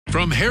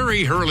From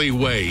Harry Hurley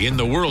Way in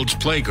the world's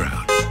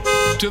playground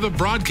to the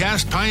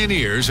broadcast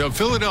pioneers of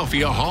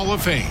Philadelphia Hall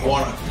of Fame. I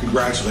want to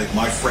congratulate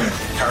my friend,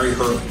 Harry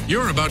Hurley.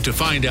 You're about to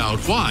find out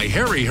why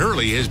Harry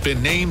Hurley has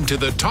been named to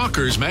the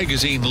Talkers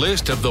Magazine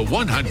list of the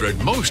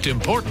 100 most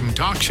important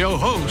talk show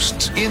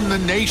hosts in the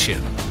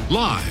nation.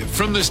 Live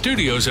from the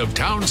studios of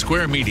Town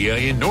Square Media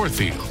in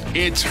Northfield,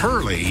 it's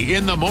Hurley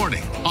in the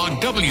Morning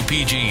on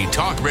WPG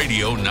Talk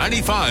Radio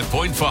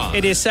 95.5.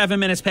 It is 7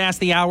 minutes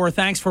past the hour.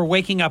 Thanks for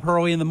waking up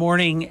early in the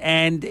morning,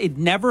 and it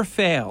never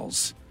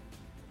fails.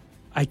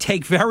 I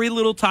take very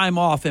little time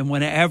off, and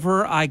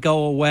whenever I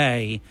go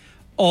away,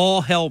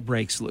 all hell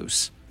breaks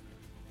loose.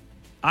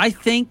 I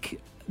think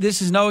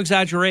this is no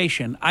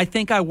exaggeration. I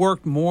think I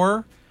worked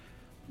more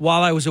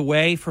while I was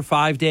away for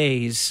 5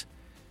 days.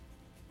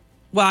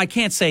 Well, I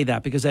can't say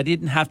that because I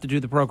didn't have to do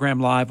the program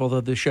live,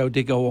 although the show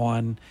did go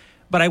on.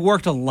 But I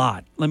worked a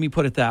lot. Let me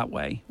put it that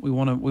way. We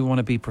want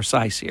to be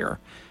precise here.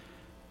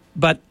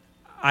 But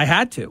I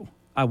had to.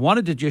 I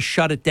wanted to just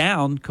shut it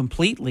down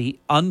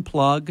completely,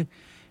 unplug,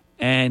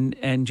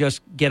 and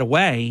just get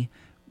away.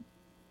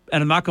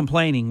 And I'm not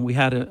complaining. We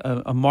had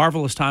a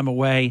marvelous time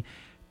away,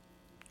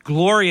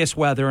 glorious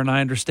weather, and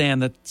I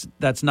understand that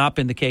that's not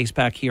been the case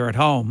back here at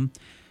home,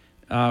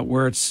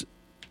 where it's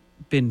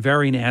been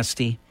very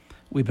nasty.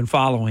 We've been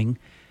following.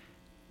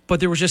 But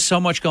there was just so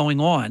much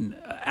going on.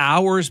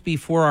 Hours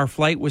before our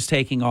flight was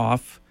taking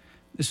off,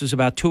 this was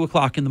about 2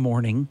 o'clock in the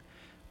morning,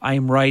 I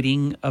am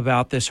writing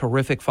about this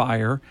horrific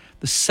fire,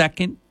 the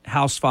second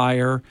house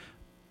fire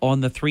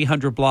on the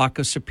 300 block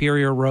of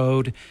Superior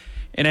Road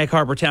in Egg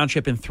Harbor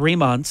Township in 3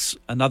 months.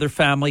 Another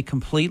family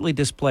completely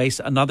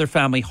displaced, another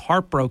family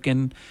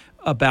heartbroken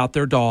about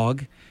their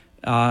dog.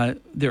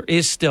 There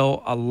is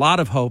still a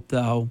lot of hope,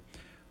 though,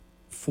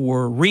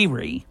 for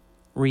Riri,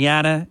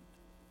 Rihanna,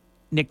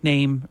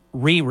 nickname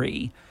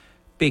Riri,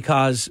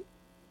 because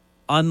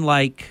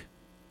unlike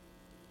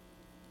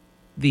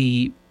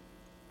the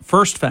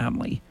first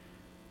family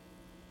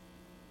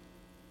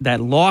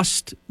that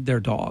lost their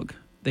dog,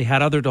 they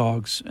had other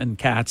dogs and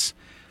cats,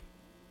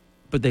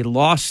 but they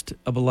lost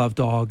a beloved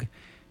dog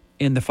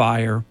in the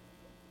fire.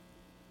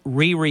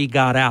 Riri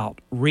got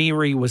out.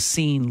 Riri was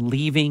seen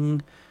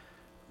leaving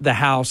the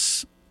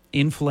house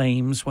in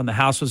flames, when the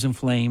house was in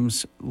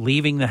flames,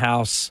 leaving the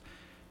house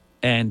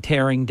and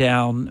tearing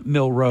down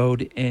Mill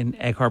Road in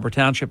Egg Harbor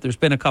Township. There's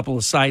been a couple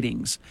of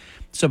sightings.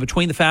 So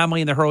between the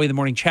family and the Hurley in the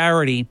Morning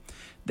charity,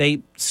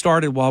 they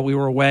started while we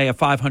were away a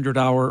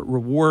 $500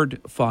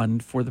 reward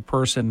fund for the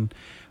person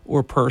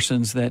or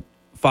persons that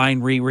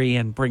find Riri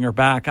and bring her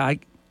back. I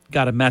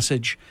got a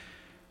message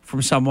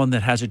from someone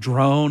that has a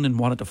drone and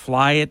wanted to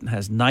fly it and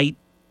has night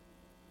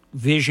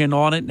vision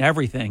on it and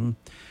everything.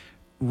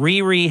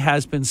 Riri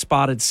has been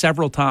spotted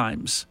several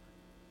times.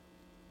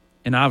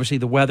 And obviously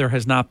the weather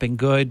has not been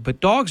good, but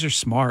dogs are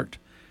smart.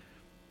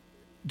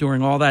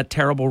 During all that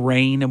terrible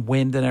rain and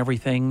wind and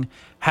everything,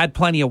 had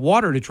plenty of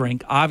water to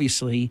drink,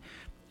 obviously,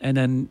 and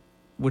then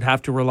would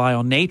have to rely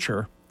on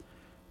nature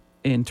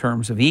in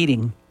terms of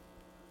eating.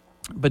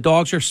 But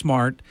dogs are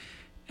smart,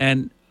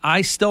 and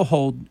I still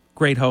hold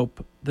great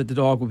hope that the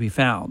dog will be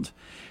found.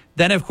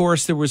 Then, of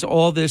course, there was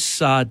all this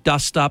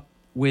dust up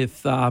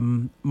with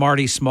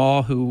Marty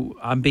Small, who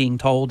I'm being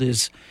told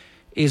is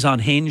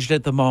unhinged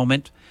at the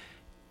moment,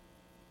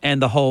 and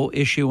the whole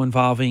issue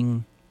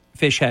involving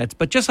fish heads.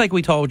 But just like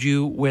we told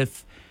you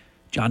with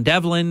John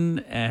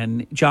Devlin,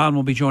 and John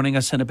will be joining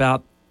us in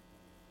about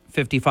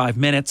 55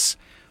 minutes,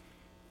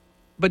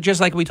 but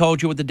just like we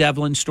told you with the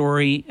Devlin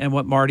story and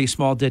what Marty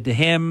Small did to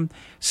him,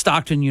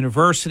 Stockton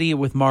University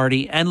with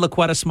Marty and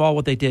LaQuetta Small,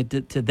 what they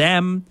did to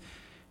them.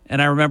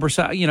 And I remember,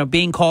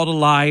 being called a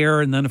liar.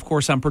 And then, of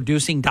course, I'm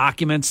producing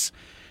documents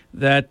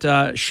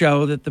that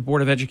show that the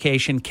Board of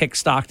Education kicked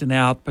Stockton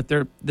out. But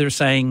they're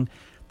saying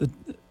that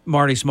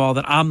Marty Small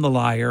that I'm the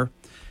liar.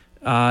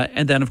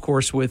 And then, of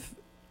course, with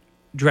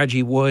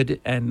Dredgy Wood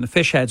and the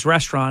Fish Heads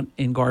restaurant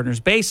in Gardner's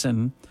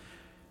Basin,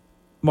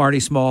 Marty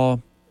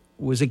Small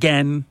was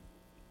again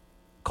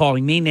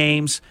calling me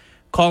names,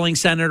 calling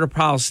Senator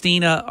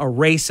Palestina a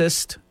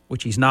racist,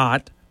 which he's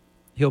not.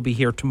 He'll be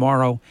here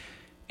tomorrow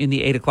in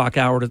the 8 o'clock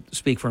hour to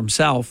speak for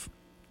himself.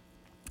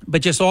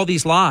 But just all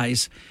these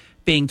lies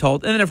being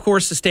told. And then, of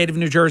course, the state of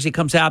New Jersey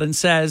comes out and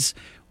says,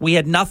 we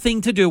had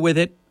nothing to do with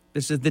it.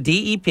 This is the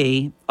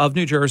DEP of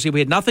New Jersey. We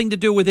had nothing to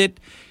do with it.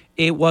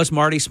 It was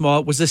Marty Small.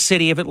 It was the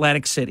city of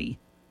Atlantic City.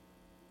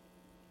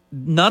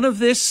 None of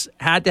this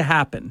had to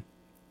happen.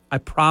 I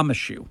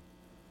promise you.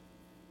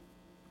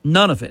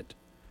 None of it.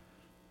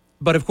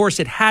 But, of course,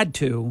 it had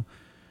to.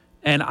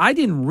 And I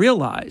didn't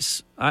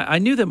realize. I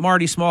knew that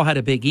Marty Small had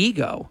a big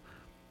ego.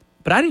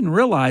 But I didn't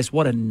realize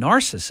what a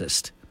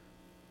narcissist.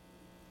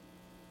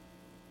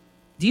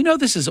 Do you know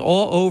this is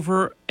all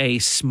over a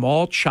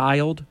small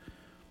child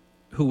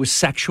who was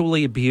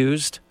sexually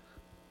abused?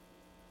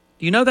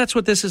 Do you know that's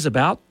what this is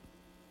about?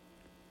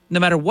 No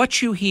matter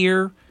what you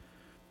hear,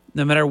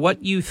 no matter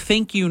what you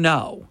think you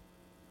know,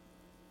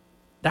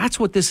 that's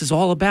what this is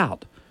all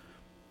about.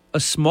 A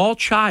small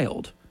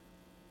child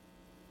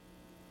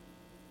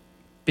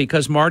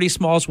because Marty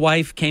Small's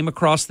wife came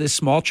across this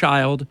small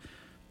child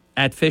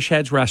at Fish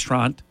Head's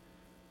restaurant,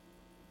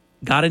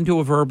 got into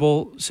a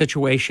verbal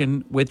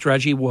situation with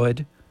Dredgy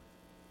Wood,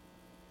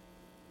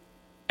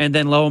 and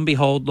then lo and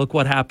behold, look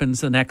what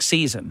happens the next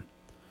season.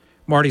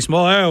 Marty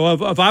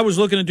Small, if I was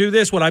looking to do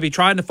this, would I be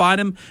trying to find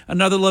him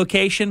another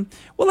location?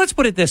 Well, let's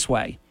put it this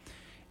way.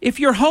 If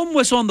your home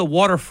was on the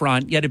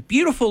waterfront, you had a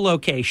beautiful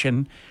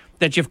location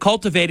that you've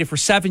cultivated for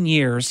 7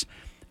 years,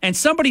 and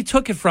somebody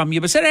took it from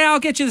you but said, hey, I'll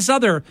get you this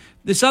other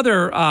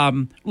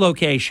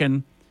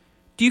location,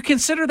 do you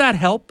consider that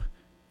help?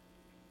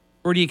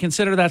 Or do you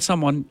consider that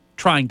someone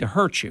trying to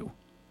hurt you?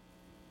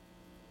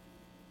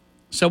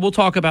 So we'll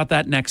talk about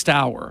that next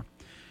hour.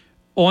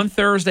 On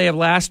Thursday of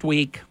last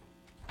week,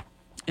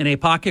 in a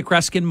Pocket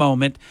Kreskin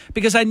moment,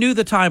 because I knew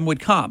the time would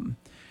come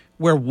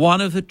where one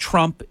of the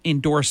Trump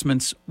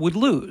endorsements would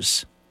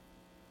lose.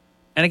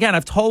 And again,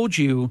 I've told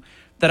you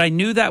that I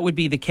knew that would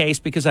be the case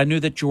because I knew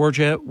that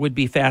Georgia would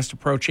be fast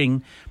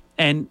approaching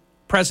and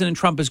President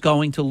Trump is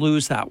going to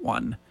lose that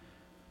one.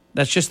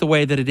 That's just the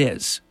way that it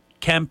is.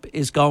 Kemp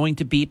is going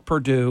to beat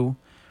Perdue.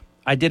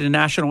 I did a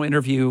national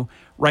interview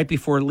right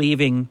before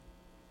leaving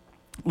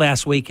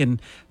last week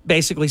and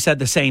basically said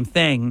the same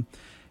thing.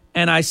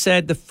 And I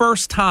said the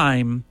first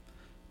time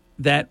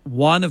that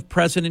one of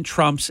President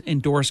Trump's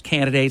endorsed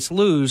candidates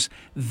lose,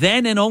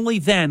 then and only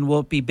then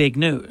will it be big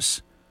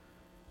news.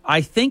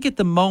 I think at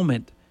the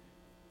moment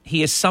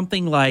he is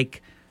something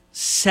like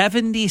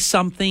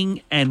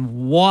 70-something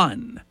and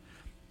 1.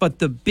 But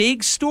the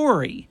big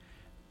story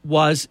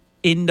was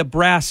in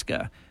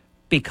Nebraska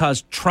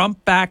because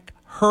Trump-backed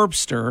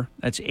Herbster,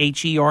 that's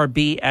Herbster,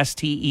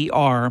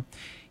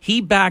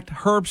 he backed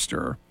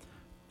Herbster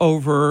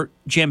over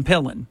Jim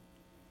Pillen.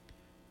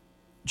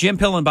 Jim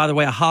Pillen, by the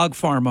way, a hog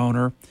farm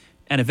owner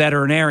and a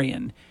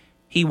veterinarian.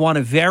 He won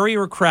a very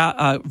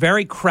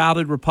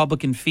crowded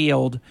Republican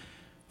field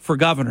for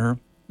governor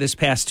this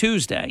past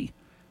Tuesday.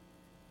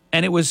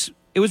 And it was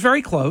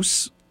very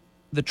close.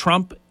 The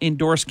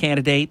Trump-endorsed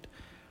candidate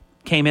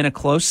came in a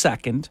close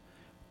second.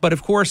 But,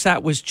 of course,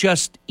 that was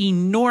just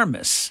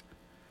enormous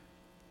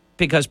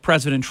because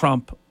President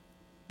Trump,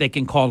 they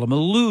can call him a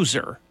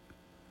loser.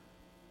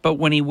 But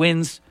when he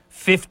wins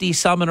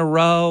 50-some in a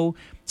row,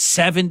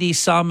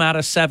 70-some out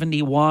of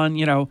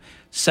 71,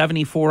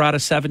 74 out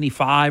of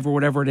 75 or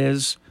whatever it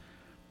is,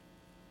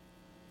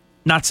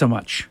 not so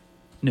much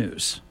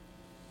news.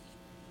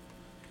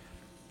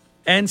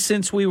 And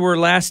since we were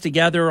last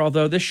together,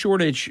 although this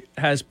shortage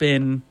it's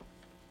been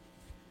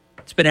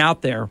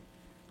out there,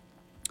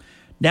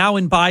 now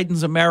in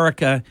Biden's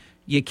America,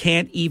 you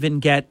can't even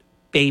get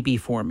baby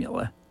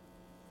formula.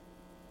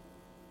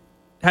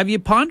 Have you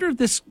pondered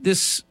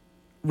this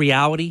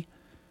reality?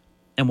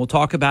 And we'll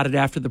talk about it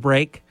after the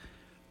break,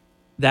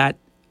 that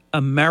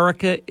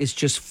America is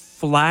just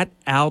flat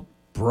out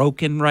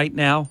broken right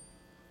now.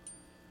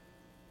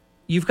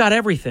 You've got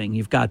everything.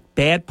 You've got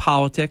bad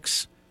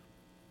politics,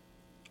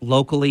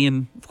 locally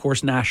and, of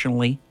course,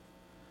 nationally.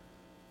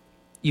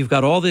 You've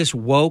got all this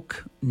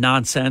woke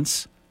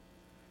nonsense.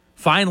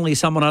 Finally,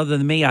 someone other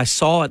than me, I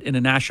saw it in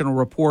a national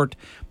report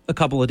a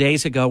couple of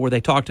days ago where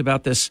they talked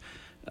about this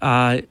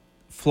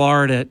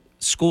Florida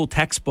school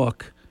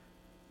textbook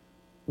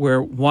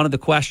where one of the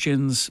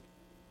questions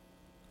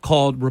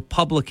called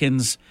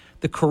Republicans,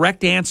 the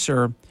correct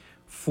answer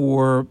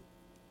for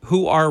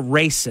who are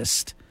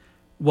racist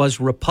was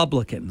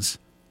Republicans.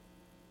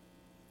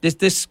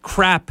 This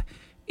crap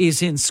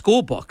is in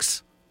school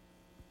books.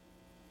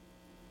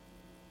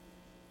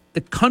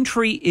 The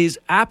country is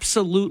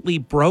absolutely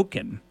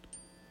broken.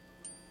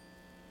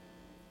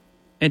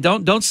 And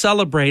don't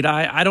celebrate.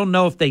 I don't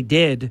know if they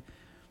did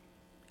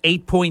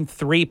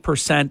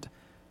 8.3%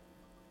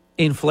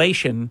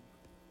 inflation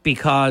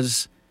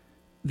because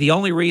the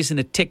only reason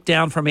it ticked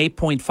down from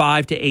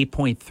 8.5 to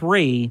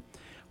 8.3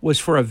 was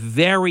for a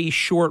very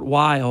short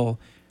while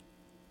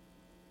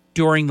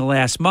during the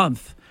last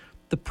month.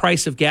 The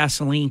price of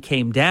gasoline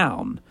came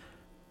down,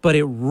 but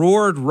it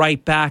roared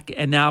right back,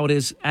 and now it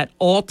is at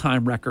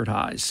all-time record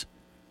highs.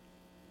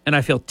 And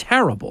I feel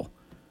terrible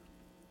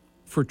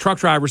for truck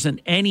drivers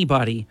and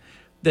anybody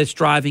that's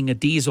driving a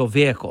diesel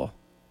vehicle.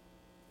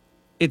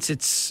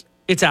 It's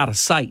out of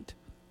sight.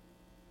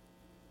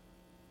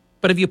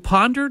 But have you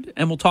pondered,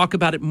 and we'll talk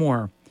about it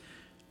more,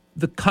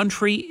 the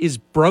country is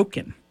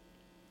broken.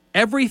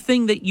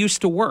 Everything that used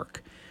to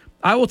work.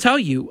 I will tell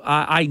you,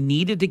 I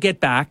needed to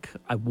get back.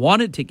 I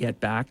wanted to get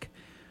back.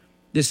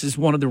 This is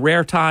one of the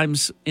rare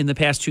times in the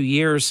past 2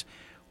 years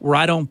where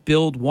I don't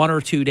build 1 or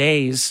 2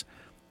 days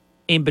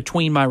in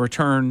between my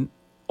return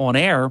on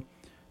air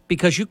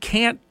because you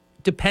can't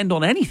depend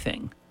on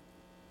anything.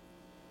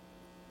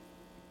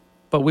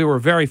 But we were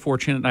very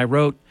fortunate, and I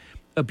wrote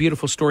a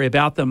beautiful story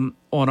about them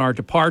on our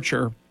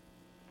departure,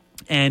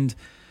 and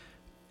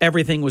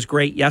everything was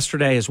great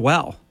yesterday as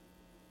well.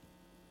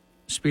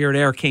 Spirit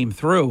Air came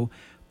through,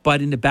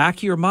 but in the back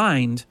of your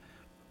mind,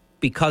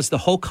 because the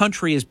whole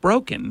country is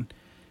broken,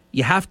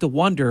 you have to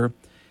wonder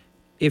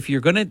if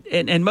you're going to,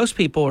 and most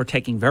people are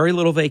taking very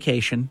little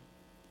vacation.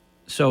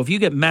 So if you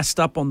get messed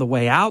up on the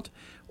way out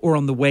or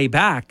on the way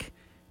back,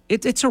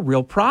 it's a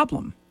real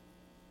problem.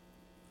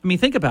 I mean,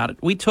 think about it.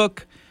 We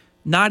took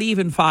not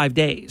even 5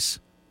 days.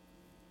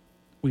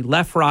 We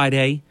left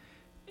Friday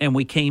and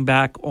we came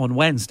back on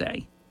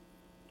Wednesday.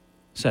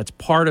 So that's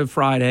part of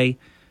Friday,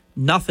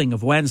 nothing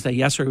of Wednesday.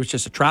 Yesterday was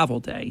just a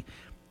travel day.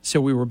 So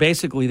we were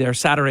basically there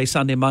Saturday,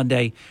 Sunday,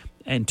 Monday,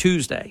 and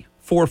Tuesday,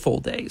 4 full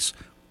days.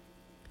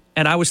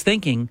 And I was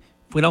thinking,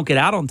 if we don't get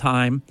out on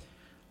time,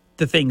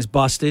 the thing's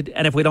busted.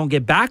 And if we don't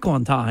get back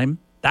on time,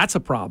 that's a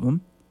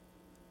problem.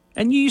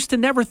 And you used to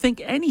never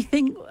think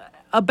anything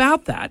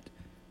about that.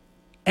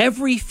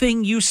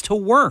 Everything used to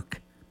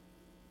work.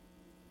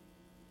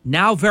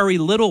 Now very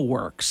little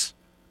works.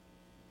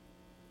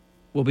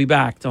 We'll be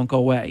back. Don't go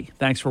away.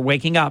 Thanks for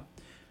waking up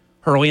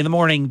early in the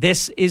morning.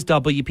 This is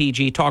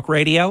WPG Talk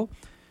Radio,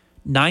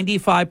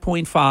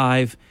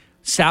 95.5,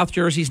 South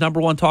Jersey's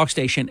 #1 talk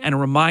station. And a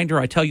reminder,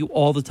 I tell you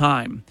all the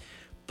time,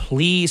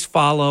 please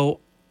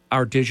follow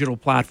our digital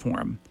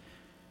platform.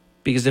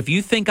 Because if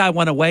you think I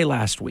went away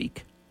last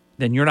week,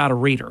 then you're not a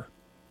reader.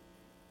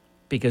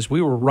 Because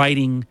we were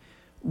writing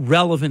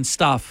relevant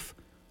stuff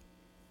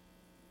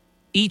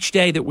each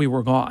day that we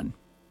were gone.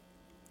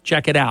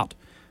 Check it out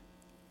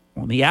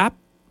on the app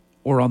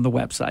or on the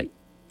website.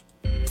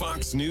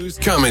 Fox News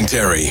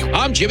commentary.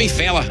 I'm Jimmy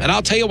Fallon, and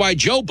I'll tell you why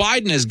Joe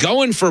Biden is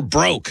going for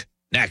broke.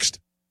 Next.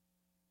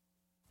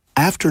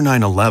 After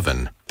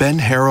 9/11, Ben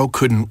Harrow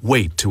couldn't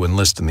wait to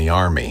enlist in the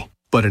Army.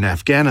 But in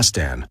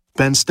Afghanistan,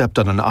 Ben stepped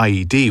on an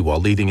IED while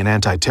leading an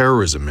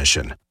anti-terrorism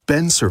mission.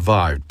 Ben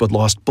survived but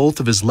lost both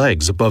of his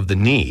legs above the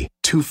knee,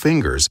 2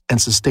 fingers,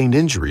 and sustained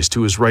injuries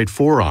to his right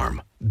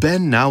forearm.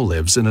 Ben now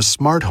lives in a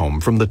smart home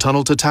from the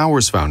Tunnel to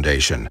Towers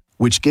Foundation,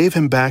 which gave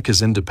him back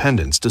his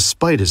independence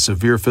despite his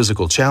severe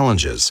physical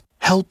challenges.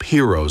 Help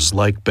heroes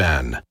like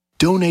Ben.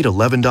 Donate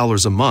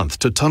 $11 a month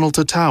to Tunnel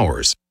to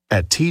Towers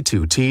at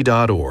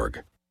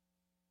T2T.org.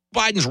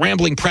 Biden's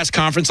rambling press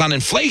conference on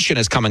inflation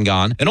has come and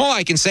gone, and all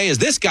I can say is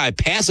this guy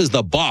passes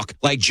the buck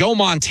like Joe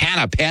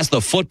Montana passed the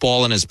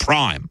football in his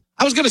prime.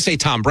 I was going to say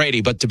Tom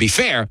Brady, but to be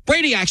fair,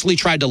 Brady actually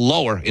tried to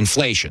lower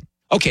inflation.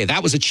 Okay,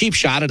 that was a cheap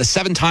shot at a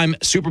 7-time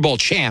Super Bowl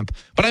champ,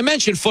 but I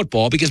mentioned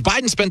football because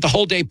Biden spent the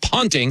whole day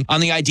punting on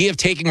the idea of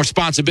taking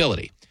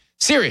responsibility.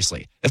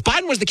 Seriously, if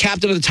Biden was the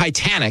captain of the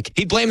Titanic,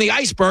 he'd blame the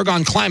iceberg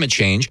on climate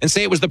change and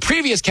say it was the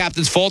previous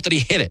captain's fault that he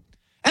hit it.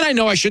 And I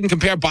know I shouldn't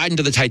compare Biden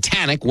to the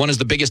Titanic. One is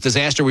the biggest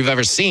disaster we've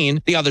ever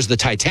seen. The other's the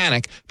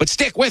Titanic. But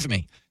stick with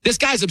me. This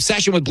guy's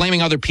obsession with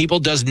blaming other people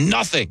does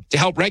nothing to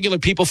help regular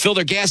people fill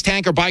their gas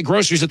tank or buy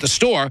groceries at the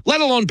store,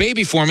 let alone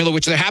baby formula,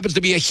 which there happens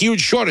to be a huge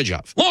shortage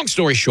of. Long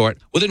story short,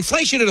 with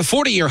inflation at a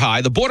 40-year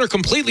high, the border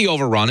completely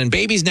overrun, and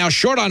babies now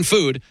short on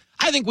food,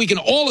 I think we can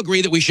all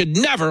agree that we should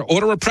never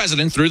order a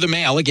president through the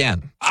mail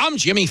again. I'm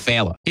Jimmy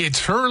Fallon.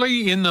 It's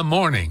Hurley in the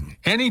morning,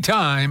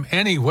 anytime,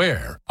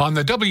 anywhere, on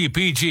the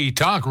WPG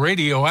Talk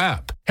Radio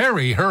app.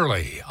 Harry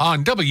Hurley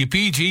on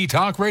WPG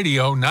Talk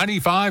Radio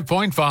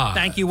 95.5.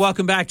 Thank you.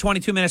 Welcome back.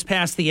 22 minutes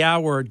past the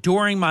hour.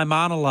 During my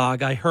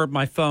monologue, I heard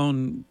my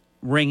phone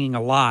ringing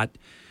a lot,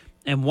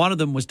 and one of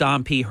them was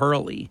Don P.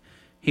 Hurley.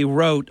 He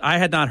wrote, I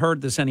had not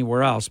heard this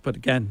anywhere else, but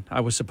again, I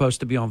was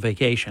supposed to be on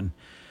vacation.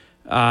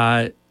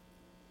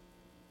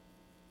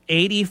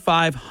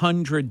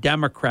 8,500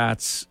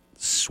 Democrats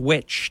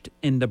switched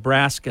in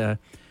Nebraska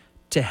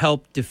to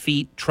help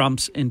defeat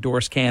Trump's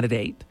endorsed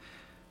candidate.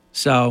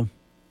 So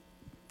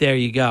there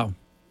you go.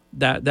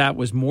 That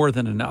was more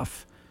than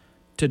enough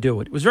to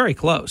do it. It was very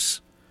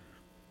close.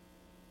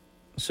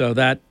 So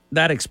that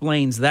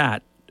explains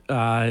that.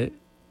 Or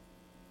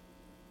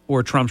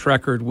Trump's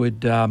record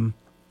would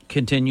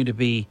continue to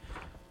be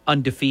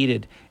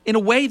undefeated. In a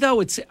way,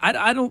 though,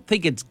 I don't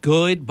think it's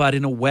good, but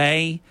in a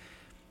way,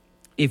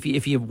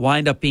 if you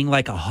wind up being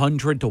like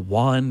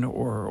 100-1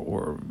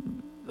 or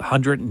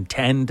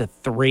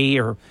 110-3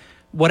 or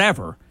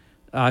whatever,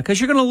 because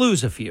you're going to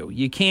lose a few.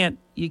 You can't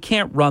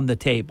run the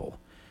table.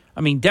 I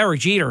mean,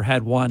 Derek Jeter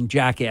had one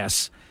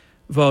jackass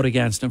vote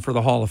against him for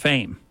the Hall of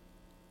Fame.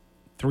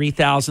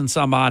 3,000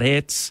 some odd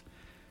hits,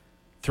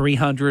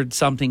 300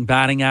 something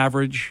batting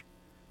average,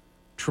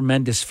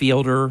 tremendous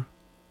fielder.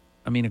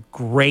 I mean, a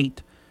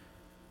great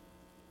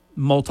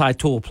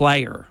multi-tool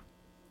player,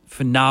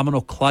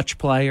 phenomenal clutch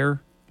player,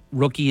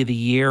 rookie of the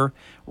year,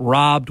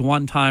 robbed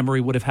one time where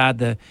he would have had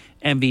the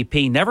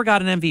MVP. Never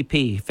got an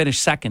MVP,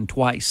 finished second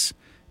twice,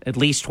 at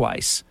least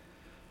twice.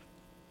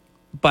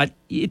 But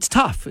it's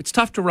tough. It's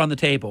tough to run the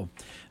table.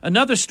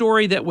 Another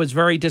story that was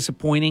very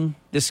disappointing,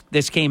 this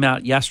came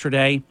out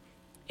yesterday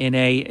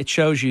it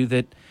shows you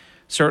that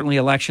certainly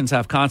elections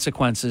have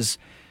consequences.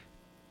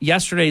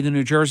 Yesterday, the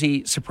New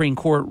Jersey Supreme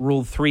Court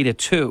ruled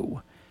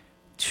 3-2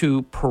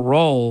 to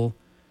parole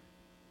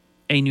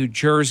a New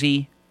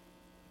Jersey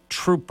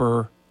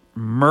trooper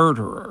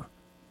murderer.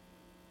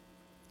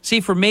 See,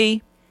 for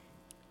me,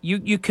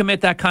 you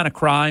commit that kind of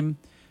crime,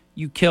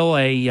 you kill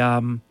a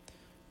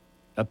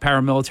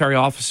paramilitary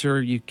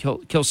officer, you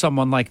kill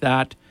someone like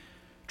that.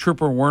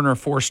 Trooper Werner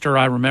Forster,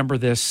 I remember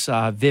this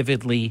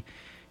vividly,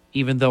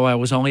 even though I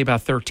was only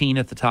about 13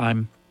 at the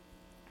time.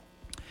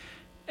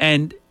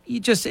 And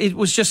it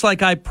was just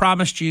like I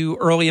promised you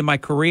early in my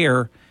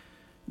career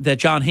that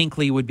John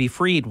Hinckley would be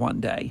freed one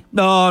day.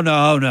 No,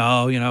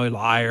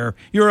 liar.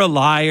 You're a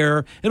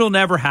liar. It'll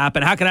never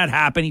happen. How could that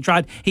happen?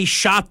 He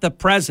shot the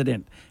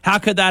president. How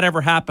could that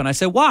ever happen? I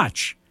said,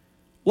 watch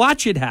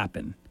it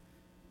happen.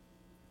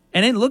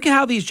 And then look at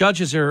how these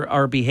judges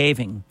are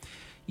behaving.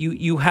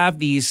 You have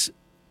these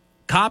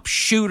cop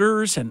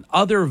shooters and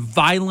other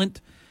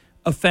violent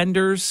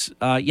offenders.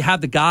 You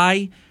have the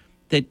guy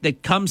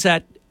that comes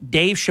at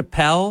Dave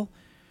Chappelle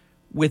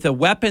with a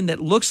weapon that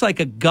looks like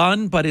a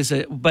gun, but is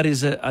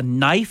a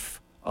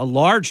knife, a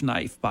large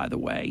knife, by the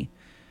way,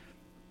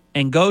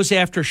 and goes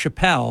after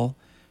Chappelle,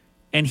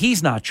 and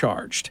he's not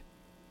charged.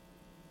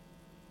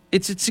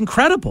 It's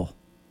incredible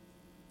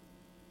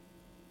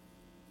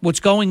what's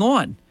going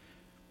on.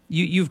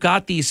 You've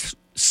got these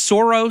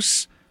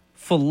Soros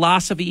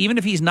philosophy, even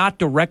if he's not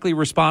directly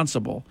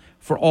responsible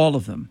for all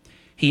of them,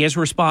 he is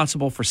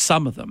responsible for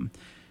some of them,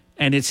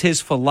 and it's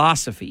his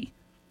philosophy,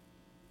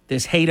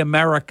 this hate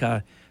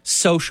America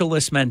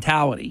socialist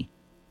mentality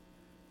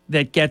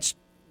that gets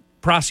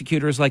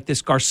prosecutors like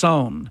this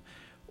Garcon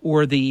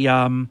or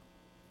the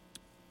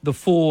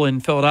fool in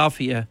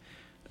Philadelphia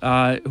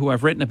who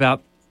I've written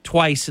about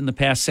twice in the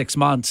past 6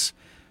 months,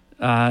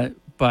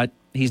 but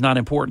he's not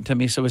important to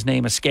me, so his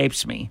name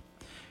escapes me.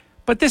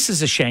 But this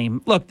is a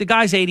shame. Look, the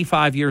guy's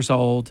 85 years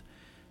old,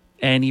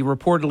 and he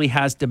reportedly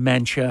has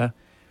dementia,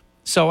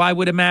 so I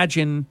would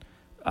imagine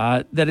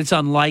that it's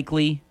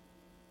unlikely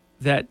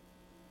that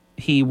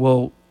he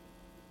will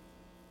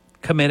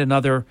commit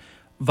another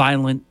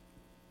violent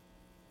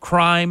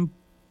crime,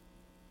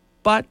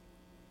 but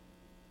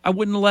I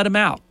wouldn't let him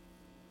out.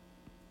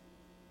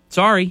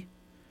 Sorry.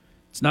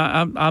 It's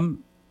not.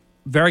 I'm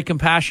a very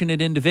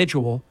compassionate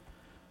individual,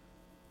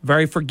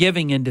 very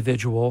forgiving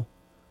individual.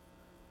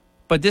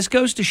 But this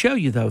goes to show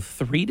you, though,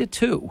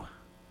 3-2.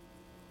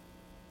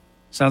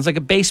 Sounds like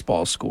a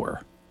baseball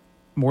score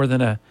more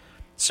than a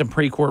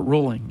Supreme Court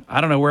ruling. I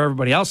don't know where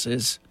everybody else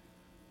is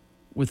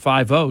with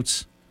 5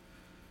 votes.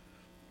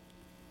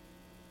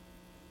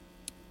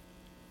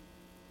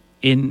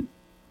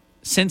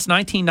 Since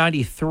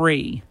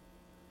 1993,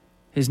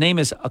 his name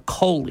is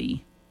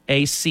Acoli,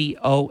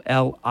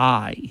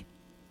 Acoli.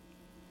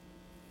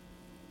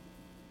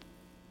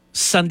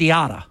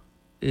 Sundiata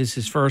is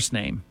his first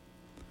name.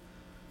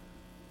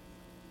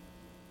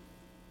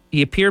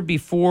 He appeared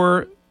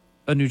before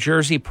a New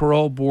Jersey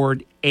parole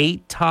board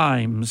 8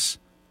 times,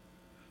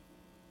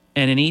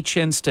 and in each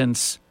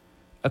instance,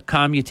 a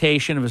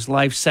commutation of his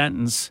life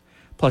sentence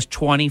plus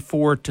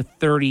 24 to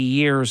 30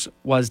 years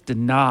was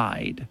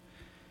denied.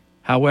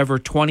 However,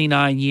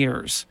 29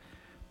 years,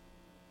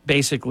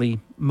 basically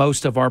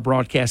most of our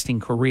broadcasting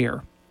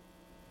career.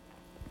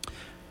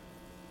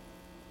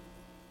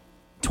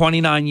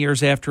 29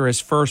 years after his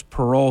first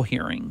parole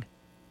hearing,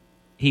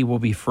 he will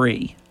be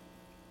free.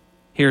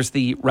 Here's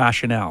the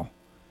rationale,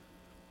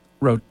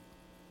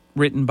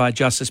 written by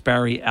Justice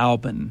Barry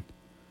Albin.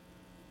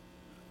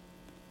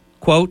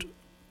 Quote,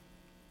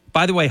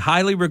 by the way,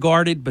 highly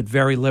regarded but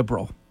very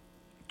liberal,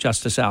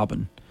 Justice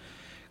Albin.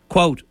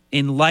 Quote,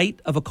 in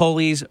light of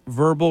Acoli's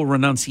verbal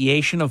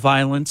renunciation of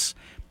violence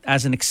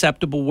as an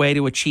acceptable way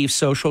to achieve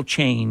social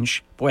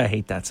change, boy, I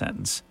hate that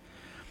sentence,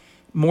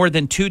 more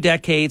than 2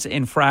 decades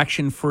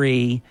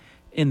infraction-free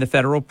in the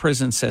federal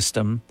prison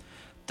system,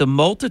 the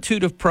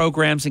multitude of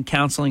programs and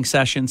counseling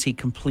sessions he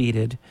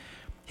completed,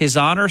 his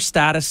honor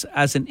status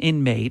as an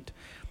inmate,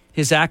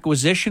 his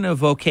acquisition of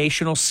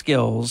vocational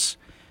skills,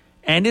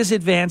 and his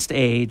advanced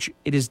age,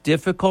 it is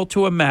difficult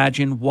to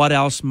imagine what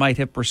else might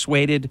have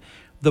persuaded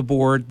the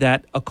board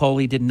that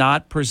Acoli did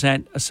not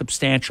present a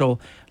substantial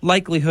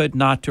likelihood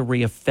not to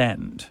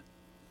reoffend.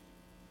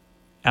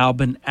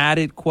 Albin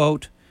added,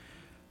 quote,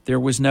 there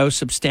was no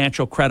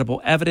substantial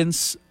credible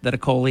evidence that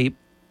Acoli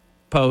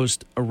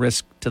posed a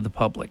risk to the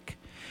public.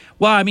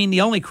 Well, I mean,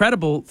 the only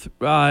credible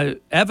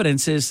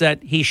evidence is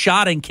that he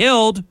shot and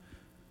killed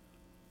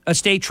a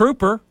state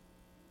trooper.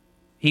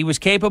 He was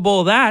capable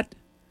of that.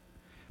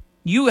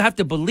 You have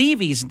to believe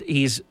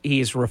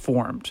he's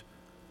reformed.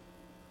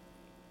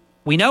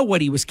 We know what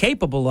he was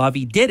capable of.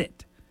 He did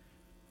it.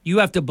 You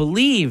have to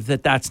believe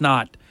that that's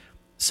not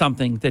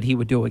something that he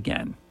would do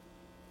again.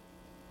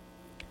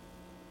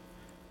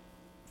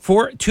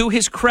 To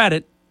his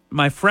credit,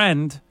 my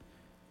friend,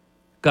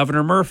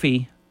 Governor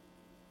Murphy,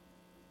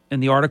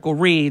 and the article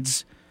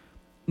reads,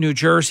 New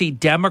Jersey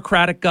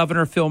Democratic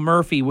Governor Phil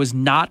Murphy was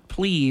not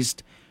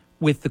pleased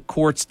with the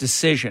court's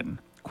decision.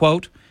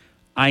 Quote,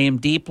 I am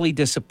deeply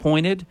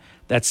disappointed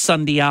that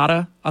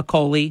Sundiata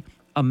Acoli,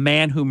 a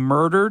man who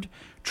murdered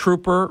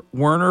Trooper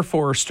Werner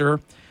Forster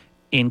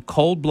in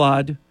cold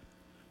blood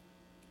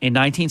in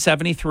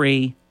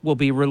 1973, will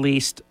be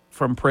released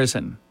from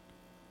prison.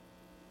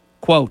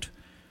 Quote,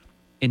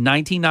 in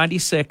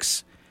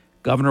 1996,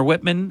 Governor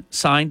Whitman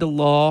signed a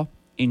law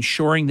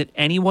ensuring that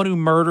anyone who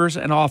murders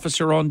an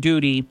officer on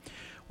duty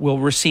will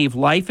receive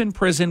life in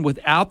prison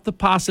without the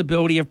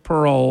possibility of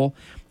parole,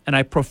 and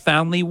I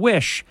profoundly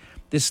wish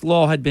this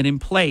law had been in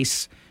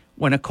place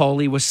when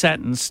Acoli was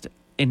sentenced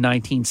in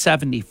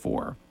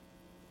 1974.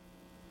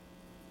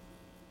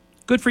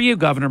 Good for you,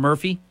 Governor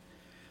Murphy.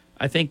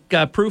 I think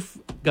proof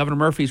Governor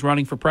Murphy's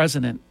running for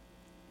president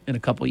in a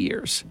couple of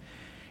years.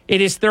 It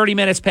is 30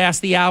 minutes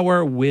past the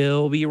hour.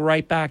 We'll be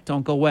right back.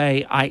 Don't go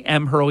away. I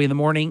am Hurley in the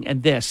Morning,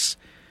 and this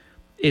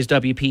is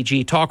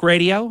WPG Talk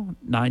Radio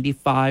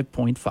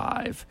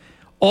 95.5.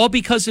 All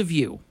because of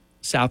you,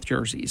 South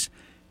Jersey's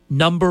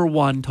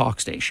 #1 talk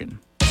station.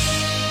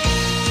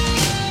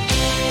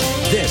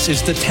 This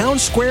is the Town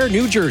Square,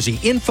 New Jersey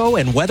Info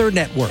and Weather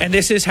Network. And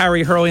this is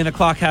Harry Hurley, and the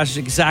clock has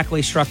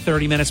exactly struck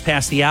 30 minutes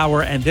past the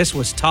hour, and this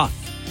was tough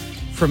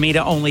for me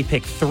to only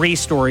pick 3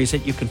 stories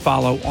that you can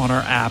follow on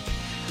our app.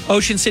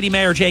 Ocean City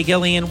Mayor Jay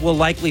Gillian will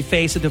likely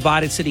face a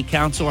divided city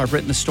council. I've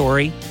written the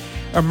story.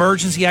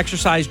 Emergency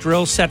exercise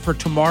drill set for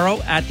tomorrow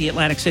at the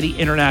Atlantic City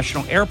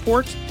International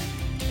Airport.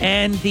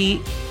 And the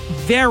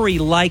very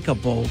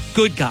likable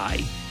good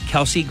guy,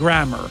 Kelsey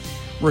Grammer,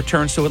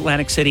 returns to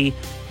Atlantic City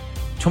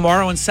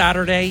tomorrow and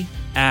Saturday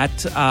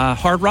at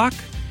Hard Rock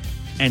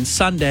and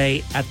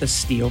Sunday at the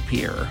Steel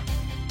Pier.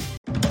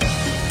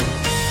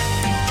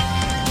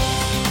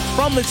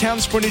 From the Town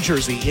Square, New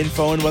Jersey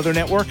Info and Weather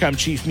Network, I'm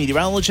Chief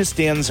Meteorologist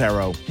Dan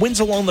Zarrow. Winds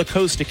along the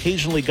coast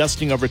occasionally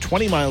gusting over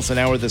 20 miles an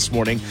hour this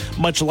morning.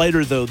 Much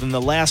lighter, though, than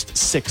the last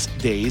 6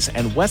 days.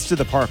 And west of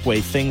the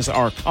Parkway, things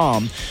are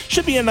calm.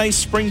 Should be a nice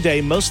spring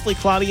day, mostly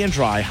cloudy and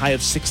dry, high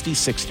of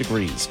 66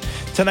 degrees.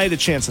 Tonight, a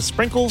chance of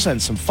sprinkles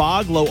and some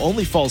fog. Low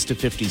only falls to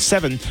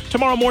 57.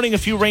 Tomorrow morning, a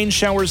few rain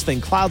showers, then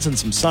clouds and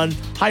some sun,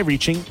 high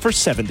reaching for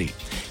 70.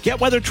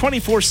 Get weather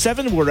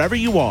 24/7 wherever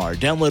you are.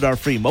 Download our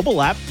free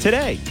mobile app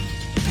today.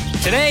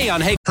 Today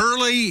on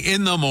Hurley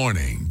in the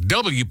Morning,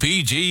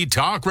 WPG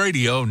Talk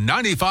Radio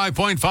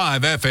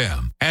 95.5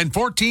 FM and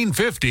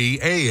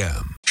 1450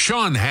 AM.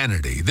 Sean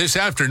Hannity this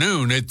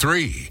afternoon at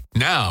 3.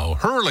 Now,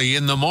 Hurley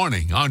in the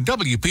Morning on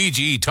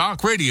WPG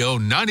Talk Radio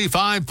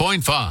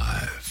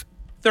 95.5.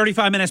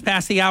 35 minutes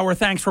past the hour.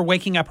 Thanks for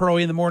waking up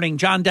early in the morning.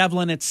 John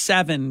Devlin at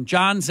 7.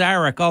 John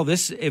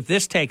Zarek. If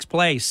this takes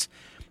place,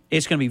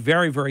 it's going to be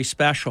very, very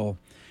special.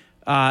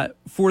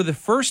 For the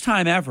first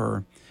time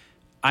ever,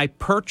 I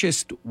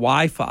purchased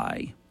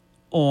Wi-Fi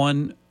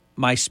on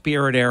my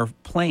Spirit Air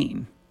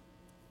plane.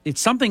 It's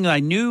something that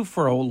I knew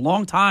for a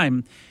long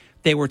time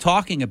they were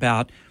talking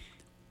about,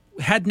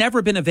 had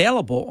never been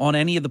available on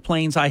any of the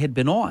planes I had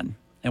been on.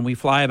 And we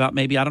fly about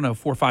maybe, 4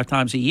 or 5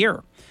 times a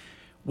year.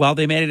 Well,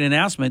 they made an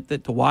announcement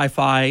that the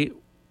Wi-Fi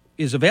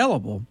is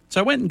available.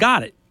 So I went and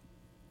got it.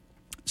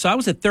 So I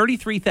was at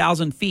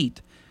 33,000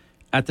 feet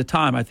at the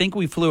time. I think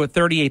we flew at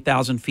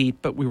 38,000 feet,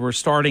 but we were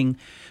starting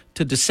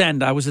to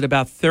descend. I was at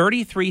about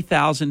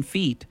 33,000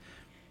 feet,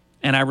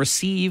 and I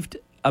received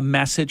a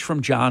message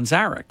from John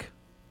Zarek,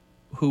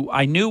 who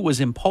I knew was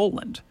in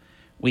Poland.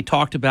 We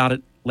talked about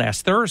it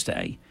last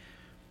Thursday.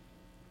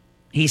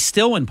 He's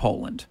still in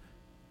Poland,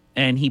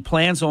 and he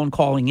plans on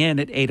calling in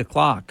at 8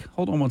 o'clock.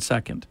 Hold on one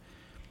second.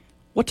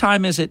 What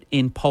time is it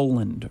in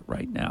Poland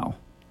right now?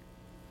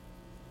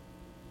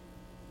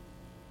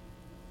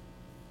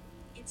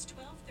 It's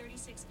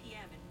 12:36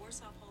 p.m. in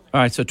Warsaw, Poland.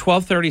 All right, so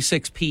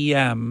 12:36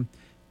 p.m.,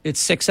 it's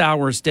 6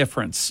 hours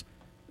difference.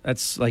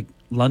 That's like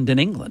London,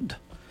 England.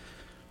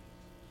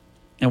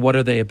 And what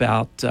are they,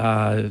 about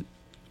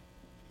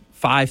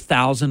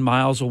 5,000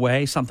 miles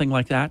away, something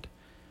like that?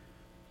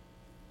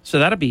 So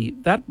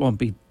that won't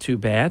be too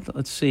bad.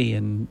 Let's see,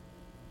 in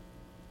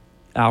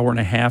hour and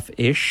a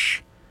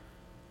half-ish.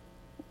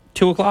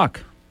 2 o'clock.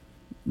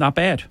 Not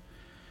bad.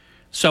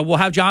 So we'll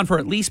have John for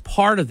at least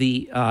part of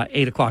the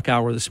 8 o'clock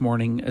hour this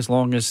morning, as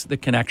long as the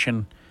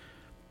connection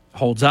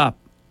holds up.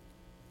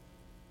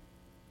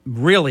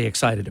 Really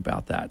excited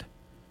about that,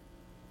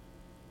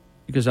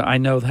 because I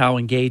know how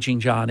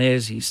engaging John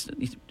is. He's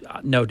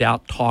no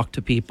doubt talked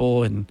to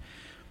people, and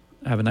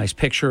I have a nice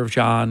picture of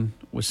John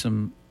with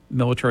some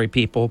military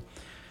people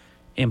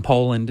in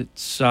Poland.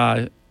 It's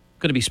going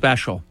to be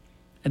special.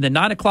 And then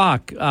 9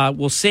 o'clock,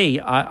 we'll see.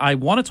 I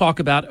want to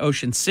talk about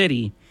Ocean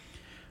City.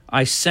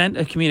 I sent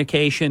a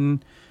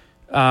communication.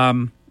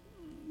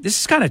 This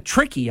is kind of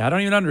tricky. I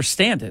don't even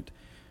understand it.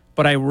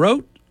 But I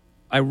wrote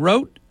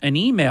an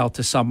email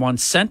to someone,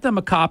 sent them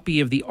a copy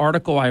of the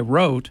article I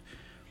wrote,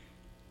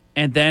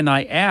 and then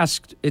I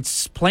asked,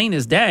 it's plain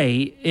as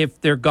day, if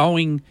they're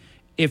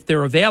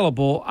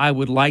available, I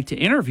would like to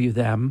interview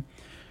them.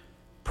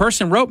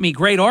 Person wrote me,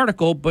 great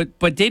article,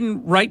 but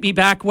didn't write me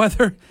back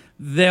whether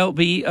they'll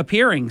be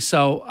appearing.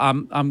 So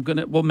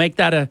we'll make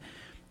that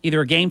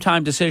either a game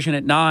time decision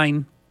at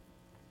 9,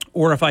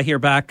 or if I hear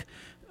back,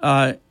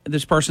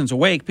 this person's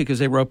awake because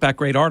they wrote back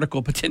great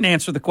article but didn't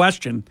answer the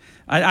question.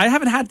 I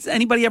haven't had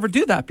anybody ever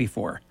do that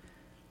before.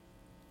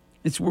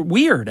 It's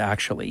weird,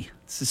 actually.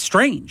 It's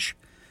strange.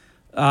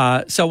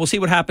 So we'll see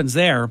what happens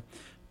there.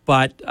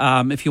 But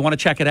if you want to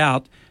check it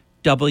out,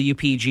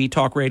 WPG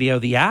Talk Radio,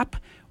 the app,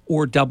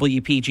 or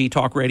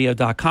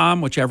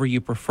WPGTalkRadio.com, whichever you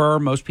prefer.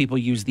 Most people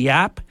use the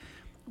app,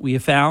 we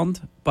have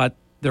found, but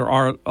there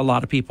are a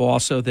lot of people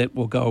also that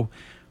will go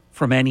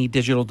from any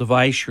digital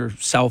device, your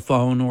cell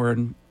phone or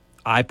an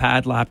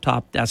iPad,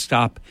 laptop,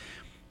 desktop,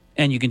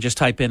 and you can just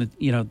type in,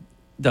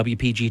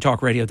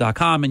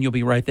 WPGTalkRadio.com, and you'll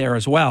be right there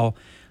as well.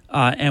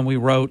 and we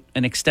wrote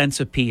an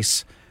extensive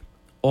piece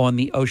on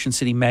the Ocean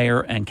City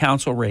mayor and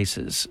council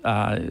races.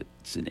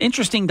 It's an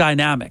interesting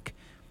dynamic.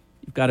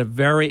 You've got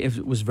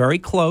it was very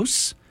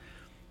close,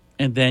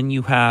 and then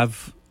you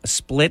have a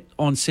split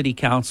on city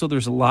council.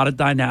 There's a lot of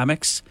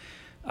dynamics.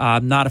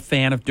 I'm not a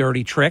fan of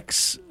dirty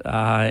tricks,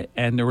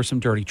 and there were some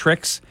dirty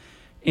tricks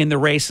in the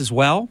race as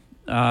well.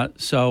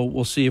 So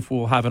we'll see if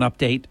we'll have an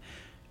update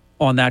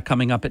on that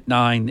coming up at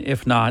 9.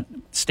 If not,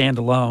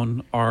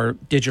 standalone, our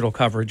digital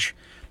coverage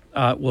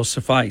will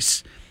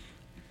suffice.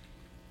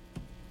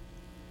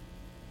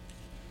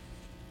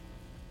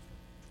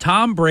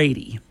 Tom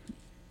Brady.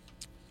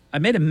 I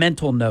made a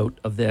mental note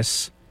of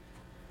this.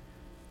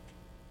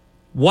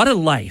 What a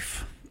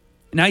life.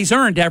 Now, he's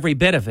earned every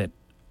bit of it.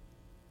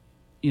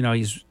 You know,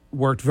 he's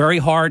worked very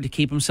hard to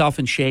keep himself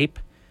in shape.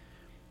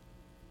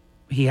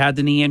 He had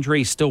the knee injury.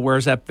 He still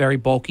wears that very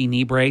bulky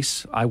knee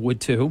brace. I would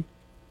too.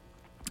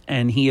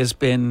 And he has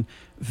been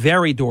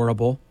very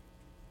durable.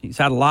 He's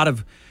had a lot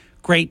of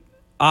great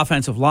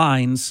offensive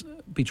lines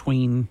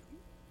between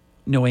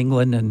New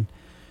England and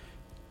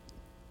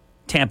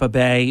Tampa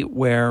Bay,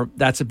 where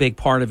that's a big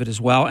part of it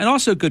as well. And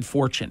also good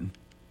fortune.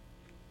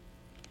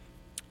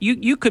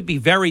 You could be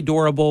very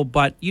durable,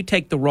 but you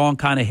take the wrong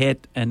kind of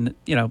hit and,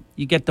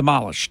 you get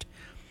demolished.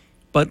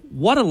 But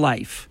what a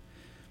life.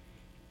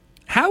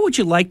 How would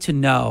you like to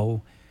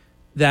know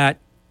that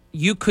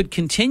you could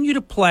continue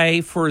to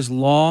play for as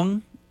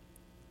long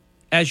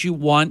as you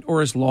want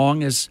or as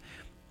long as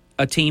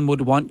a team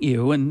would want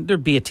you? And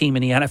there'd be a team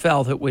in the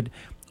NFL that would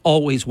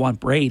always want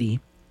Brady.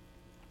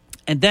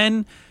 And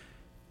then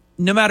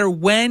no matter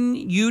when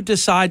you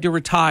decide to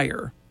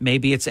retire,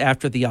 maybe it's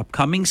after the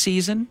upcoming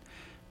season,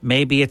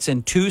 maybe it's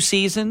in 2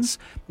 seasons,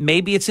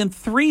 maybe it's in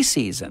 3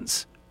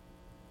 seasons.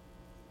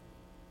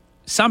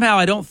 Somehow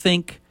I don't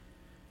think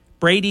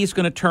Brady's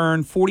going to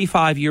turn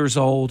 45 years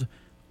old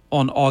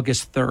on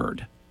August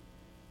 3rd.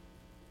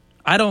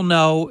 I don't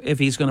know if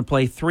he's going to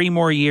play 3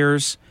 more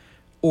years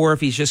or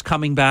if he's just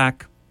coming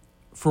back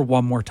for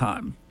one more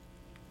time.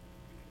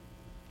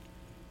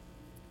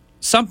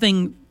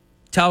 Something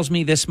tells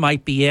me this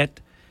might be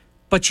it,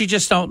 but you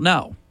just don't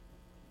know.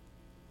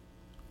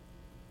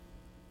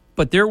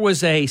 But there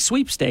was a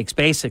sweepstakes,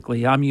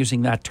 basically. I'm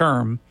using that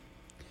term.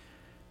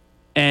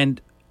 And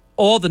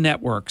all the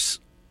networks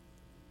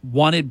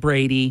wanted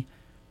Brady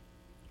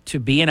to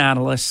be an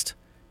analyst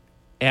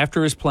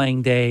after his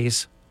playing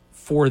days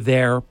for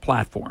their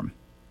platform,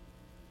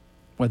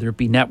 whether it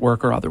be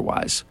network or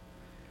otherwise.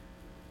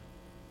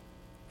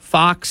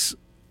 Fox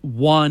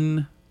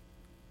won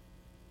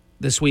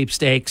the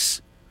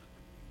sweepstakes,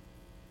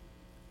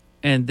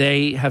 and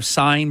they have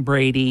signed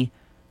Brady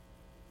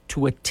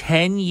to a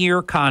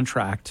 10-year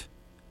contract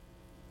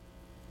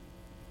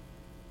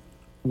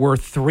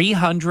worth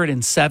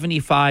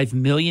 $375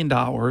 million.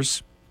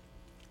 That's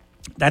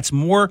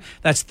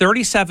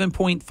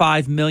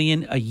 $37.5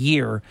 million a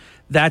year.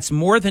 That's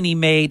more than he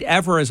made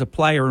ever as a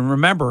player. And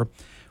remember,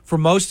 for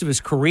most of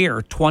his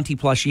career,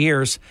 20-plus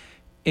years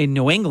in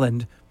New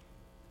England,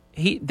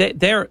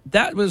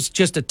 that was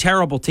just a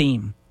terrible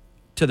team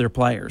to their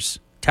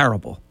players.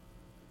 Terrible.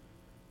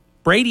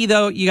 Brady,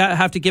 though, you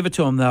have to give it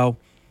to him, though.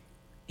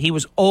 He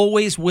was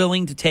always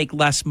willing to take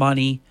less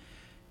money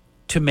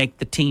to make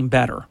the team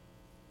better.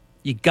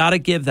 You got to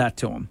give that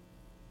to him.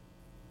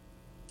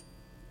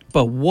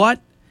 But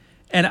what,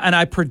 and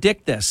I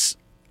predict this,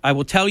 I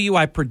will tell you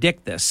I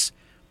predict this.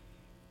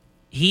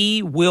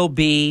 He will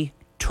be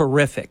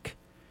terrific.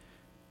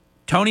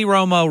 Tony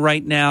Romo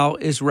right now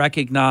is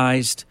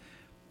recognized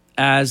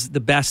as the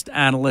best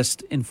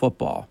analyst in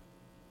football.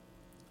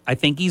 I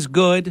think he's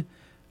good.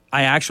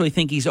 I actually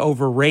think he's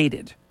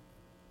overrated,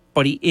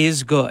 but he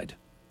is good.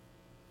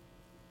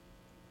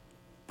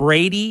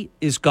 Brady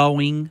is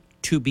going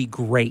to be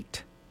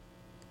great.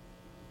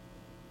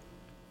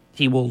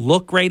 He will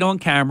look great on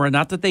camera.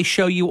 Not that they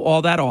show you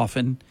all that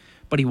often,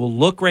 but he will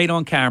look great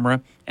on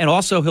camera. And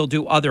also he'll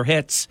do other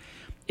hits.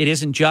 It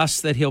isn't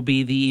just that he'll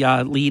be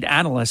the lead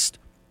analyst,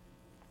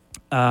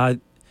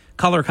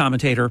 color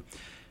commentator,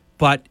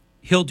 but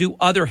he'll do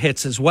other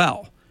hits as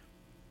well.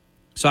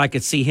 So I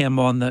could see him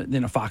on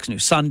the Fox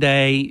News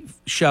Sunday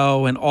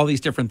show and all these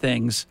different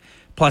things.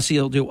 Plus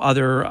he'll do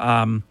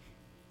other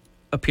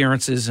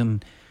appearances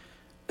and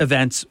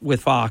events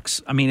with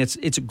Fox. I mean,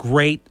 it's a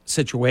great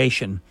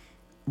situation.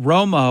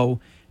 Romo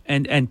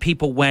and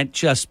people went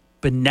just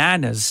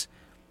bananas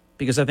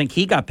because I think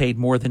he got paid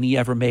more than he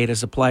ever made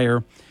as a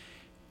player.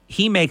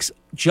 He makes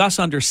just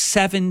under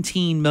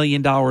 $17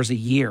 million a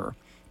year.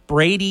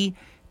 Brady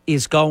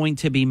is going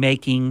to be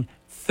making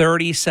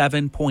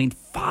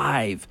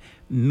 $37.5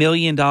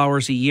 million a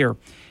year.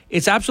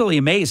 It's absolutely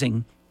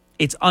amazing.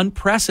 It's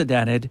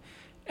unprecedented.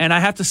 And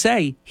I have to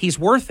say, he's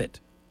worth it.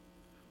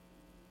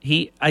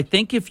 I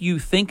think if you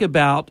think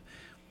about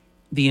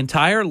the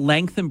entire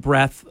length and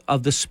breadth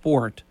of the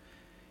sport,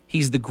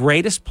 he's the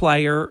greatest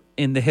player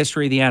in the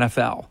history of the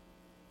NFL.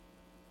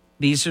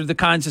 These are the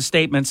kinds of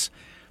statements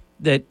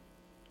that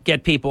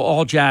get people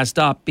all jazzed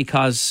up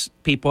because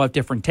people have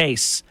different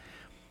tastes.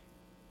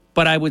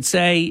 But I would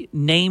say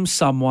name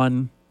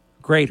someone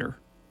greater?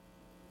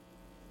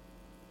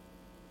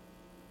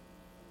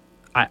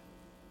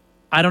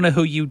 I don't know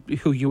who you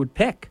would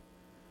pick.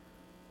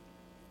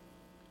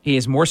 He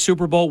has more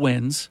Super Bowl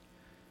wins.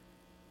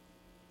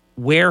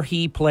 Where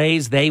he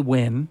plays, they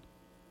win.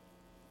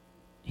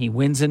 He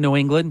wins in New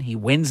England. He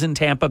wins in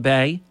Tampa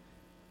Bay.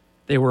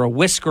 They were a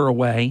whisker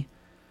away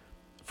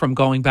from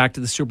going back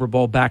to the Super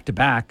Bowl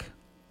back-to-back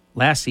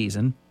last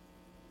season.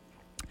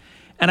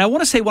 And I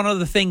want to say one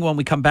other thing when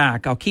we come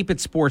back. I'll keep it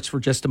sports for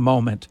just a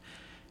moment.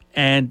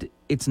 And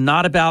it's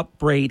not about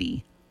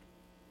Brady.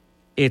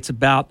 It's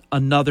about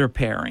another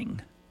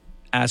pairing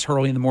as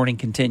Hurley in the Morning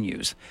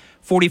continues.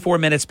 44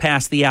 minutes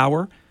past the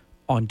hour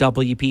on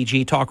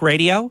WPG Talk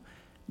Radio,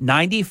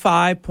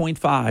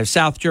 95.5,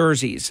 South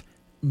Jersey's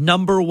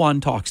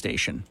 #1 talk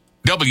station.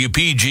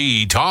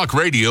 WPG Talk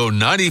Radio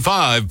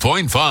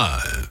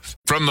 95.5.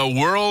 From the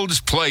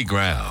world's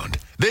playground,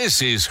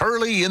 this is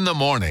Hurley in the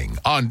Morning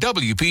on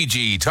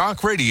WPG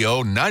Talk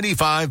Radio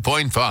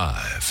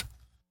 95.5.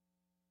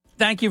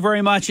 Thank you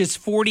very much. It's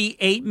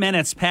 48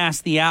 minutes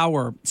past the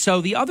hour.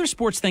 So the other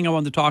sports thing I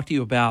wanted to talk to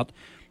you about,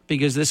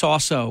 because this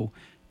also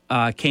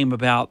came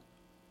about,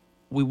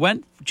 we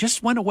went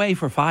away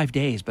for 5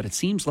 days, but it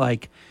seems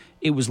like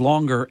it was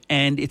longer,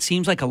 and it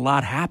seems like a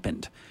lot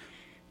happened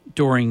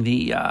during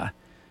the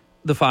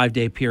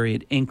 5-day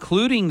period,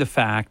 including the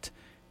fact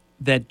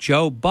that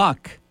Joe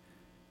Buck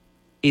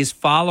is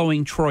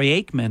following Troy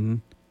Aikman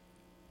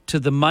to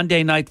the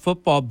Monday Night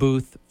Football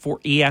booth for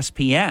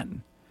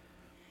ESPN.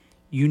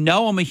 You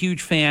know I'm a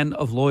huge fan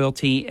of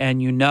loyalty,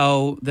 and you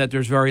know that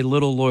there's very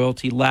little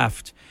loyalty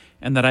left,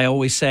 and that I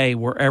always say,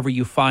 wherever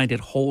you find it,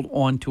 hold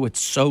on to it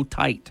so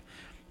tight,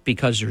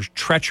 because there's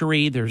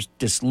treachery, there's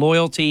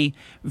disloyalty,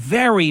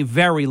 very,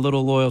 very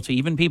little loyalty.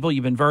 Even people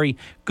you've been very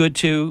good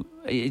to,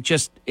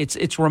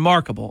 it's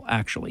remarkable,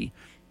 actually,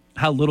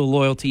 how little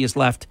loyalty is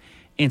left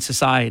in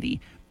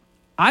society.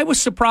 I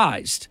was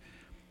surprised.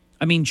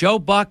 I mean, Joe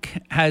Buck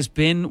has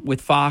been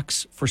with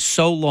Fox for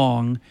so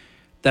long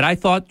that I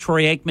thought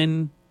Troy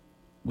Aikman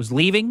was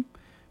leaving,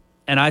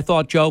 and I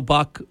thought Joe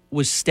Buck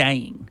was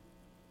staying.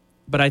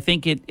 But I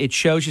think it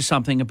shows you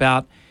something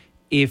about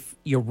if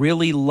you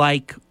really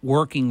like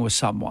working with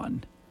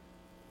someone,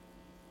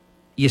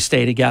 you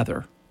stay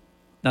together.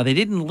 Now, they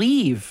didn't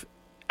leave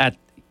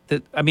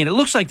it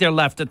looks like they're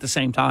left at the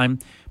same time,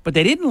 but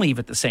they didn't leave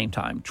at the same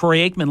time. Troy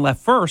Aikman left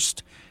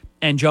first,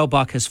 and Joe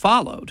Buck has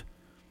followed.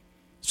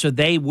 So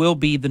they will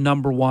be the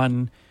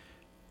 #1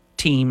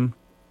 team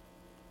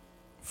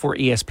for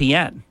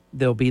ESPN.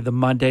 They'll be the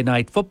Monday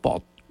Night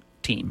Football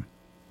team.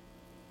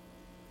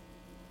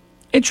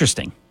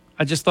 Interesting.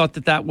 I just thought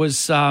that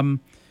was a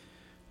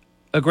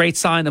great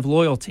sign of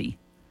loyalty.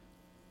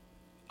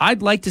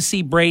 I'd like to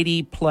see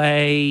Brady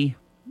play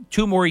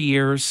 2 more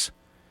years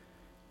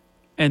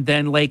and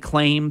then lay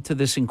claim to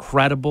this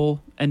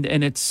incredible, and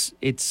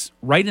it's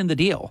right in the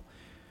deal.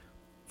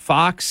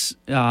 Fox,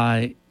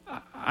 I'm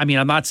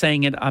not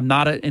saying it, I'm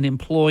not an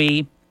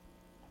employee,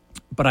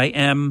 but I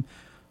am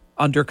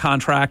under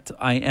contract.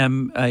 I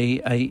am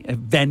a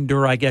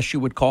vendor, I guess you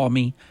would call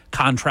me,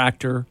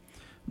 contractor,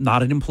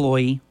 not an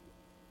employee.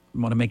 I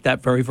want to make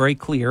that very, very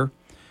clear.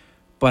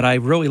 But I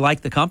really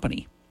like the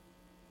company.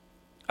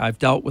 I've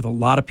dealt with a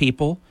lot of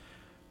people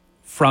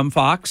from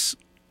Fox,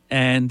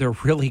 and they're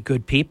really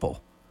good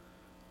people.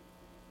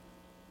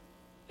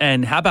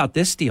 And how about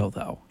this deal,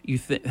 though?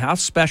 How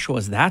special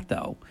is that,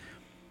 though?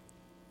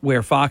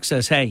 Where Fox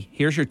says, hey,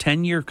 here's your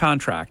 10-year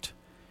contract,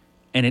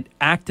 and it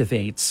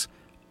activates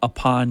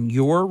upon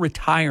your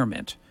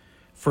retirement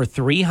for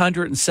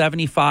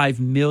 $375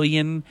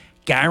 million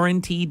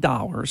guaranteed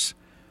dollars.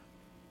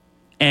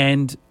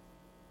 And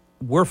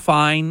we're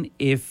fine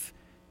if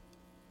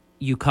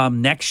you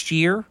come next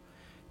year,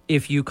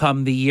 if you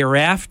come the year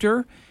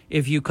after,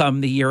 if you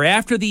come the year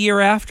after the year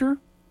after.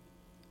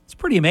 It's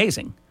pretty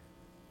amazing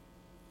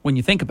when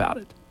you think about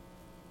it.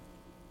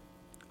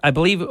 I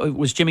believe it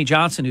was Jimmy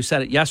Johnson who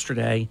said it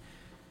yesterday,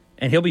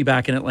 and he'll be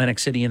back in Atlantic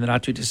City in the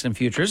not-too-distant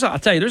future. I'll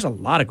tell you, there's a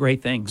lot of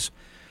great things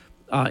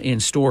in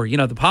store. You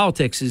know, the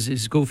politics is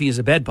as goofy as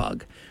a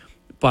bedbug,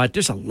 but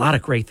there's a lot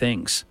of great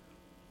things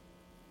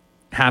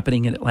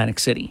happening in Atlantic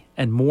City,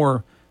 and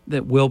more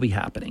that will be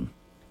happening.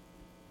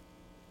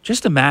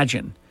 Just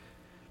imagine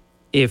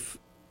if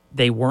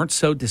they weren't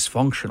so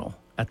dysfunctional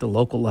at the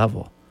local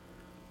level.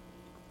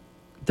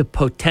 The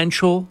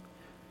potential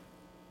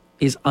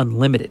is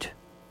unlimited.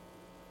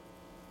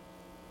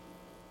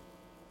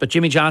 But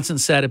Jimmy Johnson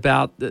said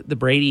about the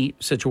Brady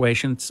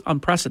situation, it's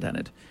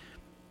unprecedented.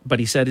 But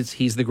he said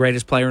he's the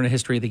greatest player in the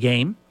history of the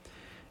game.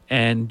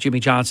 And Jimmy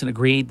Johnson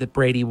agreed that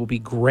Brady will be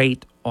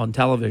great on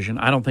television.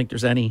 I don't think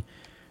there's any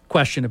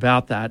question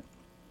about that.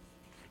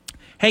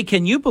 Hey,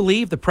 can you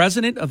believe the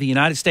President of the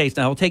United States,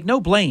 now he'll take no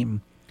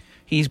blame.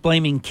 He's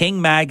blaming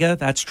King MAGA,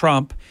 that's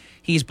Trump.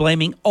 He's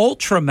blaming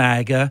Ultra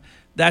MAGA,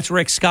 that's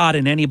Rick Scott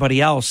and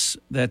anybody else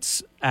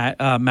that's at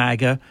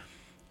MAGA.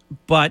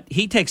 But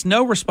he takes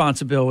no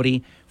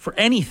responsibility for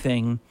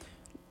anything,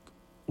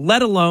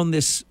 let alone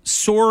this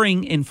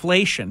soaring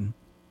inflation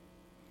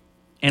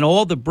and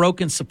all the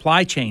broken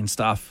supply chain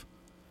stuff.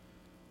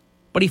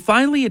 But he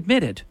finally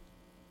admitted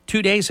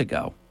 2 days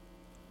ago,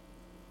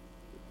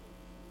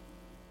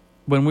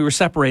 when we were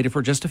separated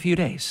for just a few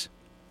days,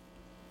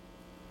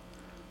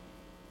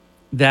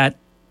 that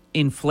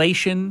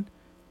inflation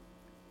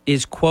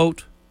is,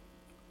 quote,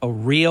 a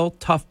real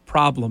tough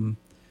problem,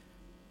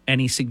 and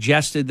he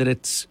suggested that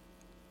it's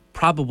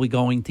probably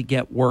going to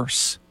get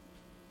worse.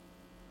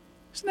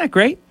 Isn't that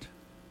great?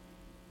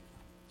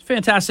 It's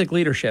fantastic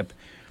leadership.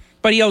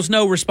 But he owes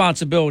no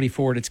responsibility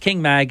for it. It's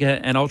King MAGA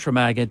and Ultra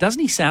MAGA.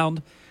 Doesn't he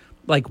sound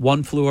like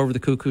One Flew Over the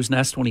Cuckoo's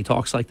Nest when he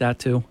talks like that,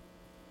 too?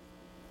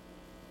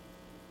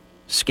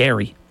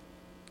 Scary.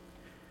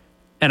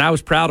 And I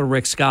was proud of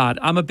Rick Scott.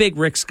 I'm a big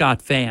Rick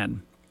Scott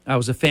fan. I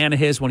was a fan of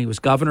his when he was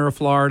governor of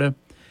Florida.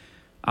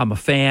 I'm a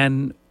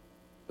fan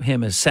of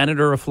him as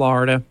senator of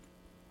Florida,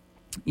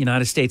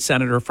 United States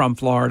senator from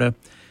Florida.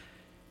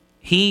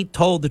 He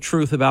told the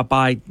truth about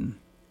Biden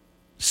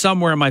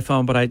somewhere on my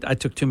phone, but I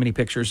took too many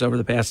pictures over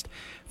the past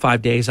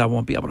 5 days. I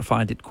won't be able to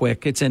find it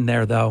quick. It's in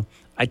there, though.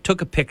 I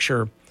took a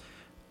picture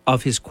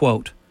of his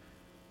quote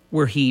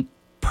where he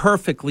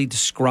perfectly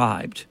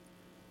described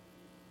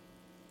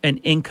an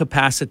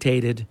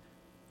incapacitated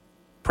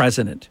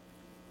president.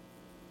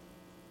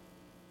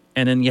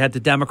 And then you had the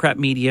Democrat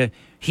media.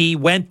 He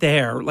went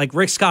there, like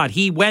Rick Scott,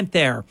 he went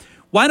there.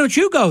 Why don't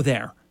you go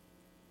there?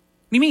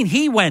 What do you mean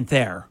he went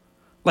there?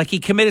 Like he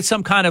committed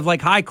some kind of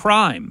like high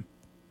crime.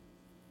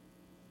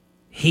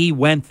 He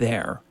went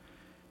there.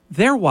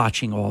 They're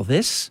watching all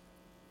this.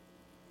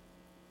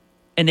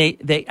 And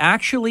they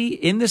actually,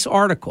 in this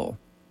article,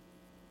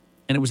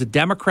 and it was a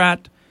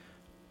Democrat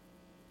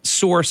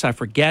source, I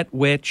forget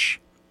which,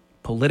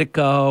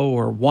 Politico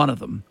or one of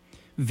them,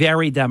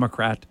 very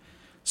Democrat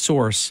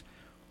source,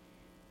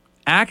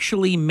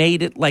 actually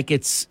made it like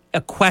it's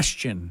a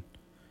question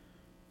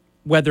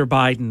whether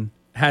Biden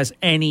has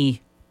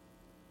any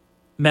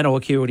mental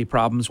acuity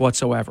problems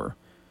whatsoever.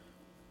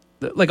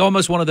 Like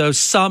almost one of those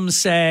some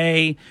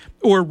say,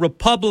 or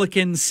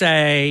Republicans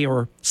say,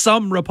 or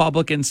some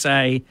Republicans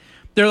say.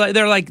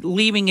 They're like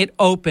leaving it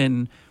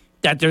open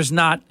that there's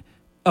not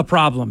a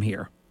problem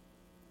here.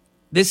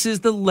 This is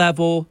the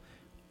level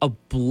of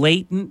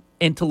blatant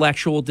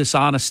intellectual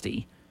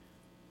dishonesty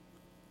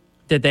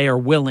that they are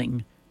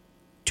willing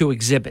to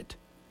exhibit,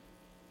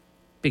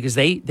 because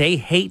they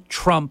hate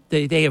Trump.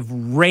 They have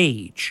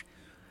rage.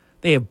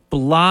 They have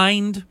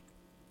blind,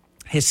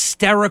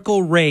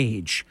 hysterical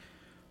rage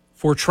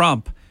for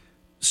Trump.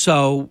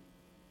 So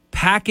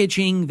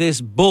packaging this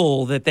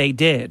bull that they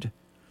did,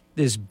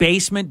 this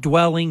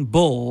basement-dwelling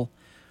bull,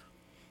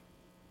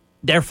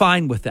 they're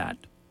fine with that.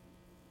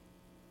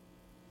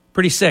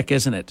 Pretty sick,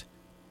 isn't it?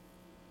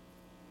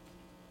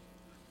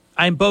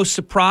 I'm both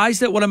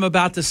surprised at what I'm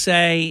about to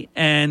say,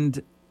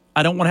 and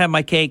I don't want to have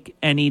my cake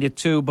and eat it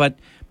too, but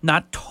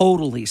not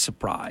totally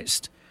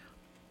surprised.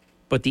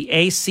 But the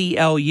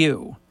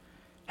ACLU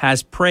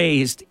has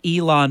praised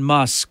Elon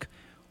Musk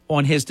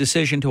on his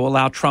decision to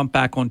allow Trump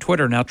back on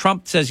Twitter. Now,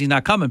 Trump says he's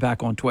not coming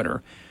back on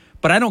Twitter,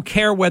 but I don't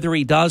care whether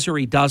he does or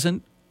he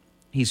doesn't.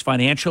 He's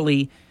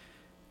financially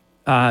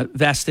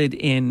vested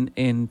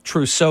in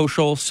Truth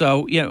Social.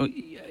 So,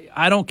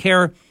 I don't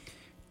care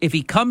if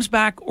he comes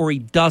back or he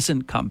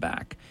doesn't come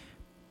back.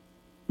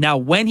 Now,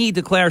 when he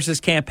declares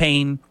his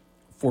campaign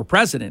for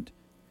president,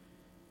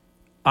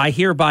 I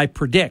hereby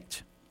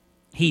predict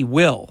he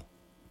will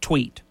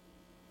tweet.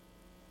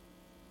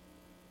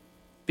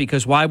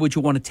 Because why would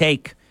you want to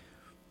take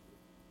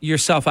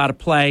yourself out of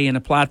play in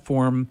a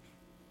platform?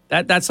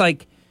 That's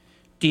like,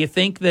 do you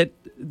think that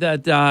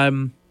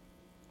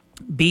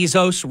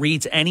Bezos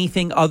reads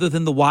anything other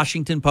than the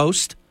Washington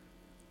Post?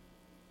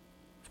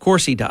 Of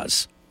course he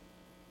does.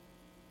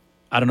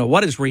 I don't know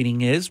what his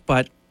reading is,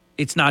 but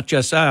it's not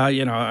just,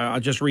 I'll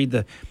just read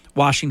the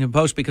Washington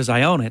Post because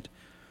I own it.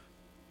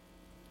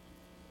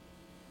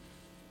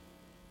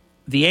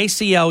 The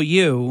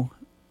ACLU,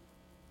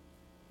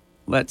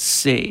 let's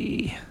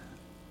see.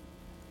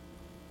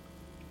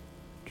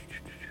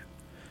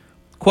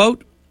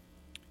 Quote,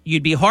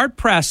 you'd be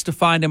hard-pressed to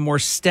find a more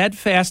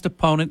steadfast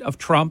opponent of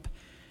Trump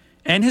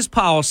and his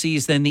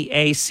policies than the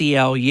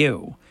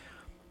ACLU.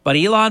 But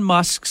Elon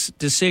Musk's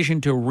decision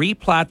to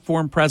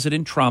re-platform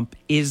President Trump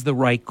is the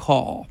right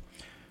call.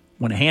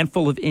 When a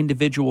handful of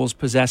individuals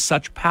possess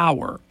such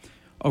power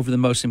over the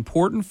most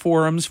important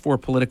forums for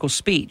political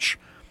speech,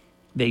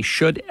 they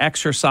should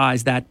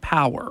exercise that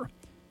power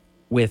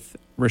with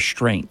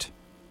restraint.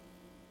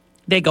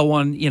 They go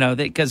on,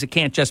 because it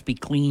can't just be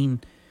clean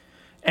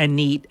and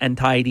neat and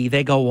tidy.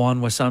 They go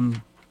on with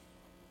some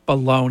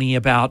baloney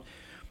about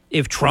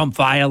if Trump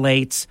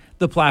violates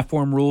the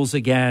platform rules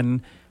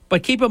again.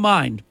 But keep in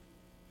mind,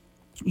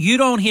 you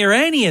don't hear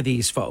any of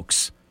these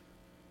folks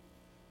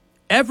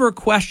ever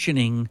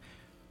questioning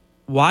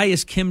why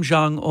is Kim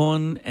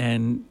Jong-un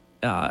and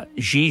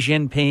Xi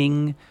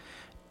Jinping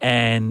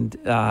and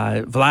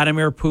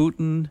Vladimir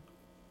Putin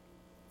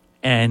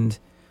and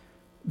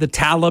the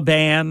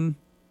Taliban.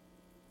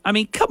 I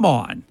mean, come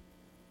on.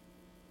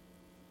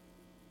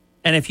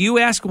 And if you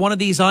ask one of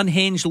these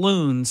unhinged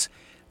loons,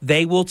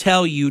 they will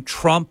tell you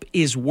Trump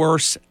is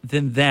worse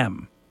than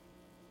them.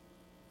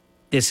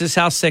 This is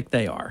how sick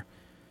they are.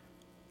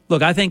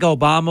 Look, I think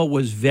Obama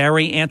was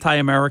very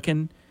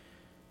anti-American.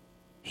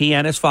 He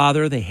and his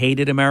father, they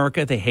hated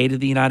America. They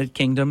hated the United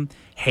Kingdom,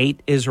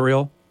 hate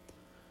Israel.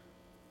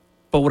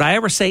 But would I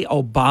ever say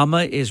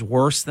Obama is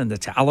worse than the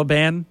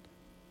Taliban?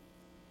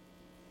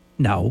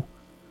 No.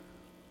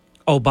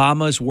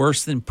 Obama is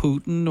worse than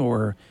Putin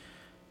or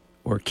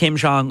Kim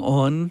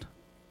Jong-un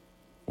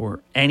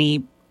or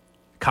any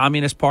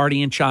communist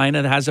party in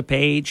China that has a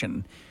page,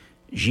 and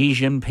Xi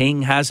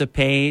Jinping has a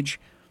page.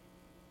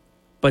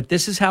 But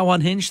this is how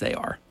unhinged they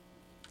are.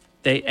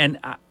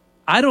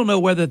 I don't know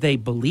whether they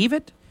believe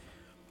it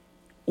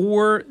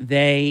or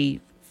they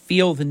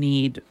feel the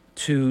need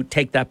to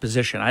take that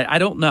position. I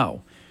don't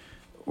know.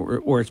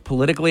 Or it's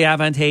politically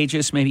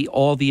advantageous, maybe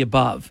all the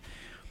above.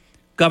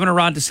 Governor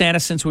Ron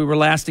DeSantis, since we were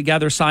last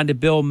together, signed a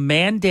bill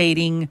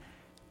mandating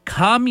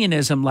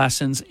communism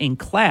lessons in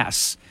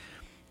class.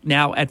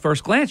 Now, at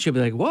first glance, you'll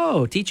be like,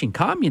 whoa, teaching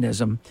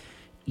communism?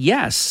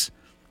 Yes,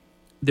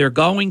 they're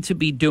going to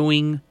be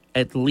doing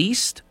at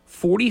least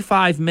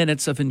 45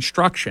 minutes of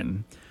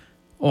instruction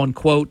on,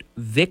 quote,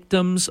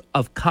 Victims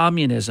of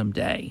Communism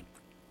Day.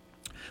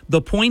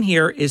 The point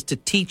here is to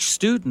teach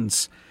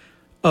students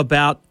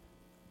about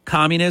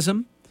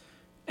communism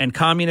and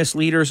communist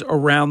leaders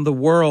around the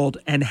world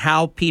and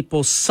how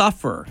people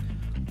suffer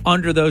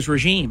under those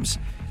regimes.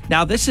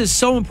 Now, this is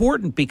so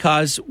important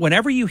because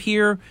whenever you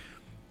hear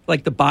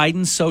like the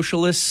Biden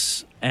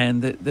socialists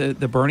and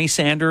the Bernie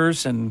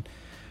Sanders and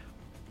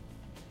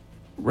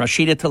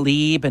Rashida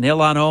Tlaib and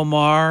Ilhan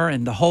Omar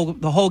and the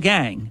whole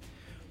gang,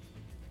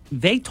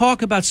 they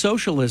talk about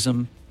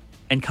socialism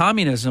and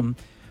communism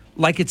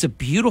like it's a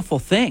beautiful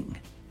thing.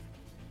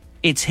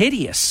 It's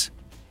hideous.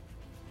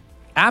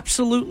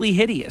 Absolutely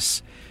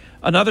hideous.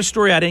 Another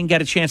story I didn't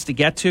get a chance to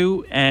get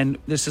to, and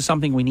this is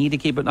something we need to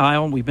keep an eye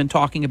on. We've been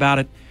talking about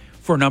it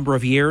for a number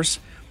of years.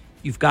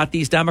 You've got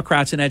these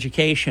Democrats in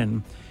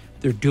education.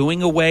 They're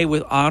doing away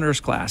with honors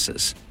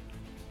classes.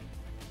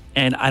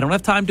 And I don't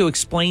have time to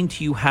explain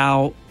to you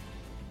how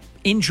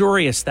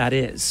injurious that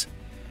is.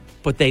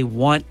 But they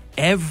want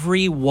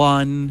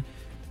everyone,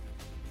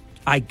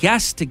 I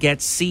guess, to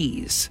get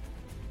C's.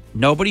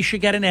 Nobody should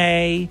get an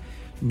A.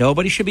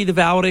 Nobody should be the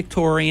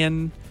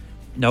valedictorian.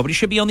 Nobody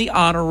should be on the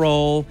honor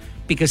roll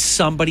because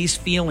somebody's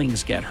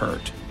feelings get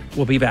hurt.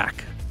 We'll be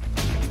back.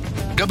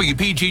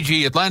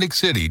 WPGG Atlantic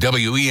City,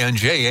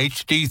 WENJ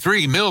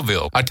HD3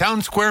 Millville, a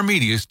Town Square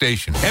media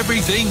station.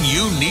 Everything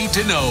you need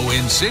to know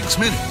in 6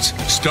 minutes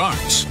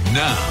starts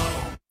now.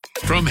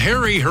 From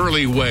Harry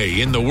Hurley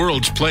Way in the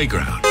world's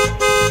playground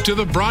to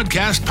the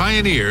broadcast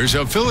pioneers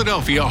of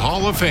Philadelphia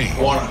Hall of Fame.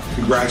 I want to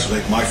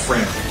congratulate my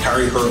friend,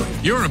 Harry Hurley.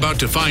 You're about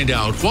to find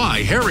out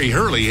why Harry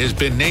Hurley has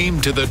been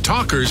named to the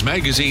Talkers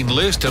Magazine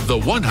list of the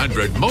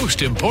 100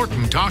 most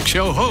important talk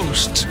show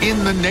hosts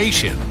in the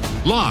nation.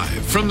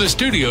 Live from the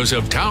studios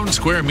of Town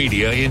Square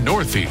Media in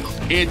Northfield,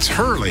 it's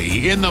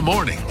Hurley in the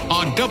Morning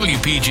on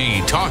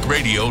WPG Talk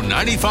Radio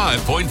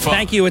 95.5.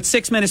 Thank you. It's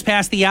 6 minutes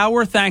past the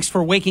hour. Thanks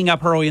for waking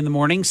up early in the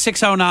morning.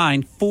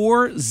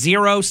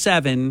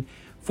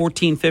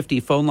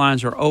 609-407-1450. Phone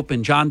lines are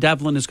open. John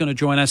Devlin is going to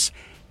join us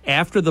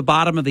after the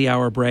bottom of the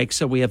hour break.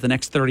 So we have the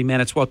next 30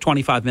 minutes,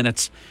 25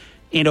 minutes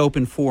in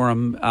open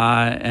forum.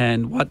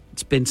 And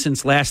what's been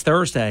since last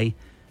Thursday.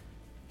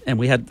 And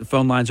we had the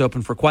phone lines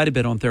open for quite a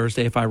bit on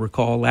Thursday, if I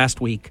recall,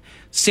 last week.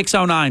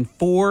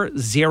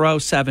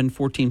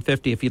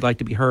 609-407-1450 if you'd like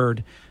to be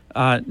heard.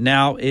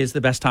 Now is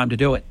the best time to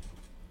do it.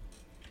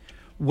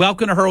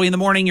 Welcome to Hurley in the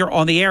Morning. You're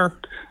on the air.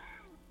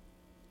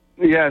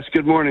 Yes,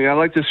 good morning. I'd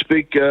like to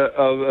speak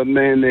of a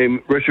man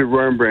named Richard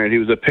Wurmbrand. He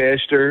was a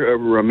pastor of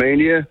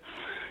Romania.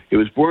 He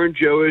was born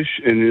Jewish,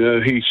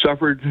 and he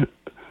suffered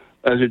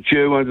as a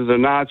Jew under the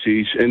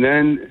Nazis, and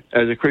then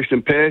as a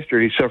Christian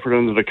pastor, he suffered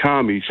under the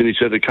commies, and he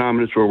said the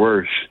communists were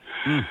worse.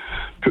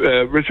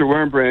 Richard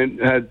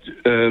Wurmbrand had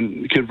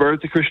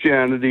converted to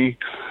Christianity.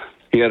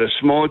 He had a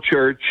small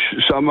church.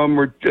 Some of them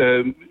were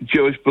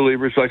Jewish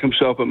believers like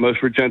himself, but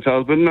most were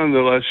Gentiles. But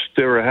nonetheless,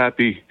 they were a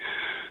happy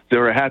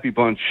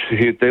bunch.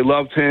 They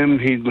loved him.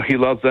 He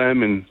loved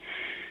them, and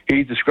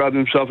he described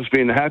himself as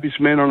being the happiest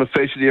man on the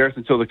face of the earth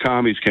until the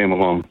commies came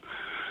along.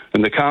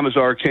 And the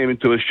commissar came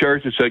into his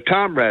church and said,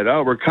 "Comrade,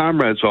 oh, we're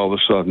comrades all of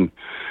a sudden."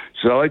 He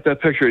said, "I like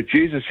that picture of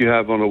Jesus you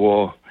have on the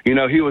wall." You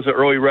know, he was an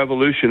early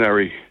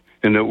revolutionary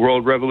in the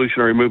world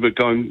revolutionary movement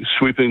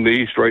sweeping the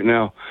East right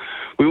now.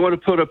 We want to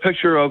put a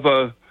picture of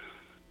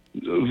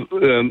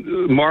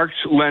Marx,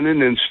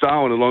 Lenin, and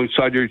Stalin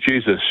alongside your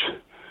Jesus.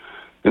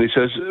 And he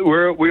says,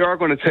 we are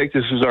going to take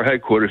this as our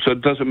headquarters, so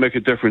it doesn't make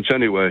a difference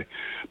anyway.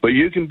 But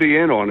you can be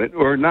in on it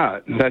or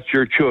not. That's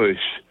your choice.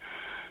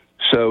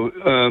 So,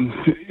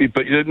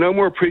 but no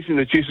more preaching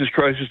that Jesus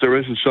Christ is the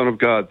risen Son of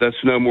God.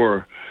 That's no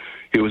more.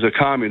 He was a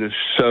communist.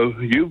 So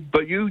you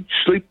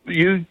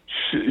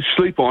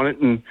sleep on it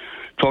and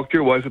talk to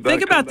your wife about it.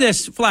 Think about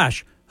this,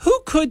 Flash. Who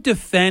could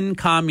defend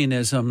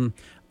communism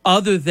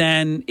other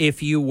than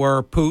if you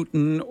were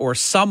Putin or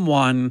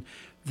someone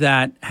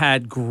that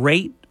had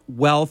great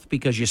wealth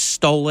because you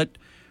stole it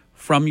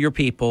from your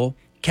people,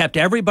 kept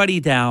everybody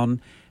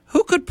down?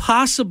 who could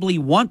possibly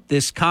want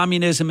this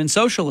communism and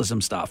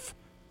socialism stuff?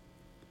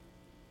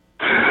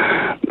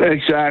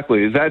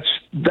 Exactly. That's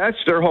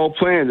their whole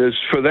plan, is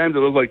for them to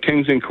look like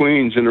kings and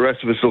queens and the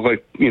rest of us look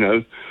like,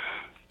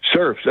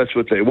 serfs. That's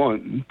what they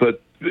want.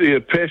 But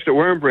Pastor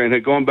Wurmbrand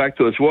had gone back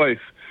to his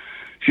wife.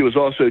 She was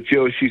also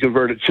Jewish. She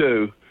converted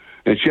too.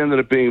 And she ended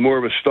up being more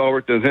of a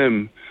stalwart than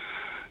him.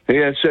 He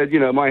had said,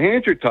 my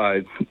hands are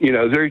tied.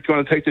 They're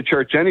going to take the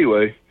church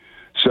anyway.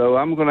 So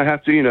I'm going to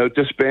have to,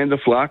 disband the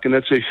flock. And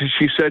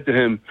she said to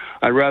him,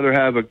 I'd rather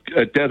have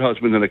a dead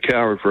husband than a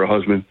coward for a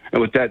husband.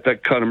 And with that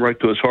cut him right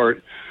to his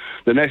heart.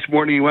 The next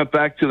morning, he went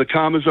back to the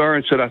commissar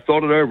and said, I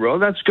thought it over. Oh,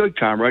 that's good,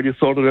 comrade. You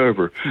thought it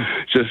over.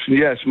 Just,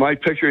 yes, my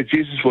picture of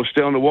Jesus will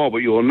stay on the wall, but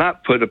you will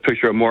not put a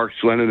picture of Marx,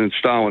 Lenin, and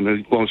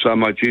Stalin alongside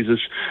my Jesus,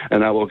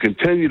 and I will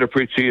continue to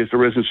preach he is the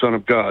risen Son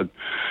of God.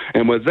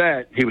 And with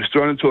that, he was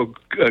thrown into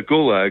a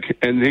gulag,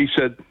 and he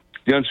said,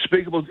 the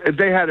unspeakable,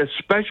 they had a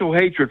special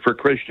hatred for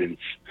Christians,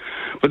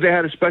 but they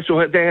had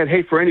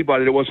hate for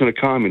anybody that wasn't a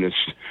communist.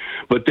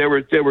 But they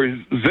were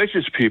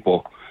vicious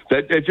people.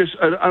 That it just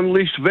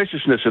unleashed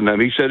viciousness in them.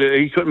 He said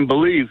he couldn't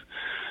believe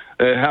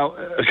how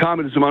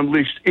communism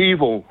unleashed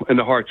evil in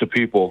the hearts of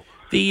people.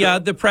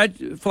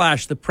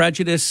 The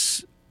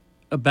prejudice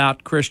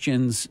about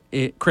Christians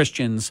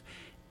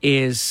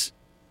is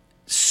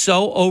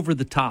so over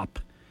the top,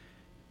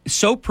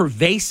 so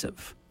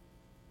pervasive,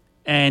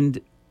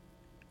 and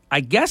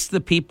I guess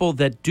the people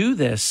that do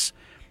this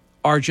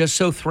are just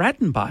so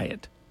threatened by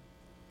it.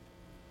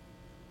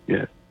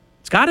 Yeah,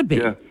 it's got to be.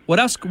 Yeah. What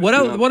else? What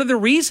other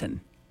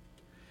reason?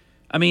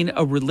 I mean,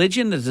 a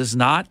religion that does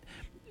not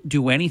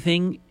do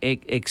anything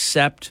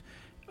except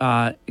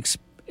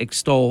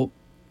extol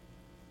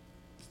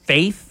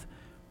faith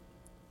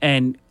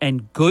and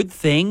good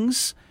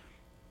things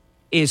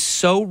is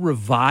so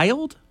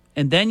reviled.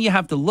 And then you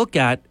have to look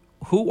at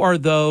who are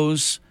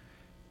those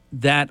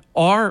that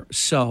are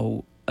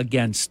so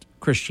against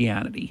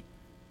Christianity.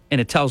 And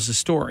it tells the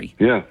story.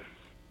 Yeah.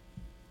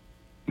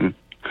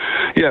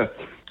 Yeah.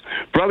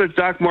 Brother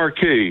Doc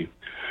Marquis,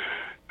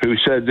 who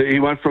said that he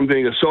went from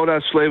being a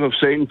sold-out slave of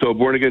Satan to a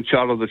born-again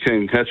child of the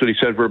King. That's what he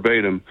said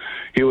verbatim.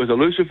 He was a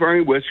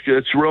Luciferian witch.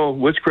 It's real.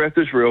 Witchcraft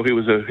is real. He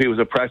was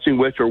a practicing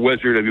witch or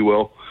wizard, if you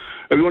will.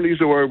 If you want to use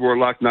the word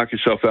warlock, knock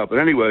yourself out. But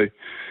anyway,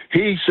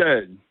 he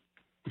said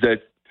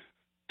that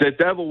the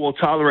devil will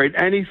tolerate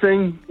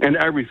anything and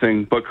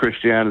everything but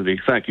Christianity.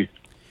 Thank you.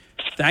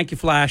 Thank you,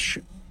 Flash.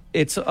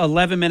 It's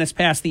 11 minutes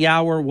past the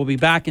hour. We'll be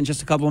back in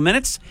just a couple of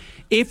minutes.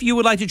 If you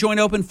would like to join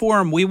Open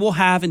Forum, we will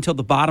have until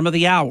the bottom of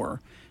the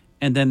hour.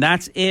 And then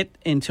that's it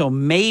until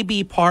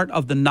maybe part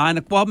of the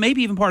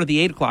maybe even part of the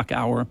 8 o'clock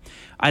hour.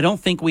 I don't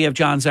think we have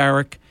John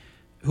Zarek,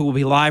 who will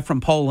be live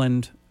from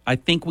Poland. I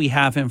think we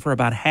have him for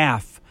about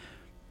half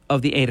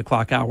of the 8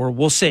 o'clock hour.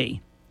 We'll see.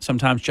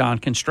 Sometimes John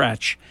can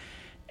stretch.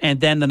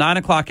 And then the 9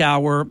 o'clock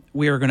hour,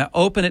 we are going to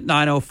open at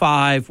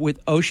 9:05 with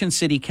Ocean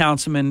City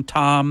Councilman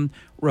Tom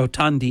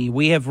Rotundi.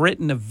 We have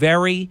written a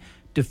very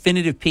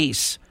definitive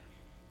piece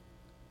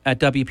at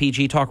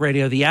WPG Talk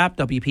Radio, the app,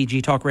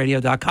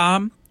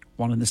 WPGTalkRadio.com.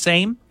 One and the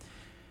same.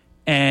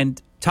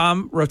 And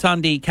Tom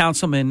Rotundi,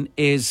 councilman,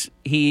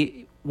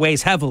 he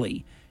weighs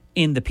heavily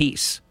in the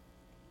piece.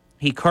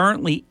 He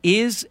currently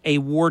is a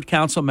ward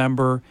council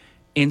member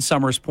in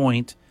Summers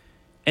Point,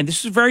 and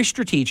this is very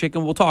strategic,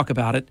 and we'll talk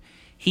about it.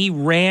 He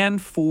ran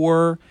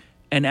for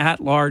an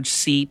at-large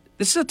seat.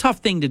 This is a tough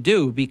thing to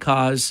do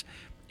because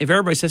if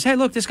everybody says, hey,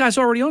 look, this guy's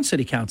already on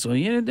city council,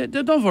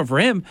 don't vote for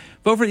him,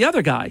 vote for the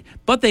other guy.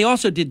 But they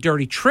also did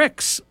dirty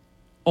tricks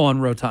on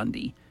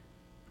Rotundi.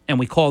 And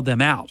we called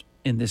them out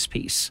in this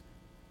piece.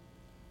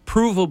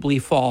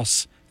 Provably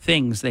false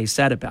things they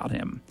said about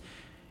him.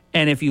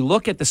 And if you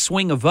look at the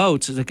swing of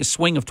votes, it's like a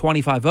swing of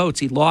 25 votes.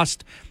 He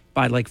lost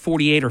by like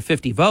 48 or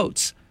 50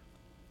 votes.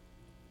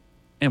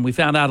 And we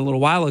found out a little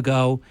while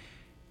ago,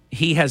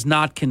 he has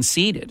not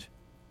conceded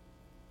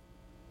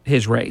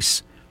his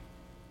race.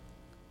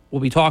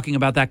 We'll be talking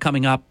about that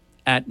coming up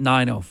at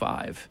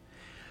 9:05.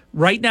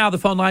 Right now, the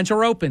phone lines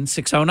are open,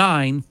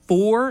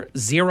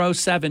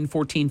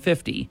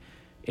 609-407-1450.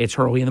 It's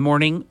Hurley in the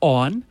Morning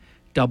on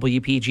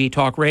WPG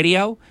Talk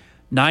Radio,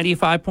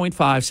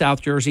 95.5,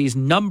 South Jersey's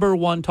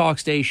 #1 talk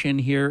station.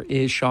 Here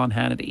is Sean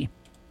Hannity.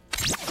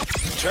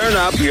 Turn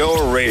up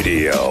your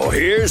radio.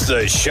 Here's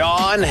the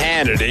Sean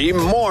Hannity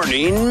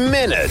Morning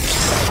Minute.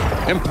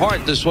 In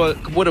part, this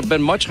would have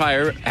been much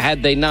higher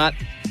had they not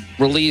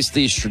released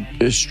these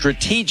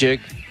strategic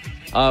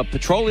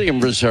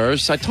petroleum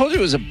reserves. I told you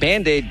it was a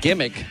Band-Aid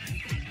gimmick.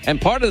 And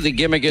part of the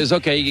gimmick is,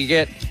 okay, you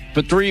get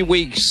for 3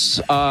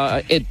 weeks,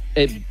 it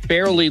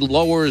barely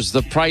lowers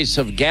the price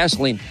of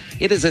gasoline.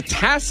 It is a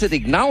tacit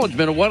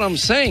acknowledgement of what I'm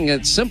saying.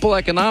 That simple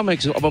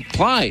economics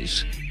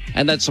applies.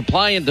 And that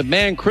supply and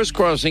demand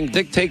crisscrossing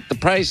dictate the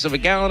price of a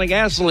gallon of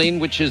gasoline,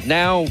 which is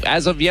now,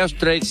 as of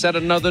yesterday, set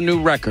another new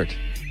record.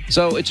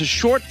 So it's a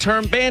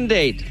short-term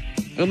Band-Aid.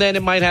 And then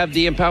it might have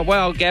the impact,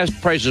 well, gas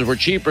prices were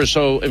cheaper,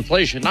 so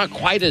inflation not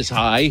quite as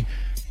high.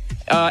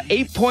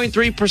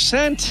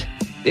 8.3%.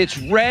 It's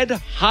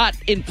red-hot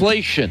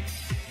inflation.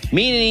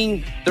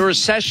 meaning the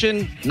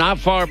recession not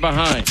far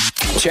behind.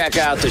 Check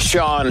out the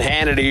Sean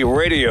Hannity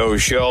radio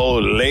show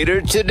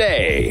later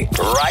today,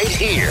 right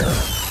here.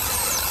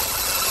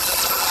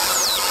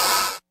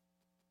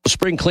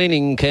 Spring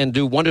cleaning can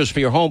do wonders for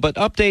your home, but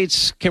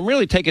updates can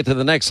really take it to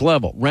the next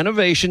level.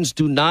 Renovations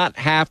do not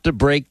have to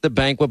break the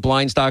bank with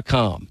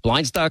Blinds.com.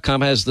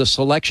 Blinds.com has the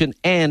selection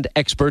and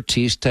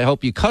expertise to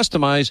help you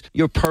customize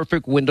your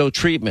perfect window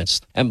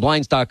treatments. And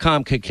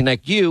Blinds.com can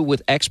connect you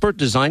with expert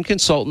design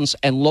consultants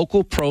and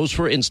local pros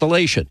for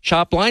installation.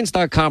 Shop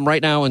Blinds.com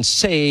right now and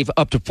save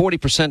up to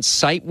 40%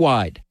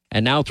 site-wide.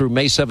 And now through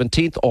May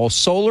 17th, all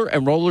solar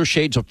and roller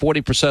shades are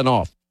 40%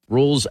 off.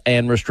 Rules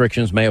and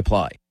restrictions may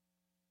apply.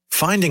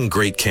 Finding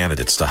great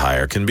candidates to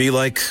hire can be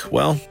like,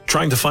 well,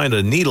 trying to find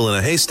a needle in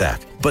a haystack,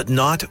 but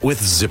not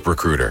with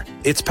ZipRecruiter.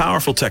 Its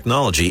powerful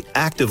technology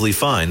actively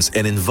finds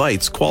and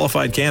invites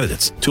qualified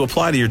candidates to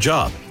apply to your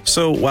job.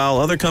 So while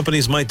other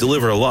companies might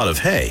deliver a lot of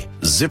hay,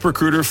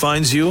 ZipRecruiter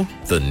finds you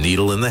the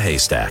needle in the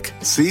haystack.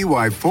 See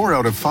why 4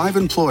 out of 5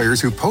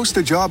 employers who post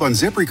a job on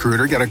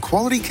ZipRecruiter get a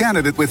quality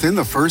candidate within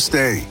the first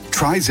day.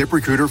 Try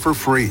ZipRecruiter for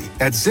free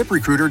at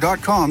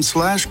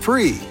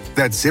ZipRecruiter.com/free.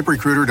 That's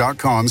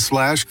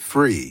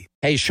ZipRecruiter.com/free.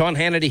 Hey, Sean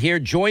Hannity here.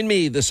 Join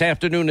me this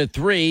afternoon at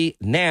 3.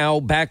 Now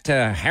back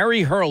to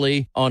Harry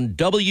Hurley on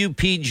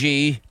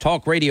WPG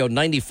Talk Radio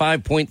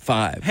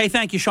 95.5. Hey,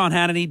 thank you, Sean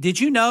Hannity. Did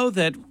you know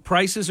that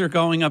prices are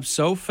going up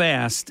so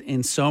fast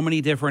in so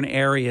many different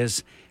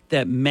areas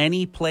that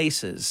many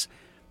places,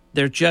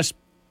 they're just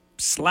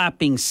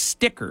slapping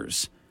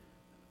stickers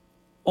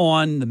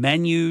on the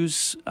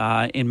menus?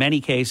 In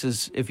many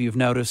cases, if you've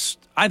noticed,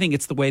 I think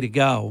it's the way to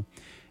go.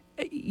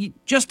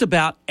 Just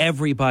about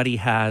everybody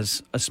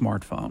has a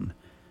smartphone.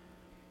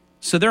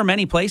 So there are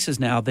many places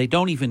now they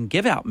don't even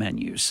give out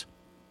menus,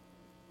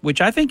 which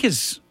I think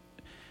it's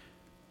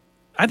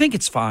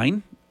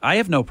fine. I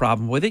have no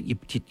problem with it.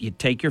 You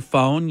take your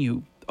phone,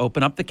 you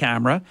open up the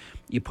camera,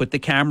 you put the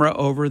camera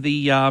over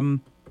the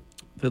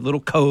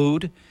little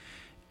code,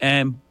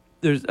 and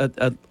there's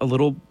a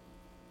little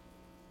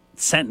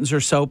sentence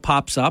or so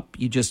pops up.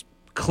 You just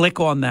click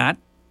on that,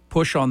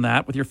 push on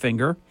that with your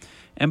finger,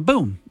 and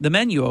boom, the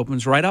menu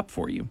opens right up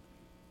for you,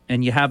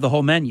 and you have the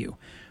whole menu.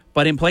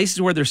 But in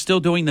places where they're still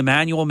doing the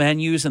manual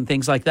menus and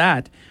things like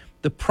that,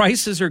 the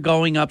prices are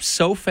going up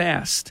so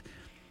fast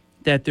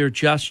that they're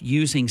just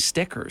using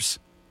stickers.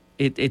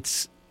 And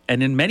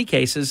in many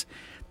cases,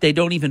 they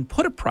don't even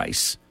put a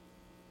price.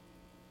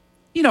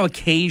 You know,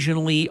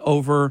 occasionally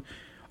over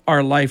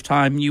our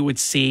lifetime, you would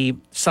see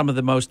some of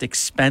the most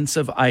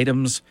expensive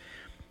items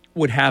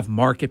would have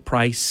market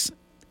price.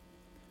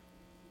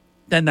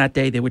 Then that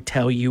day they would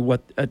tell you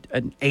what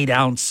an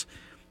 8-ounce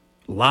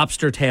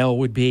lobster tail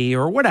would be,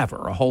 or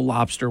whatever, a whole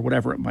lobster,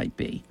 whatever it might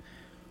be.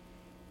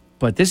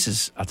 But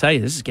I'll tell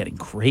you, this is getting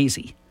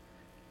crazy.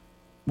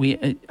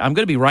 I'm going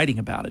to be writing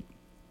about it,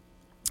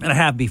 and I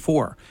have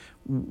before.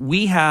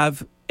 We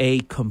have a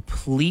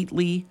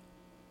completely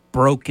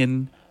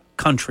broken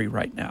country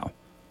right now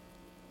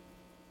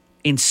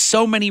in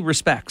so many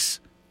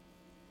respects.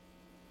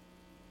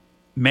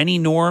 Many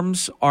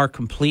norms are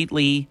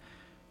completely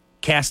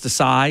cast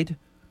aside.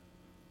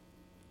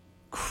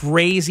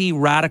 Crazy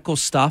radical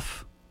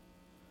stuff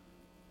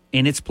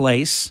in its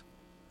place.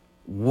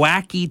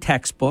 Wacky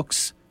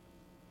textbooks.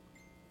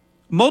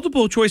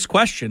 Multiple choice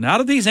question.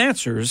 Out of these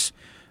answers,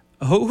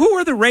 who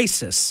are the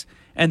racists?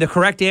 And the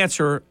correct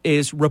answer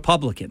is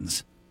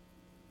Republicans.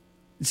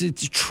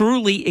 It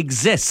truly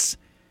exists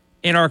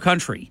in our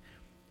country.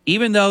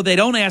 Even though they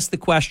don't ask the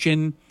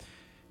question,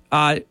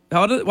 why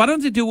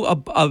don't they do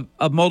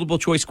a multiple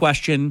choice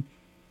question?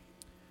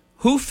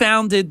 Who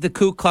founded the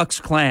Ku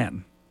Klux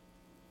Klan?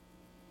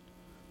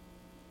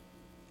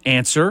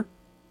 Answer,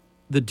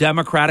 the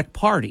Democratic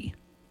Party.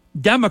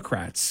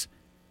 Democrats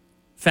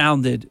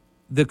founded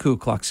the Ku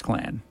Klux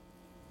Klan.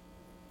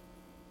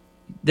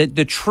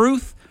 The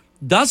truth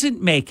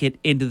doesn't make it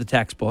into the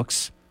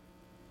textbooks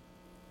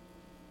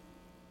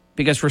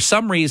because for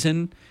some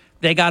reason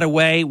they got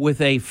away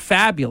with a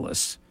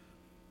fabulous,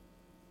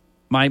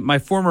 my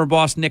former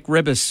boss Nick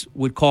Ribas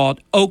would call it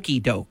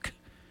okey doke.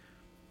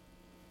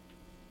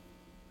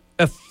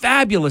 A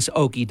fabulous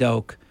okey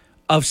doke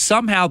of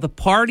somehow the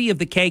party of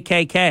the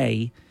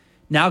KKK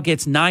now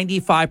gets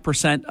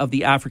 95% of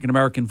the African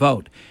American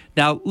vote.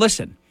 Now,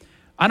 listen,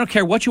 I don't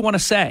care what you want to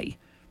say.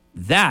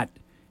 That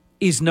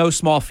is no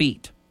small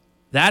feat.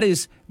 That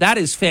is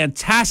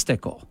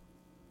fantastical.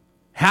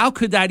 How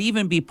could that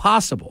even be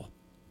possible?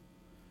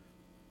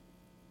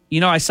 You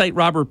know, I cite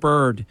Robert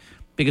Byrd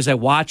because I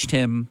watched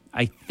him,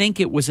 I think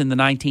it was in the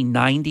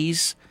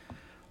 1990s.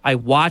 I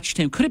watched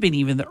him, could have been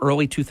even the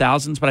early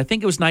 2000s, but I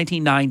think it was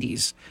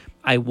 1990s.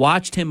 I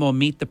watched him on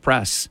Meet the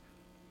Press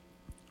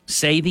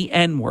say the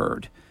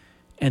N-word.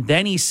 And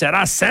then he said,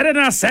 I said it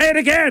and I'll say it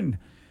again.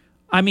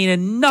 I mean,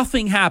 and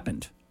nothing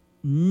happened.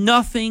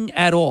 Nothing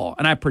at all.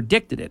 And I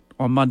predicted it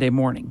on Monday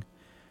morning.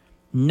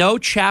 No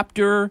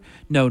chapter,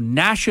 no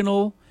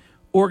national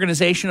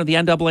organization of the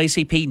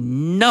NAACP,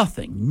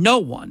 nothing, no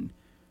one.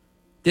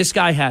 This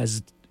guy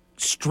has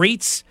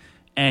streets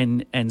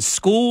and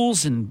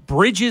schools and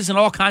bridges and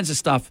all kinds of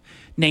stuff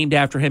named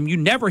after him. You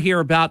never hear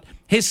about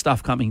his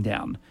stuff coming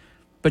down,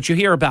 but you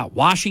hear about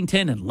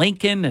Washington and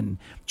Lincoln and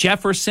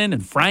Jefferson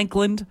and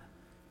Franklin,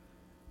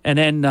 and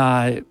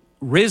then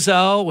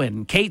Rizzo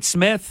and Kate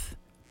Smith.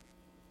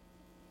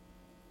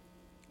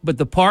 But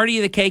the party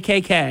of the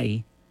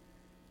KKK,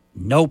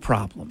 no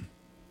problem.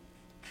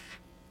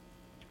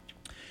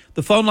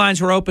 The phone lines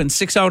are open,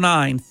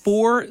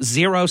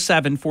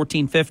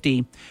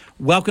 609-407-1450.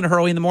 Welcome to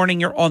Hurley in the Morning.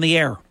 You're on the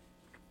air.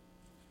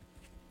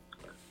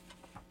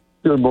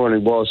 Good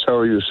morning, boss. How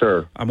are you,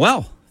 sir? I'm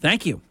well.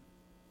 Thank you.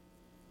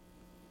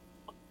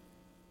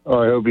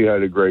 I hope you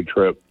had a great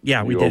trip.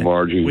 Yeah, we you did. And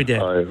Margie. We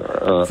did.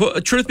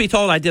 Truth be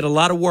told, I did a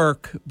lot of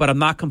work, but I'm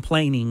not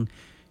complaining.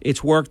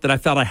 It's work that I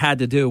felt I had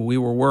to do. We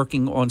were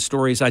working on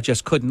stories I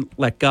just couldn't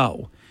let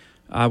go.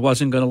 I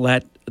wasn't going to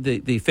let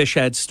the fish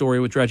head story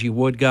with Reggie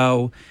Wood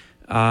go.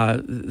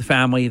 The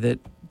family that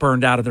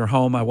burned out of their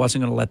home, I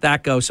wasn't going to let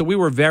that go. So we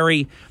were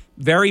very,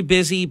 very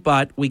busy,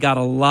 but we got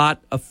a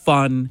lot of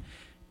fun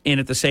in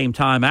at the same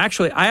time. I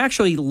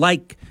actually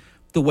like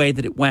the way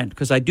that it went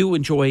because I do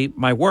enjoy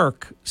my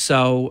work.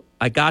 So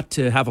I got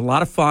to have a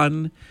lot of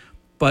fun,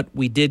 but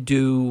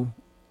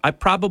I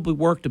probably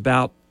worked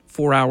about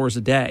 4 hours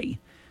a day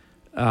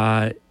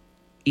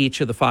each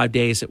of the 5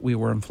 days that we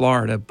were in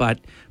Florida, but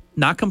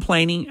not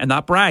complaining and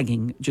not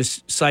bragging,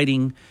 just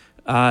citing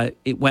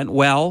it went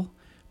well,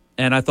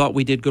 and I thought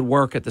we did good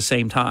work at the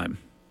same time.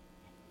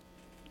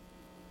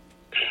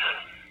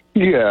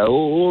 Yeah,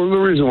 well, the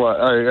reason why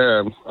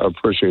I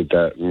appreciate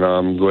that, and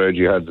I'm glad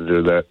you had to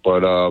do that,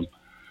 but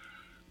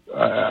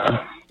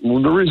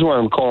the reason why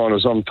I'm calling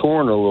is I'm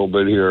torn a little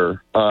bit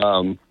here.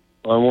 I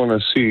want to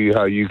see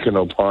how you can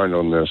opine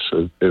on this,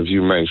 if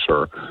you may,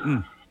 sir.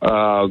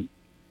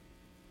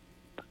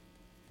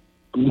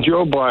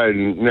 Joe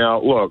Biden, now,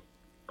 look,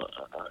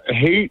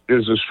 hate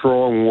is a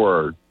strong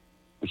word.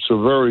 It's a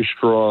very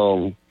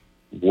strong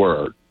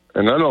word,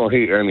 and I don't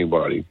hate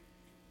anybody.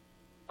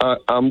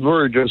 I'm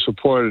very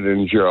disappointed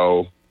in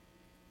Joe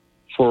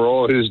for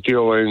all his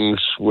dealings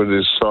with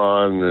his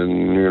son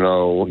and,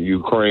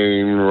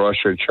 Ukraine,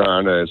 Russia,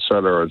 China, et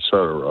cetera,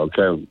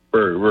 okay?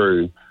 Very,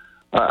 very,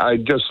 I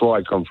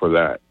dislike him for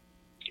that.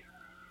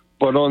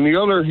 But on the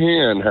other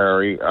hand,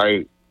 Harry,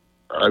 I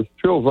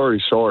feel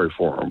very sorry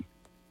for him.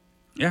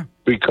 Yeah.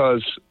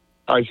 Because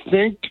I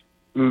think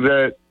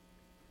that,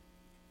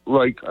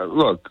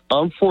 look,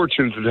 I'm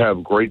fortunate to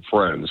have great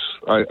friends.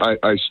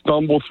 I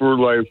stumble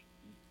through life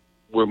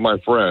with my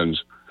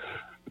friends.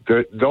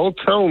 They'll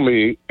tell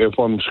me if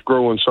I'm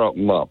screwing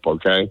something up,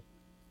 okay?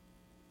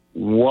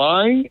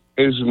 Why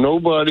is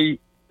nobody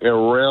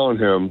around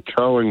him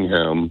telling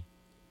him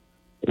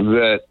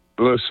that,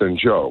 listen,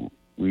 Joe,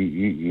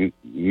 you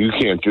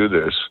can't do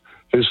this?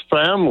 His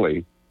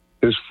family,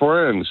 his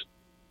friends,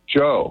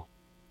 Joe,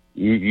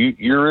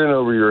 you're in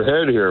over your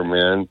head here,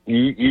 man.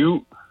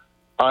 You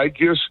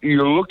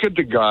look at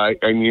the guy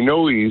and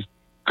he's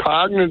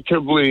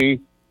cognitively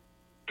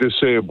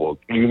disabled.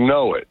 You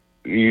know it.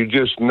 You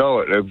just know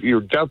it. If you're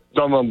deaf,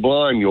 dumb, and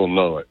blind, you'll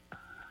know it.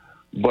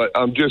 But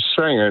I'm just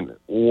saying,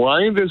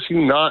 why does he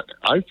not?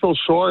 I feel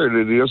sorry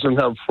that he doesn't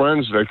have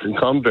friends that can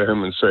come to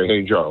him and say,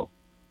 hey, Joe,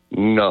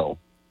 no,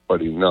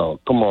 buddy, no.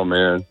 Come on,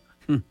 man.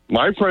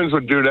 My friends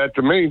would do that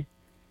to me.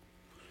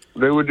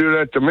 They would do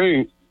that to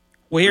me.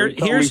 Well,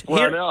 here's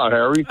out,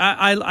 Harry.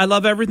 I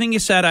love everything you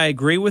said. I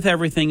agree with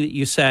everything that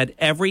you said.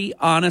 Every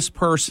honest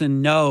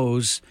person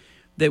knows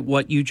that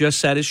what you just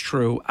said is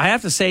true. I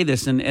have to say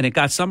this, and it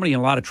got somebody in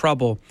a lot of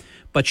trouble,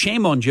 but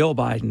shame on Jill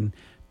Biden,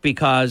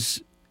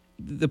 because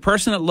the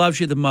person that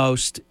loves you the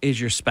most is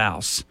your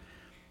spouse.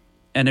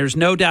 And there's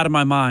no doubt in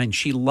my mind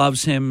she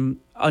loves him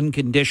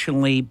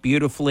unconditionally,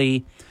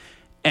 beautifully,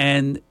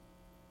 and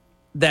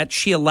that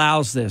she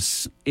allows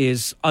this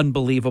is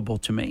unbelievable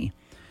to me.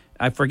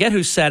 I forget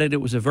who said it.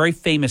 It was a very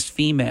famous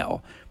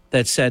female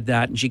that said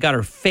that, and she got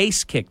her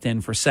face kicked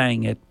in for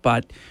saying it,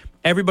 but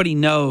everybody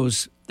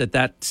knows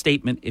that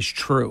statement is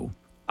true.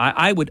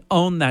 I would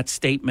own that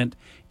statement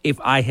if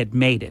I had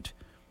made it.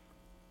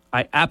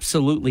 I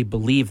absolutely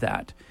believe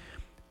that.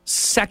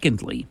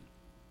 Secondly,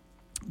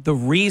 the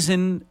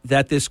reason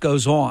that this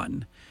goes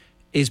on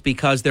is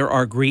because there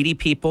are greedy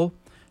people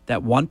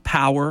that want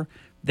power.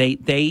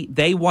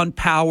 They want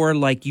power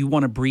like you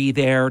want to breathe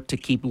air to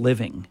keep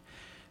living.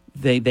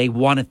 They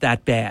want it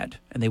that bad,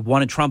 and they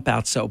wanted Trump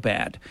out so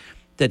bad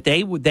that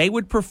they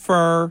would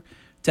prefer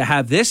to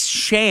have this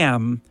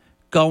sham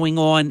going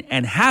on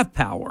and have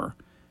power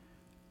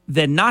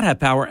than not have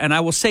power. And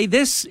I will say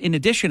this in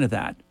addition to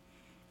that.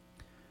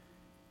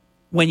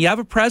 When you have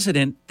a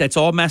president that's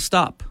all messed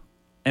up,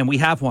 and we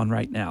have one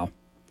right now,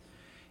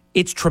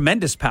 it's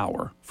tremendous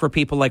power for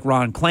people like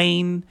Ron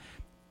Klain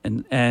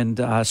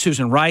and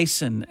Susan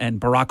Rice and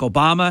Barack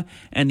Obama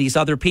and these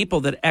other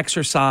people that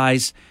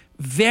exercise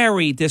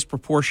very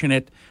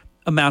disproportionate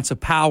amounts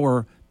of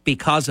power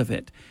because of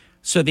it.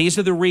 So these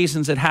are the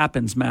reasons it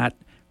happens, Matt.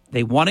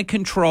 They want to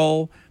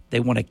control. They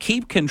want to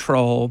keep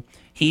control.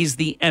 He's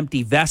the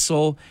empty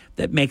vessel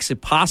that makes it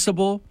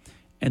possible,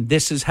 and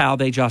this is how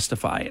they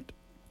justify it.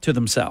 to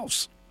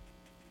themselves.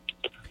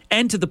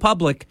 And to the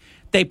public,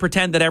 they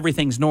pretend that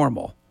everything's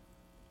normal.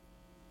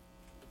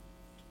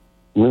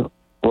 Yeah.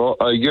 Well,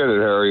 I get it,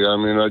 Harry. I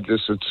mean,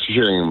 it's a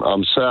shame.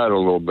 I'm sad a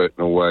little bit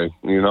in a way,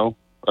 you know?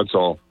 That's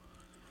all.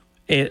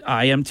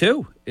 I am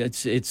too.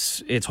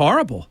 It's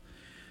horrible.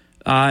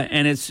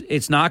 And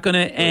it's not going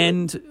to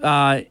end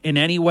in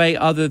any way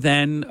other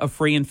than a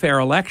free and fair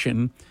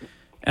election.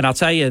 And I'll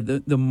tell you,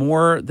 the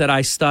more that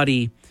I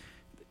study,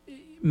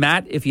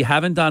 Matt, if you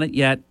haven't done it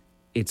yet,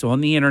 it's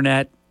on the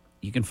internet.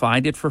 You can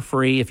find it for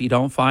free. If you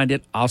don't find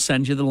it, I'll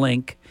send you the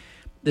link.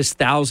 This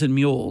 1,000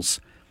 Mules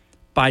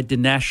by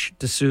Dinesh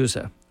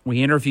D'Souza.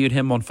 We interviewed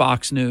him on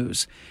Fox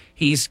News.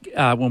 He's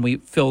when we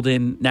filled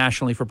in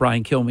nationally for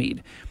Brian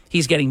Kilmeade.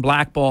 He's getting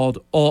blackballed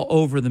all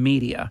over the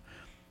media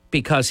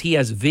because he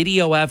has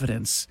video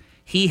evidence.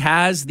 He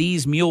has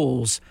these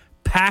mules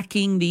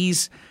packing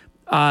these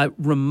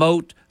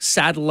remote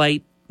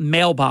satellite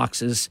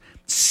mailboxes,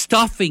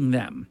 stuffing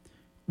them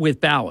with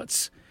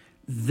ballots.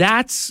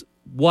 That's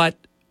what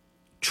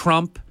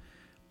Trump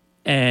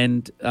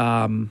and,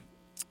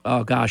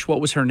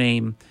 what was her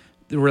name?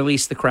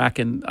 Released the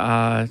Kraken.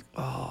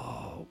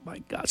 Oh, my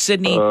God.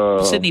 Sidney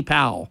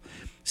Powell.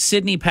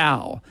 Sidney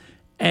Powell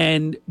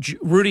and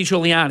Rudy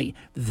Giuliani.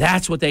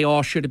 That's what they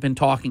all should have been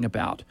talking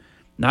about.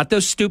 Not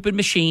those stupid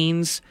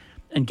machines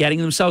and getting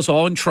themselves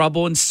all in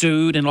trouble and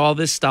sued and all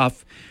this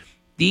stuff.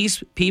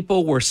 These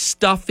people were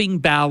stuffing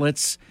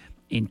ballots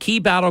in key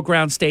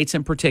battleground states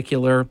in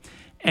particular,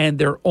 and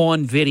they're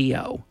on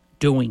video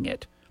doing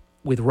it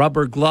with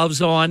rubber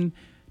gloves on.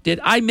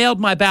 I mailed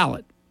my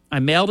ballot. I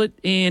mailed it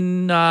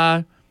in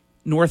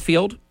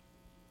Northfield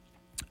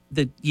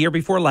the year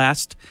before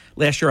last.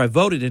 Last year I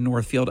voted in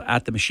Northfield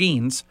at the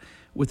machines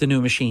with the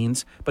new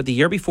machines. But the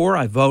year before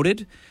I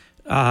voted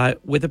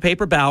with a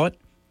paper ballot,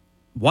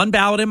 one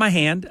ballot in my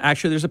hand.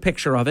 Actually, there's a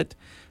picture of it,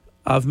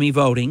 of me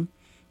voting.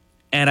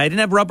 And I didn't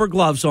have rubber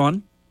gloves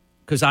on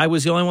because I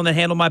was the only one that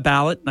handled my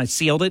ballot, and I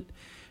sealed it,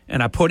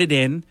 and I put it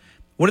in.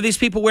 What are these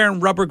people wearing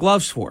rubber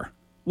gloves for?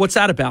 What's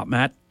that about,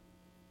 Matt?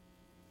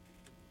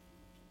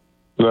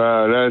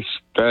 That's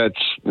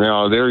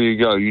now there you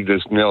go. You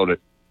just nailed it.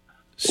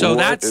 So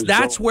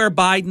that's where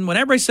Biden, when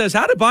everybody says,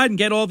 how did Biden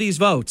get all these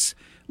votes?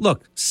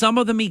 Look, some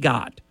of them he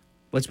got.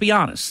 Let's be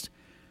honest.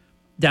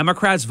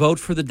 Democrats vote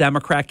for the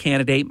Democrat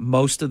candidate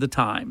most of the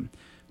time.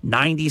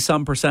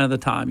 90-some% of the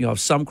time. You'll have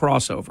some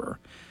crossover.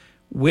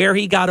 Where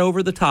he got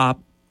over the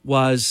top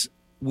was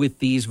with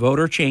these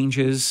voter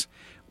changes,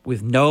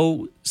 with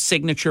no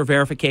signature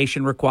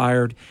verification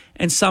required,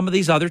 and some of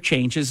these other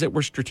changes that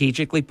were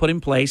strategically put in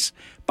place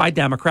by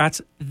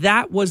Democrats.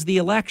 That was the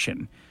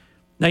election.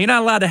 Now, you're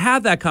not allowed to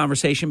have that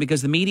conversation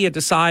because the media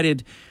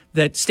decided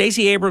that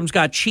Stacey Abrams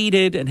got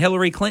cheated and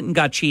Hillary Clinton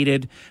got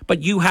cheated,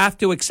 but you have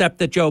to accept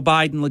that Joe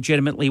Biden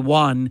legitimately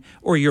won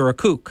or you're a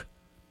kook.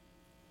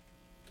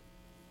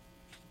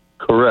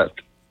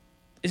 Correct.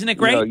 Isn't it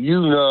great? Now, you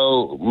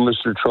know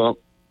Mr. Trump.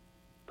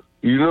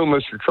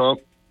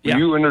 Yeah.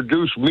 You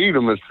introduced me to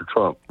Mr.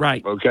 Trump.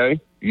 Right. Okay?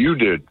 You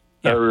did.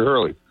 Yeah. Harry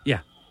Hurley.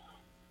 Yeah.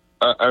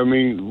 I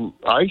mean,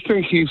 I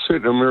think he's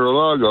sitting in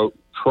Mar-a-Lago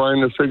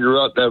trying to figure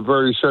out that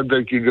very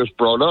subject you just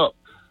brought up.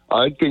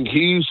 I think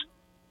he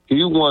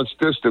wants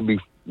this to be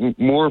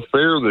more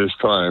fair this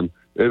time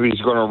if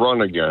he's going to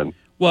run again.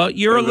 Well,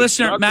 you're a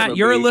listener, Matt.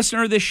 You're a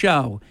listener of this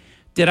show.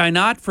 Did I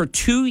not, for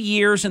 2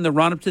 years in the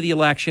run-up to the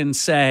election,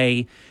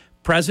 say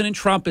President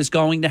Trump is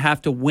going to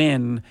have to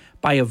win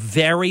by a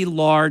very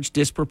large,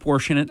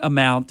 disproportionate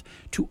amount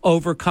to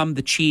overcome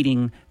the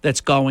cheating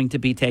that's going to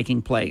be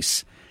taking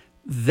place?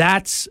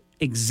 That's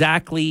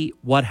exactly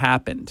what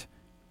happened.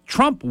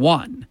 Trump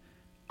won.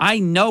 I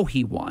know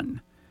he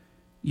won.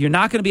 You're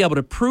not going to be able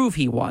to prove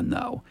he won,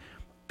 though,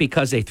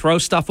 because they throw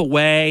stuff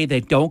away. They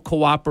don't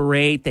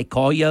cooperate. They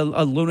call you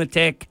a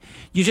lunatic.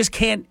 You just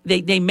can't.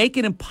 They make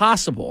it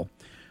impossible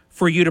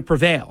for you to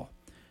prevail.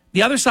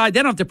 The other side, they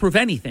don't have to prove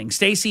anything.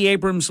 Stacey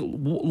Abrams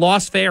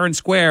lost fair and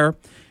square,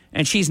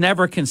 and she's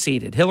never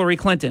conceded. Hillary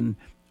Clinton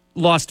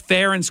lost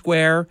fair and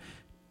square.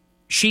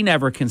 She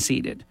never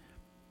conceded.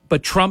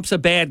 But Trump's a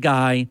bad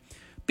guy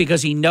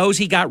because he knows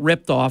he got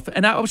ripped off.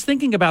 And I was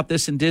thinking about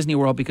this in Disney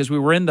World because we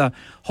were in the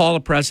Hall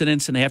of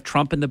Presidents, and they have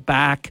Trump in the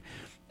back,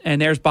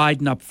 and there's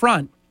Biden up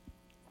front.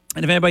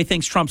 And if anybody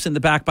thinks Trump's in the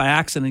back by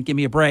accident, give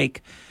me a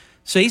break.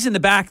 So he's in the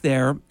back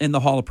there in the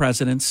Hall of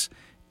Presidents,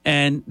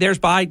 and there's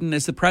Biden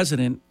as the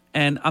president.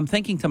 And I'm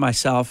thinking to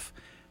myself,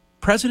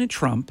 President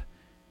Trump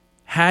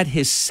had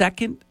his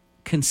second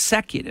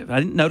consecutive, I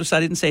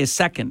didn't say his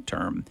second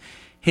term,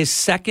 his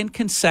second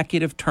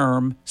consecutive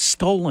term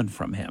stolen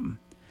from him.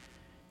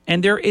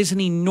 And there is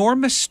an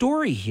enormous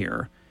story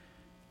here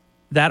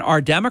that our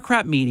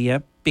Democrat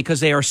media, because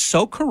they are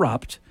so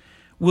corrupt,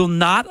 will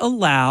not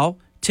allow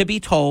to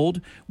be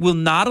told, will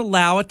not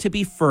allow it to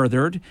be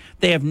furthered.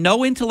 They have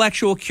no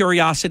intellectual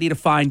curiosity to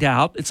find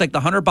out. It's like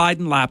the Hunter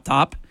Biden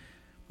laptop.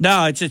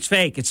 No, it's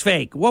fake. It's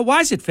fake. Well, why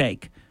is it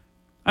fake?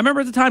 I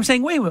remember at the time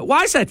saying, wait a minute,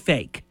 why is that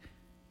fake?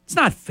 It's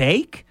not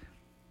fake.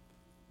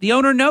 The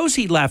owner knows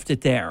he left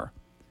it there.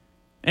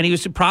 And he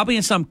was probably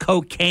in some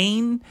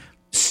cocaine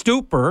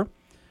stupor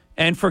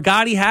and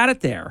forgot he had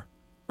it there.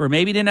 Or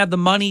maybe didn't have the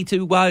money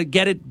to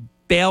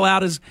bail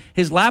out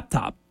his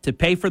laptop to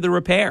pay for the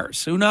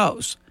repairs. Who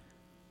knows?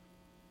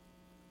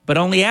 But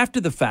only after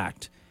the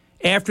fact.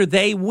 After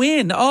they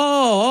win.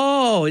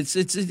 It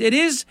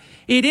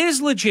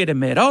is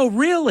legitimate. Oh,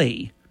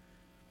 really?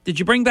 Did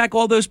you bring back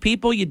all those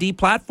people you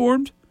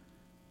deplatformed? Do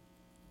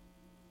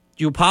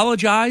you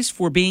apologize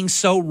for being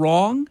so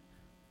wrong?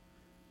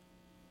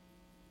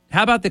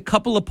 How about the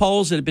couple of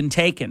polls that have been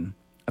taken?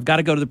 I've got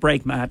to go to the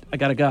break, Matt. I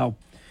got to go.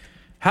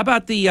 How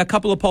about the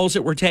couple of polls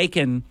that were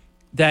taken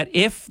that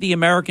if the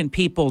American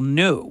people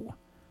knew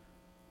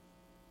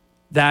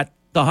that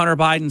the Hunter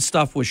Biden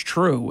stuff was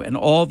true and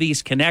all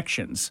these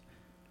connections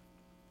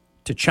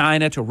to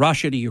China, to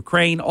Russia, to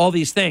Ukraine, all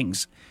these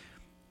things,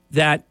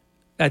 that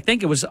I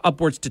think it was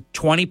upwards to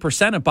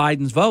 20% of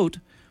Biden's vote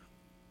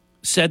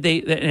said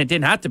and it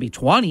didn't have to be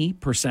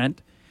 20%,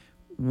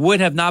 would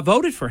have not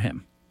voted for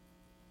him.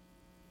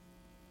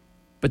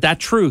 But that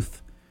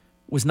truth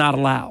was not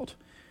allowed.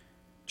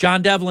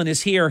 John Devlin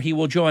is here. He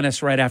will join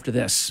us right after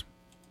this.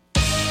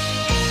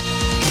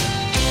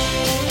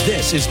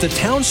 This is the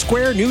Town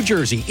Square, New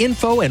Jersey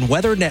Info and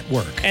Weather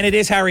Network. And it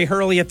is Harry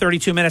Hurley at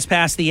 32 minutes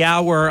past the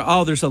hour.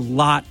 Oh, there's a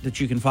lot that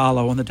you can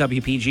follow on the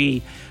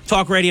WPG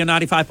Talk Radio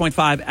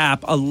 95.5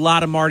 app. A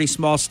lot of Marty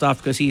Small stuff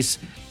because he's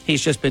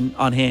just been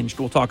unhinged.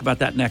 We'll talk about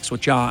that next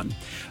with John.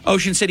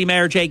 Ocean City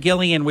Mayor Jay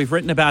Gillian, we've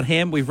written about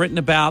him. We've written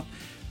about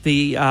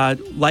the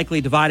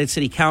likely divided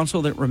city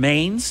council that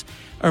remains.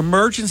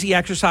 Emergency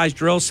exercise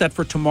drill set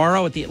for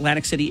tomorrow at the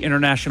Atlantic City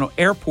International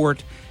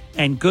Airport.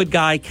 And good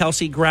guy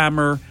Kelsey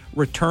Grammer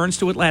returns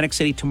to Atlantic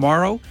City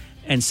tomorrow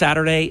and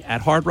Saturday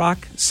at Hard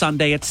Rock,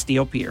 Sunday at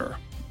Steel Pier.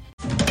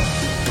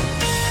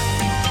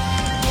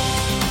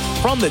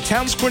 From the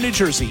Town Square, New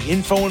Jersey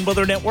Info and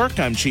Weather Network,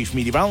 I'm Chief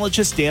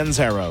Meteorologist Dan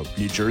Zarrow.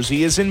 New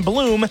Jersey is in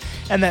bloom,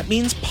 and that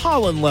means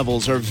pollen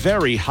levels are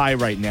very high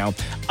right now.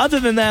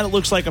 Other than that, it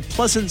looks like a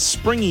pleasant,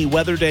 springy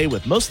weather day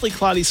with mostly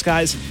cloudy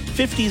skies,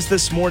 50s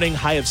this morning,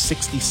 high of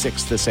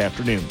 66 this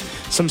afternoon.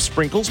 Some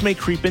sprinkles may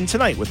creep in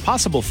tonight with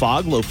possible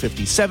fog, low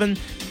 57.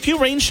 Few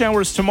rain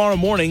showers tomorrow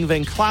morning,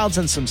 then clouds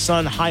and some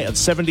sun, high of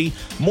 70.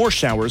 More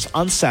showers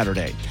on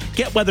Saturday.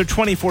 Get weather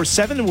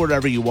 24/7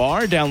 wherever you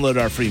are. Download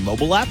our free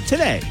mobile app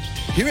today.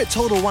 Here at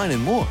Total Wine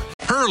and More.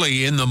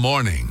 Hurley in the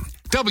morning.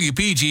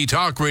 WPG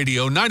Talk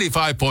Radio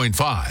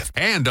 95.5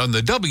 and on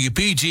the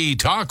WPG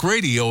Talk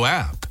Radio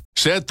app.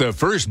 Set the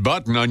first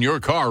button on your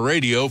car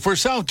radio for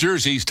South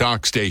Jersey's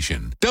talk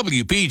station.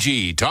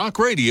 WPG Talk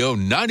Radio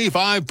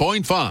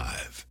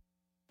 95.5.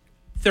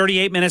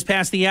 38 minutes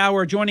past the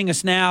hour. Joining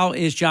us now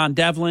is John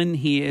Devlin.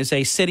 He is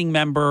a sitting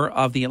member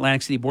of the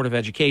Atlantic City Board of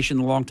Education,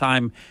 the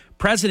longtime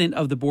president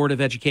of the Board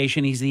of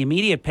Education. He's the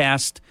immediate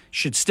past,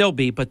 should still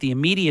be, but the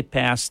immediate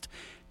past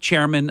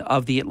chairman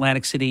of the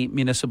Atlantic City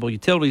Municipal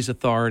Utilities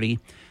Authority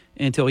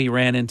until he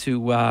ran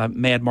into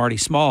Mad Marty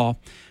Small.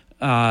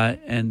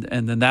 And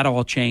then that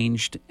all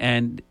changed.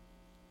 And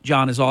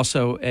John is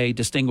also a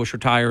distinguished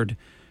retired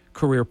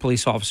career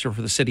police officer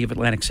for the city of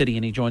Atlantic City,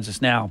 and he joins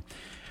us now.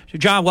 So,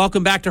 John,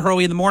 welcome back to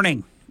Hurley in the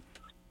Morning.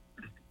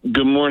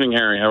 Good morning,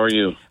 Harry. How are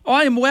you? Oh,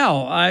 I am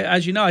well.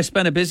 As you know, I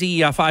spent a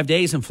busy 5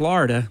 days in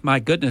Florida. My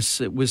goodness,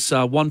 it was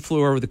one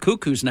flew over the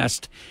cuckoo's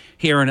nest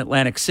here in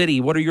Atlantic City.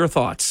 What are your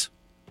thoughts?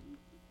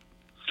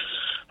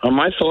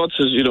 My thoughts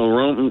is,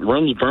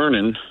 Rome's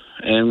burning,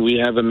 and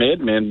we have a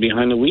madman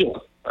behind the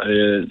wheel.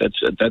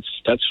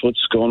 That's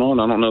what's going on.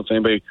 I don't know if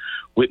anybody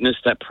witnessed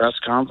that press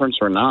conference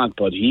or not,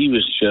 but he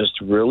was just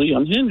really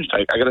unhinged.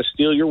 I got to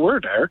steal your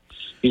word, Harry.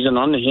 He's an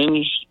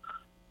unhinged,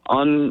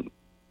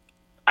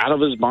 out of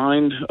his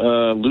mind,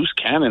 loose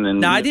cannon.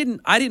 And now, I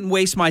didn't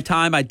waste my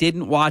time. I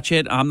didn't watch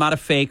it. I'm not a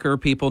faker.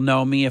 People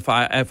know me. If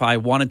I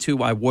wanted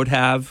to, I would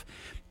have.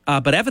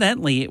 But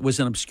evidently, it was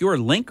an obscure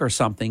link or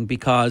something,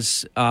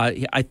 because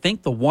I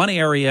think the one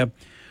area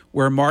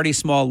where Marty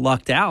Small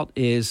lucked out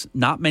is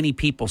not many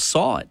people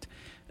saw it,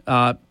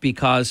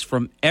 because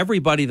from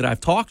everybody that I've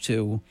talked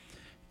to,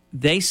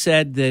 they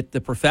said that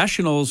the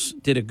professionals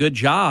did a good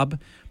job.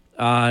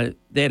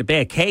 They had a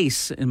bad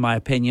case, in my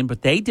opinion,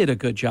 but they did a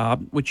good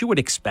job, which you would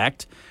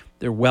expect.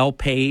 They're well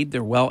paid.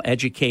 They're well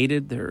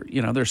educated.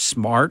 They're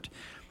smart.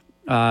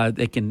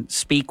 They can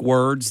speak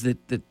words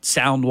that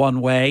sound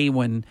one way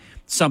when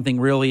something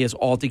really is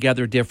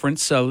altogether different.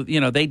 So,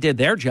 they did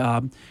their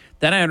job.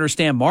 Then I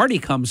understand Marty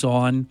comes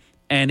on,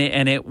 and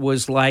it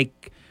was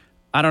like,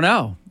 I don't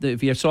know.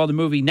 If you saw the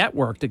movie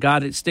Network, the guy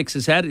that sticks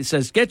his head, he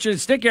says,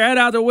 stick your head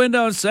out the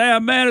window and say,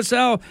 I'm mad as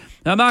hell.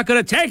 I'm not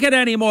going to take it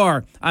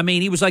anymore. I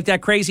mean, he was like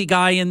that crazy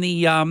guy in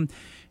the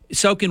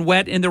Soaking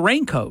Wet in the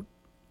Raincoat.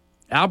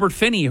 Albert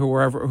Finney,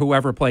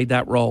 whoever played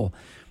that role.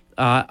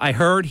 I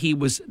heard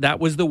that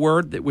was the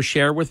word that was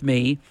shared with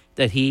me,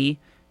 that he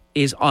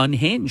is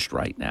unhinged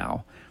right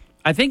now.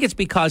 I think it's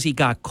because he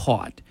got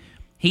caught.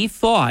 He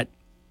thought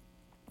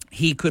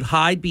he could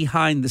hide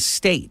behind the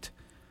state,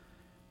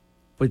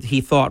 but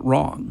he thought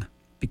wrong,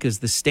 because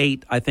the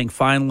state, I think,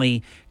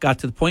 finally got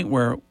to the point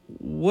where,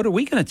 what are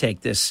we going to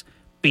take this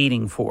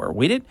beating for?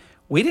 We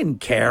didn't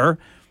care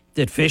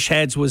that Fish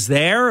Heads was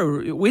there.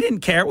 We didn't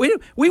care.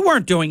 We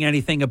weren't doing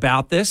anything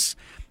about this.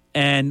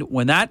 And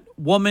when that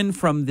woman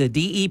from the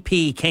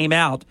DEP came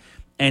out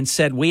and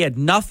said we had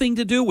nothing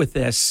to do with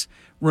this,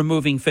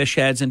 removing Fish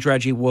Heads and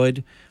Dredgy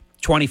Wood,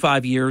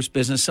 25 years,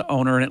 business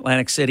owner in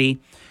Atlantic City,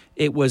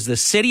 it was the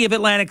city of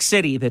Atlantic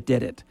City that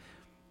did it.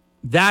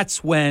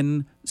 That's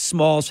when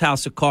Small's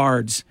House of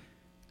Cards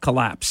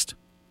collapsed.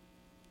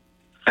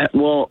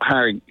 Well,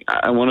 Harry,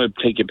 I want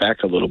to take it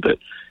back a little bit.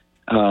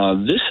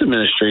 This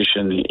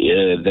administration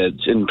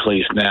that's in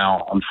place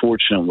now,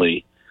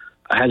 unfortunately,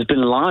 has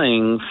been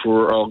lying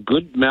for a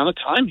good amount of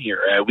time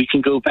here. We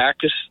can go back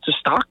to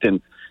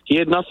Stockton. He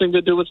had nothing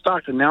to do with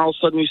Stockton. Now all of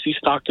a sudden you see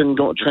Stockton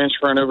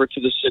transferring over to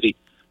the city.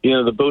 You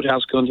know, the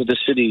boathouse going to the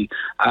city.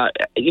 I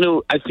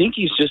think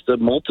he's just a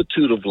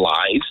multitude of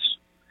lies,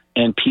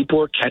 and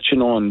people are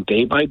catching on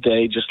day by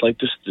day, just like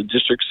the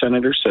District 2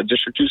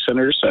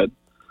 senator said,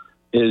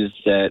 is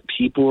that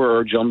people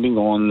are jumping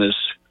on this,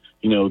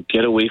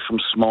 get away from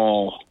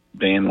Small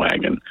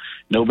bandwagon.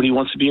 Nobody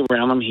wants to be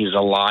around him. He's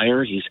a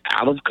liar. He's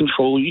out of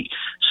control. He's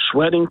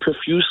sweating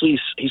profusely.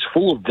 He's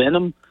full of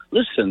venom.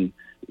 Listen,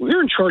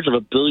 we're in charge of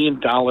 $1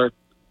 billion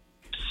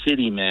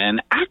city, man.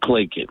 Act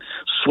like it.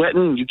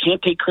 Sweating. You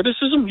can't take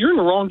criticism. You're in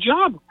the wrong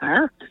job.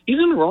 He's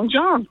in the wrong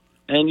job.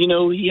 And,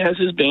 he has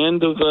his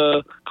band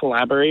of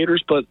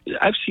collaborators, but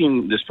I've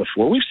seen this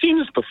before. We've seen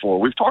this before.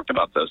 We've talked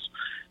about this.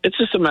 It's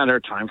just a matter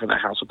of time for the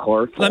House of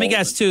Cards. Let me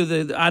guess,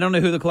 too. I don't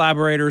know who the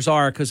collaborators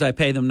are because I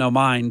pay them no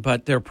mind,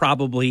 but they're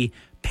probably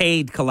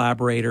paid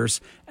collaborators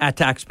at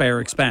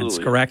taxpayer expense,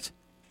 Absolutely. Correct?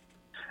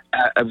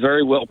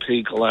 Very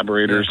well-paid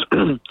collaborators.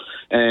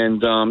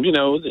 And,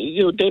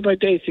 day by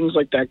day, things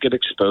like that get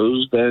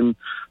exposed, and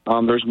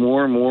there's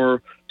more and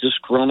more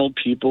disgruntled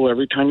people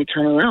every time you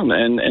turn around.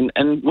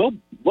 And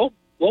we'll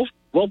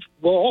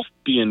all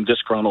being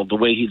disgruntled the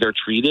way they're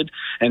treated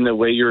and the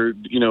way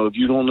if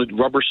you don't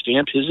rubber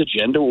stamp his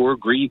agenda or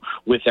agree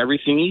with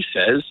everything he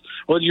says,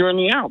 well, you're in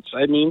the outs.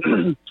 I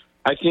mean,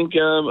 I think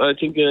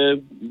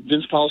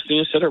Vince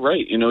Palestina said it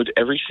right.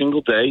 Every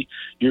single day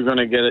you're going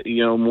to get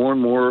more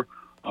and more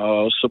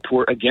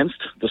support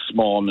against the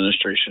Small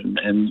administration,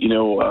 and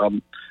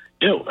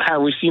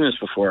how we've seen this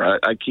before.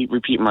 I keep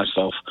repeating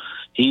myself.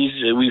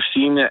 We've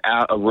seen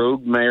a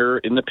rogue mayor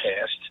in the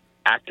past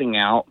acting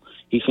out.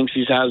 He thinks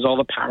he has all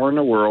the power in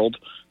the world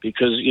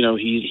because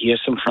he has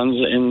some friends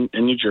in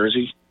New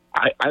Jersey.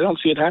 I don't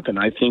see it happen.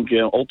 I think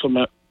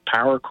ultimate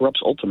power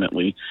corrupts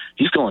ultimately.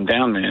 He's going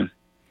down, man.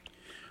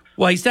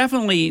 Well, he's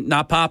definitely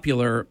not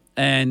popular,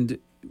 and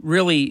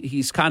really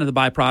he's kind of the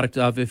byproduct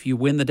of if you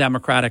win the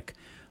Democratic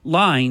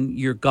line,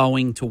 you're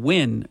going to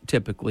win,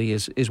 typically,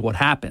 is what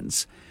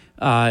happens.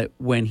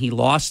 When he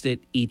lost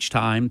it each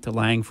time to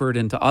Langford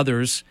and to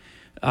others,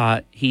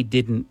 he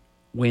didn't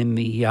win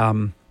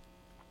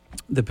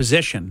the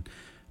position.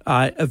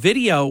 A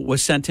video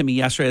was sent to me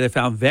yesterday that I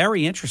found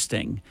very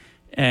interesting,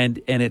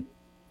 and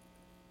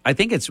I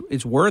think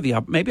it's worthy.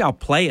 Maybe I'll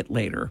play it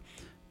later.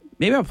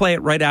 Maybe I'll play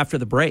it right after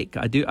the break.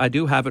 I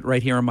do have it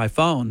right here on my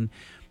phone.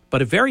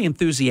 But a very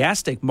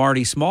enthusiastic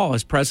Marty Small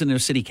as president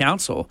of City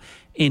Council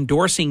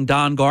endorsing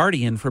Don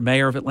Guardian for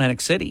mayor of Atlantic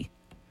City.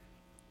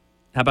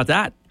 How about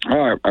that?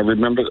 Oh, I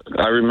remember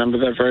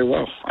that very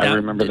well. I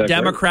remember that.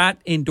 Democrat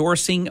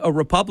endorsing a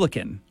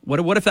Republican.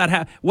 What if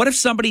that what if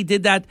somebody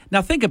did that?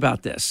 Now think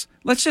about this.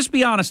 Let's just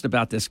be honest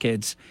about this,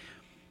 kids.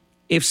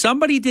 If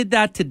somebody did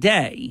that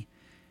today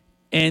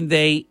and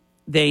they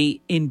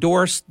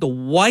endorsed the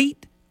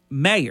white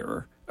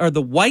mayor or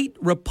the white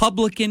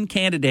Republican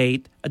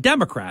candidate, a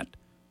Democrat,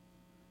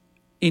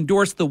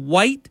 endorsed the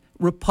white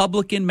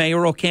Republican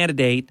mayoral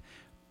candidate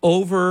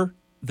over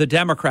the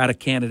Democratic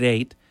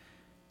candidate,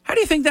 how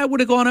do you think that would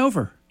have gone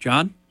over,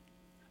 John?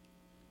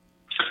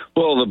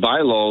 Well, the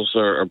bylaws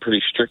are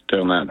pretty strict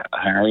on that,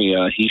 Harry.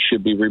 He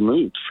should be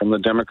removed from the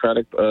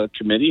Democratic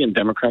committee and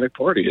Democratic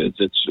Party.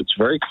 It's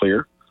very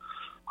clear,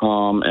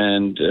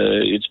 and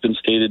it's been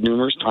stated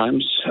numerous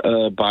times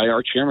by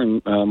our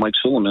chairman, Mike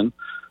Sullivan,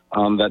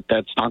 that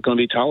that's not going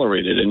to be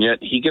tolerated, and yet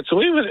he gets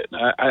away with it.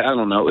 I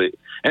don't know.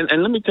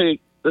 And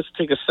let's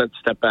take a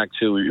step back,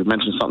 too. You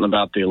mentioned something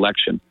about the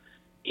election.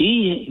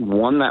 He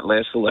won that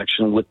last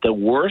election with the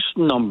worst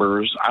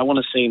numbers, I want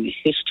to say, in the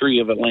history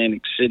of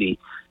Atlantic City.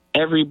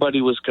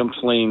 Everybody was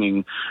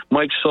complaining.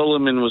 Mike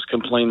Sullivan was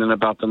complaining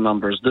about the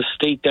numbers. The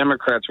state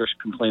Democrats were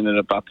complaining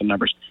about the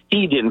numbers.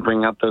 He didn't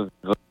bring out the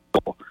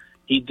vote.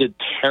 He did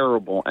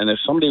terrible. And if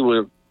somebody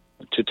were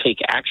to take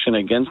action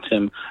against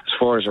him as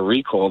far as a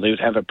recall, they would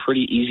have a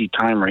pretty easy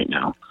time right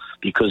now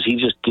because he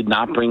just did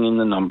not bring in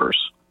the numbers.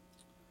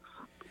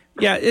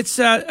 Yeah, it's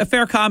a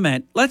fair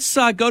comment. Let's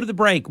go to the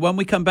break. When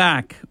we come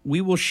back, we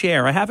will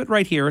share. I have it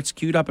right here. It's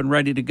queued up and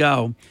ready to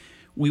go.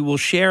 We will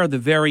share the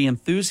very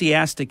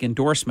enthusiastic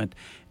endorsement.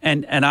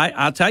 And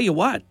I'll tell you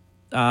what,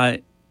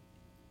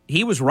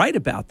 he was right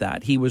about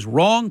that. He was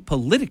wrong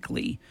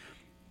politically.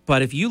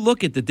 But if you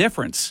look at the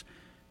difference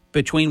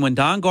between when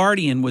Don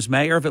Guardian was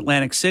mayor of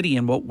Atlantic City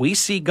and what we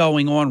see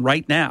going on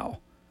right now,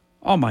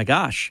 oh my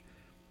gosh,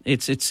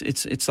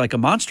 it's like a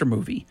monster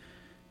movie.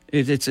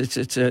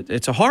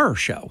 It's a horror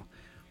show.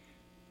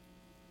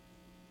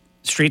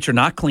 Streets are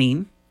not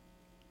clean.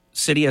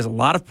 City has a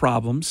lot of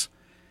problems.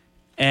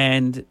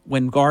 And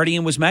when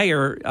Guardian was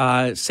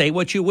mayor, say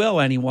what you will,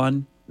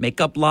 anyone. Make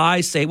up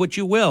lies, say what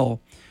you will.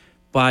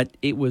 But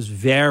it was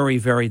very,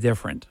 very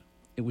different.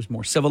 It was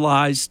more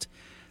civilized.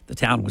 The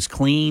town was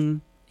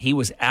clean. He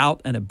was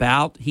out and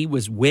about. He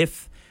was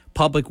with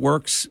Public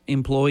Works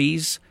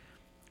employees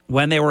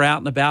when they were out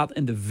and about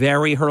in the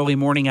very early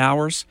morning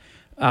hours.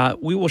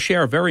 We will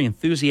share a very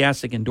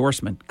enthusiastic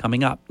endorsement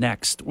coming up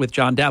next with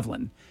John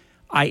Devlin.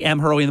 I am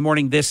Hurley in the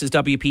Morning. This is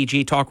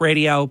WPG Talk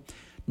Radio,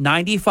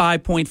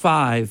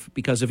 95.5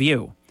 because of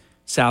you,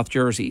 South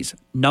Jersey's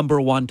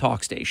 #1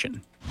 talk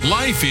station.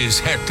 Life is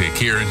hectic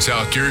here in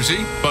South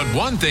Jersey, but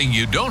one thing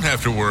you don't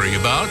have to worry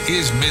about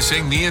is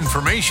missing the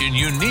information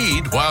you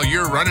need while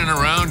you're running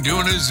around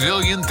doing a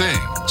zillion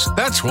things.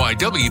 That's why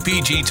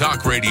WPG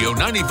Talk Radio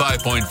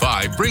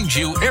 95.5 brings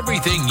you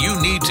everything you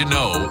need to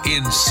know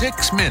in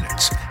 6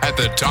 minutes at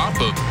the top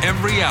of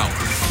every hour.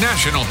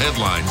 National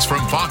headlines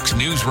from Fox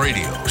News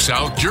Radio,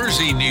 South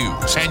Jersey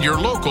News, and your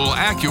local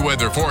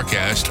AccuWeather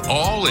forecast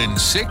all in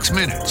 6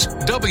 minutes.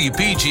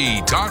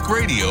 WPG Talk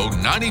Radio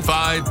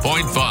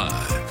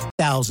 95.5.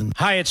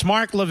 Hi, it's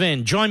Mark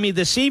Levin. Join me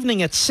this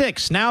evening at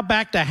 6. Now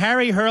back to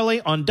Harry Hurley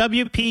on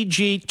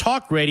WPG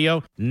Talk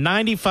Radio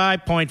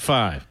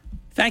 95.5.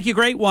 Thank you,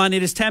 great one.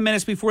 It is 10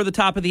 minutes before the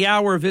top of the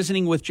hour,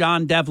 visiting with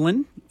John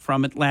Devlin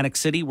from Atlantic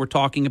City. We're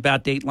talking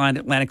about Dateline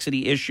Atlantic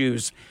City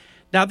issues.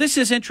 Now, this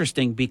is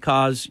interesting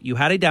because you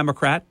had a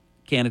Democrat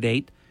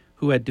candidate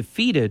who had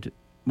defeated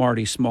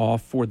Marty Small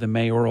for the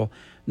mayoral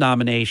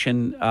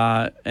nomination,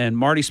 and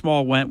Marty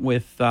Small went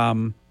with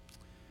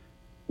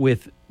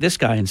this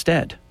guy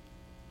instead.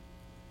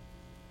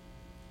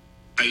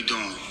 How you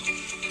doing?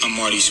 I'm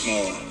Marty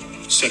Small,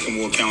 2nd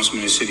Ward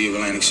Councilman in the City of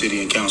Atlantic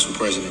City and Council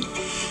President,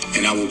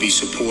 and I will be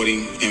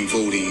supporting and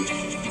voting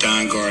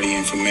Don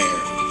Guardian for mayor.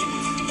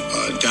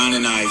 Don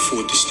and I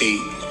fought the state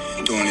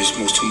during this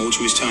most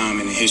tumultuous time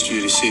in the history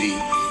of the city.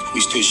 We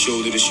stood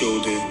shoulder to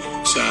shoulder,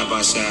 side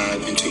by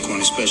side, and took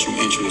on a special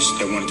interest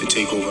that wanted to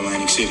take over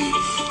Atlantic City,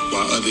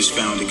 while others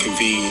found it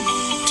convenient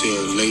to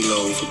lay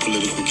low for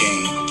political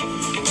gain.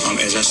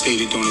 As I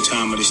stated during the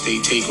time of the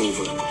state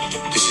takeover,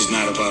 this is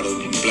not about a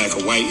black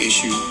or white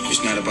issue.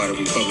 It's not about a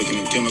Republican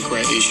and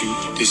Democrat issue.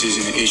 This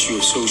isn't an issue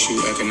of social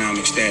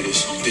economic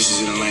status. This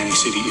is an Atlantic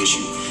City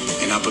issue.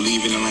 And I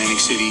believe in Atlantic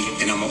City,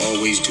 and I'm going to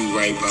always do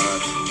right by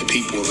the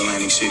people of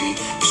Atlantic City.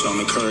 So I'm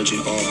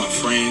encouraging all my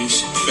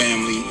friends,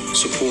 family,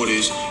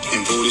 supporters,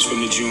 and voters from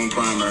the June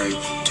primary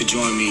to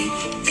join me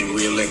in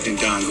re-electing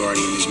Don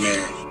Guardian as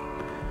mayor.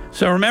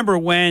 So remember,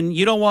 when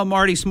you don't want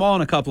Marty Small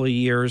in a couple of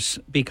years,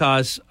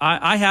 because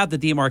I have the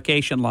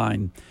demarcation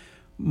line.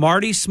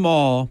 Marty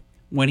Small,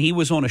 when he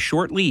was on a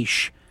short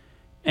leash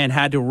and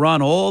had to run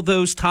all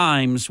those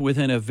times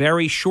within a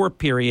very short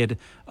period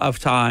of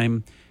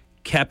time,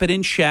 kept it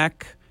in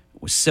check,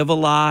 was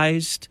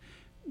civilized,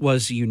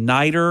 was a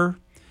uniter,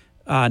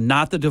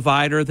 not the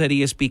divider that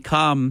he has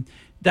become.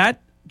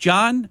 That,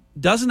 John,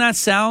 doesn't that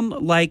sound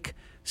like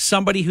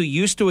somebody who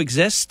used to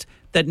exist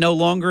that no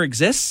longer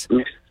exists?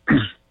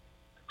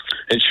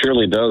 It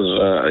surely does.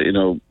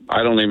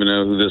 I don't even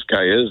know who this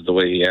guy is, the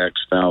way he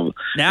acts now.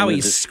 Now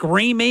he's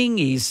screaming,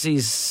 he's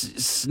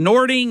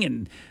snorting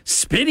and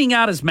spitting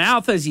out his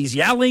mouth as he's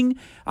yelling.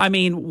 I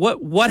mean,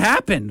 what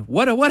happened?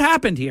 What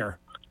happened here?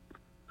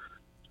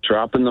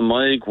 Dropping the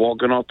mic,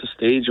 walking off the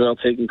stage without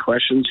taking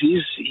questions.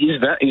 He's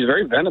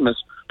very venomous.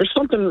 There's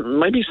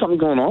might be something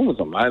going on with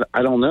him.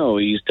 I don't know.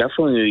 He's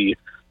definitely,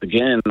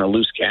 again, a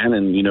loose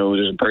cannon.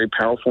 There's a very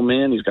powerful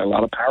man. He's got a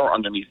lot of power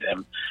underneath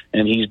him,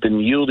 and he's been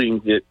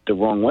yielding it the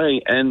wrong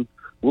way. And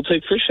we'll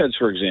take Fish Heads,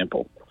 for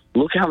example.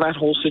 Look how that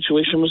whole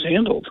situation was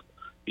handled.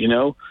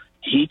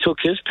 He took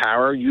his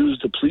power,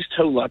 used the police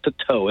tow lot to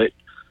tow it.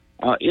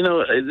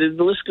 The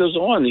list goes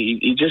on.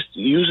 He just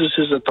uses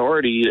his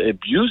authority,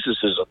 abuses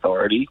his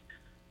authority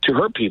to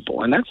hurt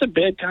people. And that's a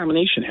bad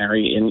combination,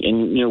 Harry.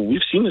 And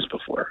we've seen this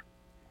before.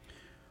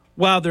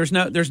 Well, there's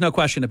no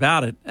question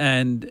about it,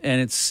 and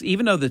it's,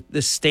 even though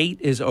the state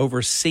is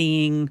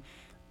overseeing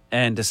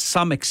and to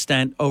some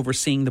extent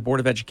overseeing the Board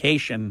of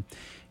Education,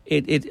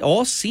 it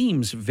all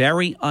seems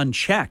very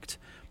unchecked.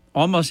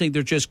 Almost like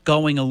they're just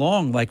going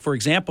along. Like, for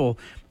example,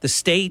 the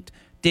state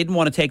didn't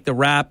want to take the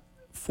rap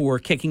for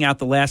kicking out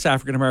the last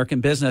African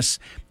American business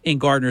in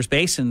Gardner's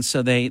Basin,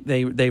 so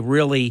they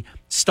really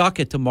stuck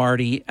it to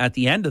Marty at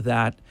the end of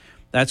that.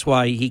 That's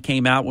why he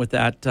came out with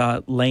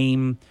that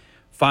lame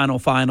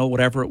final,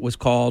 whatever it was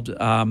called,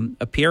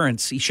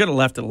 appearance. He should have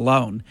left it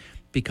alone,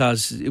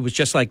 because it was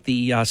just like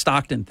the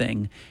Stockton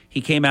thing.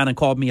 He came out and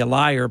called me a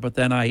liar, but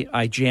then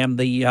I jammed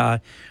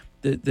the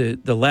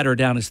letter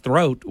down his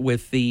throat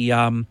with the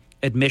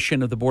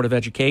admission of the Board of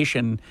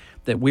Education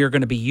that we're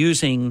going to be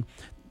using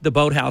the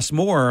boathouse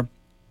more.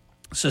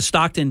 So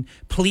Stockton,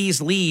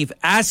 please leave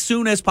as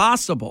soon as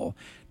possible.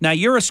 Now,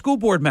 you're a school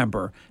board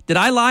member. Did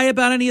I lie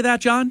about any of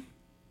that, John?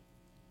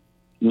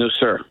 No,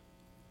 sir.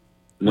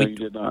 No, you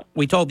did not.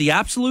 We told the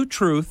absolute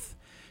truth.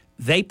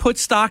 They put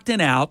Stockton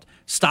out.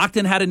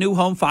 Stockton had a new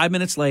home 5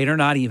 minutes later,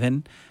 not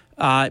even.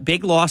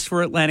 Big loss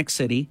for Atlantic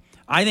City.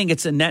 I think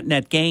it's a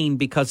net gain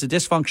because the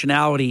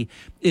dysfunctionality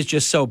is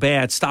just so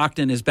bad.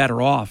 Stockton is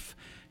better off.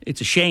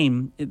 It's a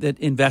shame that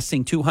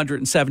investing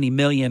 $270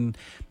 million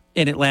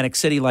in Atlantic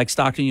City like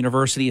Stockton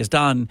University has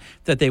done,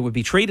 that they would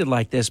be treated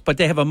like this, but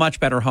they have a much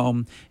better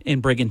home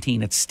in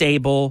Brigantine. It's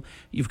stable.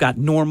 You've got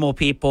normal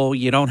people.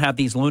 You don't have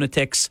these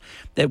lunatics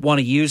that want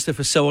to use the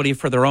facility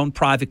for their own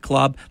private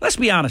club. Let's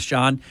be honest,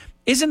 John.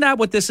 Isn't that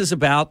what this is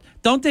about?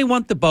 Don't they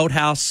want the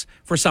boathouse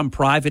for some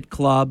private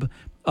club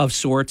of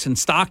sorts? And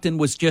Stockton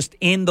was just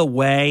in the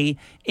way,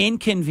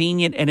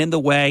 inconvenient and in the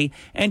way.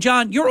 And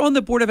John, you're on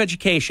the Board of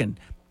Education.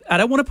 I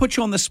don't want to put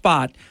you on the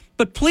spot,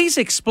 but please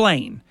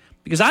explain,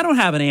 because I don't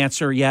have an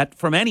answer yet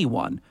from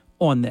anyone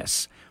on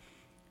this.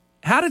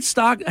 How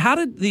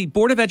did the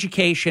Board of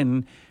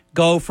Education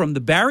go from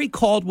the Barry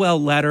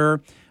Caldwell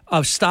letter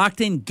of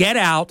Stockton, get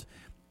out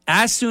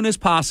as soon as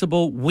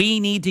possible, we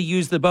need to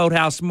use the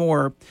boathouse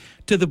more,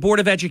 to the Board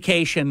of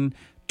Education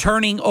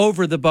turning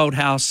over the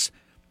boathouse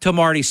to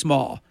Marty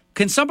Small?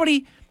 Can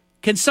somebody,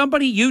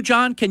 you,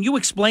 John, can you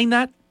explain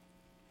that?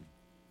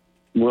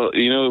 Well,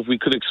 if we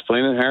could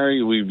explain it,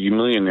 Harry, we'd be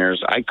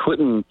millionaires. I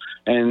couldn't.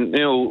 And,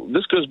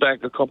 this goes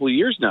back a couple of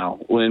years now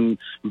when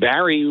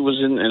Barry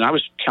was in, and I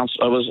was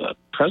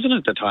president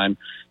at the time.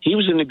 He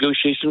was in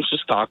negotiations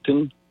with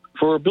Stockton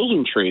for a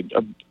building trade,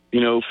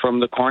 from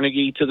the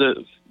Carnegie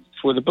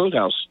for the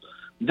boathouse.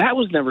 That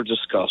was never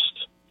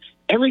discussed.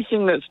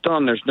 Everything that's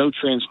done, there's no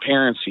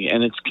transparency,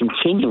 and it's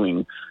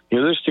continuing.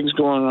 There's things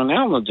going on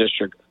now in the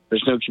district.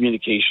 There's no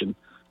communication.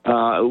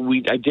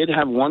 I did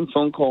have one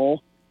phone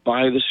call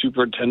by the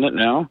superintendent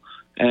now,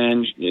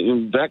 and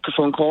that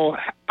phone call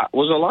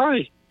was a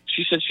lie.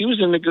 She said she was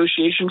in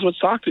negotiations with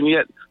Stockton,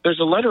 yet there's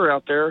a letter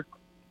out there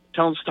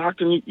telling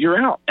Stockton you're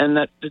out, and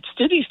that the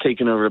city's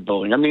taking over the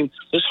building. I mean,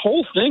 this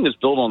whole thing is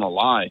built on a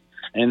lie,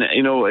 and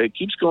it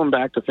keeps going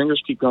back. The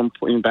fingers keep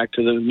pointing back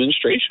to the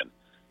administration.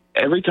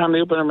 Every time they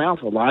open their mouth,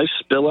 the lies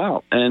spill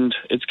out, and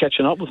it's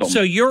catching up with them.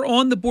 So you're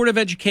on the Board of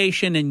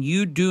Education, and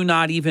you do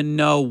not even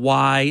know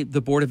why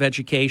the Board of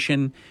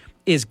Education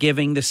is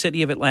giving the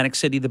city of Atlantic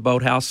City the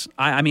boathouse.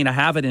 I mean, I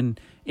have it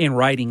in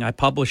writing. I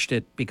published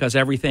it because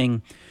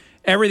everything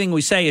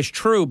we say is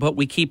true, but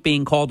we keep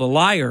being called a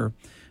liar.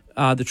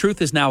 The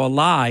truth is now a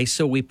lie,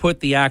 so we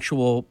put the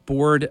actual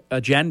board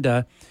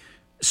agenda,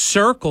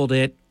 circled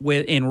it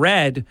in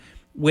red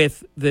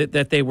with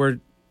that they were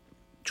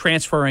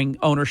transferring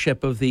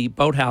ownership of the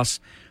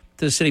boathouse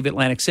to the city of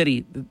Atlantic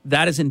City.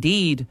 That is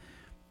indeed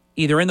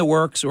either in the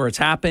works, or it's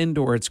happened,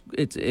 or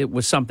it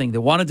was something they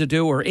wanted to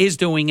do or is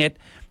doing it.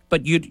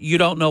 But you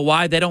don't know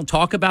why they don't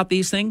talk about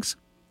these things?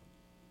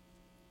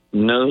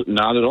 No,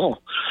 not at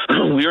all.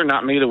 We are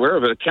not made aware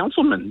of it. A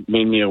councilman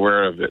made me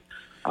aware of it.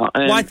 Well,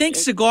 I think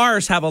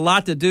cigars have a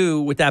lot to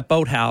do with that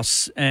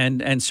boathouse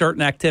and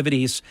certain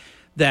activities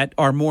that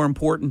are more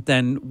important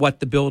than what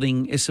the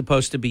building is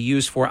supposed to be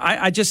used for.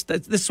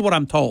 This is what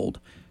I'm told,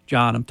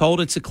 John. I'm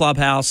told it's a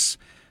clubhouse,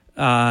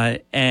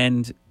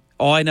 and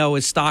all I know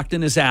is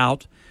Stockton is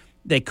out.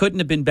 They couldn't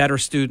have been better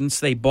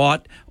students. They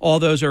bought all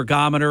those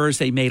ergometers.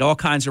 They made all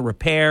kinds of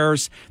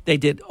repairs. They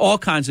did all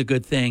kinds of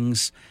good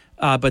things,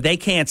 but they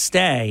can't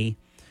stay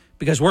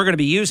because we're going to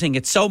be using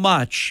it so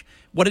much.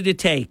 What did it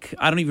take?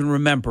 I don't even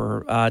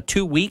remember.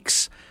 2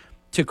 weeks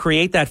to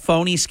create that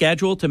phony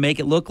schedule to make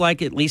it look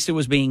like at least it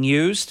was being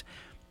used,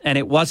 and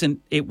it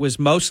wasn't. It was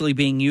mostly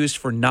being used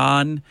for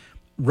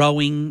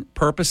non-rowing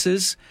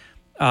purposes.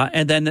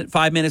 And then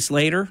 5 minutes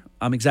later,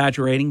 I'm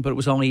exaggerating, but it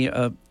was only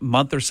a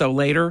month or so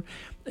later,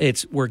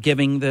 we're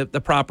giving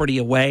the property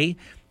away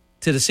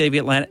to the city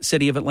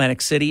of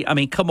Atlantic City. I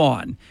mean, come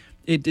on.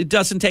 It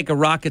doesn't take a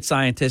rocket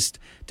scientist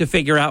to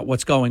figure out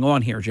what's going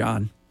on here,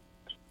 John.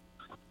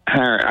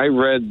 Harry, I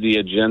read the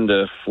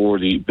agenda for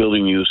the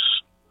building use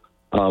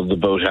of the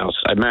boathouse.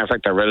 As a matter of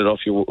fact, I read it off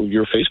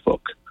your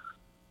Facebook.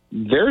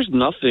 There's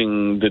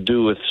nothing to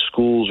do with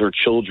schools or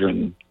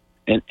children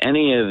in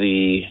any of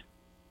the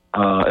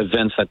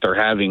events that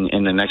they're having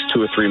in the next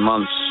 2 or 3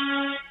 months.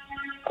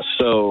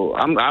 So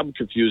I'm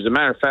confused. As a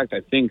matter of fact,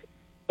 I think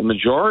the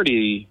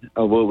majority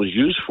of what it was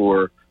used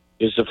for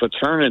is the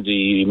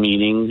fraternity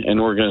meeting and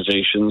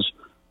organizations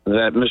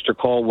that Mr.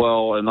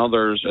 Caldwell and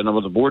others and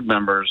other board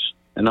members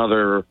and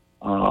other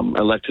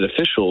elected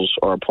officials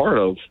are a part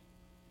of,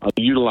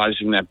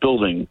 utilizing that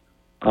building.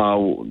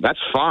 That's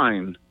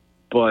fine,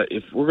 but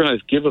if we're going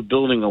to give a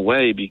building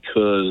away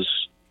because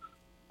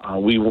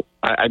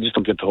I just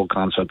don't get the whole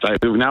concept.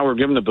 Now we're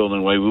giving the building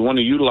away. We want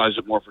to utilize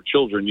it more for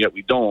children, yet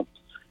we don't.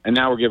 And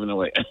now we're giving it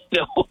away.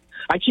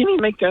 I can't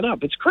even make that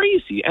up. It's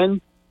crazy. And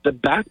the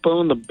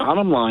backbone, the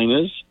bottom line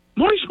is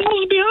Marty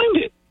Small is behind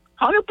it,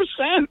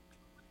 100%.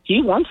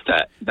 He wants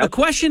that. A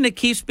question that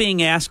keeps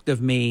being asked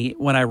of me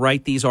when I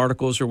write these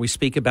articles or we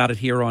speak about it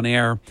here on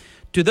air,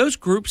 do those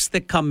groups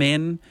that come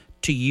in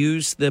to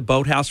use the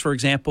boathouse, for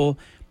example,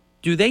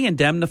 do they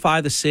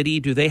indemnify the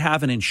city? Do they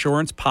have an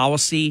insurance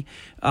policy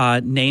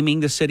naming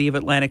the city of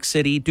Atlantic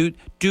City? Do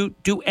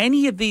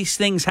any of these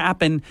things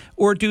happen,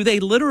 or do they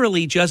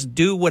literally just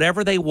do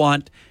whatever they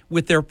want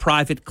with their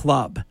private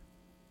club?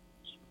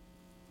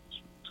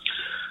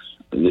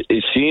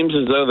 It seems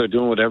as though they're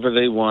doing whatever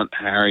they want,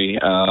 Harry.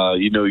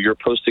 You're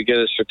supposed to get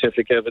a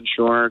certificate of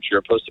insurance.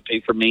 You're supposed to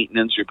pay for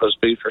maintenance. You're supposed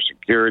to pay for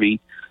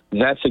security.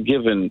 That's a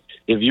given.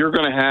 If you're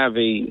going to have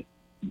a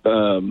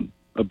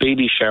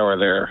baby shower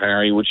there,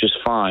 Harry, which is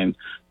fine,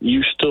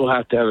 you still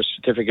have to have a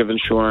certificate of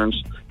insurance.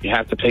 You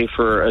have to pay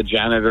for a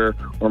janitor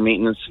or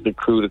maintenance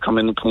crew to come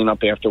in and clean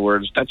up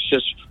afterwards. That's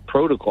just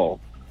protocol.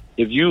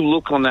 If you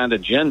look on that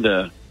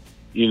agenda,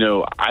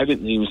 I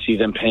didn't even see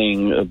them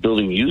paying a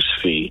building use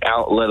fee,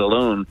 let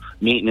alone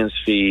maintenance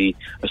fee,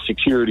 a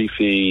security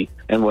fee,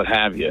 and what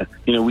have you.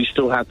 We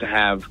still have to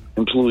have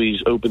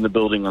employees open the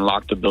building and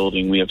lock the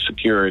building. We have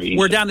security.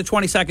 We're down to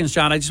 20 seconds,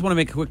 John. I just want to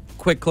make a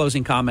quick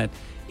closing comment.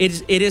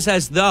 It is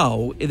as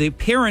though, the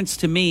appearance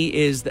to me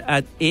is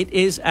that it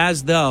is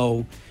as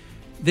though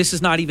this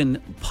is not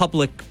even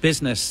public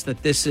business,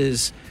 that this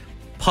is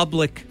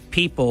public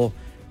people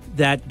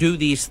that do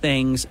these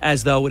things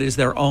as though it is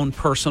their own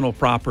personal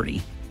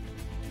property.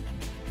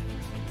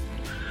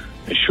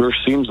 It sure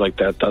seems like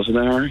that, doesn't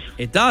it, Harry?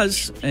 It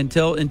does,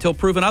 until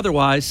proven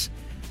otherwise.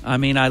 I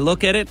mean, I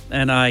look at it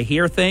and I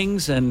hear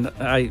things, and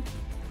I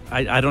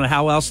don't know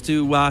how else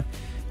to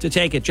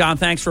take it. John,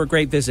 thanks for a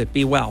great visit.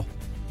 Be well.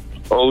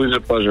 Always a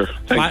pleasure.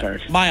 Thanks,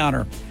 Harry. My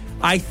honor.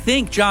 I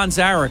think John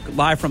Zarek,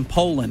 live from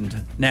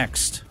Poland,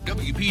 next.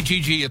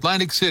 WPGG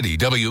Atlantic City,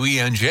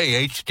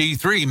 WENJ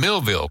HD3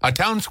 Millville, a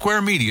Town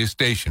Square media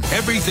station.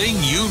 Everything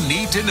you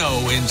need to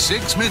know in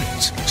 6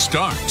 minutes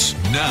starts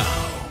now.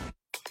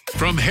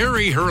 From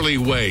Harry Hurley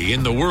Way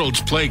in the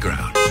world's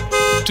playground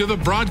to the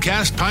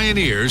broadcast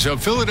pioneers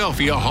of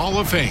Philadelphia Hall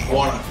of Fame. I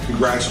want to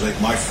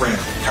congratulate my friend,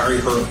 Harry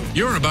Hurley.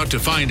 You're about to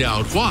find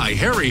out why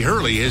Harry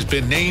Hurley has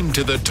been named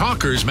to the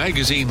Talkers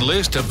Magazine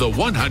list of the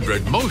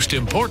 100 most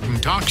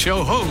important talk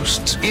show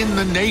hosts in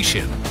the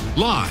nation.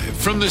 Live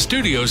from the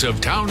studios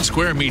of Town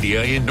Square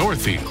Media in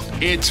Northfield,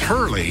 it's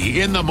Hurley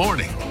in the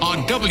Morning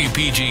on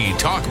WPG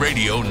Talk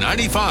Radio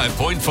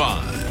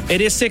 95.5. It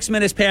is 6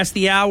 minutes past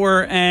the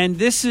hour, and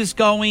this is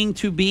going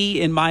to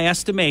be, in my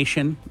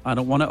estimation, I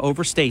don't want to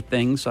overstate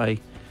things. I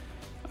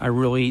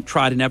really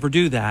try to never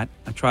do that.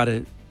 I try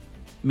to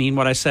mean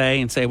what I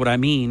say and say what I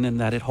mean, and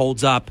that it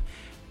holds up.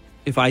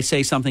 If I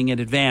say something in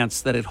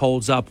advance, that it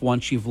holds up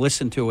once you've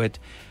listened to it.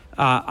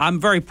 I'm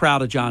very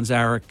proud of John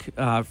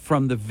Zarek.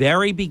 From the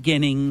very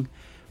beginning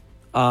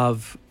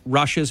of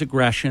Russia's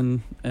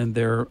aggression and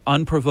their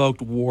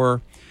unprovoked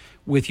war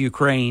with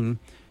Ukraine,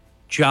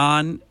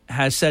 John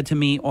has said to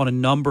me on a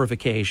number of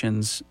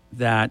occasions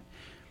that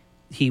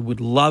he would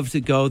love to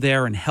go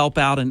there and help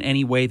out in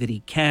any way that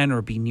he can,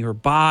 or be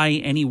nearby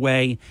any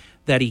way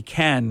that he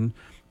can.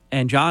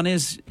 And John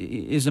is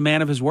a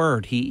man of his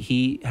word.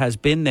 He has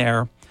been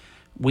there.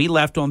 We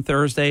left on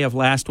Thursday of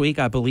last week.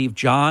 I believe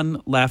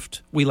John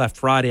left. We left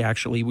Friday,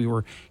 actually. We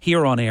were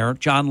here on air.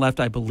 John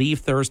left, I believe,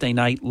 Thursday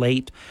night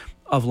late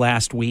of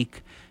last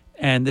week.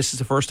 And this is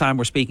the first time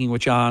we're speaking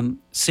with John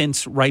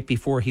since right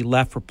before he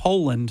left for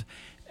Poland.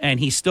 And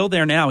he's still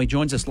there now. He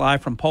joins us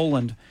live from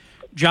Poland.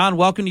 John,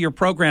 welcome to your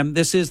program.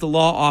 This is the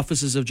Law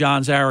Offices of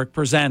John Zarek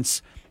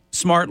presents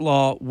Smart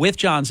Law with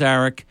John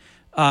Zarek,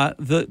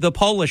 the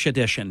Polish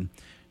edition.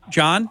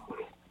 John,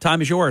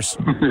 time is yours.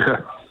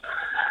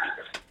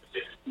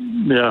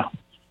 Yeah.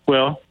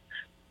 Well,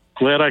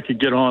 glad I could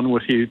get on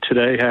with you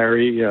today,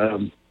 Harry.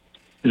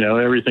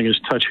 Everything is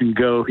touch and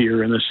go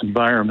here in this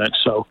environment.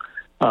 So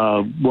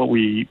what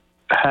we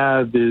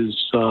have is,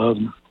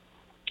 the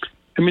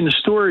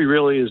story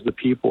really is the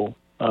people.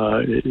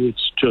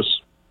 It's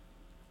just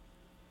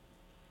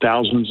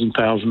thousands and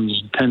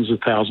thousands, tens of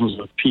thousands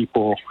of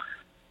people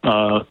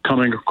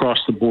coming across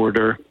the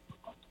border,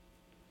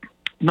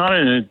 not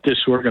in a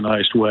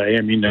disorganized way.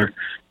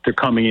 They're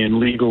coming in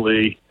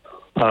legally,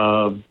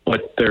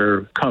 but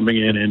they're coming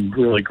in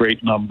really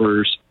great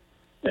numbers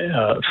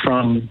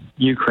from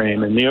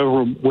Ukraine. And the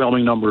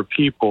overwhelming number of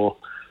people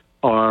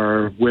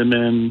are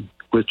women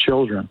with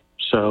children.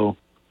 So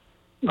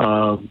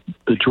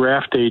the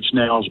draft age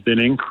now has been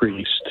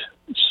increased.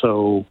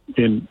 So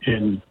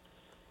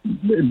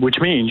which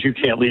means you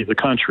can't leave the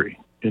country.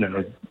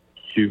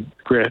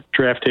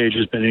 Draft age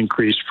has been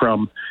increased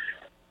from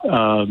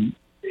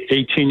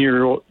 18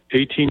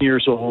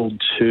 years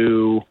old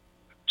to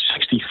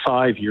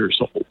 65 years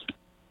old.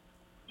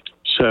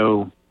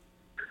 So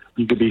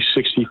you could be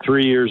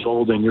 63 years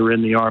old and you're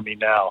in the Army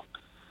now.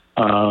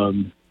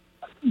 And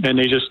they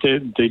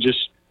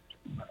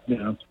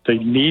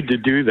need to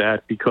do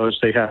that because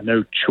they have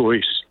no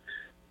choice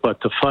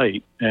but to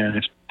fight. And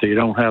if they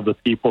don't have the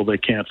people, they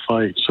can't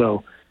fight.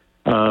 So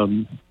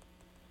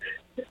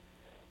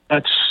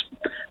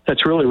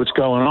that's really what's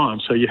going on.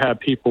 So you have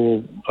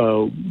people,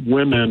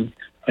 women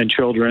and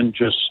children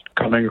just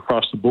coming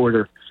across the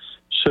border.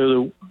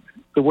 So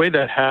the way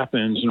that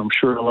happens, and I'm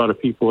sure a lot of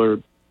people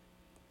are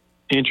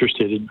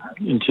interested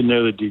in to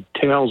know the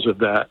details of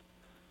that.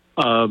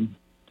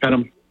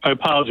 I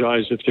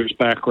apologize if there's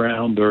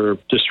background or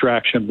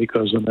distraction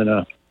because I'm in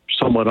a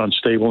somewhat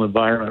unstable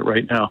environment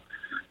right now.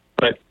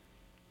 But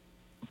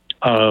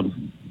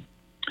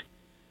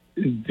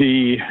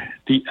the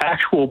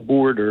actual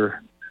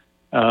border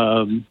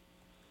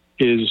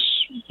is,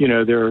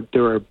 there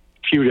are a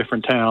few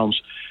different towns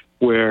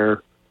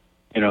where,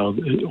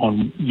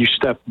 you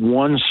step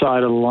one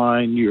side of the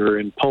line, you're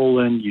in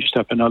Poland, you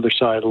step another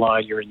side of the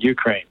line, you're in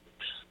Ukraine.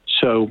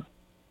 So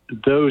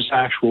those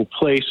actual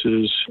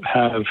places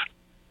have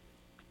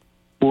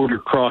border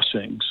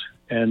crossings.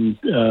 And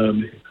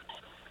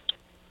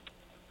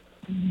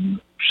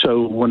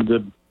so one of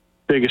the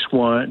biggest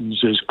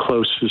ones is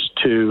closest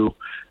to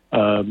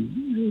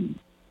Przemyśl,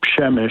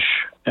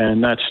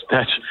 and that's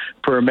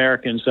for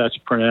Americans. That's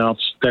spelled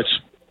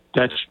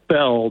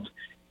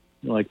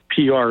like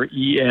Premysyl.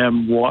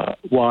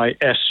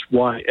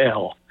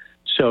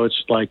 So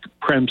it's like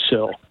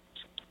Premsyl,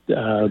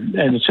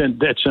 and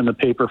that's in the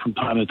paper from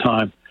time to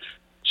time.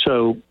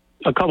 So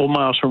a couple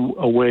miles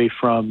away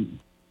from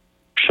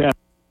Przemyśl,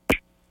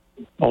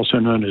 also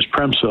known as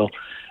Premsyl,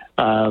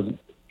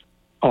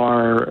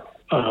 are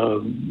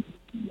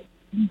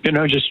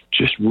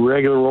just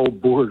regular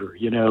old border,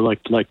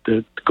 like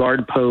the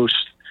guard post,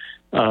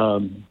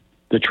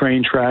 the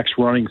train tracks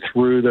running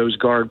through those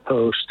guard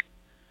posts.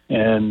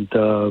 And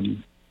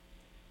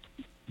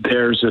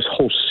there's this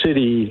whole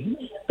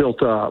city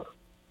built up,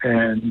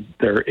 and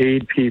there are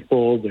aid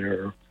people,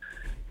 there are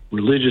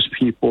religious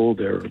people,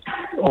 there are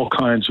all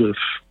kinds of,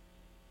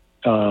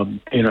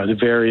 the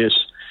various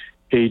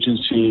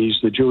agencies.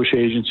 The Jewish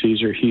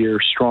agencies are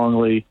here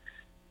strongly.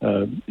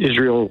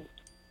 Israel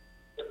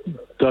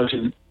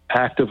doesn't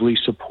actively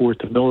support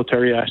the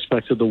military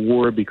aspect of the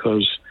war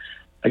because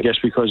of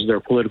their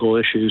political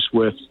issues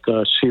with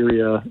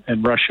Syria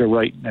and Russia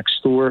right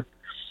next door,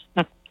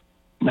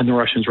 and the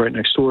Russians right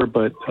next door.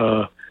 But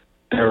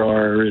there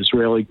are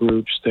Israeli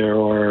groups, there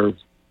are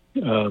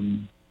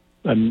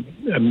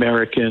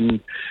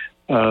American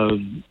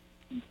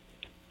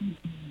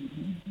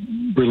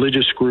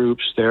religious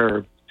groups, there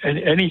are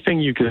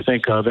anything you could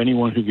think of,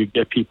 anyone who could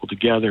get people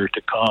together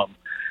to come,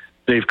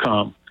 they've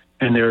come.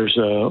 And there's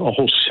a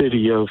whole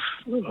city of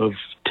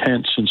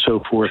tents and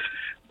so forth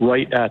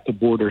right at the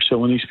border. So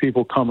when these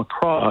people come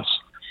across,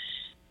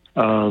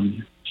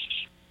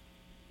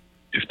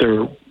 if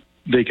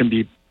they can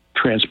be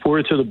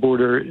transported to the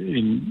border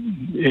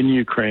in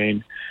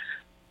Ukraine,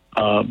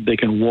 they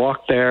can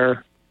walk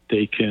there,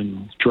 they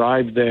can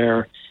drive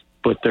there,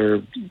 but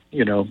they're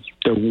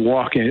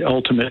walking.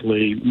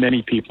 Ultimately,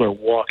 many people are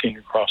walking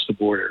across the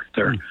border.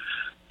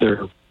 They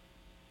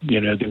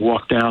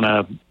walk down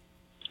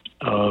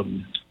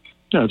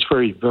it's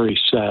very, very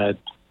sad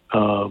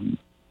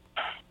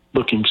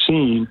looking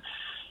scene.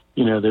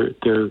 They're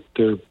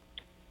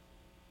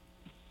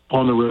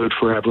on the road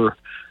forever.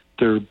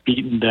 They're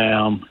beaten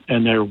down,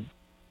 and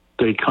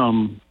they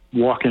come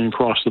walking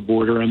across the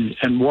border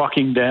and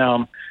walking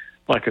down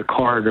like a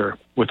corridor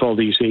with all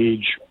these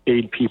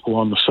aid people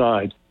on the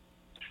side.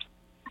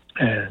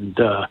 And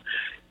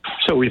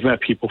so we've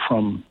met people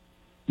from,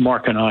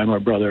 Mark and I, my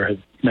brother, have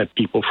met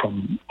people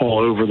from all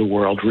over the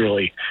world,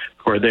 really,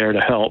 who are there to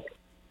help.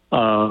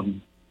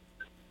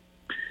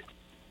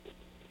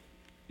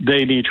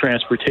 They need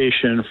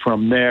transportation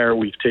from there.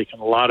 We've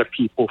taken a lot of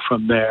people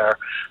from there,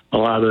 a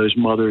lot of those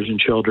mothers and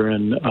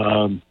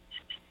children.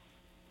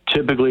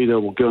 Typically, they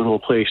will go to a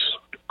place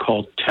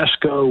called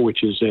Tesco,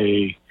 which is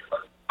a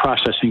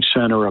processing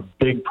center, a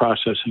big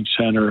processing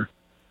center,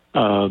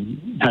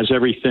 has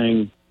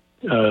everything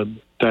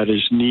that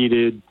is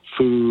needed,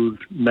 food,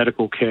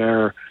 medical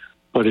care,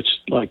 but it's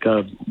like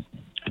a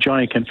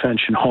giant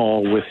convention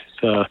hall with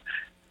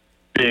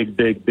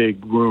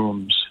big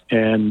rooms.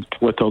 And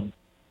what they'll,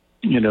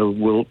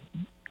 will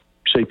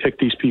say, pick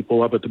these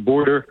people up at the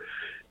border,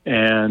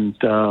 and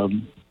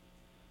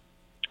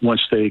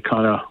once they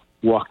kind of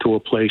walk to a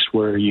place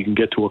where you can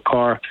get to a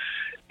car,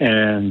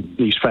 and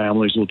these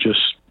families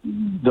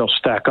they'll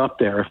stack up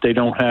there if they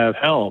don't have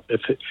help.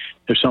 If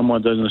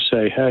someone doesn't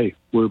say, hey,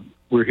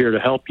 we're here to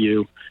help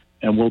you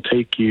and we'll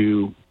take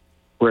you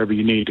wherever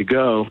you need to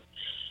go,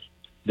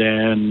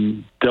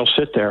 then they'll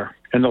sit there,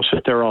 and they'll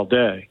sit there all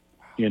day,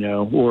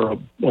 or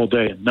all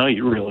day and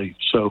night, really.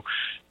 So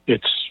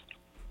it's,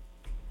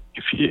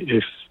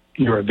 if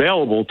you're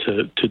available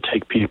to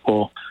take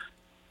people,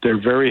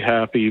 they're very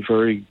happy,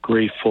 very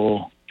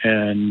grateful,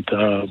 and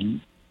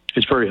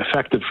it's very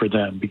effective for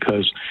them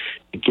because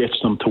it gets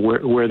them to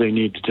where they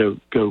need to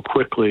go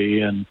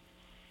quickly and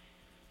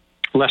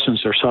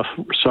lessens their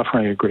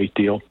suffering a great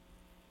deal.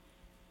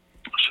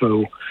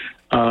 So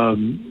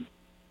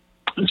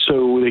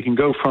they can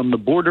go from the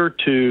border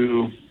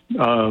to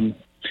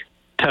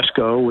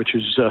Tesco, which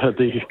is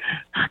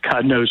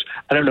God knows,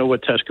 I don't know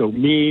what Tesco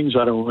means, I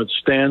don't know what it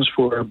stands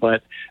for,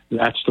 but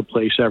that's the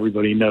place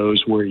everybody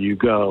knows where you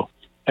go.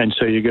 And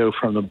so you go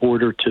from the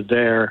border to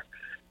there,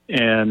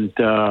 and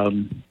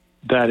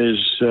that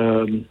is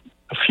a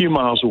few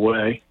miles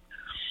away.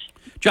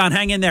 John,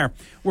 hang in there.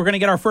 We're going to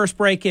get our first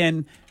break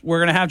in. We're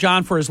going to have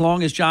John for as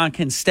long as John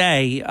can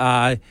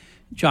stay.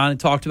 John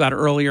talked about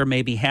earlier,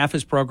 maybe half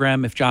his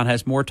program. If John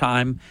has more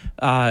time,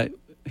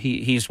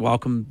 he's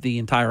welcome the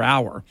entire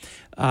hour.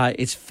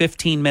 It's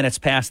 15 minutes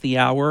past the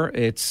hour.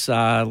 It's,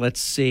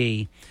 let's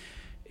see,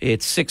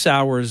 It's 6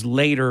 hours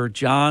later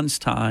John's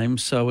time,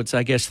 so it's,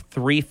 I guess,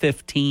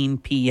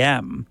 3:15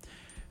 p.m.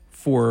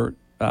 for,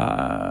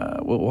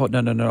 hold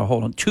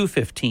on,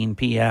 2:15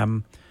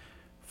 p.m.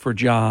 for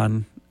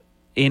John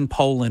in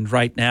Poland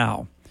right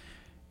now.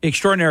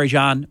 Extraordinary,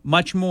 John.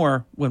 Much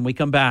more when we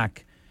come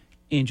back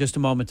in just a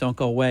moment. Don't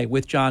go away.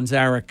 With John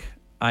Zarek,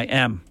 I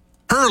am.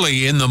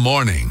 Early in the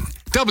morning,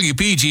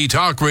 WPG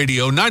Talk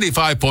Radio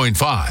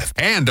 95.5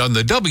 and on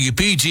the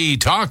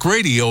WPG Talk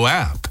Radio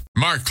app.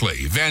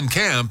 Markley, Van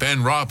Camp,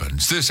 and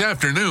Robbins this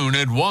afternoon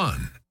at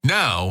 1.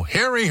 Now,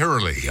 Harry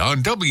Hurley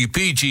on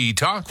WPG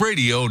Talk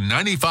Radio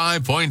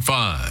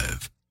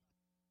 95.5.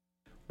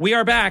 We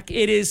are back.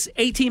 It is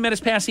 18 minutes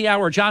past the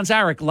hour. John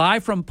Zarek,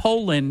 live from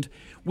Poland,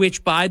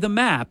 which by the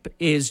map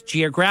is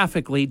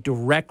geographically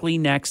directly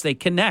next. They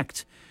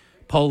connect.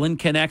 Poland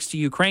connects to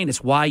Ukraine.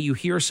 It's why you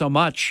hear so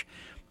much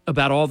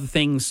about all the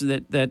things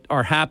that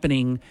are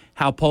happening,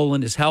 how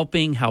Poland is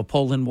helping, how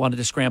Poland wanted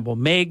to scramble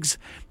MiGs.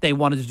 They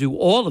wanted to do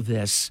all of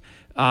this.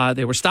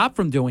 They were stopped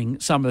from doing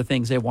some of the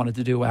things they wanted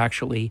to do,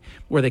 actually,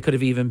 where they could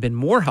have even been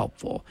more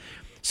helpful.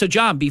 So,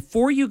 John,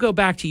 before you go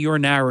back to your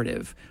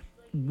narrative,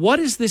 what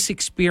is this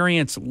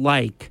experience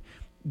like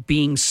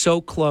being so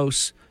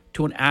close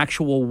to an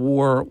actual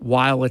war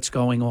while it's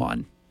going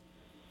on?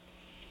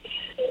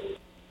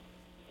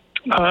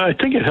 I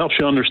think it helps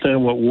you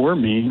understand what war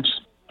means.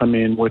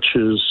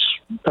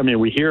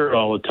 We hear it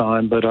all the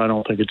time, but I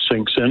don't think it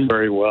sinks in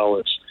very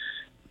well.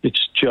 It's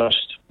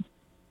just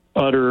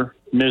utter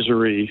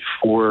misery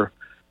for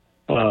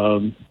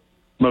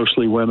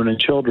mostly women and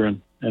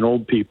children and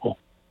old people.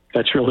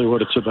 That's really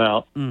what it's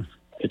about.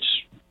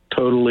 It's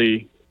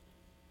totally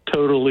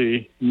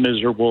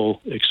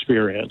miserable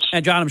experience.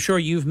 And John, I'm sure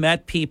you've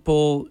met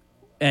people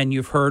and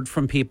you've heard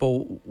from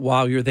people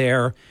while you're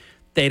there.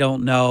 They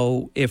don't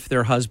know if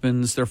their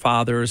husbands, their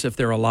fathers, if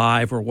they're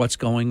alive or what's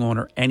going on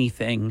or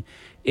anything.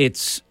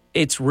 It's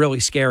really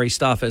scary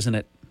stuff, isn't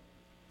it?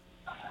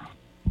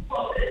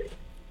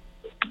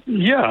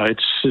 Yeah,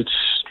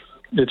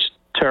 it's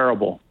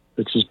terrible.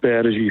 It's as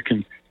bad as you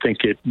can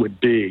think it would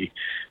be.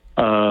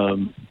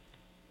 You're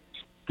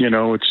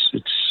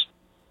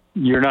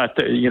not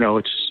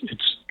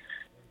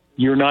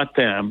you're not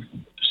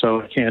them.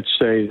 So I can't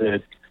say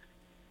that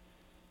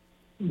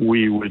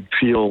we would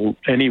feel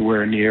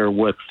anywhere near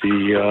what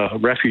the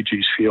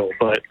refugees feel.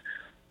 But,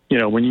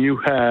 when you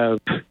have,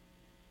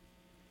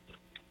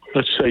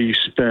 let's say you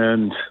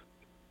spend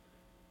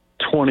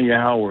 20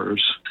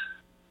 hours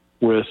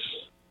with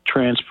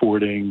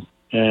transporting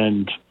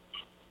and,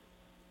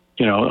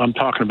 I'm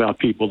talking about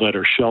people that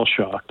are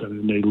shell-shocked. I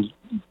mean,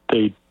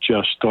 they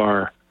just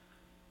are,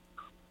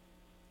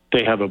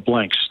 they have a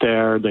blank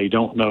stare. They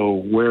don't know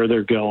where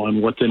they're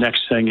going, what the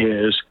next thing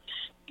is.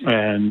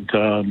 And,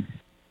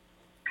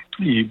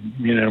 you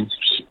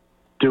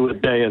do a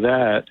day of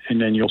that, and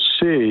then you'll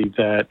see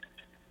that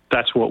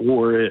that's what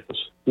war is.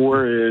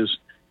 War is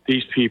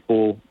these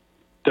people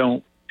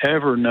don't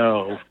ever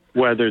know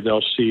whether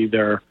they'll see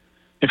their.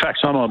 In fact,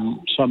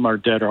 some are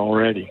dead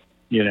already.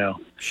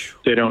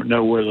 They don't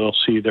know whether they'll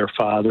see their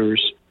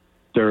fathers,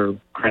 their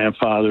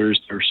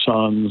grandfathers, their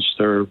sons,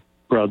 their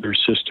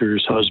brothers,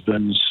 sisters,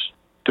 husbands,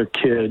 their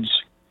kids.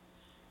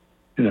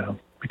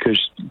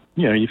 Because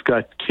you've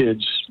got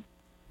kids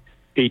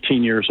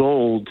 18 years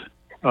old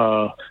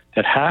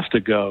that have to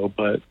go,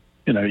 but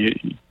you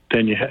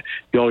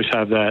always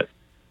have that,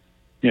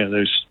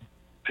 those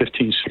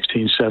 15,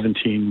 16,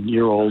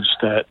 17-year-olds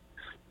that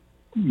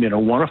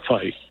want to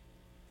fight,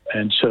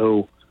 and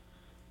so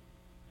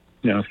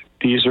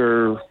these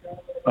are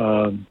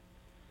the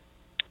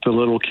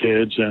little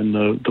kids and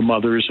the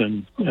mothers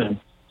and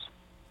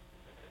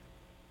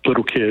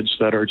little kids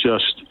that are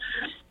just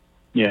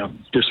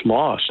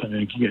lost. I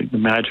mean, you can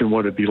imagine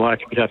what it'd be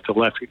like if you'd have to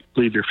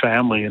leave your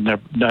family and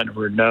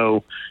never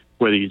know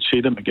whether you'd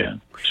see them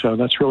again. So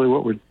that's really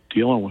what we're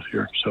dealing with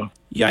here. So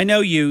yeah, I know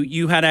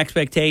you had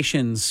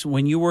expectations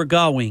when you were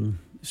going.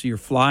 So you're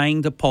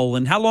flying to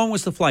Poland. How long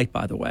was the flight,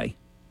 by the way?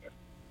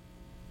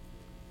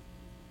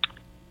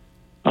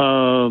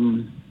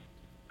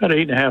 About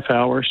 8.5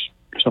 hours,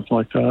 something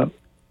like that.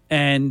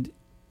 And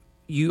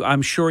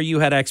I'm sure you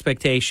had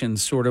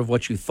expectations, sort of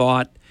what you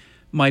thought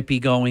might be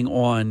going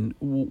on.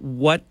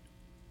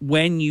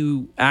 When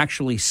you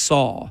actually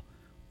saw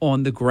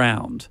on the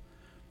ground,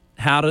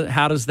 how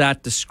does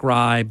that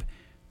describe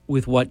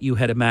with what you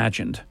had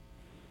imagined?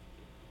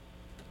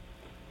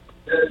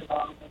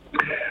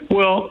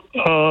 Well,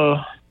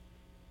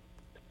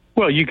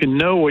 you can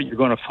know what you're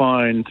going to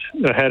find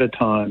ahead of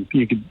time.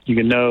 You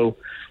can know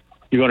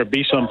you're going to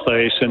be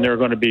someplace, and there are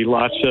going to be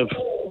lots of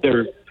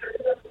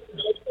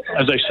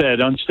as I said,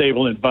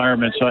 unstable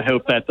environments. I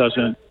hope that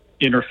doesn't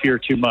interfere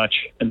too much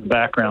in the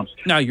background.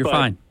 No, you're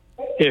fine.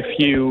 If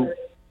you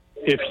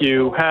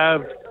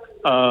have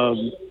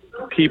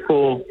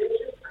people,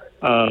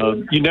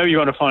 you're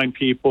going to find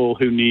people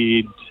who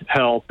need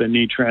help and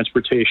need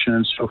transportation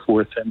and so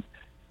forth,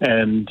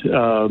 and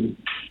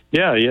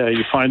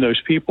you find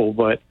those people,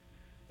 but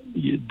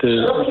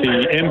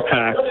the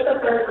impact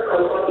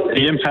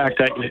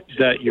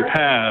that you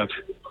have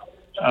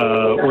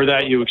or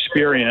that you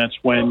experience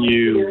when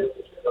you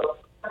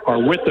are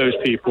with those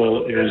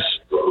people is,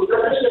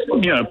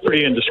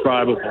 pretty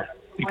indescribable,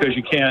 because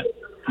you can't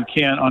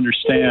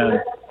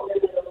understand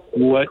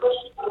what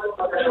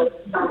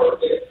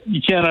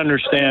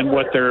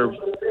they're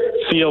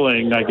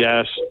feeling, I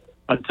guess,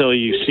 until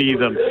you see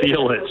them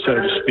feel it, so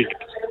to speak.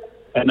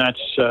 And that's,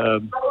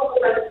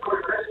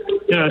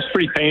 it's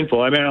pretty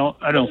painful. I mean,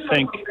 I don't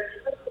think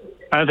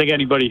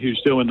anybody who's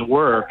doing the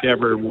work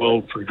ever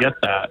will forget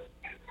that.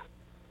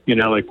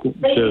 Like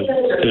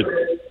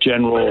the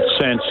general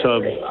sense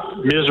of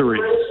misery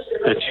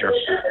that's here.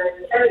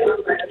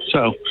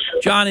 So,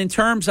 John, in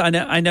terms,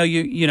 I know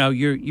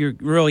you're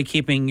really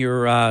keeping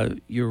your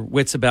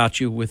wits about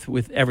you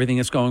with everything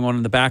that's going on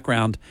in the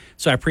background.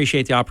 So I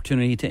appreciate the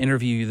opportunity to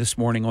interview you this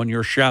morning on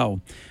your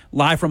show.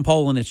 Live from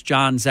Poland, it's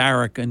John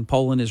Zarek, and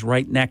Poland is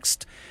right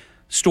next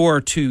door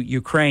to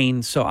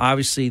Ukraine. So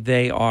obviously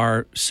they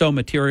are so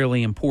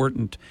materially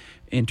important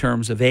in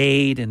terms of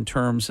aid, in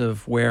terms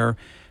of where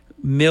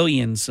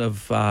millions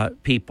of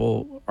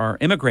people are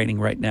immigrating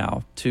right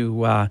now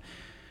to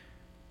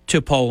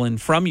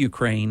Poland from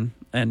Ukraine.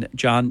 And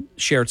John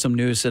shared some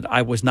news that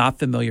I was not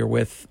familiar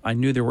with. I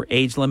knew there were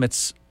age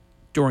limits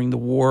during the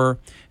war.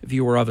 If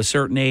you were of a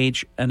certain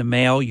age and a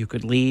male, you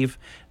could leave.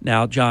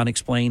 Now, John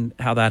explained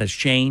how that has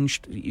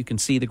changed. You can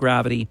see the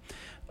gravity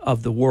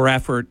of the war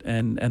effort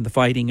and the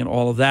fighting and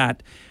all of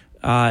that.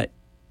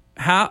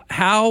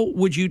 How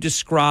would you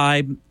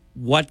describe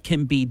what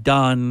can be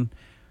done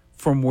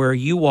from where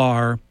you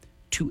are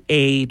to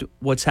aid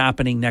what's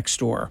happening next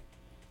door?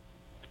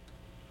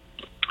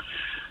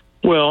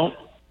 Well,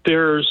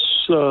 there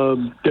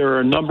are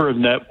a number of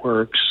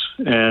networks,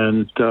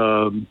 and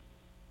I'm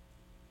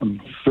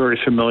very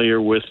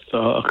familiar with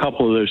a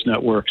couple of those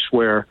networks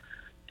where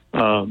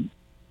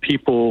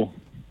people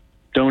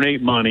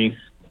donate money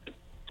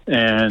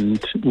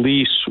and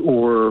lease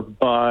or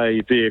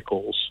buy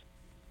vehicles.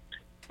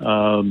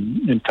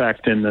 In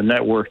fact, in the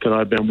network that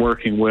I've been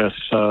working with,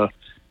 a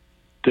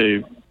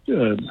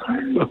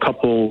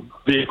couple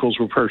vehicles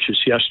were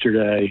purchased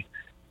yesterday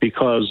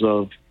because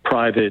of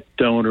private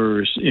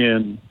donors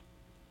in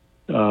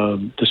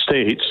the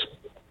states,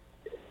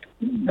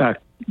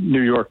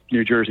 New York,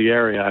 New Jersey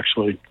area,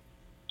 actually.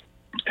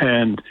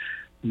 And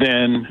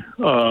then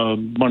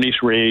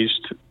money's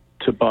raised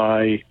to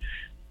buy,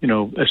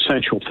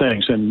 essential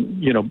things.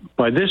 And,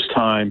 by this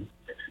time,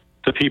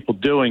 the people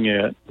doing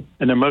it,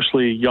 and they're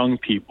mostly young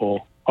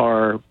people,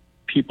 are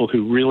people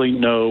who really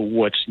know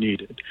what's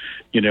needed,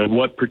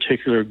 what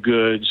particular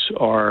goods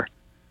are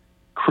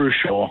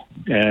crucial,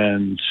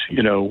 and,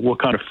 what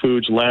kind of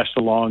foods last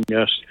the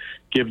longest,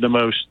 give the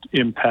most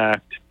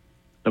impact,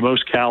 the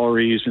most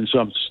calories in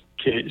some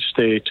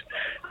cases,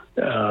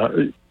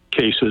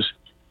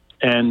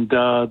 and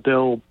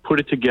they'll put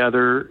it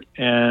together,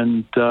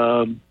 and,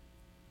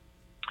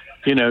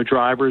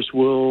 drivers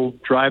will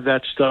drive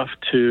that stuff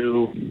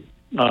to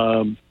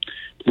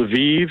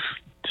Lviv,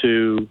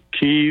 to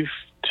Kyiv,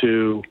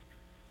 to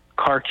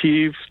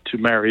Kharkiv, to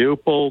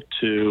Mariupol,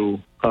 to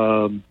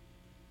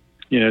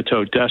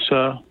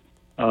Odessa,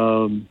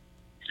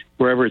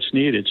 wherever it's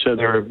needed. So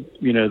they're,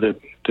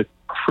 the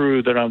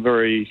crew that I'm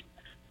very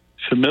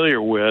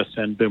familiar with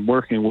and been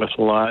working with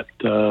a lot.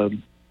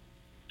 That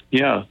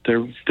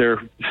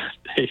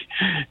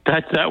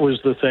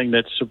was the thing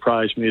that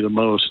surprised me the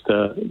most.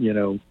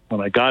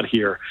 When I got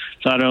here,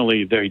 not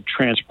only are they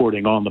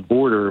transporting on the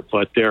border,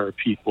 but there are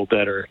people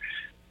that are,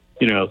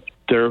 if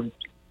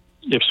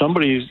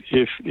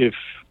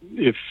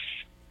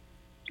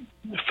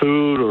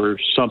food or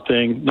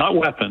something, not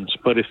weapons,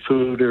 but if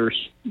food or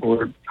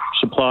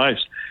supplies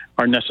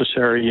are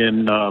necessary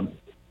in,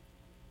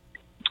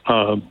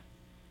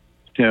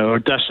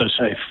 Odessa,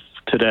 say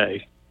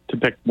today, to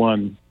pick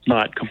one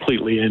not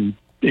completely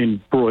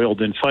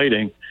embroiled in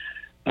fighting,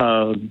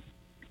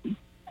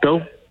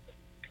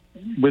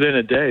 within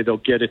a day they'll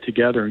get it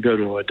together and go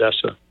to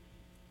Odessa.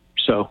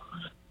 So,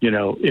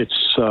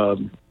 it's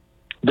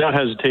without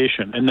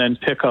hesitation, and then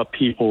pick up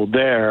people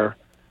there,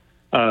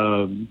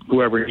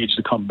 whoever needs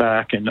to come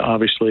back. And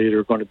obviously there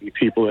are going to be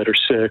people that are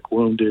sick,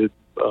 wounded,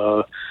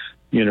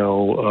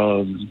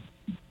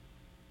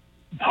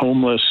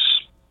 homeless,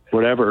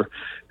 whatever,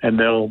 and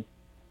they'll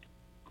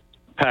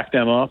pack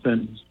them up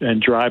and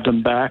drive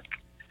them back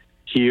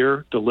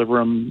here, deliver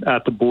them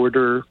at the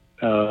border.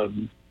 Others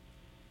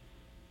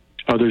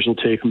will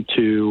take them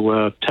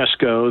to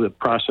Tesco, the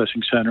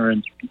processing center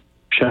in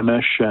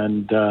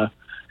Przemyśl,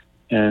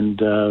 and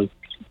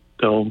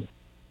they'll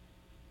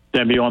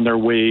then be on their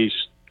ways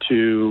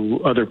to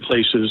other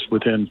places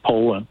within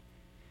Poland.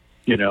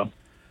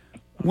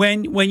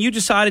 When you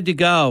decided to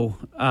go,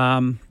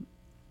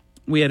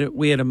 we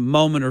had a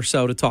moment or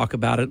so to talk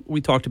about it.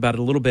 We talked about it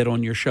a little bit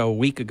on your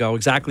show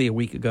exactly a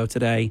week ago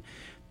today,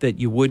 that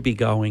you would be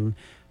going.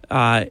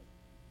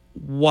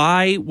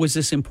 Why was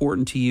this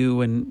important to you,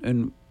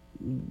 and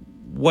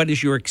what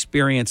is your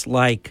experience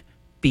like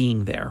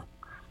being there?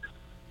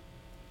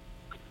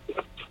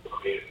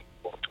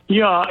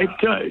 Yeah,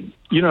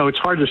 it's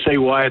hard to say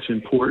why it's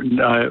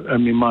important. I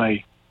mean,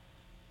 my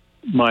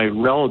my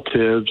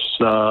relatives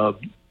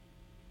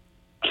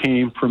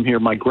came from here.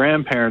 My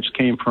grandparents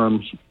came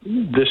from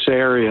this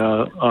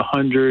area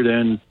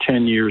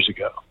 110 years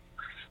ago.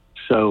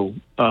 So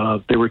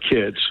they were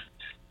kids.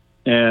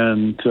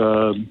 And,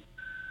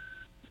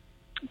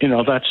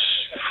 that's,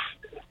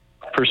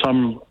 for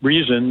some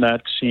reason,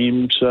 that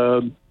seems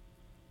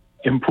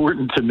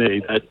important to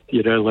me, that,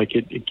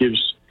 it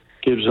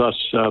gives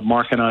us,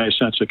 Mark and I, a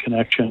sense of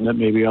connection that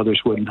maybe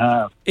others wouldn't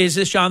have. Is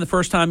this, John, the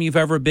first time you've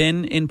ever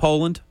been in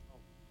Poland?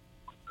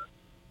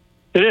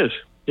 It is,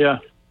 yeah.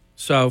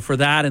 So for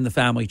that and the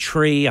family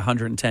tree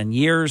 110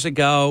 years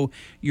ago,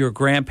 your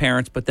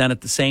grandparents, but then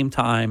at the same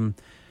time,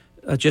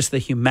 just the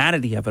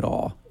humanity of it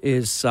all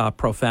is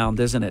profound,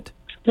 isn't it?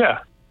 Yeah.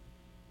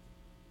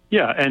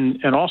 Yeah,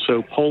 and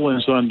also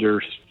Poland's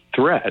under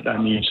threat. I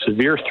mean,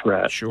 severe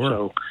threat.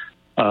 Sure.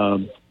 So,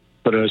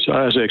 but as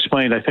I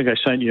explained, I think I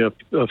sent you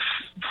a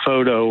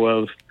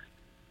photo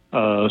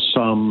of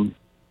some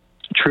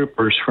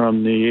troopers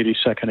from the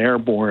 82nd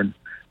Airborne.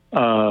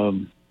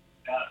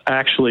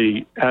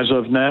 Actually, as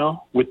of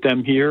now, with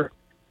them here,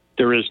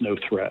 there is no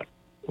threat.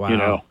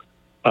 Wow.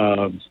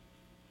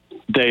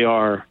 They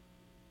are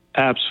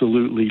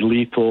absolutely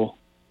lethal.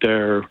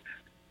 They're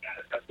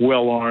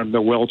well-armed.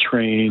 They're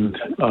well-trained.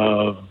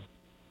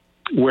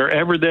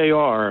 Wherever they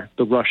are,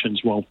 the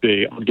Russians won't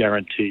be. I'll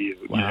guarantee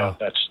you. Wow.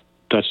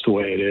 That's the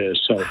way it is.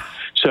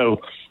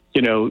 So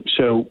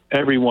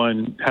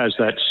everyone has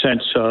that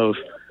sense of,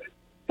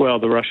 well,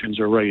 the Russians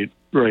are ready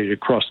to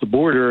cross the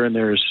border, and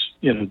there's,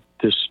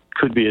 this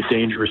could be a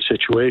dangerous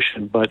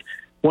situation. But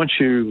once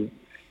you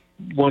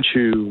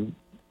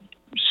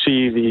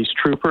see these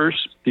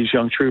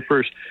young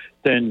troopers,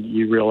 then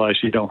you realize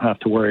you don't have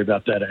to worry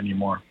about that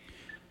anymore.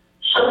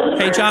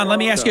 Hey, John, let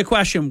me ask you a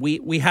question.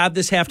 We have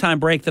this halftime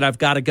break that I've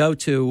got to go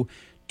to.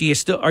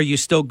 Are you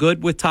still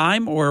good with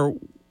time, or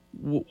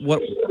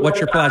what's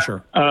your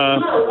pleasure?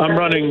 I'm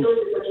running.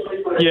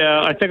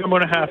 Yeah, I think I'm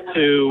going to have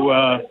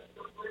to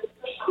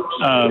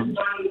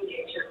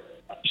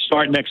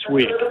start next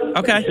week.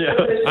 Okay,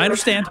 I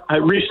understand. I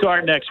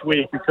restart next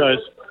week because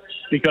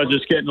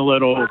it's getting a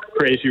little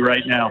crazy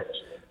right now.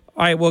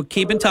 All right, well,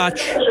 keep in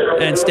touch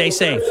and stay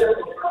safe.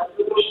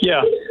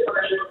 Yeah.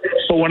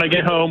 But when I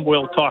get home,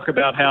 we'll talk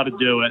about how to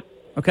do it.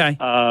 Okay.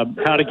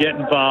 How to get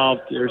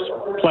involved. There's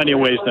plenty of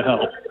ways to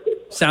help.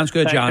 Sounds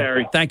good, Thanks, John.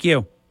 Harry. Thank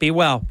you. Be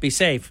well. Be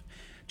safe.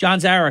 John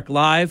Zarek,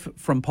 live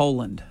from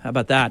Poland. How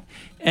about that?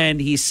 And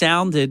he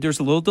sounded, there's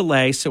a little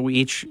delay, so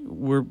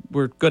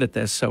we're good at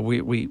this, so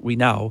we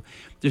know.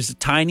 There's a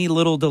tiny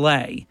little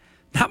delay.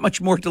 Not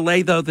much more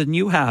delay, though, than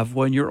you have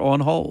when you're on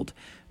hold.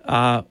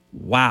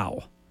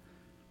 Wow.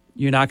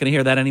 You're not going to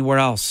hear that anywhere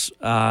else.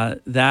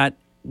 That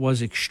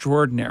was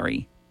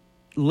extraordinary.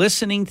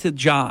 Listening to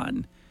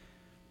John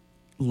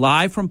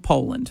live from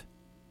Poland,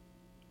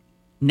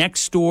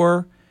 next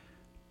door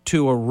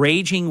to a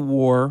raging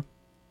war,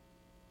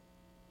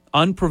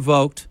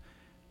 unprovoked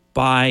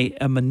by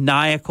a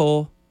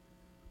maniacal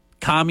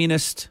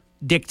communist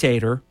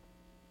dictator,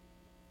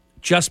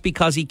 just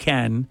because he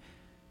can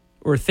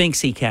or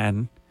thinks he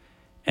can.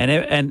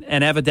 And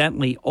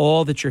evidently,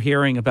 all that you're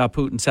hearing about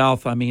Putin's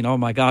health, I mean, oh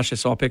my gosh, I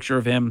saw a picture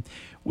of him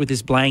with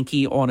his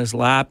blankie on his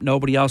lap.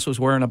 Nobody else was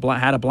wearing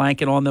had a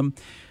blanket on them.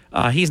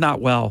 He's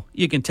not well.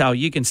 You can tell.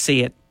 You can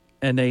see it.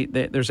 And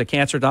there's a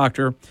cancer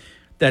doctor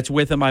that's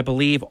with him, I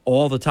believe,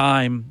 all the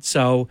time.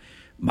 So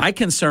my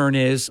concern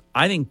is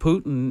I think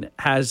Putin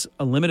has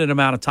a limited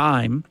amount of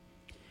time.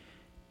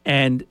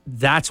 And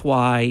that's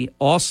why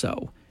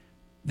also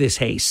this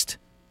haste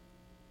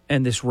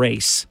and this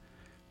race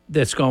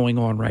that's going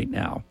on right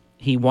now.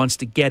 He wants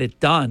to get it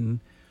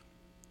done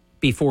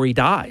before he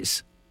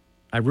dies.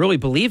 I really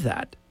believe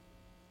that.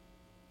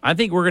 I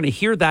think we're going to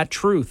hear that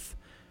truth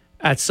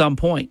at some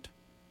point.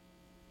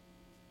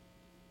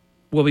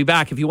 We'll be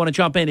back. If you want to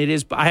jump in, it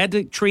is. I had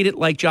to treat it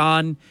like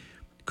John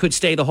could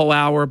stay the whole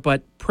hour,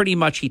 but pretty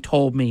much he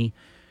told me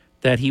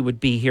that he would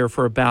be here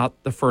for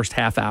about the first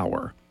half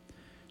hour.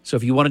 So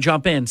if you want to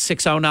jump in,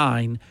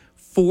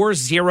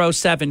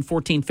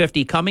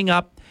 609-407-1450. Coming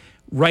up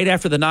right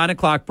after the 9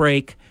 o'clock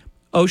break,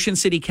 Ocean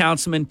City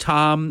Councilman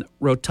Tom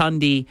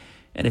Rotundi.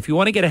 And if you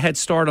want to get a head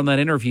start on that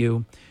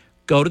interview,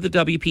 go to the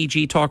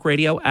WPG Talk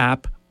Radio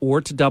app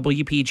or to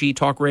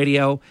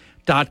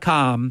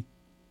WPGTalkRadio.com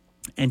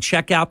and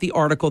check out the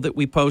article that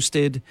we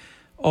posted,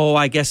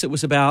 I guess it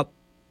was about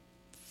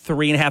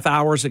 3.5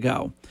 hours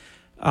ago,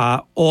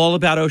 all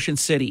about Ocean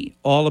City,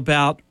 all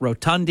about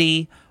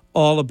Rotundi,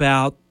 all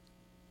about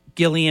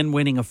Gillian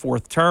winning a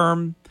fourth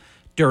term,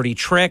 dirty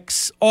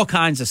tricks, all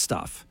kinds of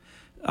stuff.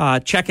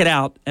 Check it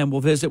out, and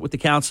we'll visit with the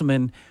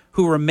councilman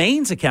who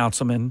remains a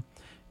councilman,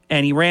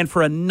 and he ran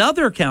for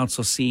another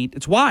council seat.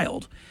 It's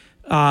wild,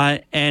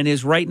 and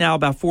is right now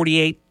about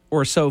 48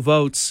 or so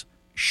votes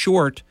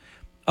short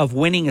of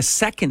winning a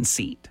second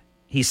seat.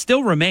 He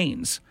still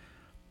remains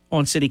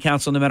on city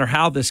council no matter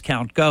how this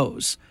count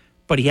goes,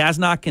 but he has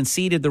not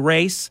conceded the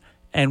race,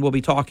 and we'll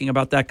be talking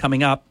about that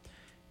coming up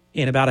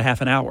in about a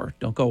half an hour.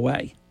 Don't go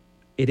away.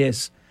 It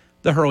is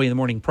the Hurley in the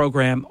Morning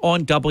program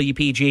on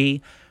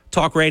WPG,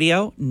 Talk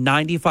Radio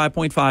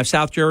 95.5,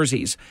 South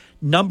Jersey's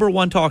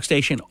 #1 talk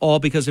station, all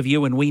because of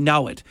you, and we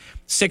know it.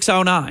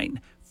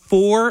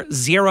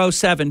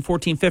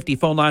 609-407-1450.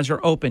 Phone lines are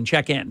open.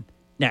 Check in.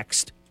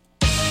 Next.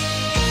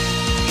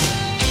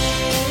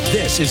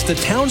 This is the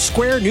Town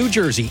Square, New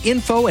Jersey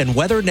Info and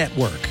Weather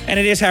Network. And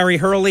it is Harry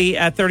Hurley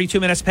at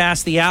 32 minutes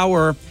past the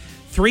hour.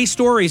 3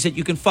 stories that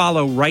you can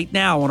follow right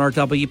now on our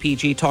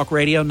WPG Talk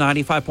Radio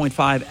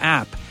 95.5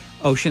 app.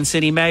 Ocean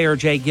City Mayor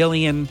Jay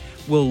Gillian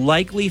will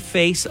likely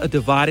face a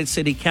divided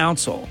city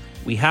council.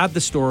 We have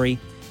the story,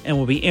 and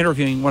we'll be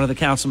interviewing one of the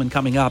councilmen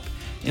coming up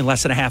in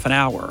less than a half an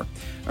hour.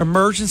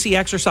 Emergency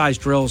exercise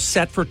drills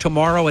set for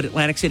tomorrow at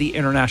Atlantic City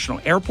International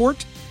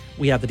Airport.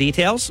 We have the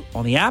details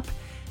on the app.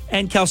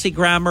 And Kelsey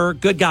Grammer,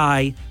 good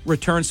guy,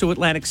 returns to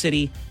Atlantic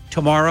City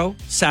tomorrow,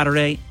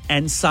 Saturday,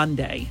 and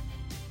Sunday.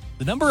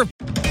 The number of...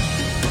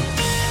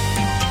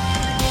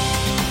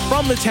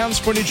 From the Town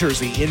Square, New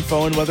Jersey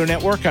Info and Weather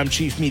Network, I'm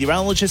Chief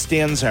Meteorologist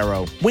Dan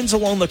Zarrow. Winds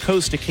along the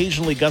coast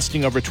occasionally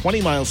gusting over 20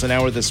 miles an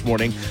hour this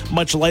morning.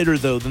 Much lighter,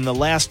 though, than the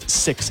last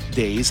 6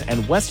 days.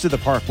 And west of the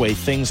Parkway,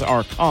 things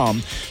are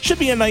calm. Should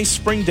be a nice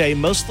spring day,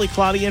 mostly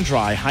cloudy and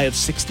dry, high of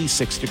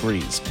 66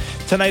 degrees.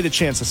 Tonight, a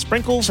chance of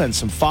sprinkles and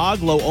some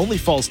fog. Low only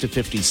falls to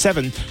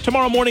 57.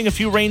 Tomorrow morning, a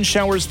few rain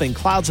showers, then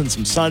clouds and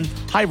some sun,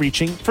 high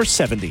reaching for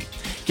 70.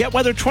 Get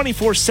weather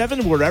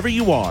 24/7 wherever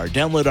you are.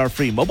 Download our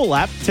free mobile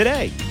app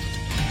today.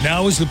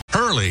 Now is the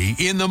Hurley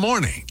in the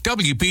morning.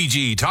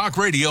 WPG Talk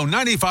Radio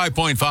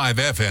 95.5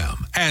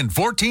 FM and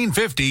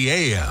 1450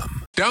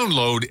 AM.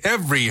 Download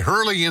every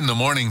Hurley in the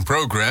morning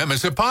program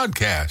as a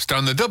podcast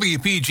on the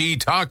WPG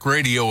Talk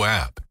Radio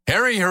app.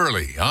 Harry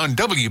Hurley on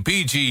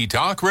WPG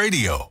Talk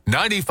Radio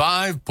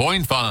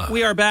 95.5.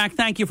 We are back.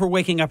 Thank you for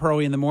waking up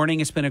early in the morning.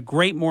 It's been a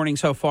great morning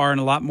so far and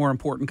a lot more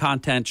important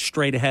content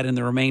straight ahead in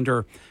the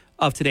remainder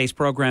of today's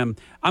program.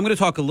 I'm going to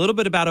talk a little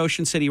bit about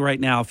Ocean City right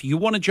now. If you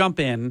want to jump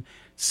in,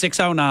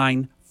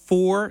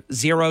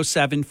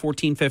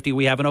 609-407-1450.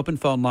 We have an open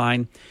phone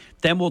line.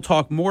 Then we'll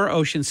talk more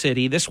Ocean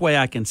City. This way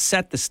I can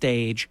set the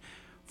stage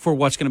for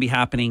what's going to be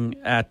happening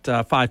at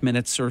 5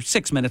 minutes or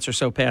 6 minutes or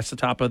so past the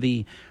top of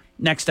the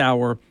next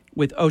hour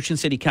with Ocean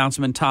City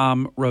Councilman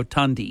Tom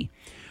Rotundi.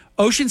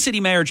 Ocean City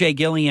Mayor Jay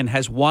Gillian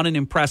has won an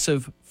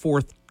impressive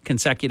 4th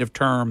consecutive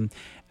term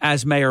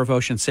as mayor of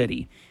Ocean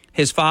City.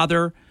 His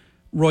father,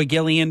 Roy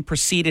Gillian,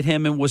 preceded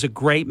him and was a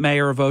great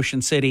mayor of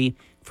Ocean City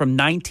from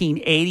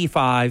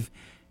 1985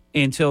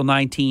 until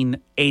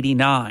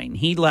 1989.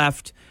 He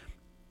left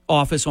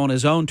office on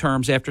his own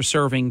terms after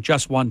serving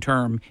just one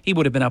term. He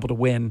would have been able to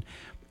win.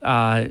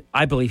 I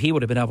believe he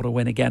would have been able to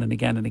win again and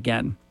again and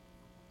again.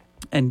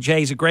 And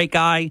Jay's a great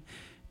guy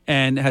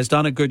and has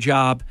done a good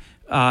job,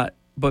 but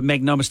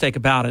make no mistake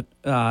about it,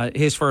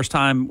 his first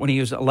time when he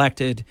was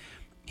elected,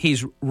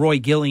 he's Roy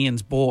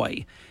Gillian's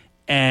boy.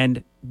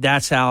 And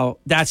that's how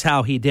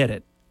he did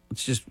it.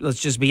 Let's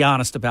just be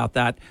honest about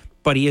that.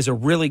 But he is a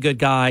really good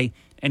guy,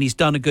 and he's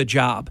done a good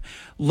job.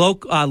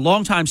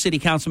 Longtime City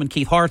Councilman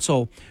Keith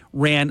Hartzell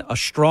ran a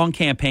strong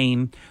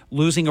campaign,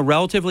 losing a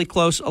relatively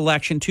close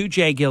election to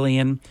Jay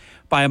Gillian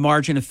by a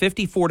margin of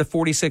 54 to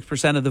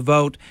 46% of the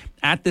vote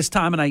at this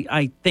time. And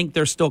I think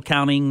they're still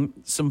counting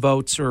some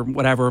votes or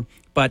whatever.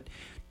 But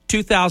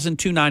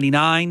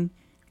 2,299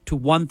 to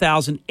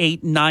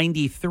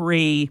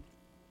 1,893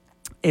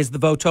 is the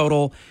vote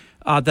total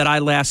that I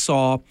last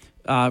saw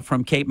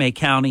from Cape May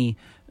County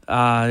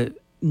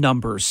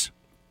numbers,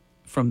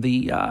 from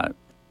the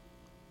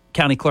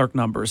county clerk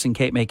numbers in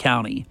Cape May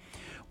County.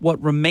 What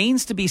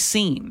remains to be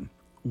seen,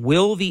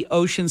 will the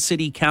Ocean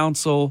City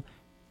Council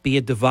be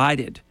a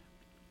divided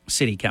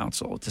city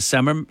council? It's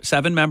a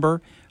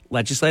seven-member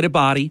legislative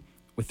body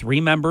with 3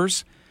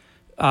 members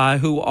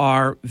who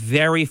are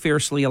very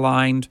fiercely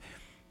aligned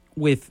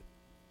with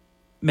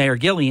Mayor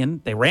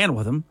Gillian. They ran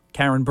with him,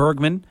 Karen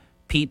Bergman,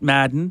 Pete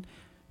Madden,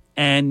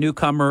 and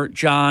newcomer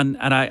John,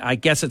 and I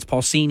guess it's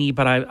Paulsini,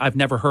 but I've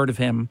never heard of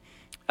him.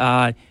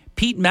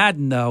 Pete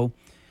Madden, though,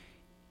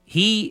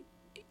 he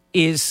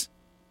is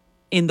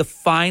in the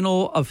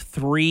final of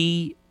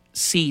 3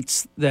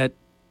 seats that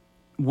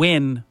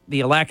win the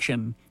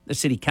election, the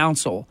city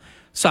council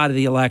side of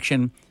the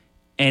election,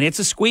 and it's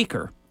a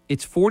squeaker.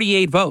 It's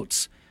 48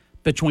 votes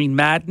between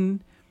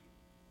Madden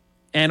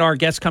and our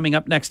guest coming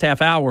up next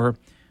half hour,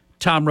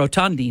 Tom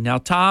Rotundi. Now,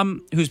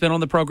 Tom, who's been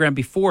on the program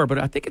before, but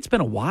I think it's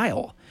been a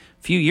while.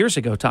 A few years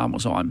ago, Tom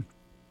was on.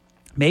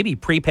 Maybe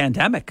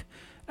pre-pandemic,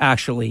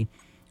 actually.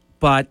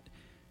 But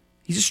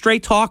he's a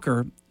straight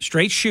talker,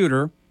 straight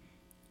shooter,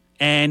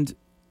 and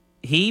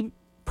he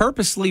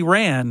purposely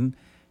ran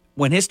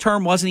when his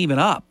term wasn't even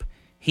up.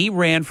 He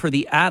ran for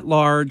the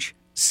at-large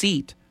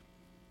seat.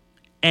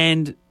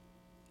 And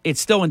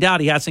it's still in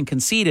doubt. He hasn't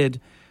conceded,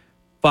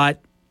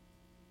 but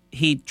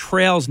he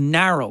trails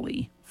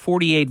narrowly,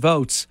 48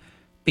 votes,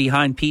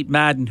 behind Pete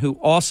Madden, who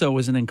also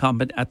is an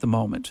incumbent at the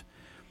moment.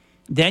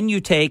 Then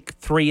you take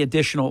 3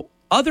 additional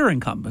other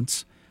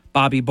incumbents,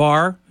 Bobby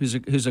Barr,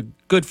 who's a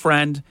good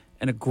friend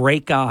and a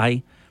great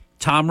guy,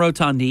 Tom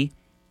Rotundi,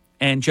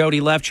 and Jody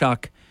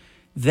Levchuk.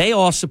 They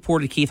all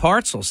supported Keith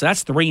Hartzell, so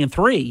that's 3 and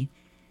 3.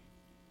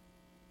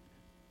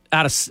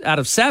 out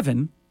of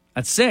 7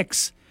 at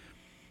 6.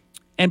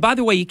 And by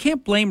the way, you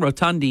can't blame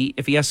Rotundi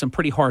if he has some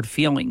pretty hard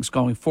feelings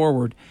going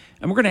forward.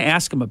 And we're going to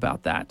ask him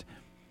about that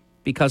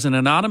because an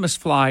anonymous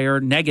flyer,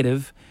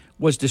 negative,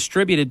 was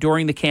distributed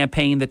during the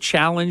campaign that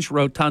challenged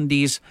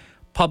Rotundi's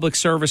public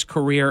service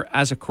career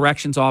as a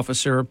corrections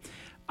officer.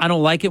 I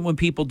don't like it when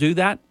people do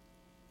that.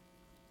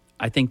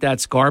 I think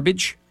that's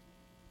garbage.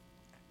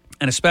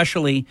 And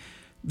especially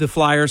the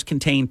flyers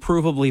contain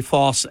provably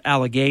false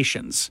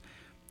allegations,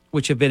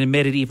 which have been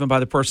admitted even by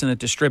the person that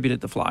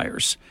distributed the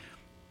flyers.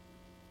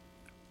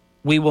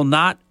 We will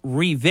not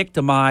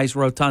re-victimize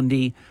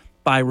Rotundi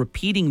by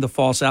repeating the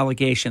false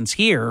allegations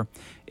here.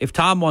 If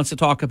Tom wants to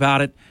talk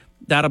about it,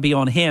 that'll be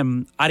on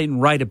him. I didn't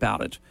write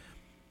about it.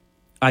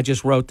 I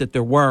just wrote that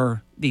there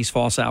were these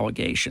false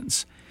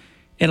allegations.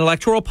 In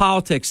electoral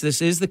politics,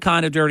 this is the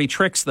kind of dirty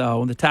tricks,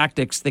 though, and the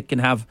tactics that can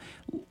have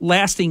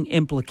lasting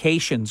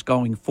implications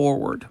going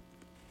forward.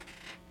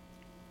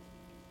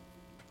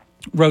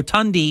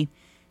 Rotundi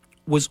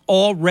was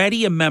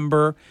already a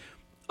member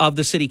of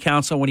the city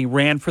council when he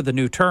ran for the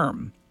new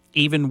term.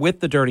 Even with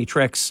the dirty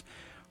tricks,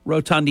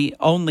 Rotundi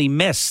only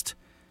missed,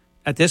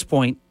 at this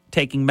point,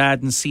 taking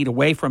Madden's seat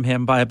away from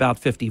him by about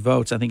 50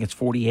 votes. I think it's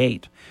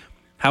 48.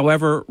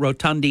 However,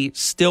 Rotundi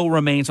still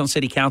remains on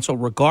city council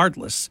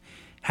regardless.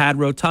 Had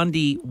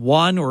Rotundi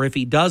won, or if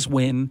he does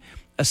win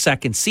a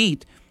second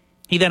seat,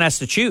 he then has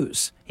to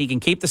choose. He can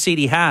keep the seat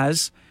he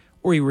has,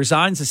 or he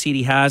resigns the seat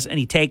he has, and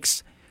he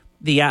takes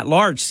the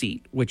at-large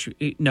seat, which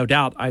no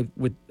doubt I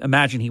would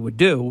imagine he would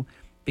do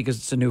because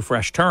it's a new,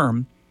 fresh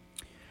term,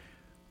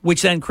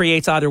 which then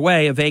creates either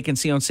way a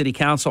vacancy on city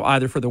council,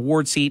 either for the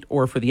ward seat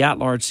or for the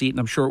at-large seat, and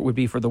I'm sure it would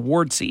be for the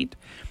ward seat.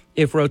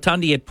 If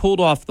Rotundi had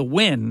pulled off the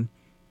win,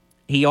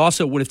 he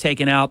also would have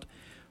taken out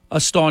a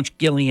staunch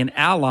Gillian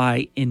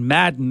ally in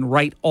Madden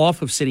right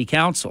off of city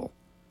council,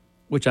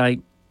 which I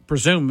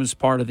presume is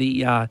part of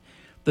the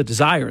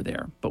desire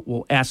there. But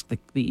we'll ask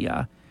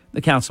the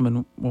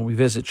councilman when we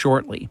visit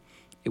shortly.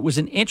 It was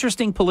an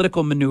interesting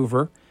political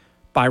maneuver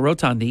by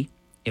Rotundi.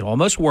 It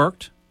almost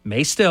worked,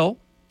 may still.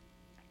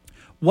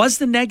 Was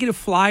the negative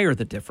flyer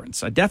the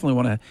difference? I definitely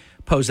want to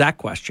pose that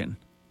question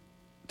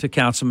to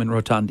Councilman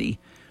Rotundi.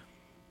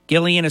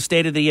 Gillian has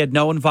stated that he had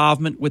no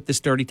involvement with this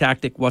dirty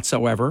tactic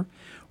whatsoever.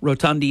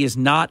 Rotundi is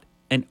not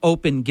an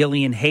open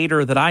Gillian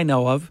hater that I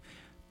know of,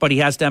 but he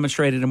has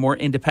demonstrated a more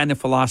independent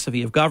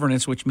philosophy of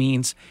governance, which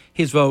means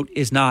his vote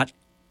is not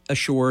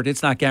assured.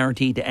 It's not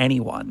guaranteed to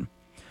anyone.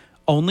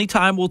 Only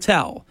time will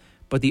tell,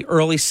 but the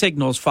early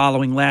signals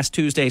following last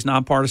Tuesday's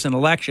nonpartisan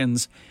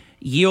elections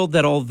yield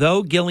that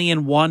although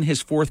Gillian won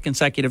his 4th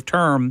consecutive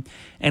term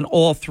and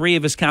all 3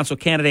 of his council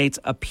candidates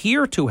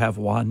appear to have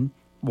won,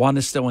 one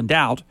is still in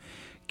doubt,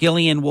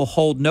 Gillian will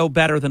hold no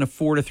better than a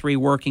 4-3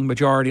 working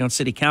majority on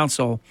city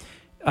council,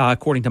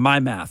 according to my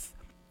math.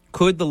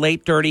 Could the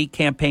late dirty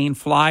campaign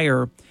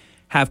flyer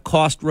have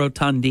cost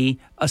Rotundi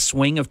a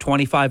swing of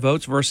 25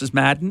 votes versus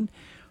Madden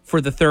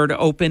for the 3rd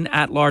open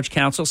at-large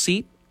council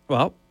seat?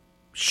 Well,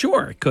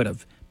 sure, it could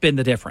have been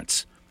the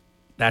difference.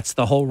 That's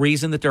the whole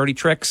reason that dirty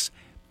tricks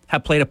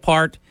have played a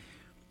part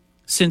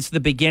since the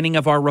beginning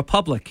of our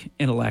republic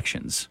in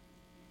elections.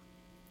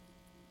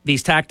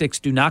 These tactics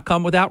do not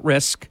come without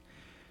risk.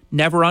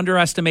 Never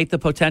underestimate the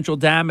potential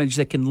damage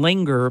that can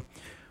linger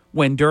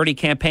when dirty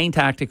campaign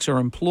tactics are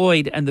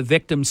employed and the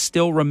victim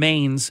still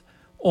remains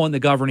on the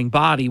governing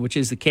body, which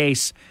is the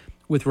case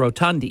with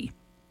Rotundi.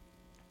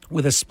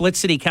 With a split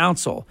city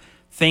council,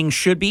 things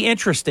should be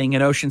interesting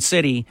in Ocean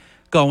City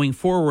going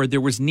forward.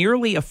 There was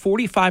nearly a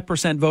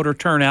 45% voter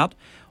turnout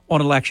on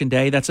Election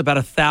Day. That's about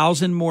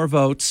 1,000 more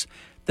votes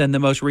than the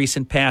most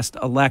recent past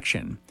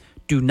election.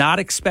 Do not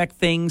expect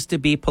things to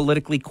be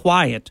politically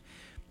quiet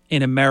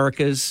in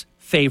America's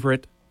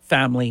favorite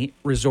family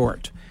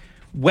resort.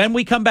 When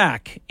we come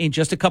back in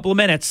just a couple of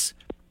minutes,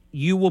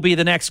 you will be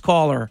the next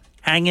caller.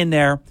 Hang in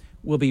there.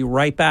 We'll be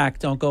right back.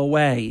 Don't go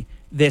away.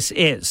 This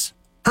is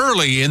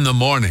Early in the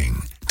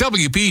Morning.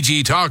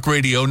 WPG Talk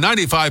Radio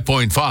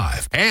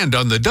 95.5 and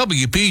on the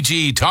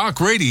WPG Talk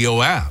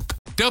Radio app.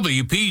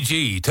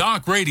 WPG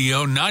Talk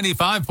Radio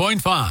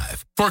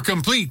 95.5. For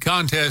complete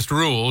contest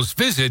rules,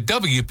 visit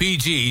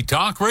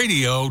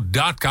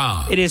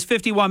WPGTalkRadio.com. It is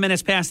 51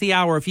 minutes past the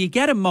hour. If you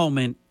get a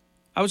moment,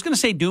 I was going to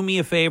say do me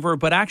a favor,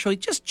 but actually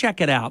just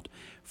check it out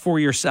for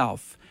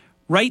yourself.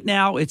 Right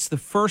now, it's the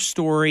first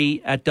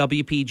story at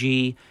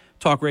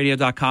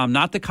WPGTalkRadio.com,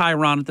 not the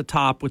Chiron at the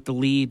top with the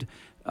lead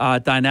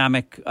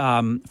dynamic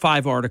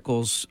 5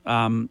 articles,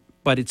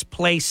 but it's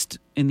placed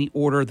in the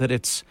order that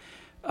it's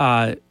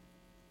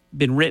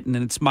been written,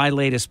 and it's my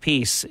latest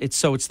piece.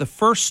 It's the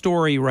first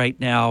story right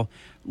now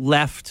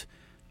left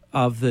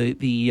of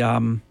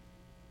the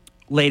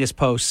latest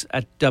posts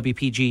at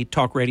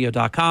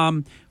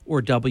WPGTalkRadio.com or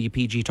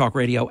WPG Talk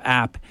Radio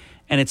app,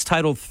 and it's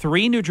titled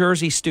 3 New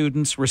Jersey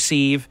Students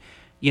Receive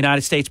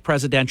United States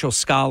Presidential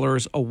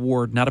Scholars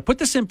Award. Now, to put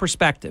this in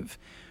perspective,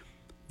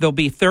 there'll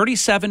be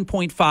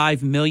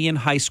 37.5 million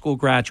high school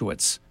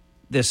graduates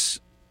this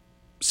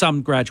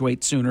some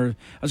graduate sooner.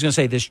 I was going to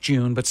say this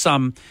June, but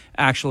some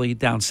actually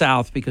down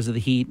south because of the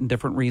heat and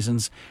different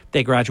reasons,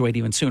 they graduate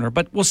even sooner.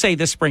 But we'll say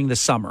this spring,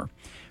 this summer.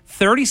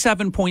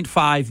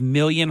 37.5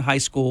 million high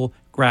school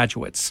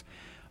graduates.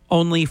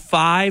 Only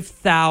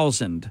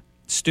 5,000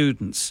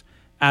 students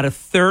out of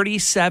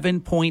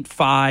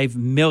 37.5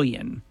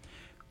 million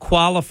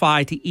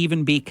qualify to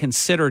even be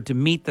considered to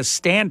meet the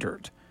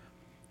standard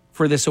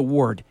for this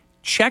award.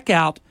 Check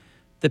out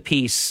the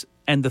piece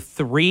and the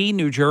 3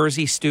 New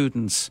Jersey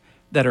students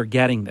that are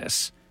getting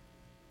this.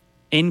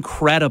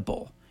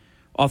 Incredible.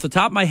 Off the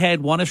top of my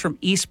head, one is from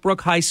East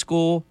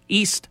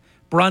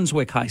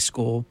Brunswick High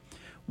School.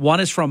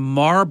 One is from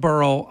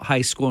Marlborough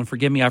High School, and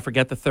forgive me, I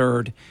forget the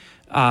third,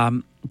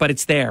 but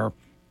it's there.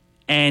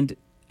 And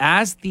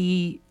as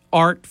the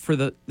art for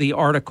the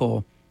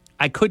article,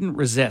 I couldn't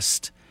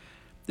resist.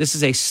 This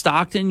is a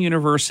Stockton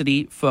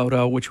University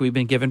photo, which we've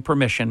been given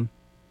permission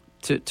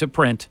to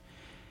print.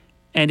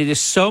 And it is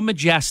so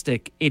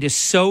majestic. It is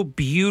so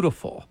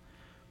beautiful.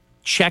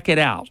 Check it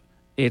out.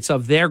 It's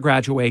of their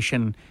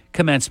graduation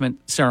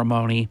commencement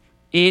ceremony.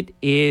 It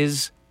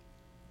is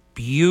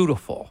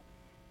beautiful.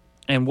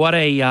 And what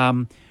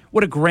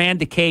a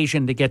grand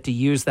occasion to get to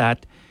use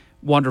that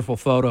wonderful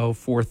photo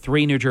for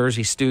 3 New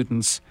Jersey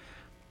students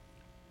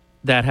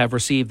that have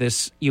received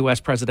this U.S.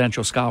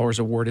 Presidential Scholars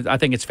Award. I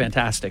think it's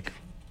fantastic.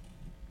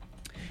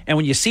 And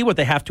when you see what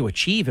they have to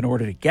achieve in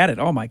order to get it,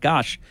 oh my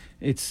gosh,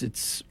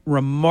 it's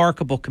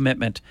remarkable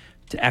commitment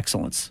to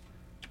excellence.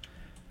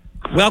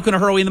 Welcome to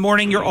Hurley in the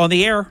Morning. You're on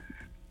the air.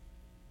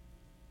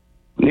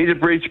 Need to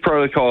breach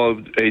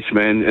protocol,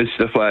 H-Man. It's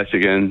the Flash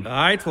again. All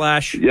right,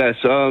 Flash. Yes.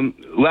 All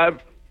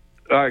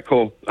right,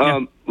 cool.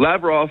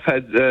 Lavrov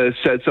had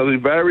said something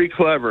very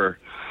clever.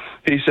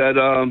 He said,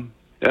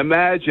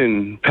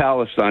 imagine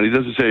Palestine. He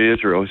doesn't say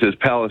Israel. He says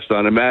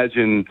Palestine.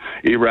 Imagine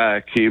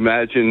Iraq. He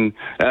imagined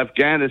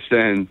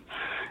Afghanistan.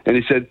 And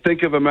he said,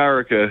 think of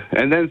America,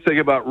 and then think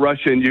about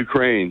Russia and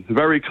Ukraine.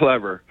 Very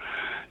clever.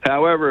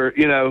 However,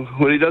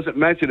 what he doesn't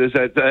mention is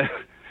that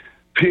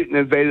Putin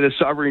invaded a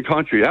sovereign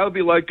country. That would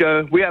be like,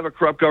 we have a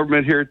corrupt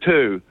government here,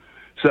 too.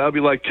 So that would be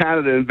like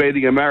Canada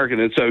invading America,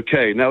 and it's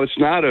okay. No, it's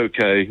not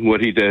okay,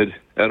 what he did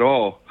at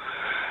all.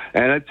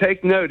 And I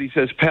take note, he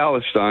says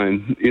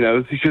Palestine,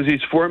 because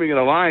he's forming an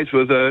alliance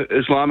with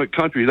Islamic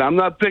countries. I'm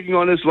not picking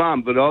on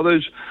Islam, but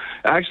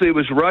actually it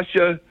was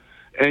Russia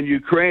and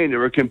Ukraine that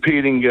were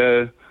competing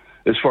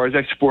as far as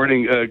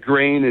exporting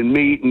grain and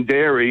meat and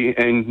dairy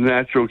and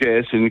natural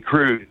gas and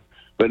crude.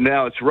 But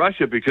now it's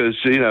Russia because,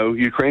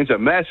 Ukraine's a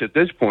mess at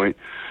this point.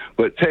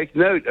 But take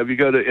note, if you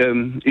go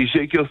to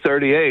Ezekiel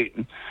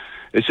 38,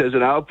 it says,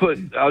 and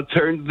I'll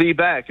turn thee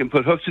back and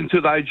put hooks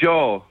into thy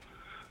jaw,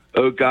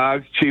 O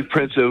Gog, chief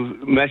prince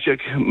of Meshech,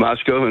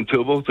 Moscow, and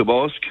Tubal,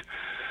 Tobolsk,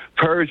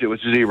 Persia,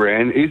 which is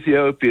Iran,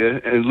 Ethiopia,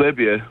 and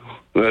Libya,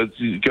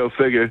 go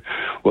figure,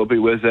 will be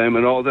with them,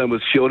 and all of them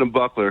with shield and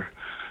buckler.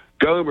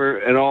 Gomer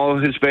and all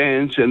his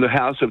bands in the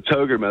house of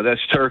Togarmah,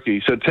 that's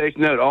Turkey. So take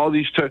note, all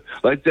these,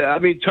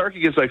 Turkey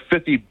gets like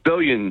 50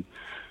 billion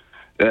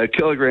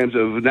kilograms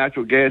of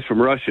natural gas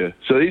from Russia.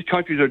 So these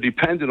countries are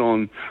dependent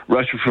on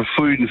Russia for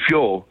food and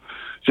fuel.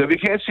 So if you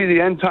can't see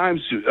the end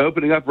times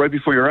opening up right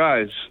before your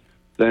eyes,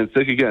 then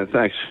think again.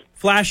 Thanks.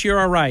 Flash, you're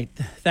all right.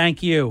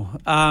 Thank you.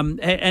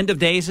 End of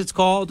Days, it's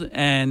called,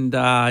 and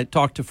I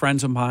talked to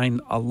friends of mine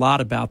a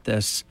lot about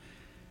this.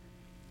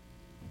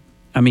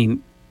 I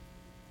mean,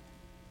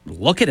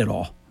 look at it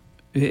all.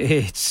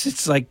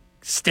 It's like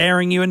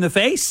staring you in the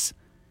face.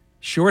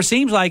 Sure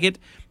seems like it.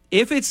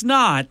 If it's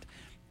not,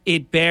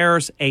 it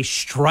bears a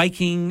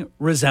striking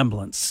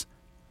resemblance.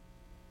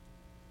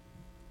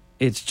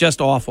 It's just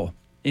awful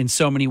in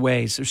so many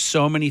ways. There's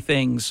so many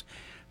things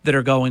that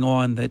are going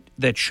on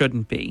that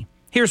shouldn't be.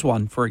 Here's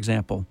one, for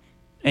example,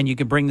 and you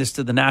can bring this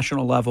to the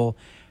national level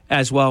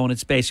as well, and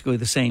it's basically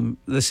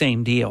the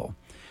same deal.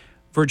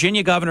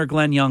 Virginia Governor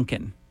Glenn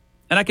Youngkin,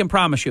 and I can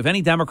promise you, if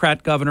any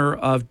Democrat governor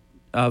of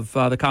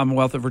the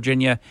Commonwealth of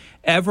Virginia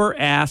ever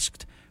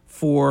asked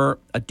for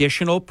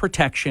additional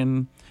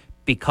protection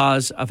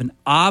because of an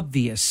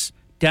obvious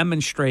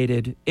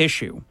demonstrated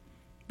issue,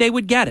 they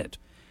would get it.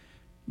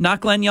 Not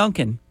Glenn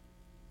Youngkin.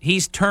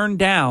 He's turned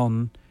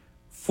down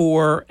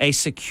for a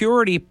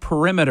security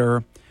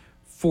perimeter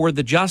for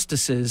the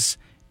justices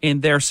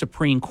in their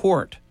Supreme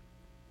Court.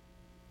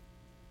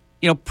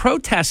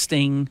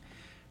 Protesting,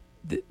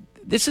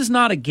 this is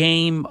not a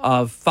game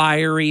of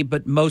fiery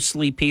but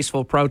mostly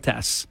peaceful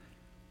protests.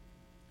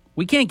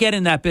 We can't get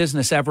in that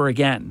business ever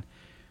again,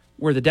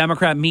 where the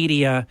Democrat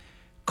media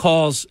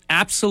calls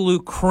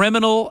absolute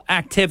criminal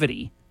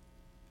activity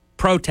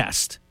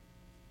protest.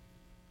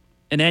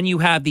 And then you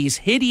have these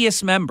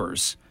hideous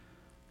members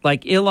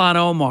like Ilhan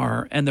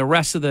Omar and the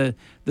rest of the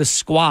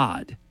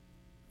squad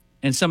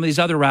and some of these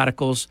other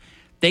radicals.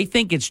 They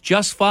think it's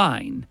just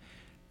fine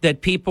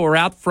that people are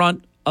out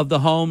front of the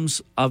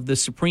homes of the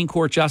Supreme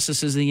Court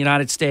justices in the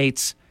United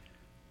States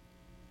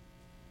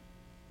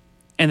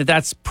and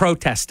that's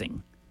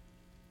protesting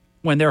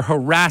when they're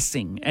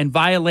harassing and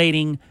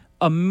violating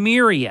a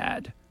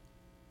myriad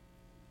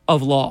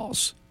of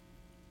laws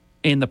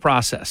in the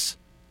process.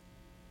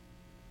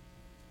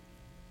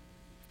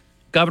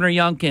 Governor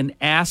Youngkin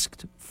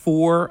asked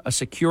for a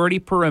security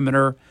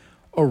perimeter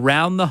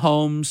around the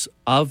homes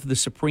of the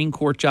Supreme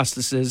Court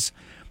justices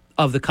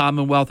of the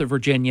Commonwealth of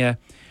Virginia.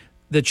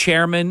 The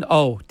chairman,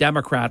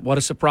 Democrat, what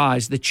a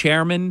surprise. The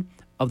chairman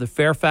of the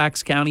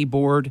Fairfax County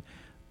Board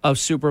of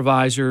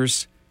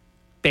Supervisors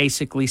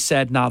basically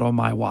said, not on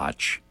my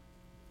watch.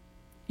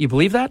 You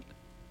believe that?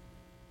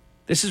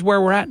 This is where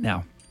we're at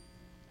now.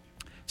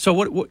 So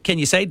what can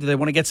you say? Do they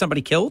want to get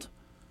somebody killed?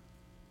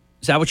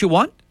 Is that what you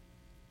want?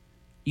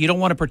 You don't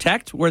want to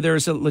protect where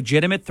there's a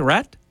legitimate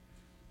threat?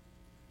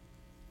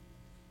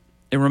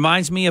 It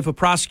reminds me of a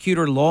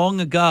prosecutor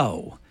long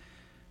ago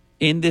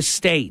in this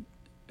state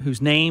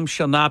whose name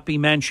shall not be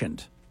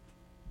mentioned.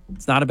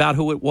 It's not about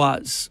who it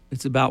was.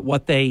 It's about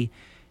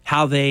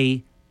how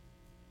they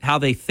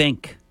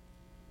think.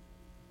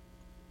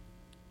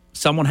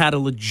 Someone had a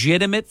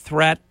legitimate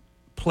threat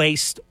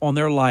placed on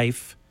their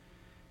life.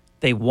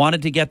 They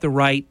wanted to get the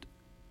right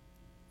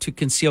to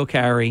conceal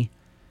carry,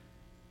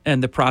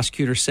 and the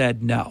prosecutor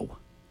said no.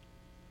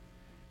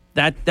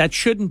 That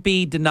shouldn't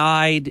be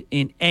denied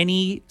in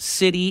any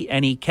city,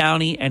 any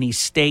county, any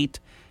state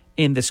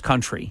in this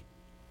country.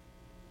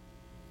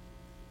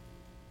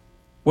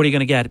 What are you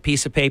going to get? A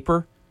piece of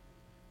paper?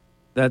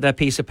 That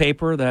piece of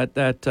paper that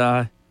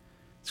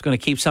it's going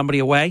to keep somebody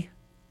away?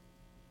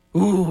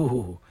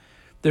 Ooh,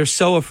 they're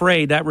so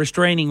afraid. That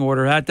restraining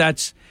order,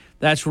 that's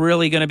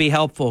really going to be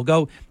helpful.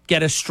 Go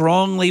get a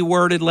strongly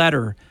worded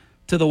letter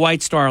to the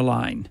White Star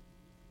Line.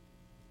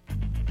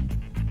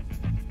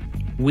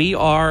 We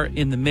are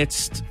in the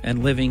midst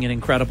and living in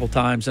incredible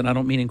times, and I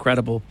don't mean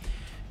incredible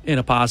in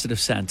a positive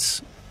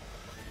sense.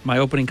 My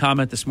opening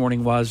comment this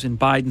morning was, in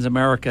Biden's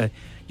America,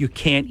 you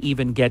can't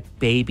even get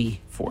baby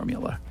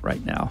formula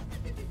right now.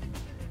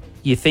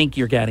 You think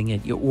you're getting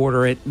it. You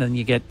order it, and then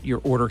you get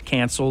your order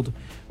canceled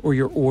or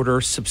your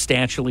order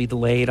substantially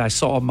delayed. I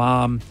saw a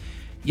mom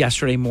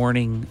yesterday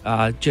morning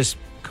just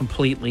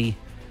completely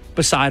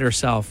beside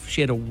herself. She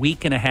had a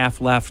week and a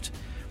half left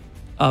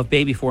of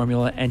baby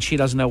formula, and she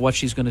doesn't know what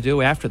she's going to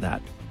do after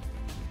that.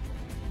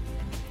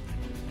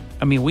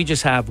 I mean, we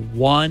just have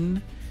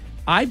one,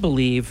 I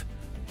believe,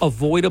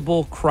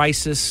 avoidable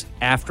crisis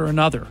after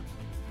another.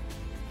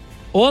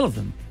 All of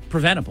them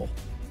preventable.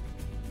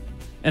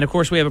 And, of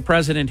course, we have a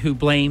president who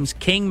blames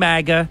King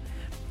MAGA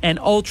and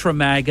Ultra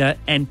MAGA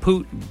and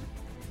Putin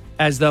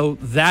as though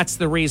that's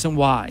the reason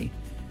why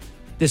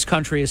this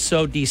country is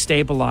so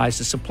destabilized,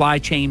 the supply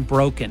chain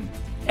broken,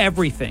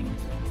 everything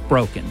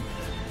broken.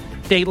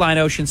 Dateline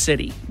Ocean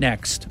City,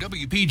 next.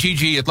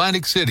 WPGG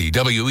Atlantic City,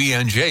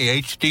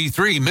 WENJ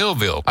HD3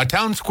 Millville, a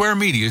Town Square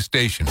media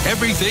station.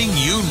 Everything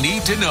you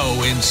need to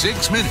know in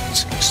 6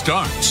 minutes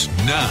starts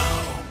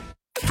now.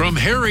 From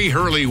Harry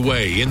Hurley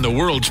Way in the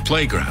world's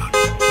playground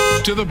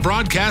to the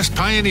broadcast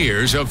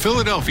pioneers of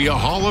Philadelphia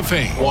Hall of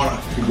Fame. I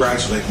want to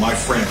congratulate my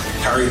friend,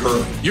 Harry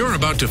Hurley. You're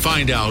about to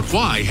find out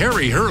why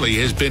Harry Hurley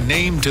has been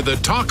named to the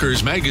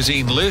Talkers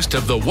Magazine list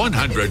of the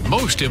 100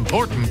 most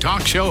important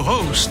talk show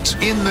hosts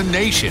in the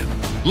nation.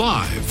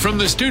 Live from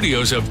the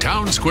studios of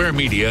Town Square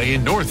Media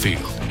in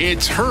Northfield,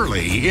 it's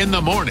Hurley in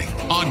the Morning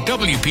on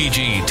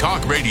WPG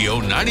Talk Radio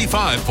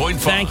 95.5.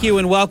 Thank you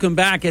and welcome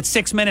back. It's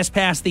 6 minutes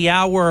past the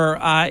hour.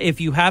 If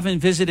you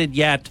haven't visited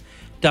yet,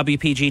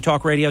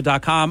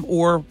 WPGTalkRadio.com,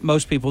 or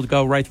most people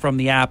go right from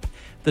the app,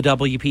 the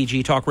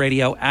WPG Talk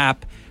Radio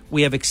app.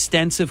 We have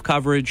extensive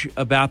coverage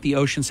about the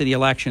Ocean City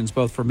elections,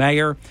 both for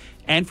mayor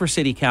and for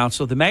city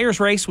council. The mayor's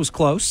race was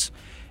close,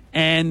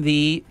 and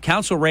the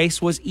council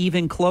race was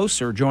even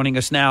closer. Joining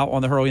us now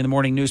on the Hurley in the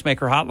Morning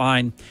Newsmaker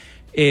Hotline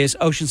is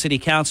Ocean City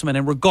Councilman.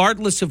 And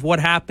regardless of what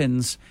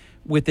happens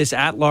with this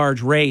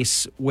at-large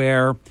race,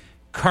 where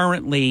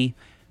currently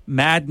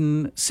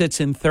Madden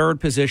sits in third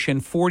position,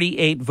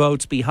 48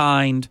 votes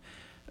behind,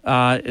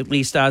 at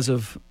least as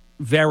of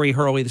very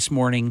early this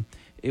morning.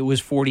 It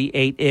was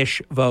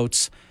 48-ish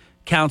votes.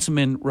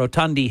 Councilman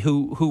Rotundi,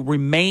 who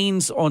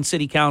remains on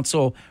city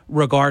council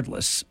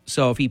regardless.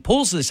 So if he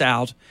pulls this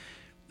out,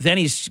 then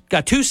he's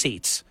got 2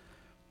 seats.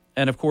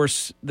 And, of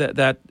course,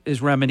 that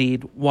is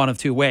remedied one of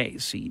 2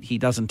 ways. He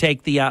doesn't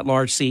take the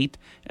at-large seat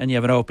and you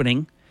have an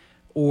opening,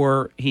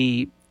 or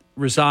he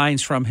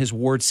resigns from his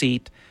ward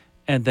seat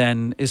and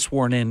then is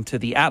sworn in to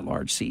the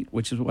at-large seat,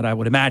 which is what I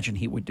would imagine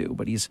he would do.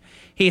 But he's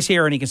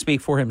here and he can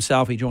speak for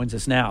himself. He joins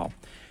us now.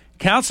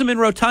 Councilman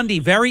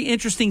Rotundi, very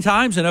interesting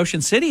times in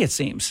Ocean City, it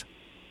seems.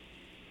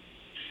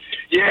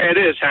 Yeah, it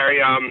is,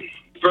 Harry.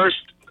 First,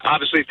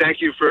 obviously,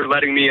 thank you for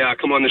letting me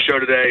come on the show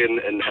today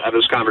and have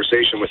this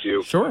conversation with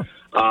you. Sure.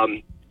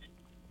 The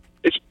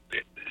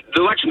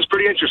election's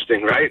pretty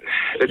interesting, right?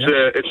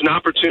 It's an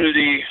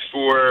opportunity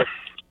for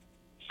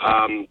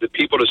the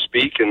people to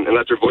speak and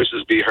let their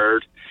voices be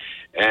heard.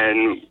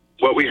 And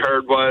what we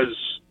heard was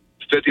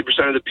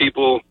 50% of the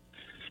people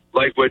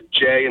like what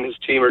Jay and his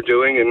team are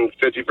doing, and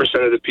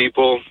 50% of the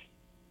people,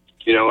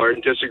 are in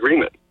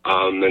disagreement.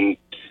 And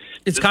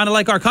it's kind of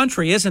like our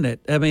country, isn't it?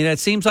 I mean, it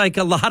seems like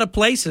a lot of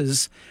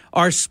places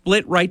are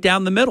split right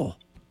down the middle.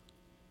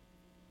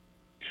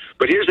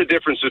 But here's the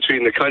difference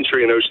between the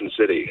country and Ocean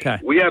City. Okay.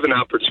 We have an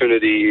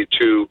opportunity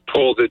to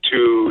pull the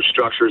two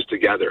structures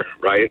together,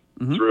 right?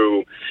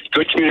 Through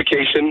good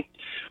communication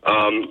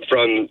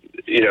from,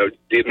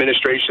 the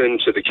administration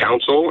to the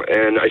council.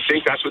 And I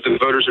think that's what the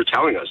voters are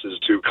telling us, is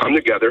to come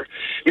together.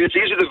 I mean, it's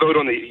easy to vote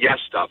on the yes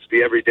stuff,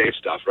 the everyday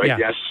stuff, right? Yeah.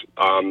 Yes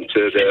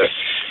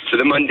to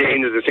the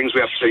mundane, to the things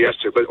we have to say yes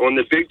to. But on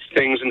the big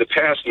things in the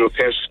past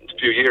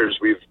few years,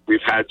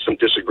 we've had some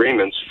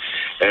disagreements,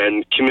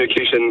 and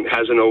communication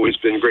hasn't always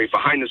been great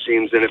behind the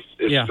scenes, and it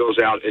spills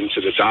out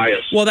into the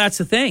dais. Well, that's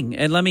the thing.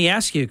 And let me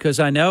ask you, because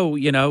I know,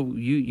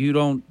 you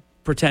don't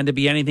pretend to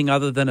be anything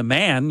other than a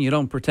man. You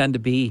don't pretend to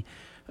be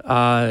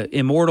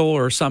immortal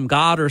or some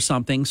god or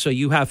something, so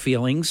you have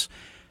feelings.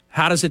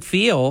 How does it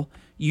feel?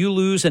 You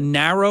lose a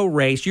narrow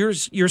race. Your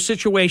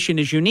situation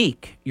is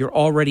unique. You're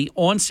already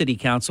on city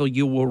council.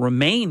 You will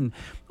remain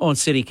on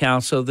city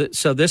council.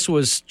 So this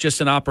was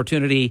just an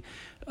opportunity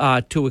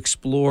to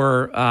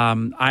explore.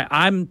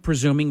 I'm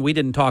presuming we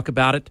didn't talk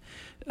about it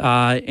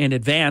in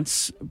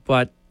advance,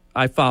 but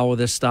I follow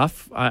this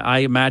stuff. I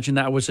imagine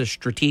that was a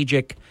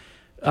strategic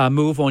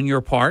move on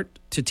your part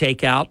to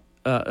take out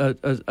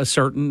a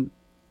certain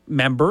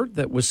member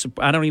that was,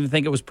 I don't even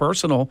think it was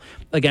personal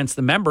against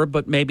the member,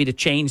 but maybe to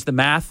change the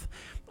math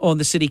on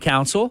the city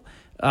council.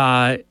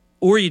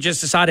 Or you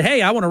just decided,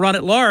 hey, I want to run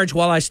at large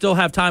while I still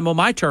have time on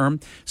my term.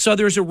 So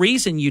there's a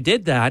reason you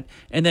did that.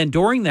 And then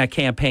during that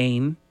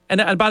campaign,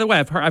 and by the way,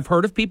 I've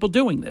heard of people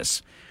doing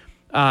this.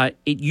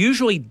 It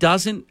usually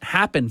doesn't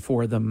happen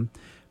for them,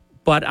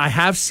 but I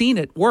have seen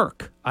it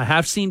work. I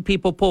have seen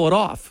people pull it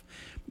off.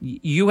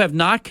 You have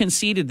not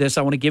conceded this.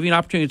 I want to give you an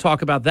opportunity to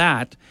talk about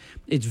that.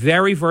 It's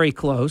very, very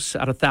close.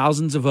 Out of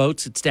thousands of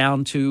votes, it's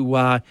down to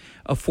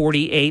a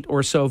 48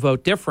 or so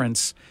vote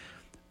difference.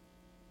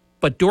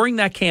 But during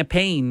that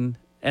campaign,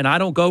 and I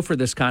don't go for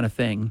this kind of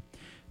thing,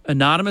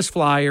 anonymous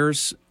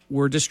flyers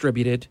were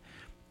distributed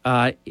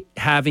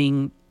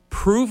having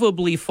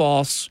provably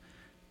false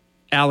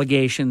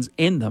allegations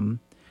in them.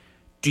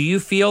 Do you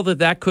feel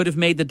that could have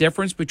made the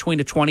difference between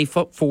a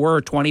 24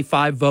 or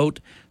 25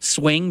 vote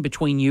swing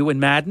between you and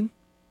Madden?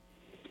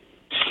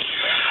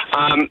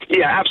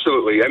 Yeah,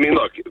 absolutely. I mean,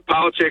 look,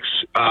 politics,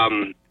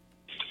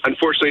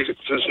 unfortunately,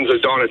 since the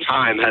dawn of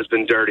time, has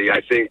been dirty.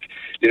 I think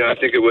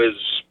it was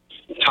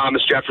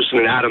Thomas Jefferson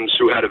and Adams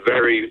who had a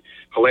very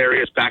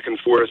hilarious back and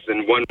forth,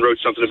 and one wrote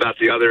something about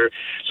the other.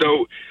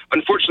 So,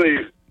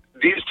 unfortunately,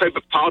 these type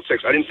of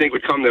politics I didn't think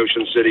would come to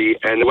Ocean City,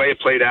 and the way it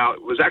played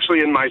out was actually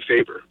in my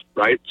favor,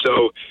 right?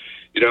 So,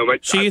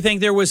 So you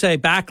think there was a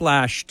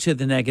backlash to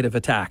the negative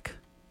attack?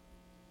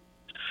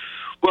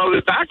 Well,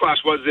 the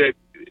backlash was that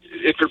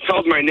it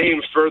propelled my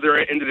name further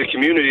into the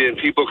community, and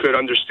people could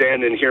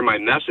understand and hear my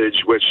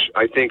message, which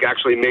I think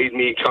actually made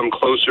me come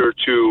closer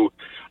to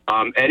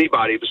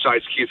anybody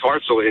besides Keith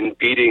Hartzell in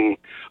beating,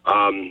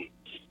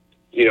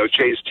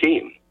 Jay's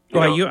team.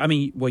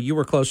 You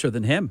were closer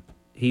than him.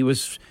 He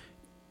was.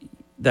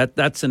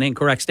 That's an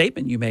incorrect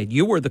statement you made.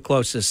 You were the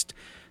closest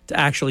to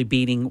actually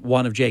beating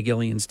one of Jay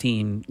Gillian's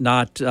team,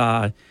 not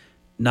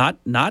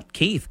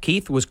Keith.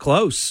 Keith was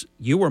close.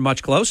 You were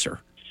much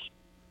closer.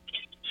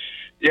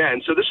 Yeah,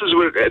 and so this is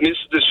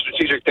the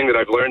strategic thing that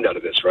I've learned out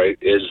of this, right,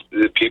 is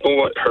the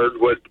people heard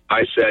what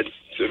I said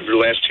for the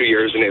last 2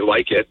 years, and they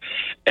like it.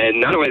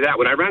 And not only that,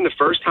 when I ran the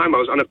first time, I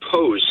was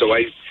unopposed, so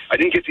I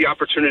didn't get the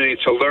opportunity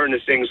to learn the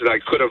things that I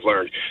could have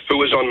learned, who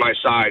was on my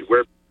side,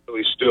 where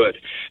really stood,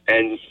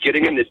 and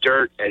getting in the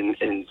dirt, and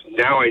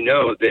now I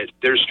know that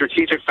there's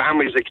strategic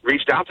families that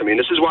reached out to me, and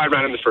this is why I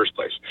ran in the first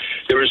place.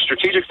 There were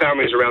strategic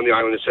families around the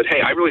island that said, hey,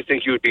 I really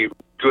think you would be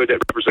good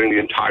at representing the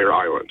entire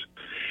island.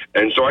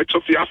 And so I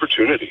took the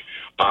opportunity,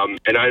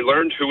 and I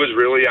learned who was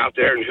really out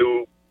there and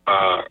who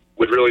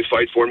would really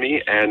fight for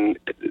me. And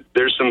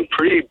there's some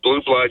pretty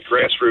blue-blood,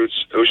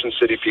 grassroots Ocean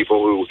City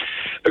people who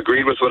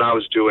agreed with what I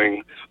was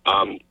doing.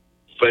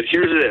 But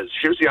here it is.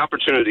 Here's the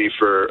opportunity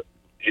for,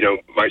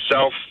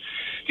 myself,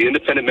 the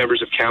independent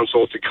members of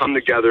council, to come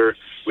together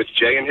with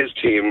Jay and his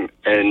team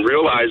and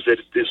realize that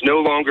it's no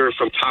longer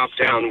from top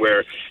down,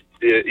 where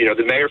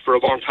the mayor for a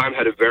long time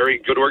had a very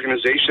good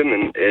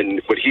organization,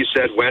 and what he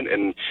said went,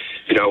 and,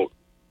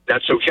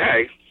 that's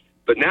okay.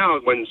 But now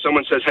when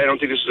someone says, hey, I don't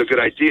think this is a good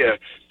idea,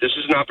 this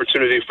is an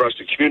opportunity for us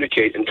to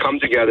communicate and come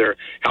together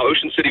how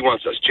Ocean City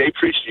wants us. Jay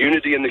preached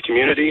unity in the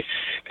community,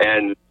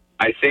 and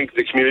I think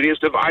the community is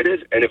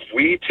divided. And if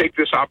we take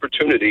this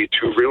opportunity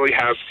to really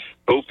have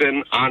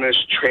open, honest,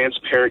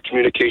 transparent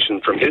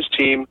communication from his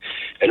team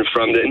and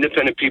from the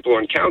independent people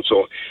on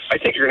council, I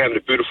think you're going to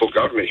have a beautiful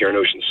government here in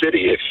Ocean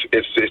City.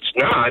 If it's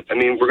not,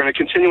 we're going to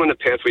continue on the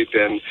path we've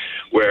been,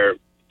 where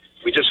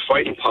we just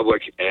fight in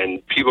public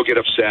and people get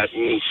upset,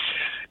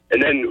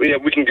 and then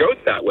we can go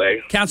that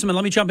way. Councilman,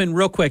 let me jump in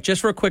real quick,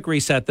 just for a quick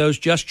reset. Those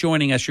just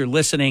joining us, you're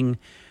listening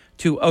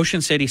to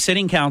Ocean City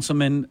Sitting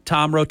Councilman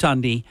Tom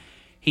Rotundi.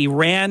 He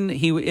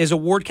is a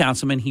ward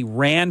councilman. He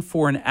ran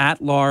for an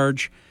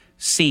at-large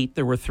seat.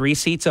 There were 3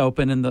 seats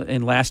open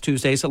in last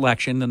Tuesday's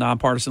election. The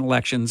nonpartisan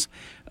elections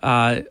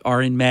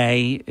are in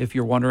May. If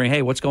you're wondering,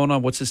 hey, what's going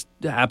on? What's this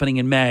happening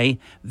in May?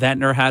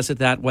 Ventnor has it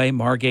that way.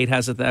 Margate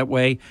has it that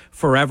way.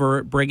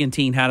 Forever,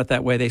 Brigantine had it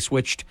that way. They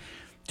switched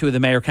to the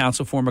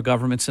mayor-council form of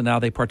government, so now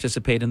they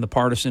participate in the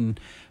partisan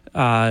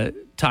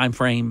time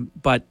frame.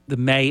 But the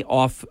May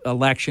off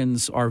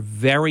elections are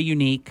very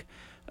unique.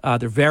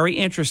 They're very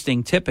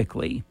interesting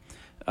typically.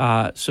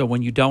 So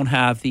when you don't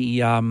have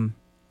the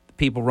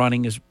people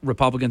running as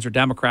Republicans or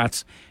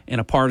Democrats in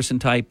a partisan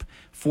type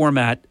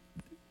format,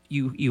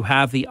 you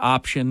have the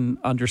option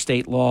under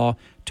state law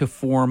to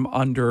form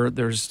under,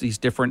 there's these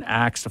different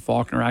acts, the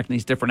Faulkner Act and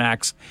these different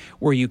acts,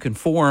 where you can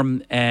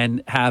form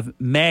and have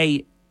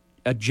a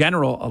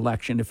general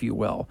election, if you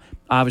will.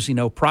 Obviously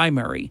no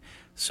primary.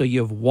 So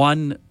you have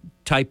one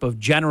type of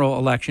general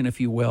election,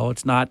 if you will.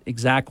 It's not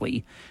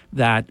exactly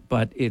that,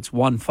 but it's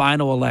one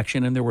final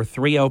election. And there were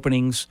 3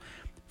 openings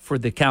for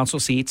the council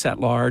seats at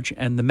large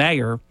and the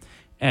mayor.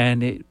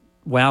 And it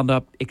wound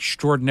up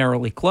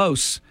extraordinarily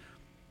close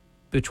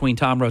between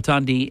Tom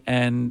Rotundi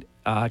and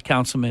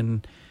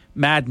Councilman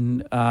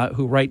Madden,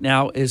 who right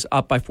now is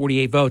up by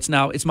 48 votes.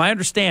 Now, it's my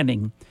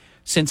understanding,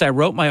 since I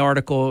wrote my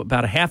article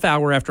about a half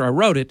hour after I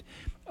wrote it,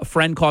 a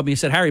friend called me and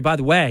said, Harry, by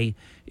the way,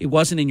 it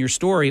wasn't in your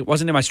story. It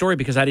wasn't in my story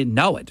because I didn't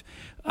know it,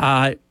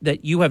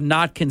 that you have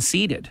not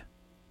conceded.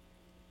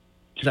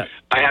 I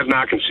have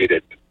not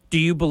conceded. Do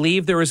you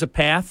believe there is a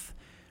path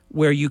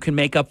where you can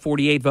make up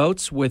 48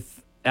 votes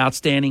with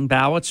outstanding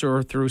ballots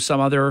or through some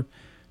other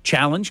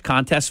challenge,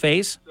 contest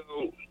phase?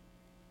 So,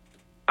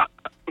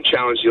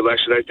 challenge the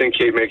election. I think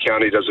Cape May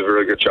County does a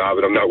very good job,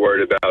 and I'm not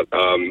worried about.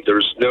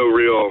 There's no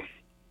real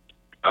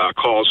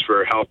calls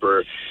for help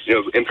or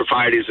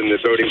improprieties in the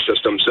voting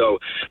system. So,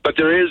 but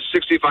there is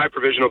 65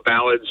 provisional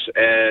ballots,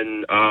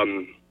 and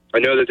I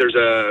know that there's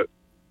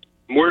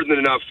more than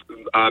enough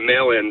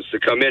mail-ins to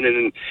come in,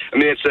 and I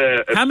mean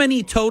it's How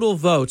many total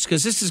votes?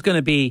 Because this is going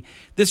to be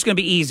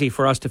easy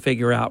for us to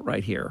figure out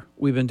right here.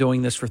 We've been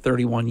doing this for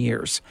 31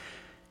 years.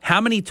 How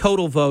many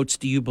total votes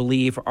do you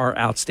believe are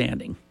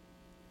outstanding?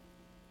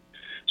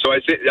 So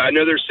I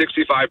know there's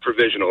 65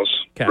 provisionals,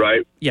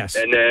 right? Yes.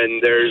 And then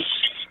there's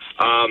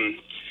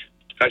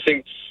I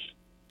think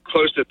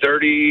close to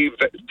 40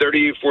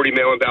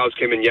 mail-in ballots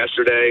came in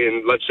yesterday,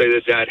 and let's say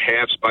that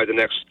halves by the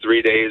next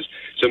 3 days.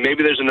 So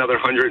maybe there's another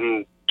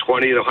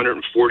 120 to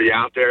 140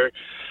 out there.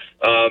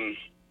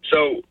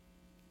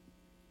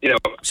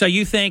 So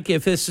you think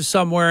if this is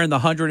somewhere in the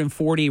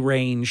 140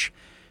 range,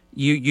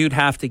 you'd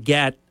have to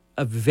get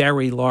a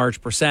very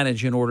large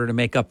percentage in order to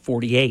make up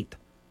 48.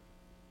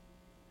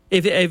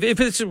 If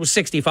it was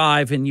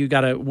 65 and you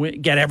got to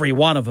get every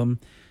one of them,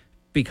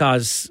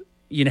 because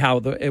you know how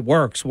it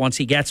works. Once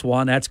he gets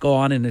one, that's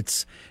gone, and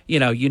it's you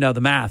know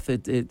the math.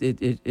 It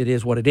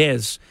is what it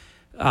is.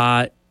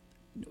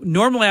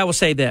 Normally, I will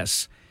say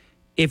this: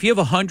 if you have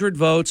 100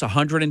 votes,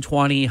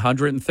 120,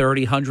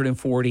 130,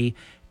 140,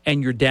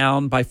 and you're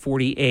down by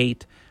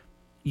 48,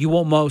 you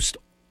almost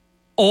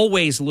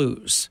always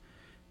lose,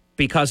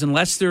 because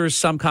unless there's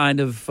some kind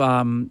of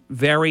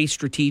very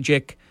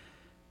strategic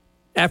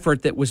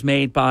effort that was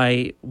made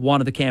by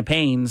one of the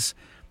campaigns,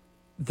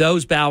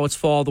 those ballots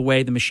fall the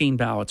way the machine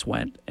ballots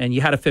went, and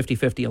you had a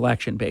 50-50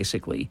 election,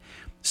 basically.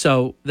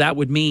 So that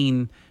would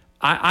mean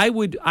I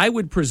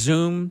would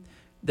presume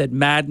that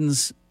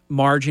Madden's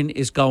margin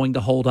is going to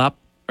hold up.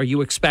 Are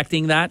you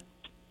expecting that?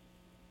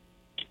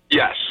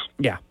 Yes.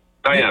 Yeah.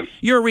 I am.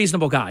 You're a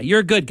reasonable guy. You're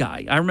a good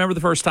guy. I remember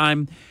the first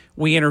time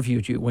we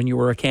interviewed you when you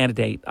were a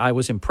candidate. I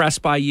was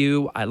impressed by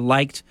you. I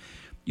liked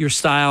your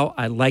style.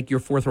 I like your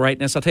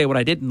forthrightness. I'll tell you what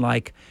I didn't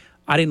like.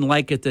 I didn't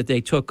like it that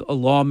they took a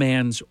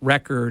lawman's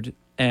record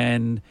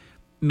and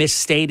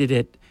misstated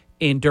it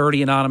in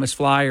dirty anonymous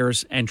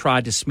flyers and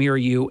tried to smear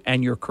you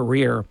and your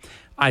career.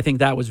 I think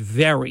that was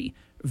very,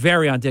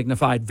 very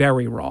undignified,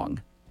 very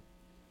wrong.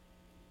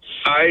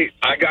 I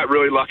got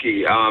really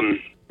lucky.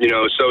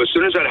 So as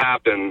soon as that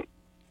happened,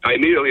 I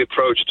immediately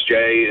approached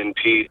Jay and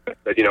Pete that,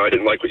 I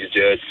didn't like what you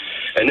did.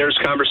 And there's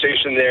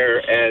conversation there,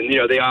 and,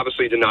 they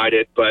obviously denied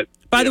it. But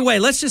by the way,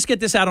 let's just get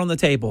this out on the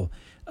table.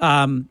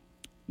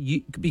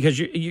 Because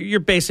you're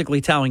basically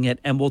telling it,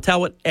 and we'll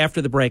tell it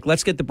after the break.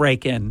 Let's get the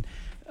break in.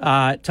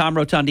 Tom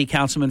Rotundi,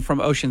 councilman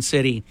from Ocean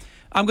City.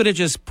 I'm going to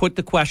just put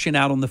the question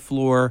out on the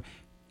floor,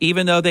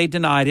 even though they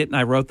denied it, and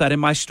I wrote that in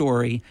my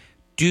story.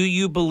 Do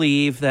you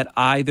believe that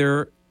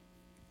either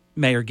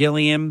Mayor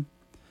Gilliam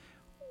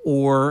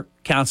or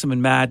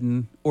Councilman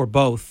Madden or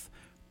both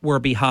were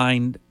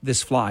behind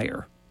this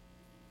flyer?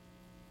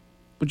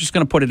 We're just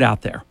going to put it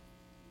out there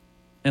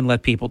and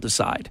let people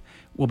decide.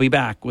 We'll be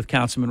back with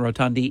Councilman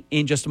Rotundi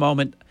in just a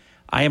moment.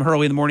 I am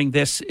Hurley in the Morning.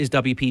 This is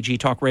WPG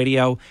Talk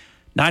Radio,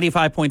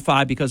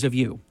 95.5 because of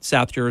you,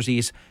 South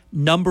Jersey's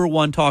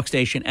 #1 talk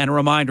station. And a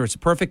reminder, it's a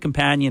perfect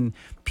companion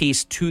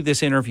piece to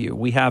this interview.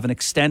 We have an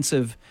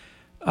extensive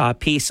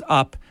piece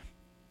up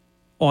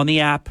on the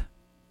app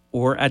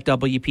or at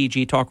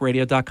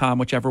WPGTalkRadio.com,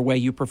 whichever way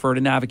you prefer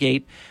to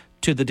navigate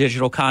to the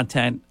digital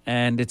content.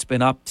 And it's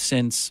been up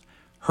since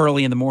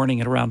Hurley in the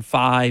Morning at around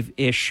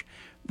 5-ish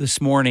this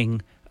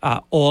morning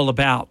all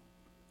about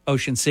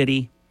Ocean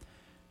City,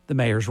 the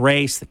mayor's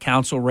race, the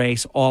council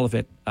race, all of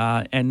it.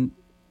 And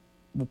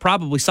we'll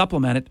probably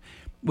supplement it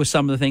with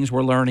some of the things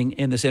we're learning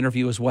in this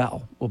interview as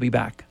well. We'll be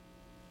back.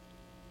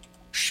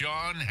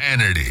 Sean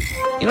Hannity.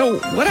 You know,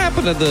 what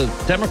happened to the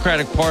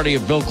Democratic Party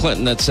of Bill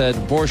Clinton that said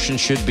abortion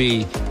should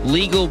be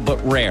legal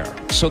but rare?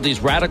 So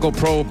these radical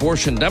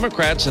pro-abortion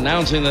Democrats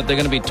announcing that they're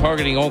going to be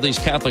targeting all these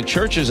Catholic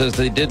churches as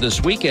they did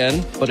this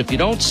weekend. But if you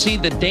don't see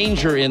the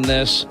danger in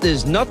this,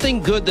 there's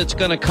nothing good that's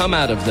going to come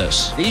out of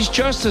this. These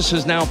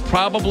justices now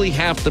probably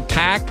have to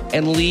pack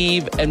and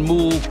leave and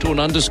move to an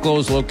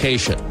undisclosed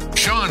location.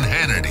 Sean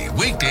Hannity,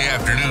 weekday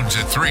afternoons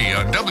at 3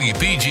 on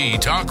WPG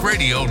Talk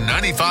Radio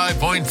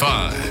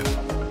 95.5.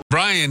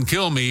 Brian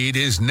Kilmeade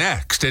is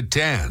next at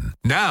 10.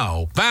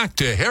 Now, back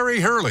to Harry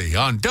Hurley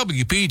on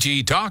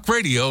WPG Talk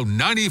Radio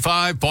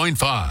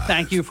 95.5.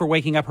 Thank you for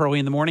waking up early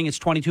in the morning. It's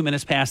 22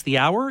 minutes past the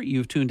hour.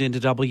 You've tuned into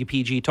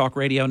WPG Talk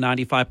Radio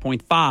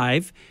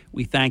 95.5.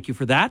 We thank you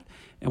for that,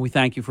 and we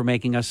thank you for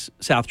making us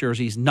South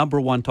Jersey's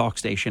 #1 talk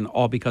station,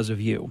 all because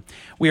of you.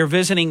 We are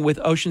visiting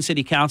with Ocean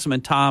City Councilman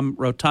Tom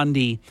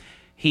Rotundi.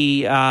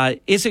 He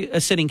is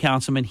a sitting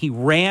councilman. He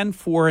ran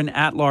for an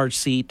at-large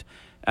seat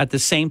at the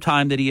same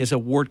time that he is a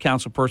ward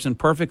council person,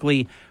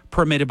 perfectly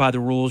permitted by the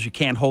rules. You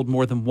can't hold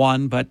more than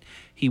one, but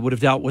he would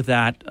have dealt with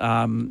that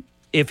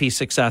if he's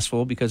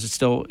successful, because it's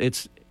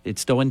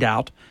still in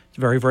doubt. It's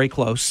very, very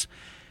close.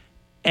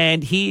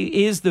 And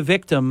he is the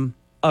victim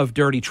of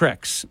dirty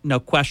tricks,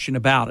 no question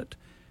about it.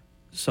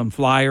 Some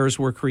flyers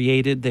were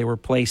created. They were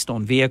placed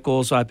on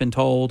vehicles, I've been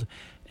told,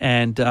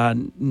 and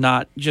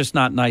not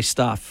nice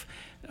stuff.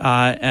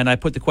 And I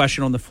put the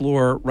question on the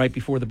floor right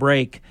before the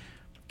break.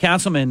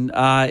 Councilman,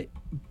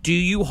 do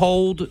you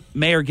hold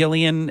Mayor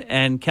Gillian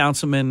and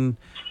Councilman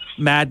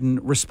Madden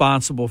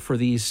responsible for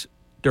these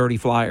dirty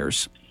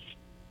flyers?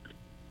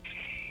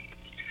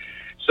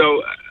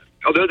 So,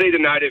 although they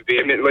denied it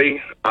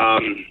vehemently,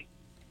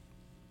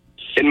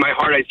 in my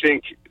heart, I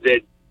think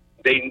that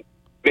they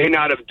may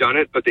not have done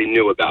it, but they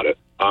knew about it,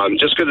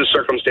 just because of the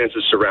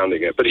circumstances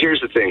surrounding it. But here's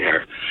the thing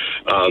here.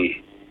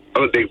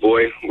 I'm a big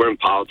boy. We're in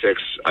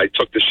politics. I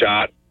took the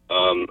shot.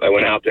 I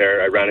went out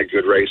there. I ran a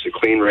good race, a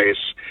clean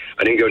race.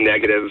 I didn't go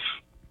negative.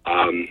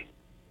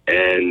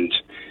 And,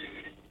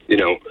 you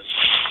know,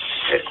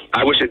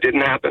 I wish it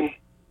didn't happen.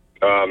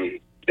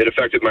 It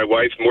affected my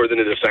wife more than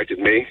it affected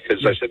me,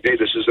 because I said, hey,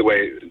 this is the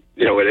way,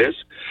 you know, it is.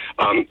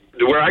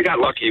 Where I got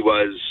lucky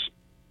was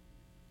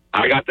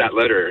I got that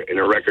letter in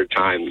a record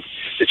time.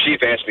 The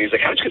chief asked me, he's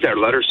like, how'd you get that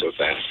letter so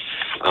fast?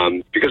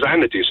 Because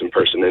I'm a decent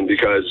person, and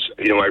because,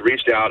 you know, I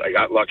reached out, I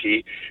got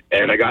lucky,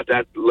 and I got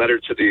that letter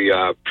to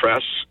the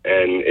press,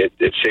 and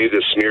it saved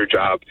a smear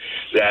job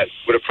that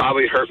would have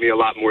probably hurt me a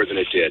lot more than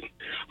it did.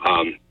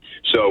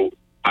 So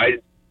I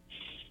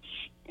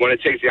want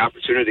to take the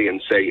opportunity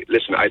and say,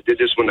 listen, I did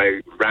this when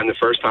I ran the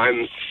first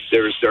time.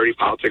 There was dirty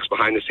politics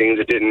behind the scenes.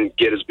 It didn't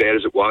get as bad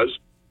as it was.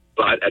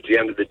 But at the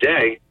end of the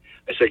day,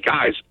 I said,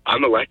 guys,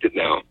 I'm elected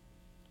now,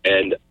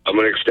 and I'm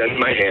going to extend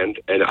my hand,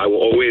 and I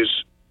will always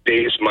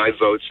base my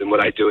votes and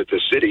what I do at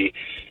this city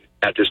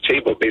at this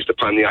table based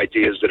upon the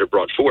ideas that are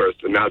brought forth,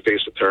 and not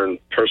based upon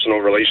personal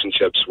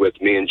relationships with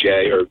me and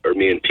Jay or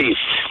me and Pete.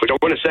 Which I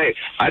want to say,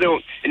 I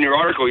don't, in your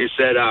article you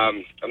said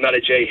I'm not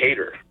a Jay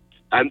hater.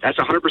 That's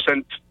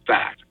 100%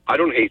 fact. I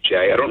don't hate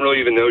Jay. I don't really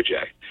even know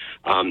Jay.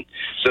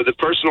 So the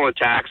personal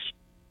attacks,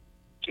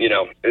 you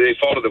know, they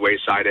fall to the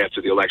wayside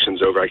after the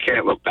election's over. I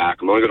can't look back.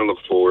 I'm only going to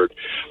look forward.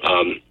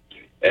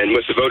 And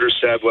what the voters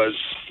said was,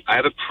 I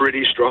have a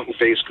pretty strong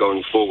base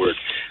going forward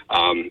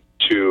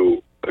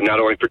to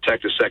not only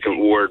protect the second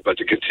ward, but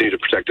to continue to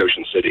protect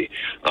Ocean City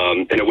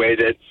in a way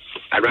that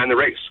I ran the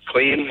race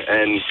clean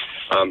and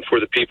for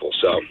the people.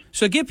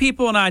 So give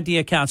people an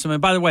idea, Councilman.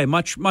 By the way,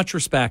 much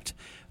respect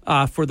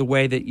for the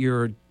way that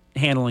you're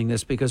handling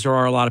this, because there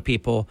are a lot of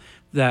people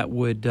that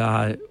would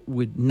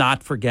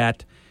not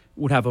forget,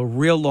 would have a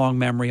real long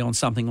memory on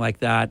something like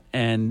that,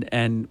 and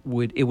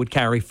it would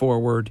carry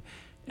forward.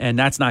 And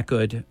that's not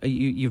good.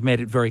 You've made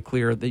it very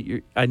clear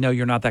that I know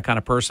you're not that kind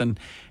of person,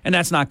 and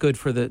that's not good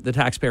for the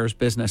taxpayer's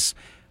business.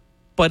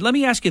 But let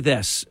me ask you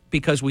this,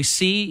 because we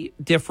see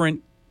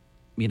different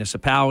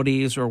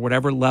municipalities or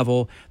whatever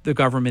level the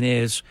government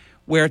is,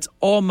 where it's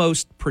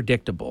almost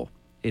predictable.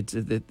 It's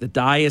the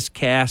die is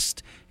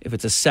cast. If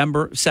it's a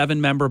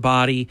 7-member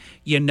body,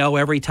 you know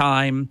every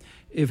time.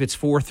 If it's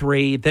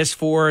 4-3, this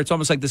 4, it's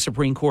almost like the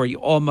Supreme Court. You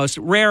almost,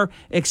 rare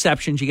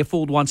exceptions, you get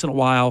fooled once in a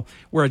while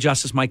where a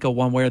justice might go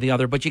one way or the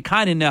other, but you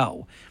kind of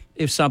know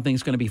if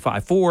something's going to be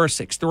 5-4,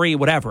 6-3,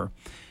 whatever.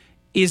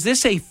 Is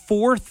this a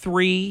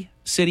 4-3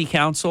 city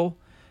council,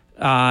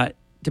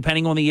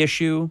 depending on the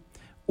issue,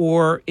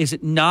 or is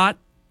it not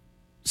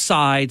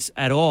sides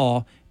at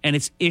all and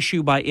it's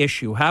issue by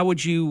issue? How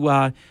would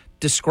you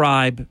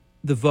describe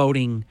the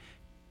voting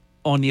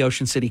on the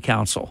Ocean City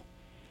Council?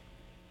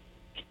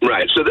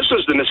 Right. So this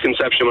was the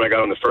misconception when I got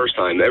on the first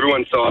time.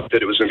 Everyone thought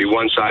that it was going to be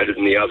one-sided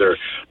and the other.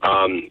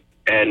 And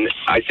And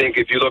I think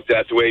if you looked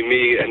at the way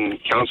me and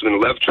Councilman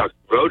Levchuk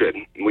voted,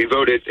 we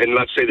voted, and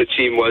let's say the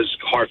team was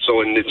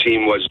Hartzell and the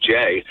team was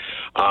Jay.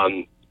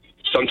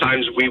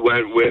 Sometimes we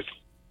went with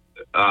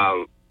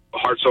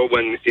Hartzell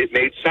when it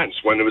made sense,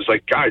 when it was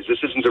like, guys, this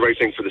isn't the right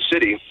thing for the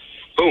city.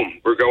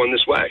 Boom, we're going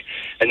this way.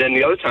 And then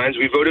the other times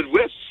we voted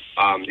with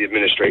the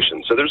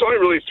administration. So there's only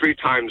really 3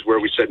 times where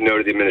we said no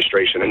to the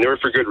administration, and they were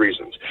for good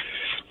reasons.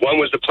 One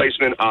was the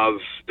placement of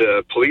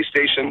the police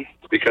station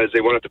because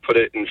they wanted to put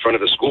it in front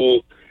of the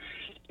school,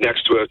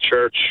 next to a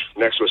church,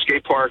 next to a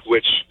skate park,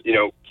 which, you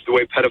know, the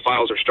way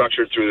pedophiles are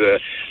structured through the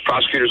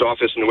prosecutor's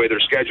office and the way they're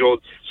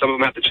scheduled, some of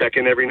them have to check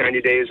in every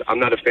 90 days. I'm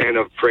not a fan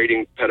of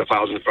parading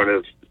pedophiles in front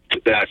of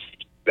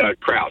that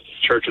crowd,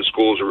 churches,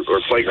 schools, or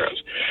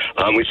playgrounds.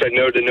 We said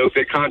no to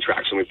no-bid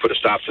contracts, and we put a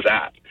stop to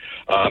that.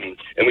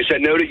 And we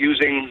said no to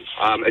using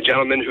a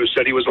gentleman who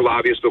said he was a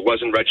lobbyist but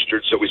wasn't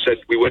registered, so we said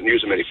we wouldn't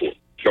use him anymore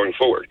going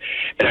forward.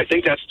 And I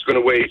think that's going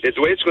to the way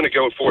it's going to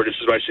go forward. This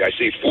is what I see. I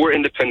see 4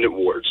 independent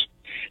wards.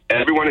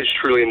 Everyone is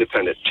truly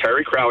independent.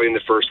 Terry Crowley in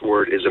the first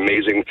ward is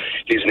amazing.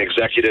 He's an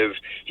executive.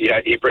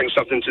 He brings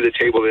something to the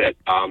table that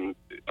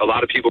a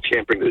lot of people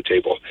can't bring to the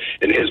table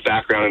in his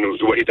background and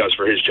what he does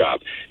for his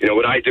job. You know,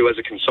 what I do as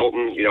a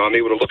consultant, you know, I'm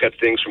able to look at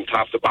things from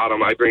top to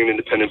bottom. I bring an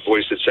independent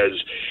voice that says,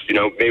 you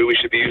know, maybe we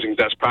should be using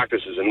best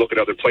practices and look at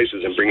other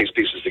places and bring these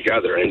pieces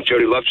together. And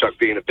Jody Levchuk,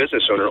 being a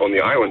business owner on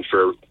the island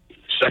for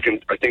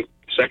second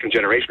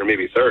generation or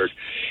maybe third,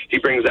 he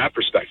brings that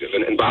perspective.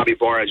 And Bobby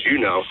Barr, as you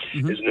know,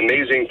 is an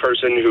amazing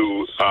person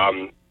who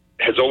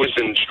has always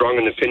been strong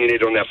and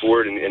opinionated on that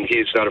board, and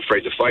he's not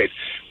afraid to fight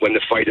when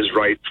the fight is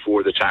right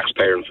for the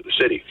taxpayer and for the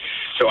city.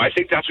 So I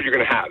think that's what you're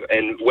going to have.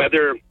 And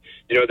whether,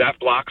 you know, that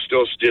block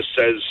still just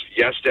says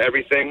yes to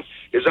everything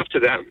is up to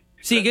them.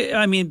 See,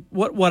 I mean,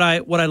 what I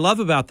love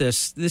about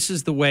this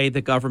is the way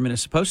the government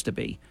is supposed to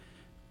be.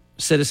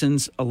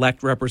 Citizens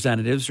elect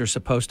representatives. Are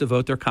supposed to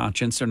vote their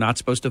conscience. They're not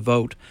supposed to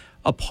vote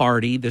a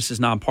party. This is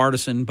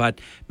nonpartisan, but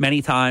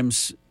many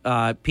times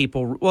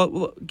people.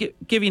 Well,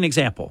 give you an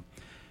example.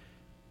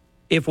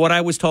 If what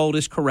I was told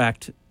is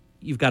correct,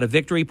 you've got a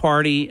victory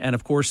party, and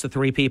of course the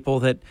 3 people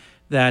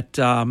that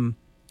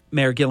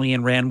Mayor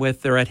Gillian ran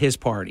with, they're at his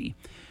party.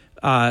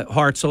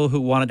 Hartzell,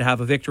 who wanted to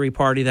have a victory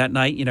party that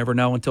night, you never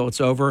know until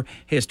it's over.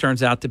 His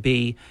turns out to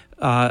be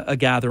a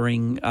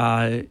gathering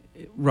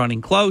running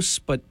close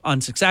but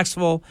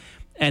unsuccessful,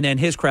 and then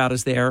his crowd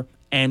is there,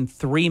 and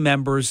 3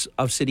 members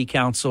of city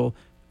council,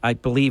 I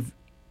believe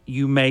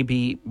you may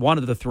be one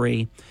of the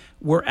 3,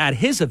 were at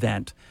his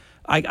event.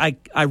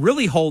 I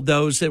really hold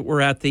those that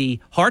were at the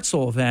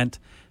Hartzell event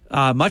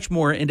much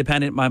more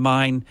independent in my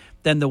mind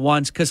than the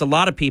ones, because a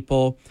lot of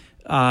people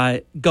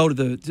go to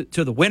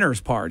the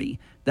winner's party.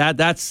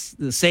 That's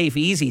the safe,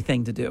 easy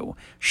thing to do.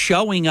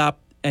 Showing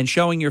up and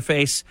showing your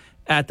face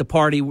at the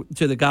party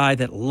to the guy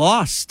that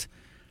lost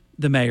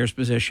the mayor's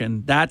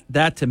position,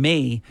 that to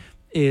me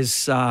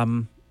is, I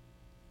don't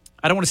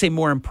want to say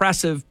more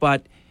impressive,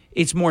 but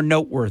it's more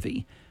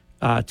noteworthy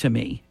to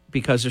me,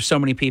 because there's so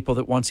many people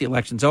that once the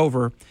election's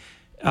over,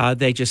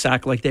 they just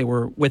act like they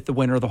were with the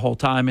winner the whole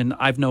time. And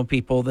I've known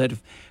people that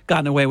have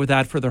gotten away with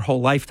that for their whole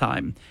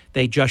lifetime.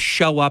 They just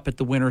show up at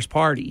the winner's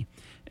party,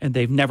 and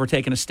they've never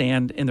taken a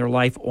stand in their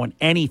life on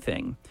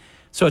anything.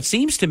 So it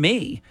seems to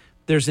me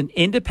there's an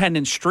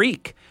independent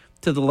streak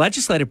to the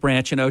legislative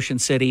branch in Ocean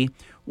City,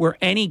 where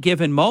any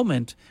given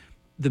moment,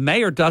 the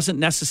mayor doesn't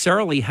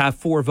necessarily have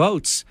 4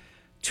 votes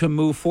to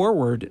move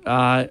forward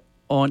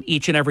on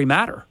each and every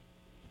matter.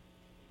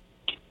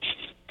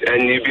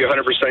 And you'd be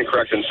 100%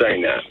 correct in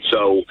saying that.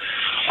 So,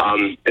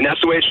 and that's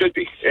the way it should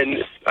be.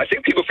 And I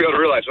think people fail to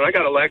realize when I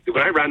got elected,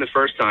 when I ran the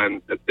first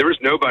time, there was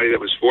nobody that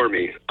was for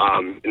me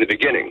in the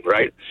beginning,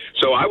 right?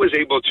 So I was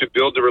able to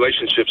build the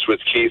relationships with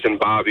Keith and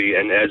Bobby,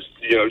 and as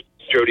you know,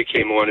 Jody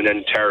came on, and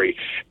then Terry.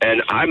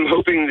 And I'm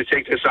hoping to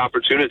take this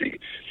opportunity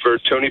for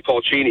Tony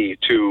Polcini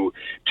to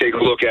take a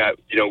look at,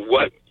 you know,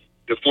 what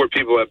the 4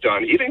 people have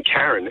done, even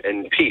Karen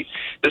and Pete.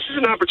 This is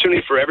an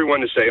opportunity for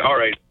everyone to say, all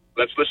right,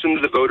 let's listen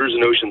to the voters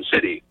in Ocean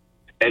City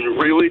and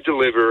really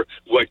deliver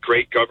what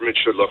great government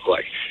should look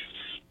like.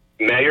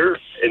 Mayor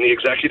and the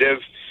executive,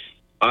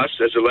 us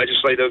as a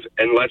legislative,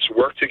 and let's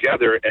work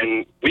together,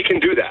 and we can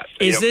do that.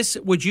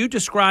 Would you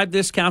describe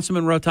this,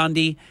 Councilman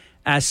Rotundi,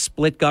 as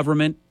split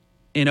government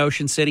in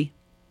Ocean City?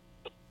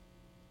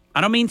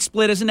 I don't mean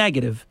split as a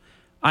negative.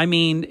 I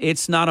mean,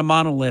 it's not a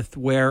monolith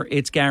where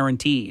it's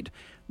guaranteed.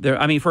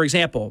 For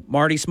example,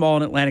 Marty Small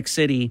in Atlantic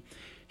City,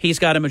 he's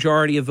got a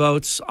majority of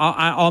votes.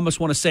 I almost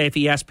want to say if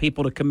he asked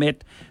people to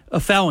commit a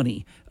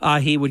felony,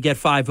 he would get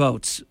 5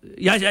 votes.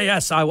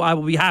 Yes, I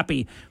will be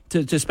happy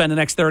to spend the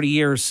next 30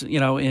 years,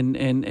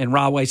 in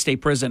Rahway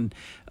State Prison.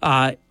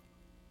 I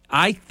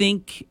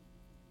think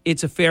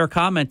it's a fair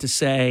comment to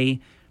say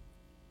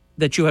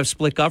that you have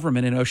split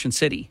government in Ocean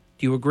City.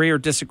 Do you agree or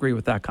disagree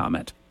with that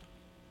comment?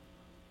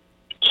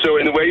 So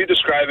in the way you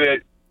describe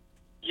it,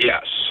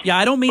 yes. Yeah,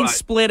 I don't mean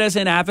split as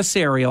in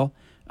adversarial.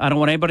 I don't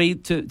want anybody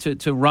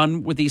to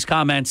run with these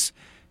comments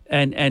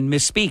and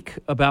misspeak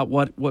about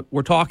what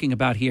we're talking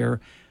about here.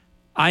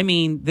 I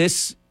mean,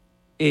 this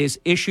is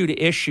issue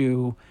to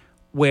issue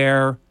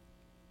where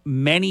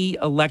many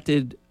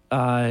elected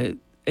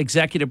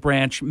executive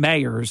branch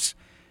mayors,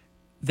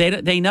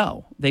 they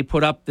know. They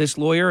put up this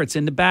lawyer, it's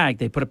in the bag.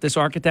 They put up this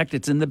architect,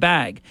 it's in the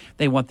bag.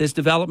 They want this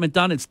development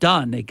done, it's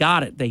done. They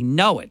got it. They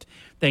know it.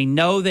 They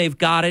know they've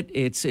got it.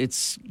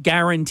 It's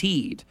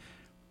guaranteed.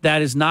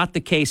 That is not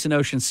the case in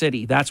Ocean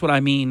City. That's what I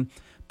mean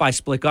by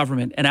split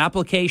government. An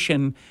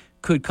application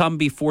could come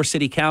before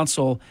city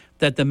council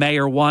that the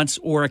mayor wants,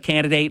 or a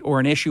candidate or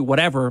an issue,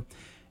 whatever,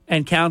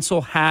 and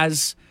council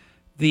has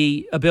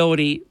the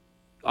ability,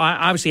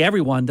 obviously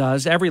everyone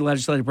does, every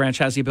legislative branch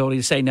has the ability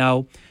to say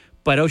no,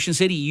 but Ocean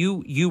City,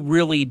 you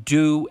really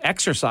do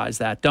exercise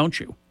that, don't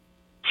you?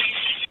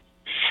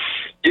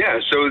 Yeah,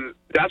 so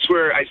that's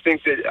where I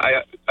think that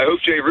I hope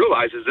Jay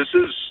realizes this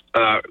is,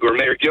 or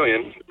Mayor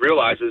Gillian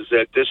realizes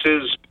that this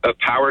is a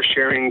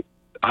power-sharing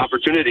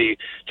opportunity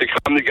to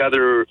come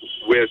together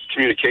with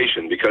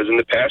communication, because in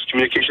the past,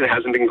 communication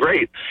hasn't been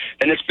great,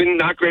 and it's been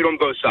not great on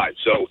both sides.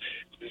 So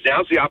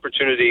now's the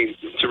opportunity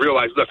to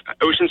realize, look,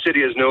 Ocean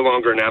City is no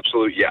longer an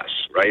absolute yes,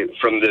 right?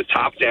 From the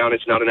top down,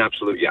 it's not an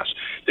absolute yes.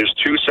 There's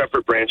two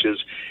separate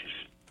branches,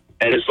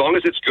 and as long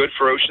as it's good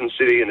for Ocean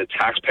City and the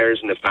taxpayers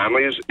and the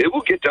families, it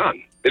will get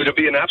done. It'll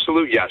be an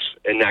absolute yes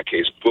in that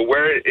case. But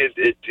where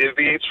it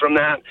deviates from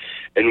that,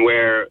 and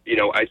where,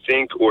 I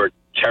think, or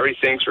Terry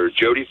thinks, or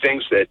Jody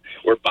thinks that,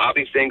 or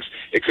Bobby thinks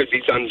it could be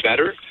done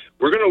better,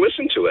 we're going to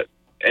listen to it.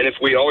 And if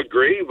we all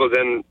agree, well,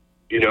 then,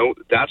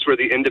 that's where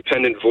the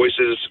independent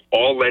voices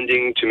all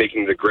lending to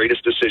making the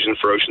greatest decision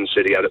for Ocean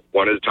City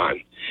one at a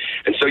time.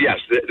 And so, yes,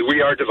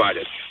 we are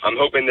divided. I'm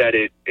hoping that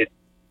it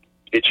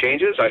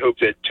changes. I hope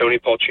that Tony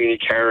Palcini,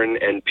 Karen,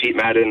 and Pete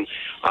Madden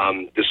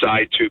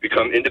decide to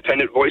become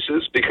independent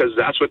voices, because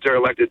that's what they're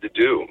elected to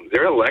do.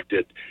 They're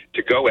elected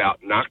to go out,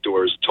 knock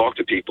doors, talk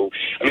to people.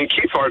 I mean,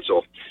 Keith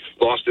Hartzell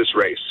lost this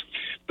race.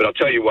 But I'll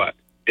tell you what,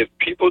 if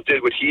people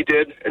did what he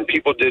did and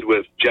people did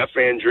what Jeff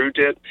Van Drew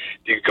did,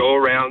 you go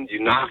around, you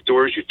knock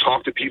doors, you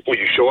talk to people,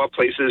 you show up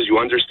places, you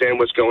understand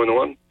what's going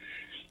on,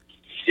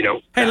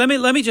 Hey,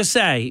 let me just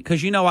say,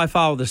 because I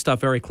follow this stuff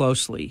very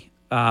closely.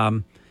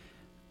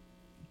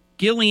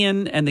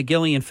 Gillian and the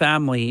Gillian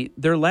family,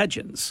 they're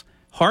legends.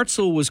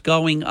 Hartzell was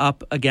going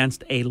up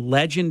against a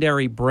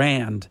legendary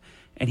brand,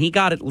 and he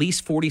got at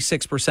least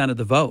 46% of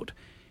the vote.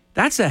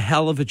 That's a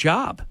hell of a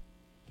job.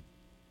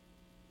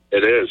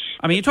 It is.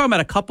 I mean, you're talking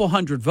about a couple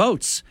hundred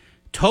votes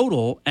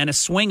total and a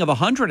swing of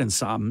 100 and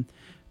some,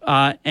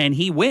 and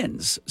he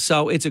wins.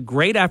 So it's a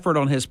great effort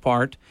on his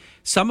part.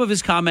 Some of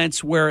his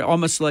comments were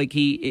almost like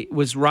he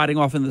was riding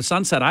off into the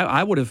sunset.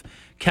 I would have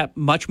kept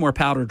much more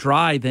powder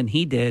dry than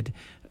he did.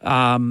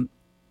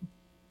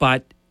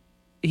 But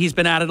he's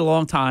been at it a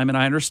long time, and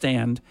I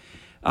understand.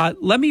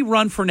 Let me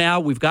run for now.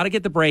 We've got to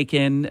get the break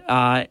in.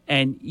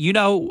 And,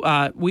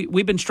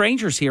 we've been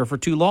strangers here for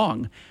too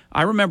long.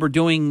 I remember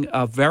doing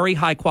a very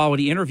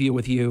high-quality interview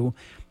with you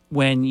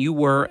when you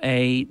were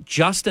a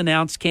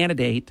just-announced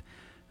candidate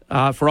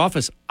for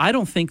office. I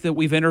don't think that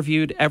we've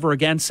interviewed ever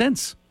again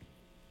since.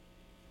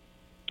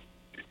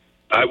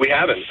 We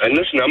haven't. And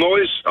listen, I'm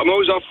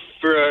always up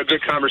for a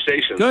good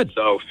conversation. Good.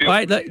 So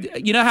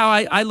you know how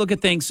I look at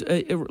things.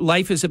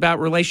 Life is about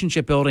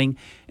relationship building,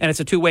 and it's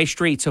a two-way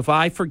street. So if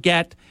I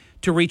forget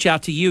to reach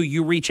out to you,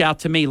 you reach out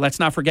to me. Let's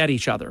not forget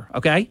each other.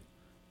 Okay?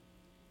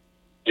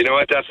 You know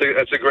what? That's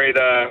a great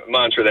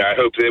mantra there. I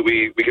hope that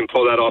we can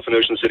pull that off in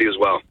Ocean City as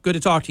well. Good to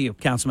talk to you,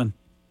 Councilman.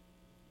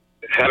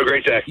 Have a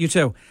great day. You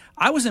too.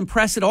 I was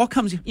impressed. It all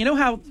comes. You know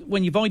how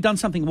when you've only done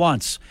something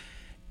once,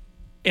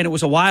 and it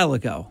was a while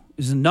ago. It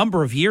was a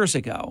number of years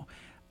ago.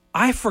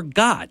 I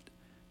forgot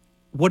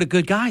what a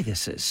good guy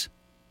this is.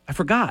 I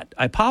forgot.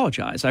 I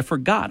apologize. I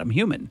forgot. I'm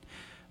human.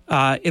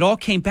 It all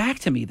came back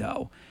to me,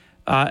 though.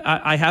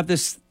 I have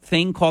this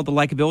thing called the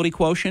likability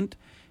quotient,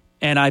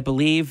 and I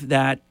believe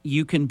that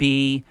you can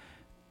be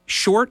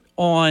short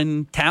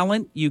on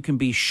talent. You can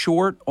be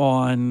short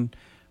on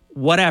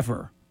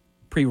whatever,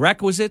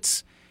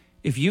 prerequisites.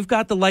 If you've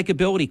got the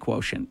likability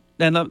quotient,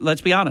 then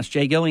let's be honest,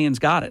 Jay Gillian's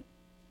got it.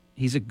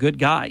 He's a good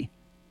guy.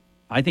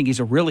 I think he's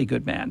a really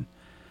good man.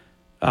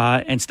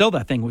 And still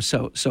that thing was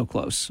so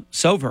close,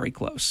 so very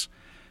close.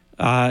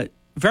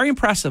 Very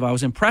impressive. I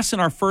was impressed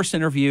in our first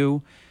interview,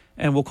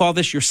 and we'll call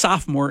this your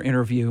sophomore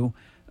interview.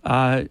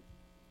 And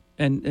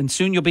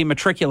soon you'll be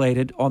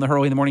matriculated on the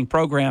Hurley in the Morning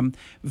program.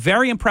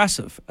 Very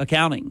impressive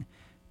accounting.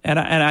 And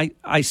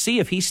I see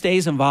if he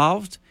stays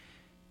involved,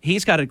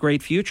 he's got a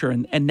great future.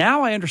 And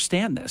now I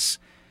understand this.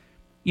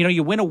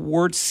 You win a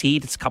ward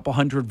seat, it's a couple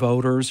hundred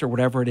voters or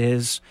whatever it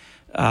is.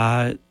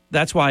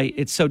 That's why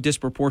it's so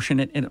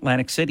disproportionate in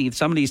Atlantic City.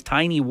 Some of these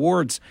tiny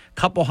wards,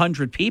 couple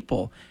hundred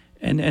people,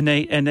 and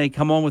they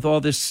come on with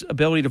all this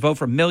ability to vote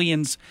for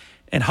millions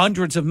and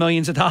hundreds of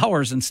millions of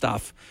dollars and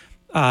stuff.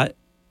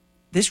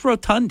 This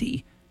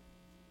rotundi,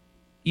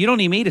 you don't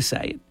need me to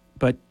say it,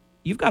 but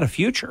you've got a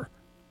future.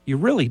 You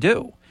really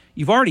do.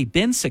 You've already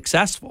been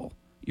successful.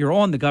 You're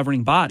on the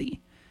governing body.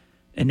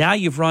 And now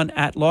you've run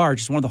at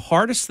large. It's one of the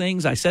hardest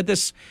things. I said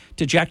this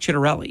to Jack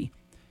Chittarelli.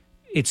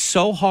 It's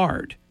so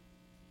hard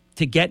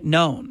to get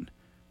known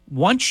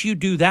Once you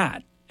do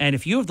that, and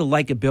if you have the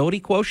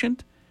likability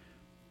quotient,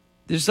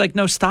 there's like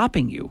no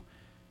stopping you.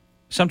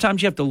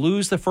 Sometimes you have to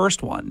lose the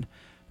first one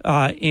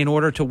in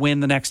order to win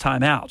the next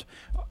time out.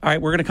 All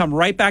right, we're going to come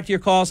right back to your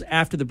calls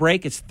after the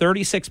break. It's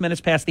 36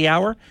 minutes past the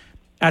hour.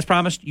 As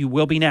promised, you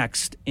will be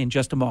next in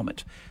just a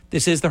moment.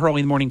 This is the Hurley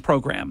in the Morning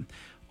program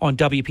on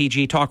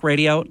WPG Talk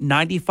Radio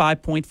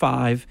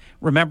 95.5.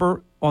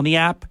 Remember, on the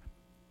app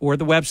or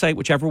the website,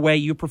 whichever way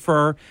you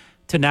prefer,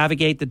 to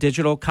navigate the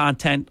digital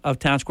content of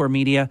Town Square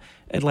Media,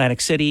 Atlantic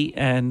City,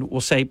 and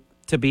we'll say,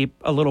 to be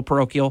a little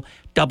parochial,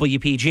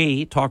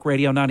 WPG Talk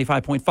Radio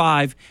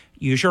 95.5.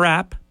 Use your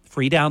app,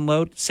 free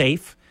download,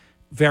 safe,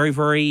 very,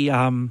 very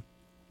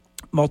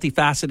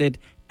multifaceted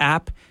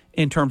app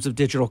in terms of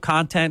digital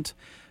content,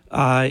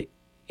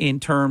 in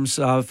terms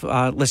of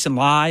listen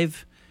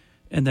live,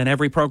 and then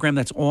every program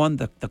that's on,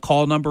 the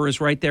call number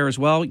is right there as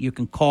well. You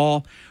can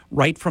call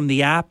right from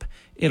the app.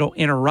 It'll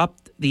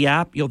interrupt the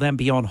app. You'll then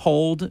be on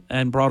hold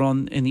and brought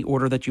on in the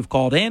order that you've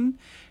called in.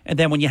 And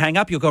then when you hang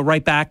up, you'll go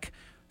right back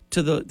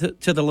to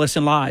the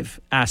listen live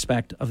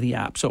aspect of the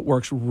app. So it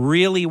works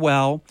really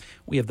well.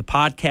 We have the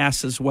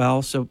podcasts as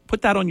well. So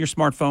put that on your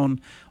smartphone,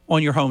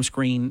 on your home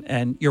screen,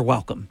 and you're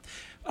welcome.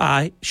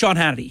 Sean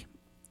Hannity,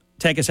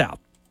 take us out.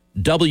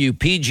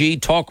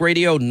 WPG Talk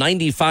Radio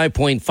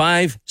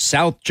 95.5,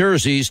 South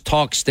Jersey's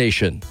talk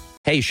station.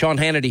 Hey, Sean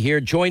Hannity here.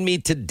 Join me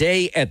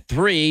today at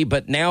 3,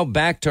 but now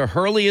back to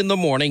Hurley in the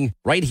Morning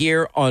right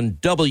here on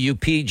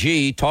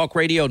WPG Talk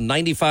Radio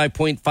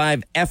 95.5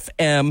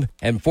 FM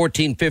and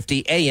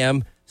 1450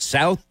 AM,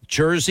 South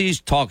Jersey's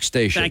talk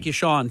station. Thank you,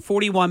 Sean.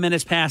 41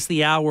 minutes past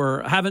the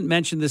hour. I haven't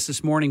mentioned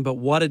this morning, but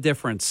what a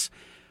difference.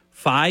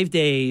 5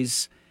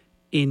 days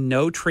in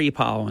no tree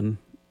pollen,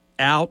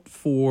 out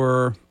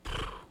for,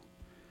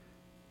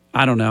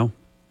 I don't know,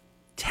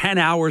 10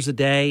 hours a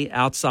day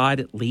outside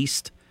at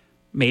least.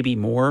 Maybe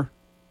more,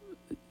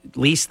 at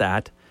least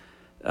that.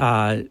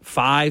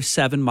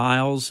 5-7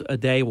 miles a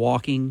day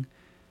walking,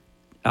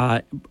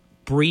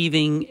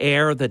 breathing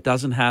air that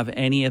doesn't have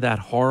any of that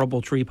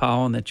horrible tree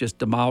pollen that just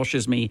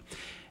demolishes me.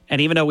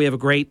 And even though we have a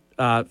great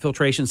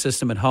filtration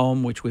system at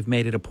home, which we've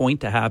made it a point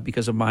to have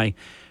because of my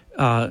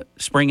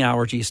spring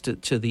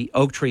allergies to the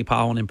oak tree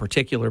pollen in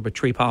particular, but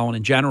tree pollen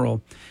in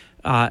general,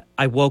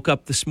 I woke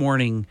up this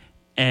morning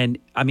and,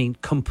 I mean,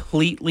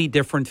 completely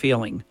different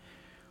feeling.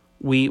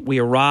 We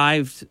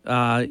arrived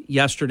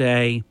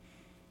yesterday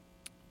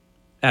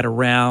at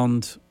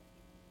around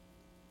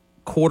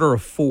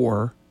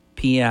 3:45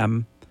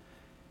 p.m.,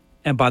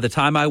 and by the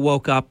time I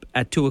woke up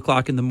at 2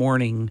 o'clock in the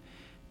morning,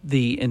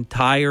 the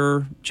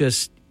entire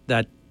just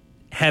that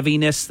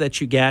heaviness that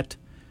you get,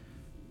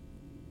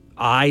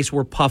 eyes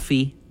were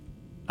puffy.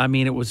 I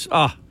mean, it was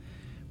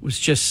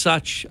just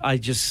such, I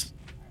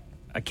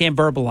can't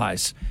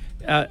verbalize.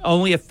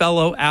 Only a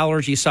fellow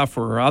allergy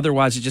sufferer.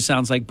 Otherwise, it just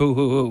sounds like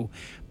boo-hoo-hoo.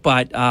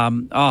 But,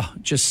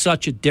 just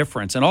such a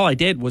difference. And all I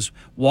did was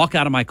walk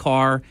out of my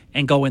car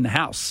and go in the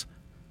house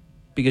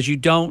because you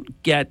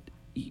don't get,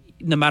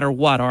 no matter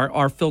what,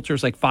 our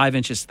filter's like 5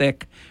 inches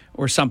thick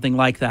or something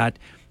like that.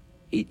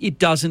 It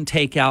doesn't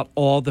take out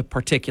all the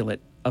particulate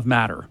of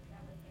matter.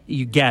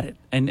 You get it.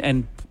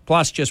 And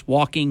plus just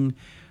walking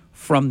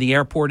from the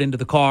airport into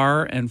the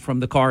car and from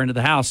the car into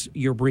the house,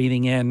 you're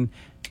breathing in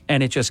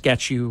and it just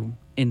gets you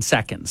in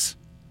seconds,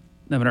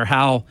 no matter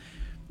how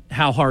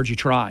hard you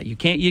try. You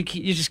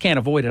just can't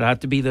avoid it. I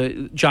have to be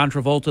the John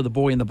Travolta, the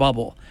boy in the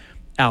bubble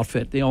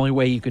outfit. The only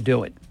way you could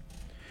do it.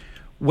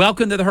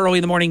 Welcome to the Hurley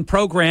in the Morning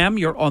program.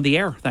 You're on the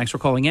air. Thanks for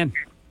calling in.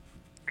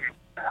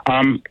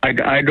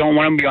 I don't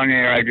want to be on the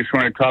air. I just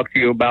want to talk to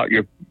you about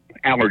your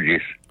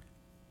allergies.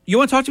 You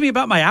want to talk to me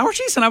about my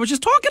allergies? And I was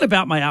just talking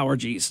about my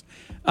allergies.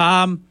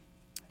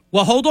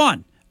 Well, hold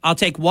on. I'll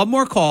take one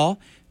more call.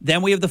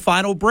 Then we have the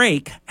final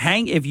break.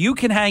 If you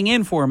can hang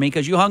in for me,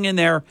 because you hung in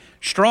there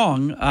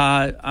strong,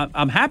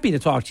 I'm happy to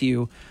talk to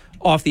you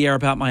off the air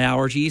about my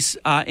allergies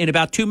in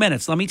about 2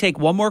 minutes. Let me take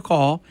one more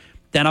call,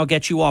 then I'll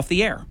get you off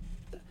the air.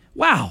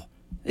 Wow,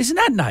 isn't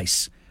that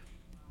nice?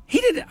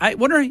 I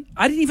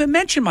didn't even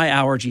mention my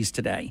allergies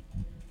today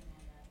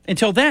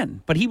until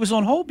then, but he was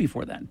on hold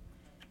before then.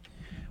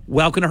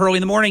 Welcome to Hurley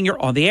in the Morning.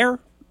 You're on the air.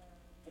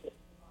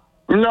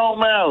 No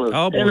malice.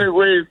 Oh, boy.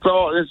 Anyway,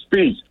 thought and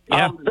speech.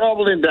 Yeah. I'm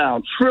doubling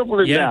down,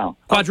 tripling down,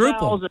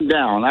 quadruple 1,000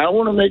 down. I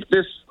want to make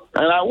this,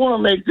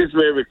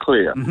 very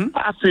clear. Mm-hmm.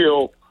 I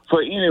feel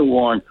for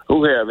anyone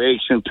who have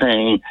aches and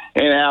pain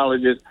and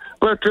allergies,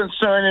 but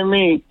concerning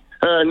me,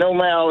 no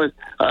malice.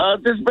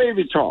 This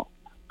baby talk,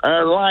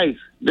 life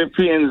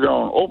depends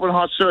on open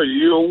heart surgery.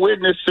 You're a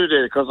witness to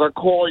that because I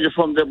call you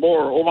from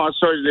Deborah Open Heart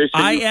Surgery.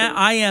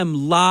 I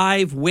am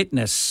live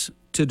witness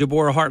to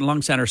Deborah Heart and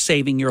Lung Center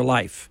saving your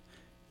life.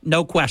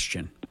 No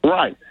question.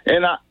 Right.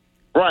 And I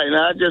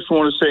just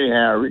want to say,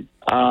 Harry,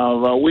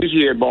 we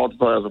here at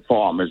Baltimore as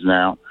farmers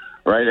now,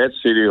 right, at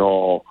City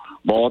Hall,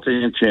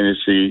 Baltimore,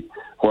 Tennessee,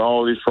 where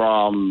all these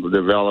problems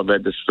develop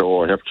at the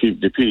store, have to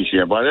keep the peace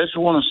here. But I just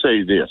want to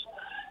say this,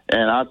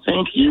 and I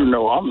think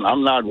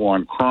I'm not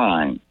one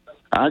crying,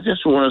 I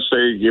just want to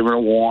say, giving a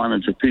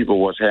warning to people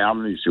what's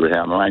happening. You see what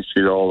happened. I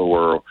see it all the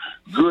world.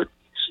 Good,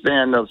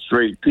 stand-up,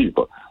 straight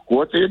people.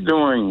 What they're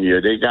doing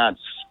here, they got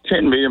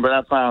 10 million, but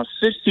I found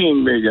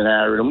 16 million,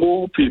 Harry, to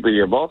move people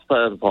here, both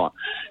sides apart.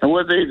 And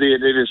what they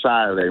did, they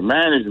decided a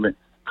management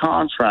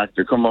contract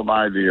to come up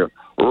idea,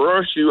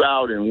 rush you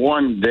out in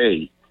one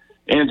day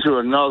into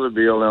another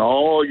building.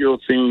 All your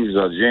things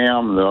are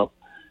jammed up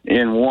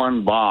in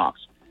one box.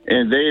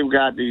 And they've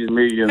got these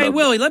millions. Hey,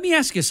 Willie, let me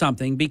ask you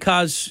something,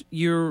 because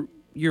you're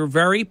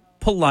very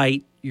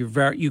polite.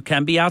 You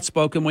can be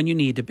outspoken when you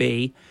need to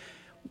be.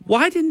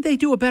 Why didn't they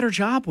do a better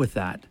job with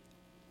that?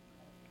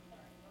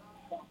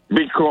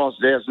 Because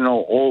there's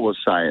no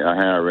oversight,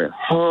 Harry.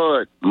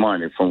 HUD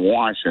money from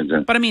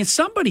Washington. But, I mean,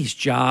 somebody's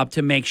job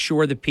to make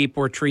sure that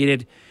people are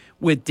treated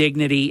with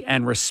dignity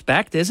and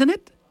respect, isn't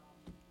it?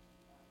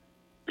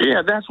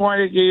 Yeah, that's why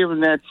they gave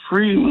them that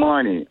free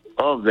money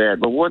of that.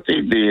 But what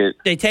they did...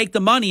 They take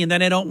the money and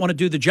then they don't want to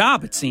do the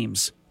job, it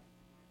seems.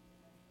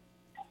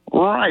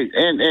 Right.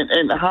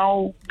 And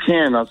how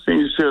can a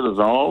senior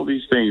citizen, all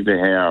these things they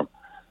have,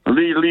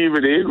 leave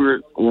it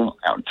ignorant,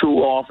 two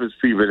office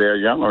people there,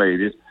 young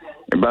ladies.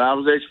 But I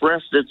was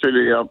expressed it to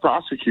the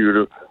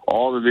prosecutor,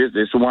 all of this.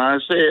 This is why I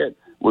said,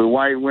 will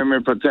white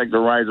women protect the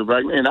rights of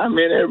black men? I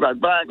mean, everybody,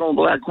 black on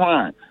black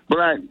crime,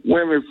 black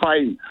women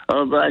fighting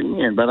black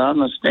men. But I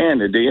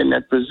understand that they're in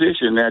that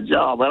position, that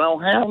job. I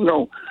don't have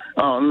no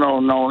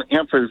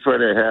empathy for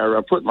that, Harry.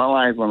 I put my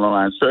life on the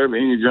line,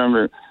 serving any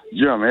German.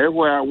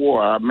 Everywhere I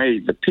war, I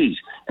made the peace.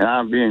 And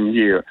I've been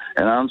here,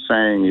 and I'm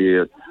saying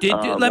here.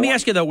 Let me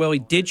ask you, though, Willie,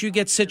 did you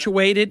get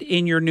situated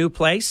in your new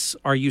place?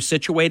 Are you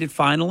situated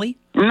finally?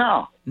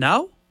 No.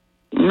 No?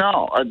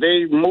 No.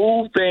 They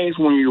move things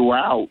when you're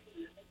out.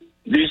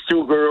 These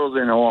two girls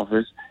in the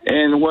office.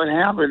 And what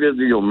happened is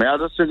your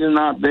medicine is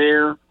not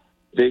there.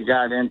 They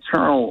got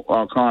internal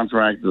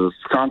contractors,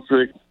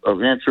 conflict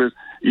of interest.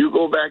 You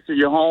go back to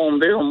your home,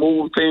 they'll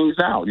move things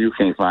out. You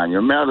can't find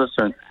your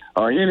medicine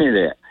or any of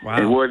that. Wow.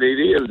 And what they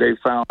did is they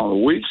found a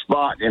weak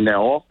spot in their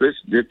office,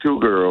 the two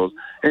girls,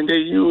 and they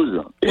used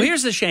them. Well,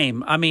 here's the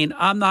shame. I mean,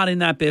 I'm not in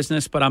that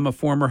business, but I'm a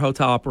former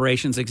hotel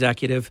operations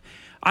executive.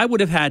 I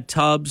would have had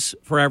tubs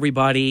for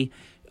everybody.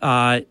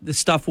 The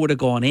stuff would have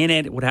gone in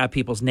it. It would have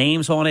people's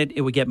names on it.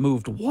 It would get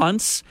moved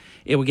once.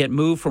 It would get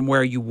moved from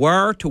where you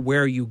were to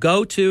where you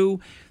go to.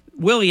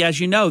 Willie, as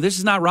you know, this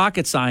is not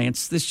rocket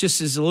science. This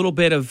just is a little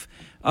bit of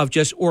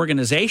just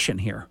organization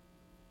here.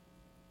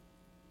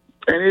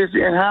 And it's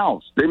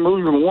in-house. They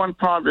move from one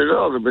part to the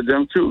other, but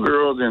them two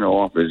girls in the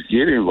office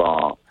get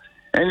involved.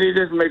 And they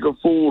just make a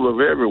fool of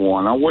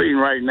everyone. I'm waiting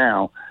right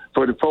now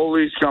for the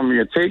police to come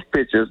here, take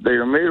pictures. They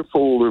have made a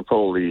fool of the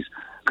police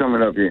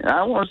coming up here. And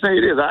I want to say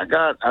this. I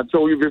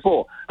told you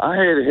before, I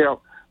had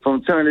help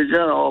from Attorney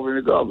General and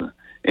the governor.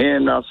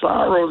 And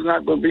Sorrow's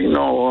not going to be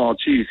no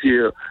chief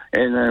here.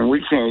 And then we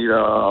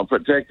can't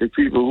protect the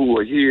people who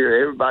are here,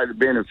 everybody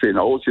benefiting,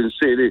 Ocean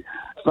City,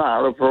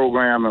 Fire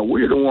program, and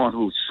we're the ones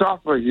who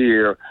suffer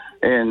here,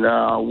 and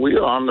we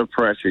are under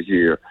pressure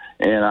here.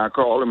 And I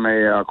call the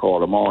mayor, I call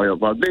them all,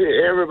 but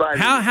everybody.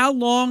 How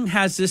long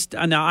has this?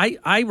 Now,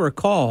 I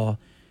recall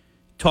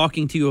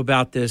talking to you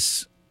about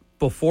this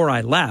before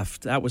I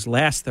left. That was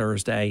last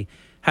Thursday.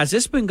 Has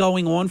this been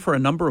going on for a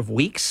number of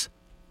weeks?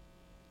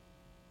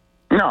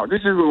 No,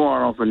 this has been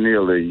going on for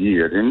nearly a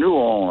year. In New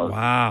Orleans,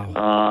 wow.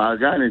 I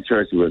got in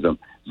touch with them.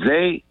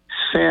 They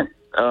sent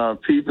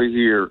people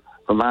here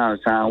from out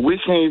of town. We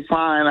can't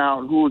find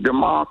out who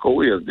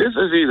DeMarco is. This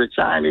is either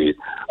Chinese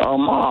or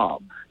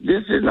mob.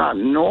 This is not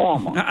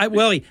normal.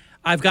 Willie,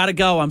 I've got to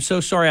go. I'm so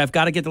sorry. I've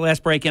got to get the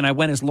last break in. I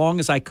went as long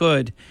as I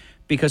could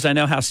because I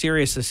know how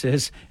serious this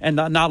is. And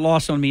not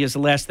lost on me is the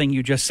last thing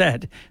you just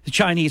said, the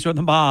Chinese or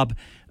the mob.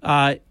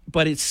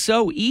 But it's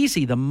so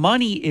easy. The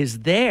money is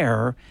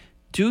there.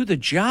 Do the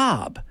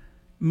job.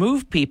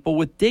 Move people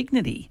with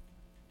dignity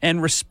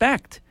and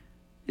respect.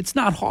 It's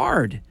not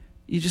hard.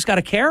 You just got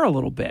to care a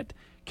little bit.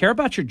 Care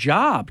about your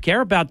job.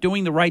 Care about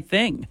doing the right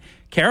thing.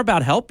 Care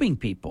about helping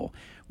people.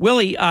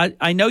 Willie,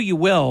 I know you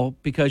will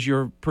because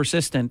you're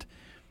persistent.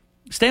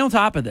 Stay on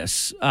top of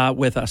this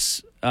with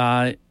us,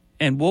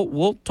 and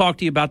we'll talk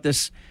to you about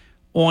this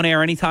on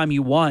air anytime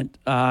you want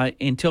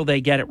until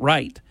they get it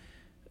right.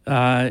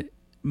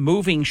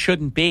 Moving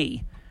shouldn't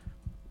be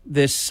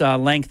this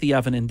lengthy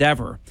of an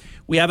endeavor.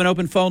 We have an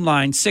open phone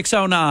line,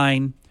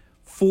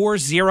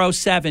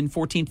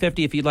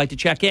 609-407-1450 if you'd like to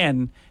check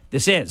in.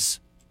 This is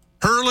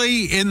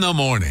Early in the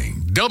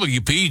morning,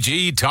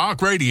 WPG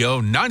Talk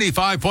Radio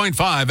 95.5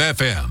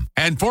 FM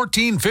and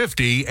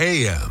 1450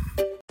 AM.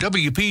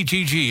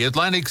 WPGG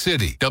Atlantic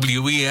City,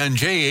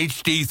 WENJ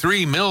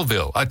HD3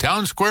 Millville, a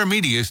Town Square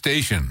media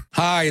station.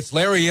 Hi, it's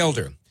Larry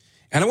Elder,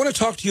 and I want to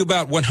talk to you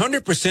about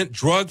 100%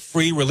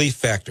 drug-free Relief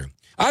Factor.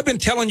 I've been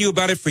telling you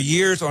about it for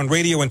years on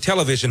radio and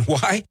television.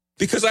 Why?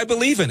 Because I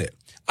believe in it.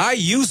 I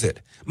use it.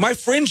 My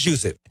friends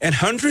use it, and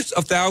hundreds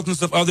of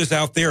thousands of others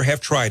out there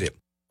have tried it.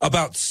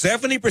 About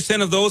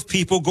 70% of those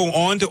people go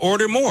on to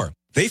order more.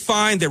 They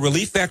find that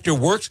Relief Factor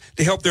works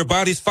to help their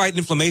bodies fight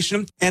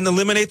inflammation and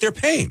eliminate their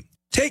pain.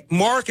 Take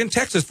Mark in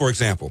Texas, for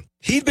example.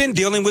 He'd been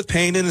dealing with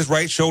pain in his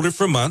right shoulder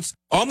for months,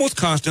 almost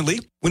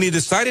constantly, when he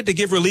decided to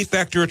give Relief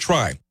Factor a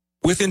try.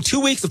 Within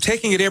 2 weeks of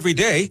taking it every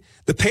day,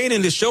 the pain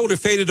in his shoulder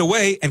faded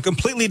away and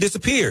completely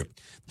disappeared.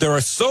 There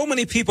are so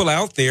many people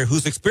out there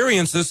whose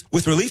experiences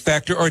with Relief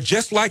Factor are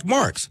just like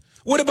Mark's.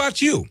 What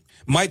about you?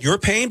 Might your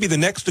pain be the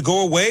next to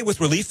go away with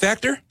Relief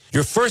Factor?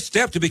 Your first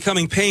step to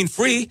becoming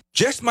pain-free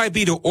just might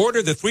be to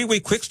order the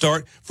 3-week quick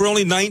start for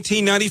only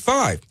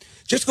 $19.95.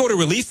 Just go to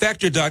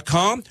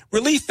relieffactor.com,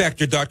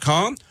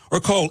 relieffactor.com, or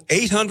call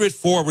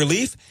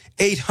 800-4RELIEF,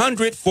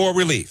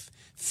 800-4RELIEF.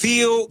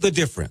 Feel the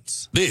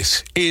difference.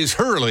 This is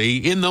Hurley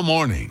in the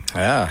Morning.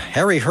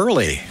 Harry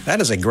Hurley.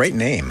 That is a great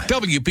name.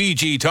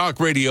 WPG Talk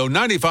Radio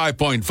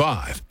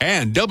 95.5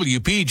 and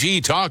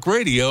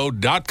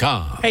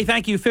WPGTalkRadio.com. Hey,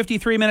 thank you.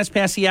 53 minutes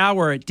past the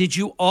hour. Did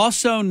you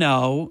also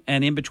know,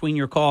 and in between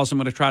your calls, I'm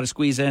going to try to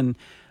squeeze in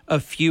a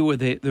few of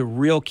the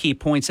real key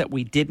points that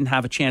we didn't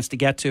have a chance to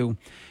get to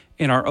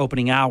in our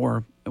opening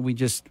hour. We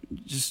just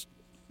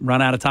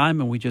run out of time,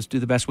 and we just do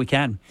the best we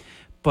can.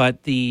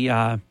 But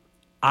the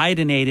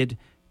iodinated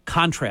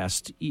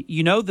contrast,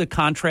 you know, the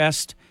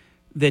contrast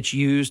that's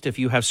used if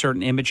you have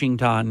certain imaging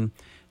done,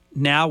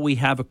 now we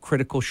have a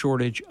critical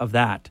shortage of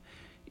that.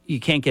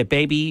 You can't get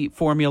baby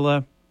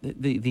formula.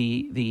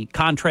 The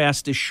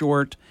contrast is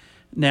short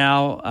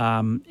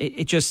now.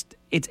 It's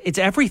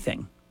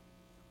everything.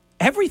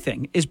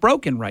 Everything is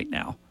broken right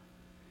now.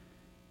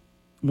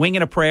 Wing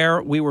and a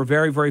prayer, we were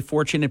very, very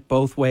fortunate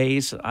both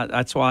ways.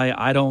 That's why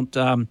I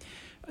don't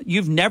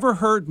you've never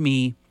heard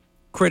me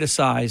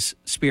criticize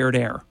Spirit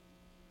Air.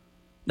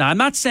 Now, I'm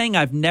not saying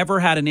I've never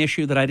had an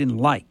issue that I didn't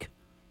like.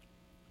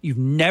 You've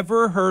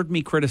never heard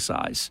me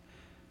criticize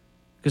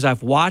because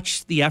I've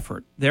watched the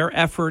effort. Their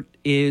effort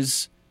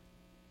it's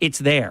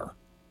there.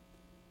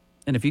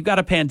 And if you've got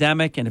a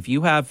pandemic and if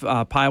you have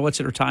pilots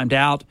that are timed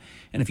out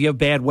and if you have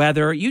bad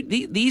weather,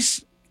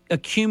 these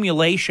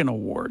accumulation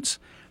awards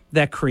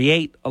that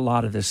create a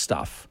lot of this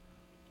stuff.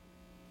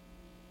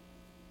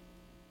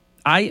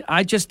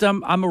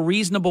 I'm a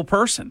reasonable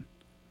person.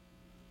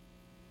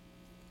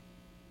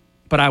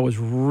 But I was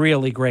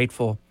really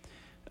grateful,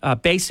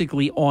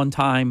 basically on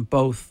time,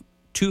 both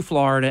to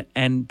Florida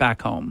and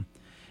back home.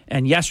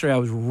 And yesterday I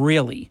was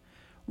really,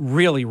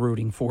 really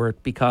rooting for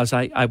it because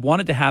I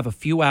wanted to have a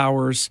few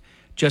hours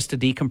just to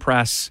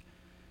decompress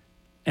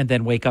and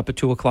then wake up at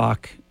 2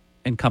 o'clock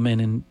and come in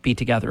and be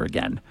together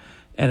again.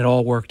 And it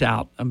all worked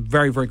out. I'm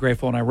very, very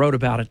grateful, and I wrote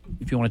about it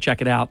if you want to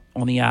check it out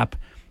on the app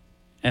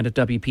and at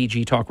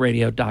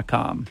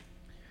WPGTalkRadio.com.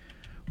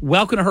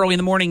 Welcome to Hurley in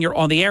the Morning. You're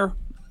on the air.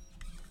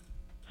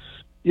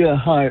 Yeah,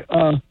 hi.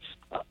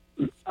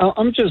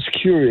 I'm just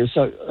curious.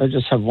 I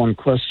just have one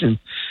question.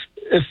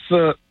 If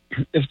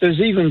there's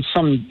even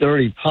some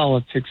dirty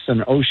politics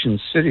in Ocean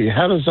City,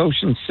 how does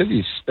Ocean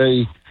City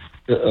stay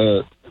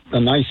the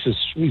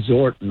nicest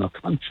resort in the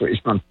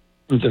country? I'm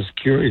just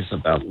curious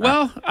about that.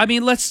 Well, I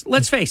mean,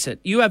 let's face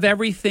it. You have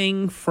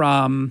everything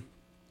from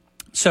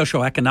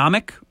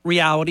socioeconomic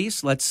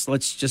realities.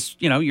 Let's just,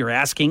 you're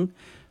asking.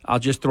 I'll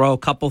just throw a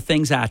couple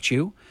things at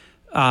you.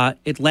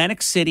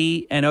 Atlantic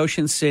City and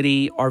Ocean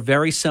City are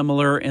very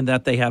similar in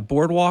that they have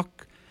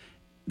boardwalk,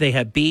 they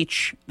have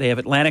beach, they have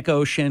Atlantic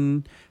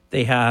Ocean,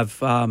 they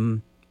have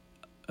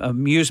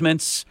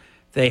amusements,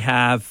 they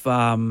have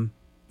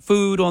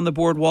food on the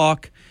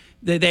boardwalk.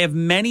 They have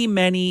many,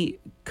 many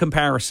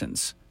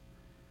comparisons.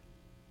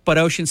 But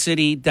Ocean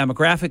City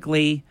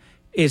demographically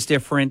is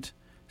different.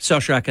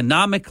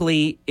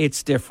 Socioeconomically,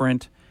 it's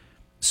different.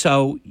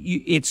 So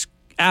it's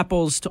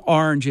apples to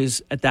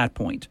oranges at that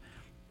point.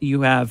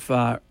 You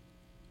have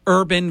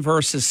urban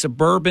versus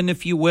suburban,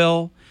 if you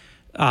will.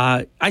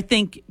 I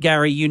think,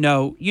 Gary, you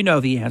know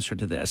the answer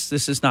to this.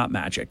 This is not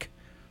magic.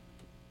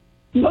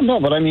 No,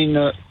 but I mean,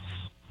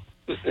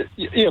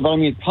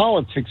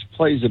 politics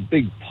plays a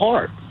big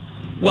part.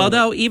 Well,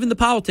 no, even the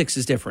politics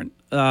is different.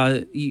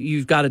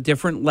 You've got a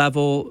different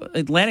level.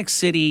 Atlantic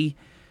City,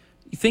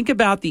 think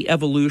about the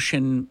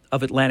evolution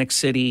of Atlantic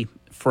City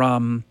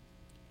from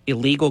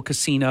illegal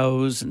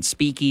casinos and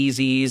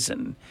speakeasies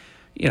and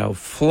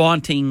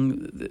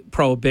flaunting the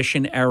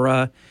Prohibition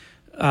era,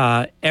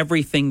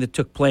 everything that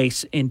took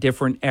place in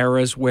different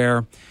eras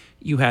where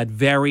you had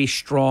very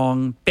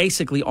strong,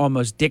 basically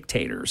almost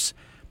dictators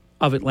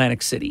of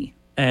Atlantic City.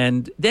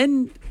 And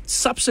then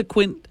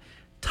subsequent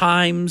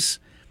times,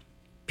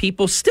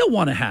 people still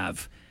want to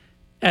have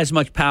as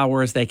much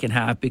power as they can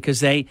have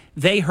because they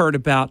heard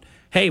about,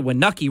 hey, when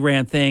Nucky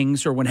ran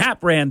things or when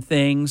Hap ran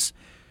things,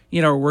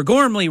 or where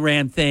Gormley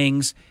ran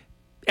things,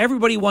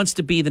 everybody wants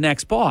to be the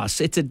next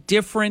boss. It's a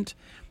different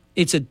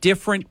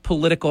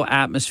political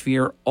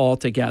atmosphere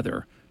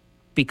altogether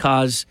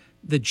because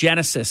the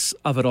genesis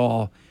of it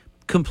all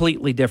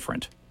completely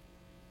different.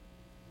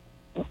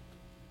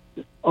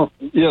 Oh,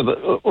 yeah,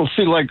 but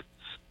see, like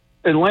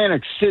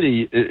Atlantic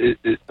City,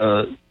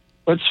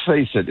 let's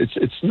face it,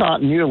 it's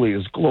not nearly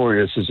as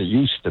glorious as it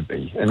used to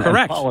be. And,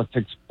 correct. And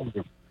politics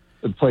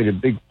played a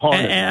big part.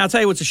 And I'll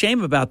tell you what's a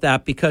shame about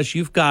that, because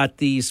you've got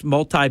these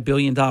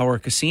multi-billion-dollar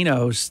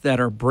casinos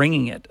that are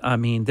bringing it. I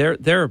mean,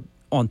 they're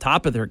on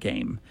top of their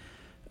game.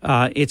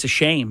 It's a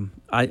shame.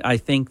 I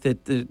think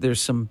that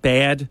there's some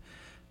bad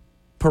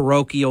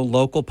parochial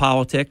local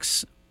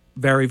politics.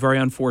 Very, very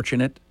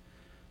unfortunate.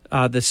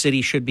 The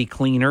city should be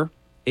cleaner.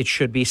 It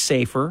should be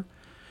safer.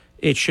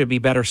 It should be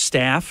better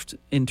staffed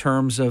in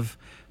terms of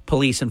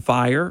police and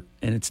fire,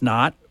 and it's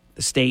not.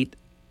 The state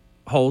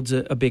holds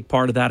a big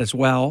part of that as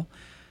well.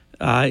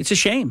 It's a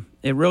shame.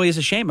 It really is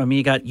a shame. I mean,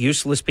 you got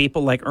useless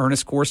people like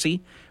Ernest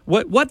Corsi.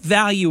 What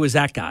value is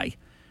that guy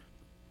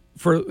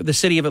for the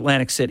city of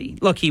Atlantic City?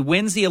 Look, he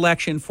wins the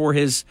election for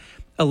his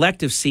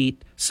elective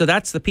seat, so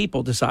that's the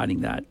people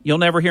deciding that. You'll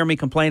never hear me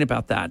complain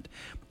about that.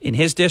 In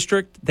his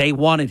district, they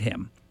wanted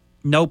him.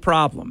 No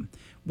problem.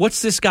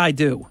 What's this guy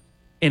do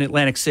in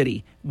Atlantic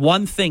City?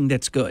 One thing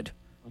that's good.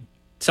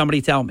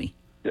 Somebody tell me.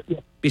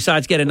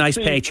 Besides get a nice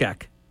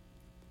paycheck.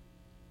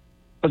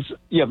 But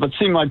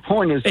see, my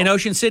point is... In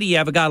Ocean City, you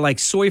have a guy like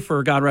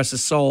Soifer, God rest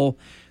his soul,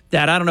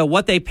 that I don't know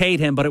what they paid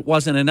him, but it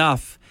wasn't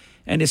enough.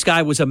 And this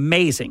guy was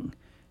amazing.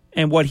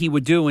 And what he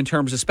would do in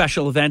terms of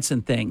special events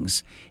and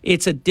things.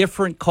 It's a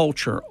different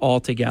culture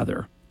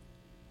altogether.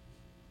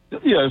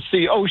 Yeah,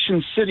 see,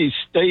 Ocean City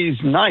stays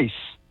nice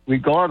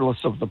regardless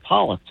of the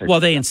politics. Well,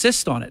 they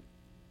insist on it.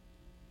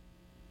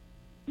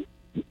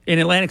 In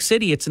Atlantic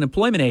City, it's an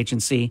employment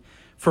agency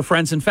for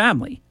friends and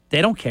family.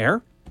 They don't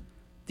care.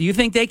 Do you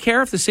think they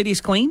care if the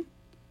city's clean?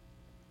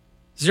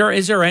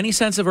 Is there any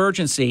sense of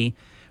urgency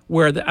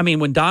where,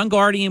 when Don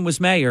Guardian was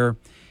mayor,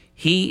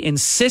 he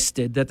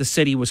insisted that the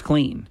city was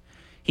clean.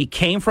 He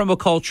came from a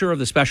culture of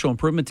the Special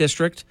Improvement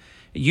District.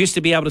 It used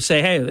to be able to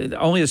say, hey,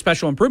 only the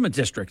Special Improvement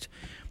District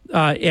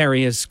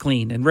area is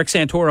clean. And Rick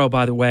Santoro,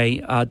 by the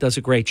way, does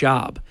a great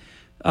job.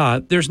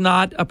 There's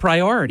not a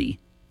priority.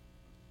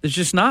 There's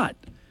just not.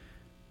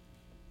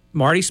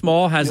 Marty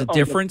Small has a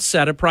different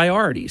set of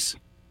priorities.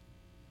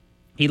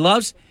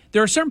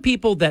 There are certain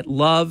people that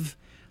love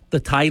the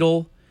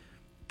title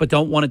but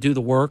don't want to do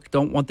the work,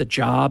 don't want the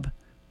job.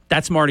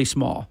 That's Marty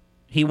Small.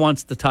 He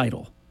wants the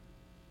title.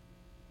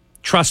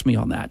 Trust me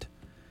on that.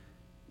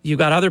 You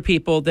got other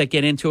people that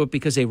get into it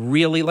because they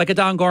really, like a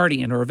Don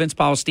Guardian or a Vince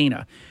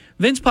Palestina.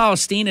 Vince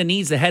Palestina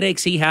needs the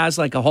headaches he has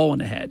like a hole in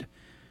the head.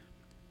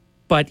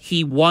 But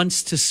he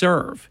wants to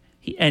serve,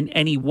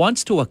 and he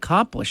wants to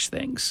accomplish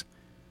things.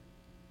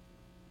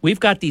 We've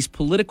got these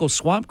political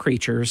swamp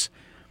creatures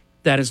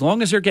that as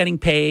long as they're getting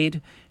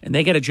paid and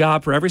they get a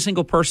job for every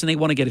single person they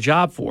want to get a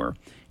job for,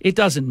 it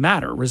doesn't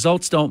matter.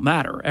 Results don't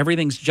matter.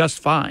 Everything's just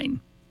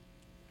fine.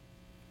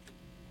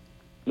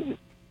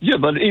 Yeah,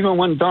 but even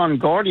when Don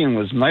Guardian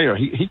was mayor,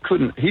 he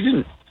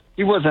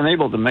wasn't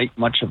able to make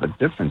much of a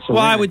difference. Well,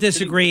 I would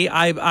disagree.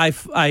 I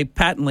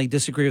patently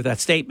disagree with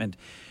that statement.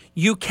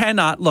 You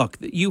cannot, look,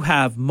 you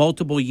have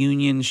multiple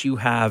unions, you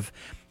have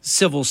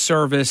civil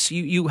service,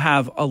 you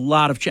have a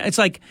lot of, it's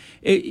like,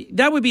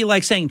 that would be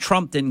like saying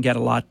Trump didn't get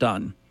a lot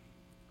done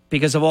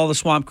because of all the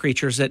swamp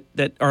creatures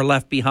that are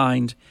left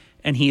behind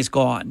and he's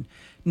gone.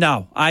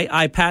 No,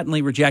 I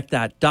patently reject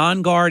that.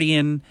 Don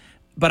Guardian,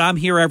 but I'm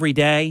here every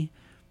day.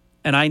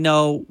 And I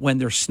know when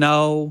there's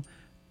snow.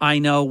 I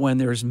know when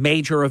there's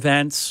major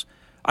events.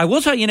 I will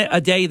tell you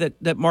a day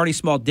that Marty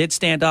Small did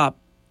stand up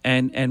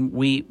and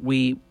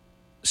we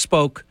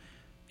spoke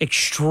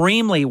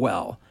extremely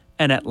well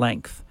and at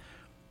length.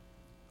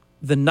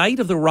 The night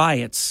of the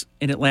riots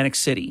in Atlantic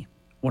City,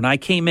 when I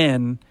came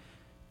in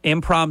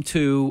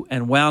impromptu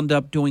and wound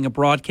up doing a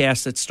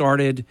broadcast that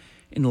started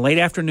in the late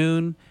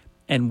afternoon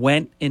and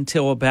went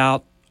until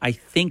about, I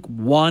think,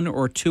 1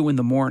 or 2 in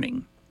the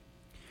morning.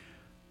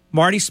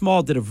 Marty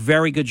Small did a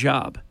very good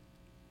job.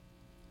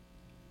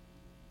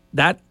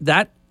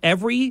 That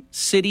every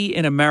city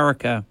in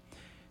America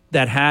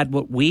that had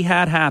what we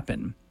had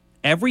happen,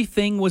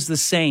 everything was the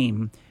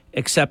same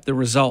except the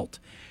result.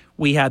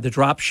 We had the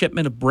drop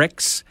shipment of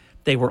bricks.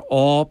 They were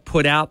all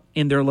put out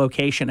in their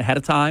location ahead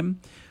of time.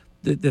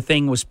 The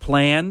thing was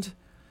planned,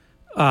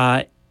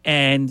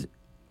 and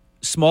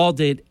Small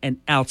did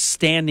an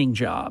outstanding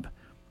job.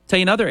 I'll tell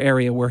you another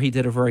area where he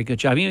did a very good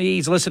job.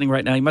 He's listening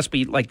right now. He must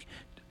be like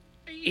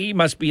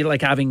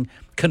having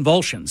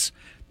convulsions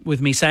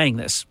with me saying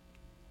this.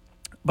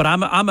 But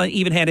I'm an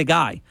even-handed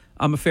guy.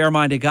 I'm a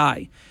fair-minded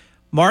guy.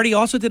 Marty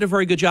also did a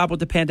very good job with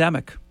the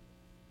pandemic.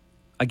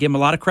 I give him a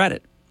lot of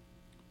credit.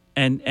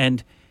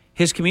 And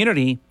his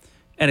community,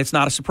 and it's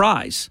not a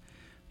surprise,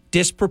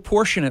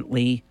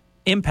 disproportionately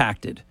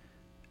impacted,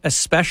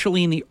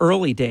 especially in the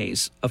early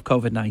days of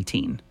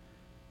COVID-19,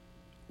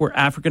 where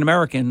African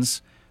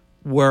Americans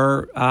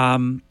were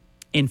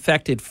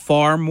infected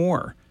far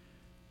more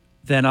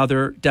than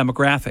other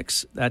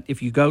demographics. That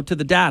if you go to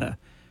the data,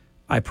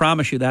 I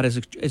promise you that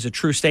is a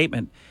true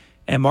statement.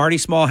 And Marty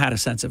Small had a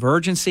sense of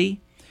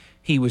urgency.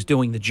 He was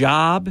doing the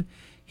job.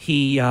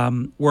 He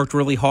worked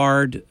really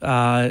hard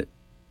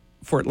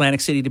for Atlantic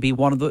City to be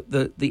one of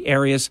the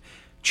areas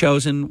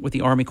chosen with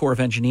the Army Corps of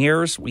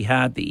Engineers. We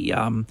had the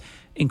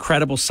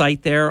incredible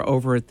site there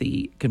over at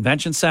the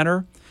convention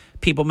center.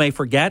 People may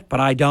forget, but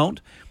I don't.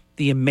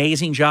 The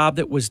amazing job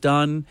that was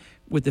done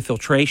with the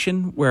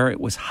filtration, where it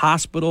was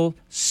hospital,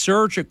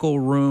 surgical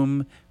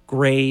room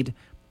grade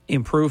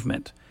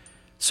improvement.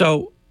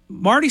 So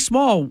Marty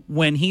Small,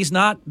 when he's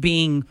not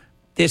being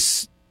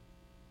this,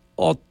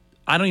 I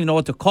don't even know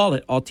what to call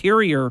it,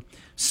 ulterior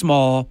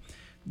Small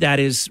that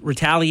is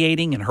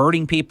retaliating and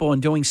hurting people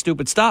and doing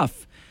stupid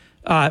stuff,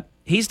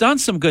 he's done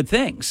some good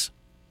things.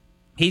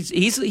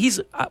 He's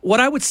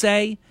what I would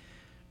say,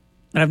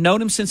 and I've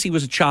known him since he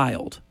was a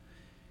child.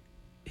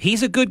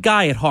 He's a good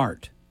guy at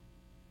heart.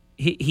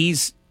 He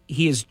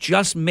is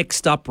just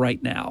mixed up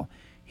right now.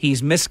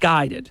 He's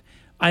misguided.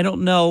 I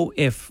don't know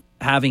if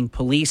having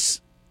police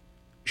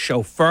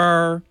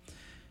chauffeur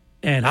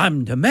and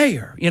I'm the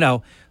mayor,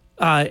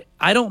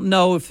 I don't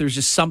know if there's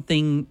just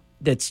something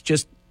that's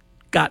just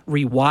got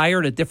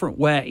rewired a different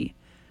way.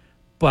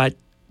 But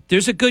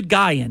there's a good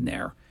guy in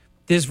there.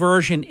 This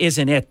version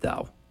isn't it,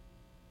 though.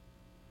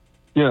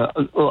 Yeah,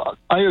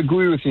 I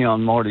agree with you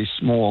on Marty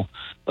Small.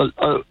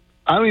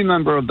 I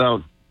remember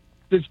about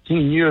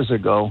 15 years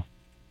ago,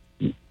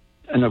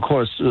 and of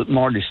course,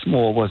 Marty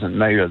Small wasn't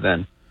mayor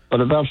then,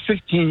 but about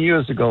 15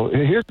 years ago,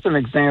 here's an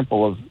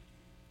example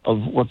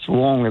of what's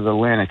wrong with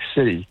Atlantic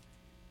City.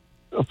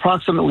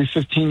 Approximately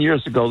 15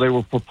 years ago, they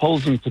were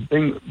proposing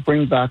to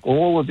bring back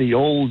all of the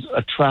old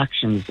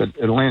attractions that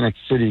Atlantic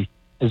City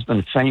has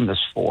been famous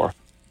for.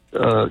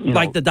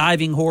 Like the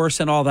diving horse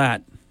and all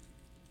that.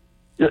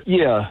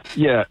 Yeah.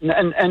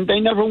 And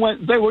they never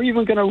went, they were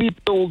even going to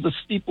rebuild the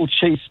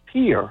Steeplechase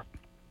Pier,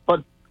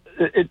 but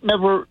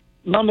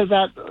none of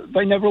that,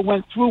 they never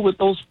went through with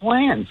those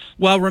plans.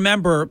 Well,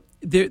 remember,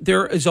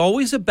 there is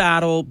always a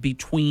battle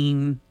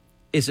between,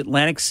 is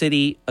Atlantic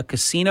City a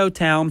casino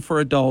town for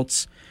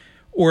adults,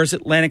 or is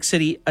Atlantic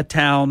City a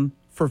town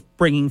for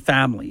bringing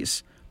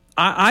families?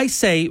 I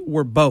say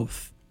we're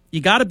both.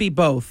 You got to be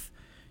both.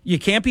 You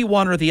can't be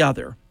one or the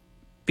other,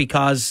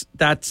 because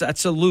that's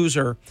a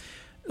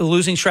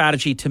losing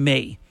strategy to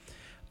me.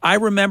 I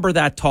remember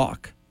that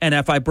talk, and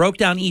if I broke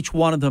down each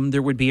one of them,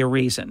 there would be a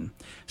reason.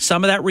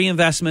 Some of that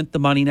reinvestment, the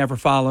money never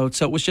followed,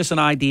 so it was just an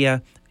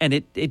idea, and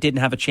it didn't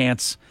have a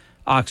chance,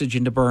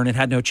 oxygen to burn. It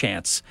had no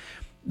chance.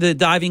 The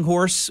diving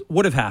horse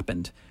would have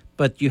happened,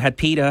 but you had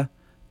PETA,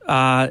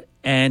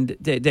 and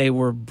they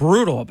were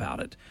brutal about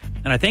it.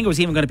 And I think it was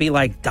even going to be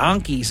like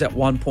donkeys at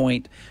one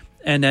point,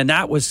 and then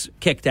that was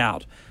kicked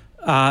out.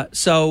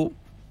 So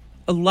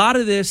a lot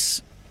of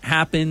this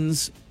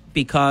happens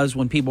because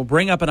when people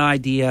bring up an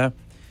idea,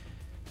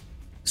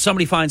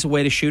 somebody finds a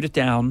way to shoot it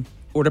down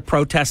or to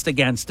protest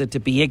against it, to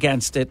be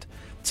against it,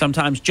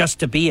 sometimes just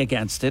to be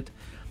against it.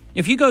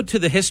 If you go to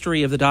the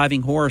history of the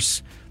diving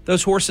horse,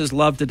 those horses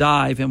love to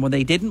dive, and when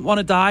they didn't want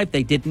to dive,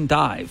 they didn't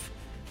dive.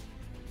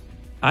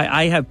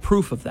 I have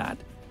proof of that.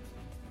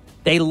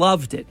 They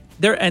loved it.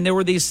 There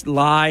were these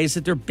lies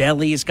that their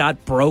bellies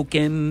got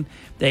broken.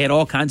 They had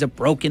all kinds of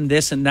broken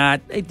this and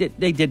that. They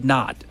did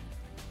not.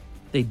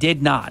 They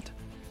did not.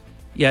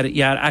 You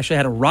actually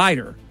had a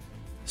rider,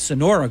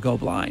 Sonora, go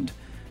blind.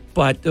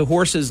 But the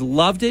horses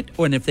loved it,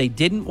 and if they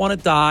didn't want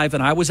to dive,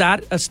 and I was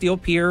at a Steel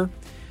Pier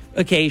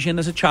occasion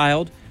as a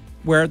child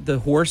where the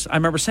horse, I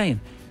remember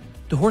saying,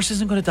 the horse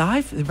isn't going to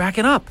dive? They're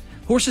backing up.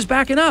 Horse is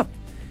backing up.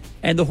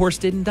 And the horse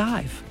didn't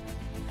dive.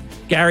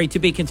 Gary, to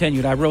be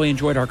continued. I really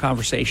enjoyed our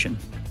conversation.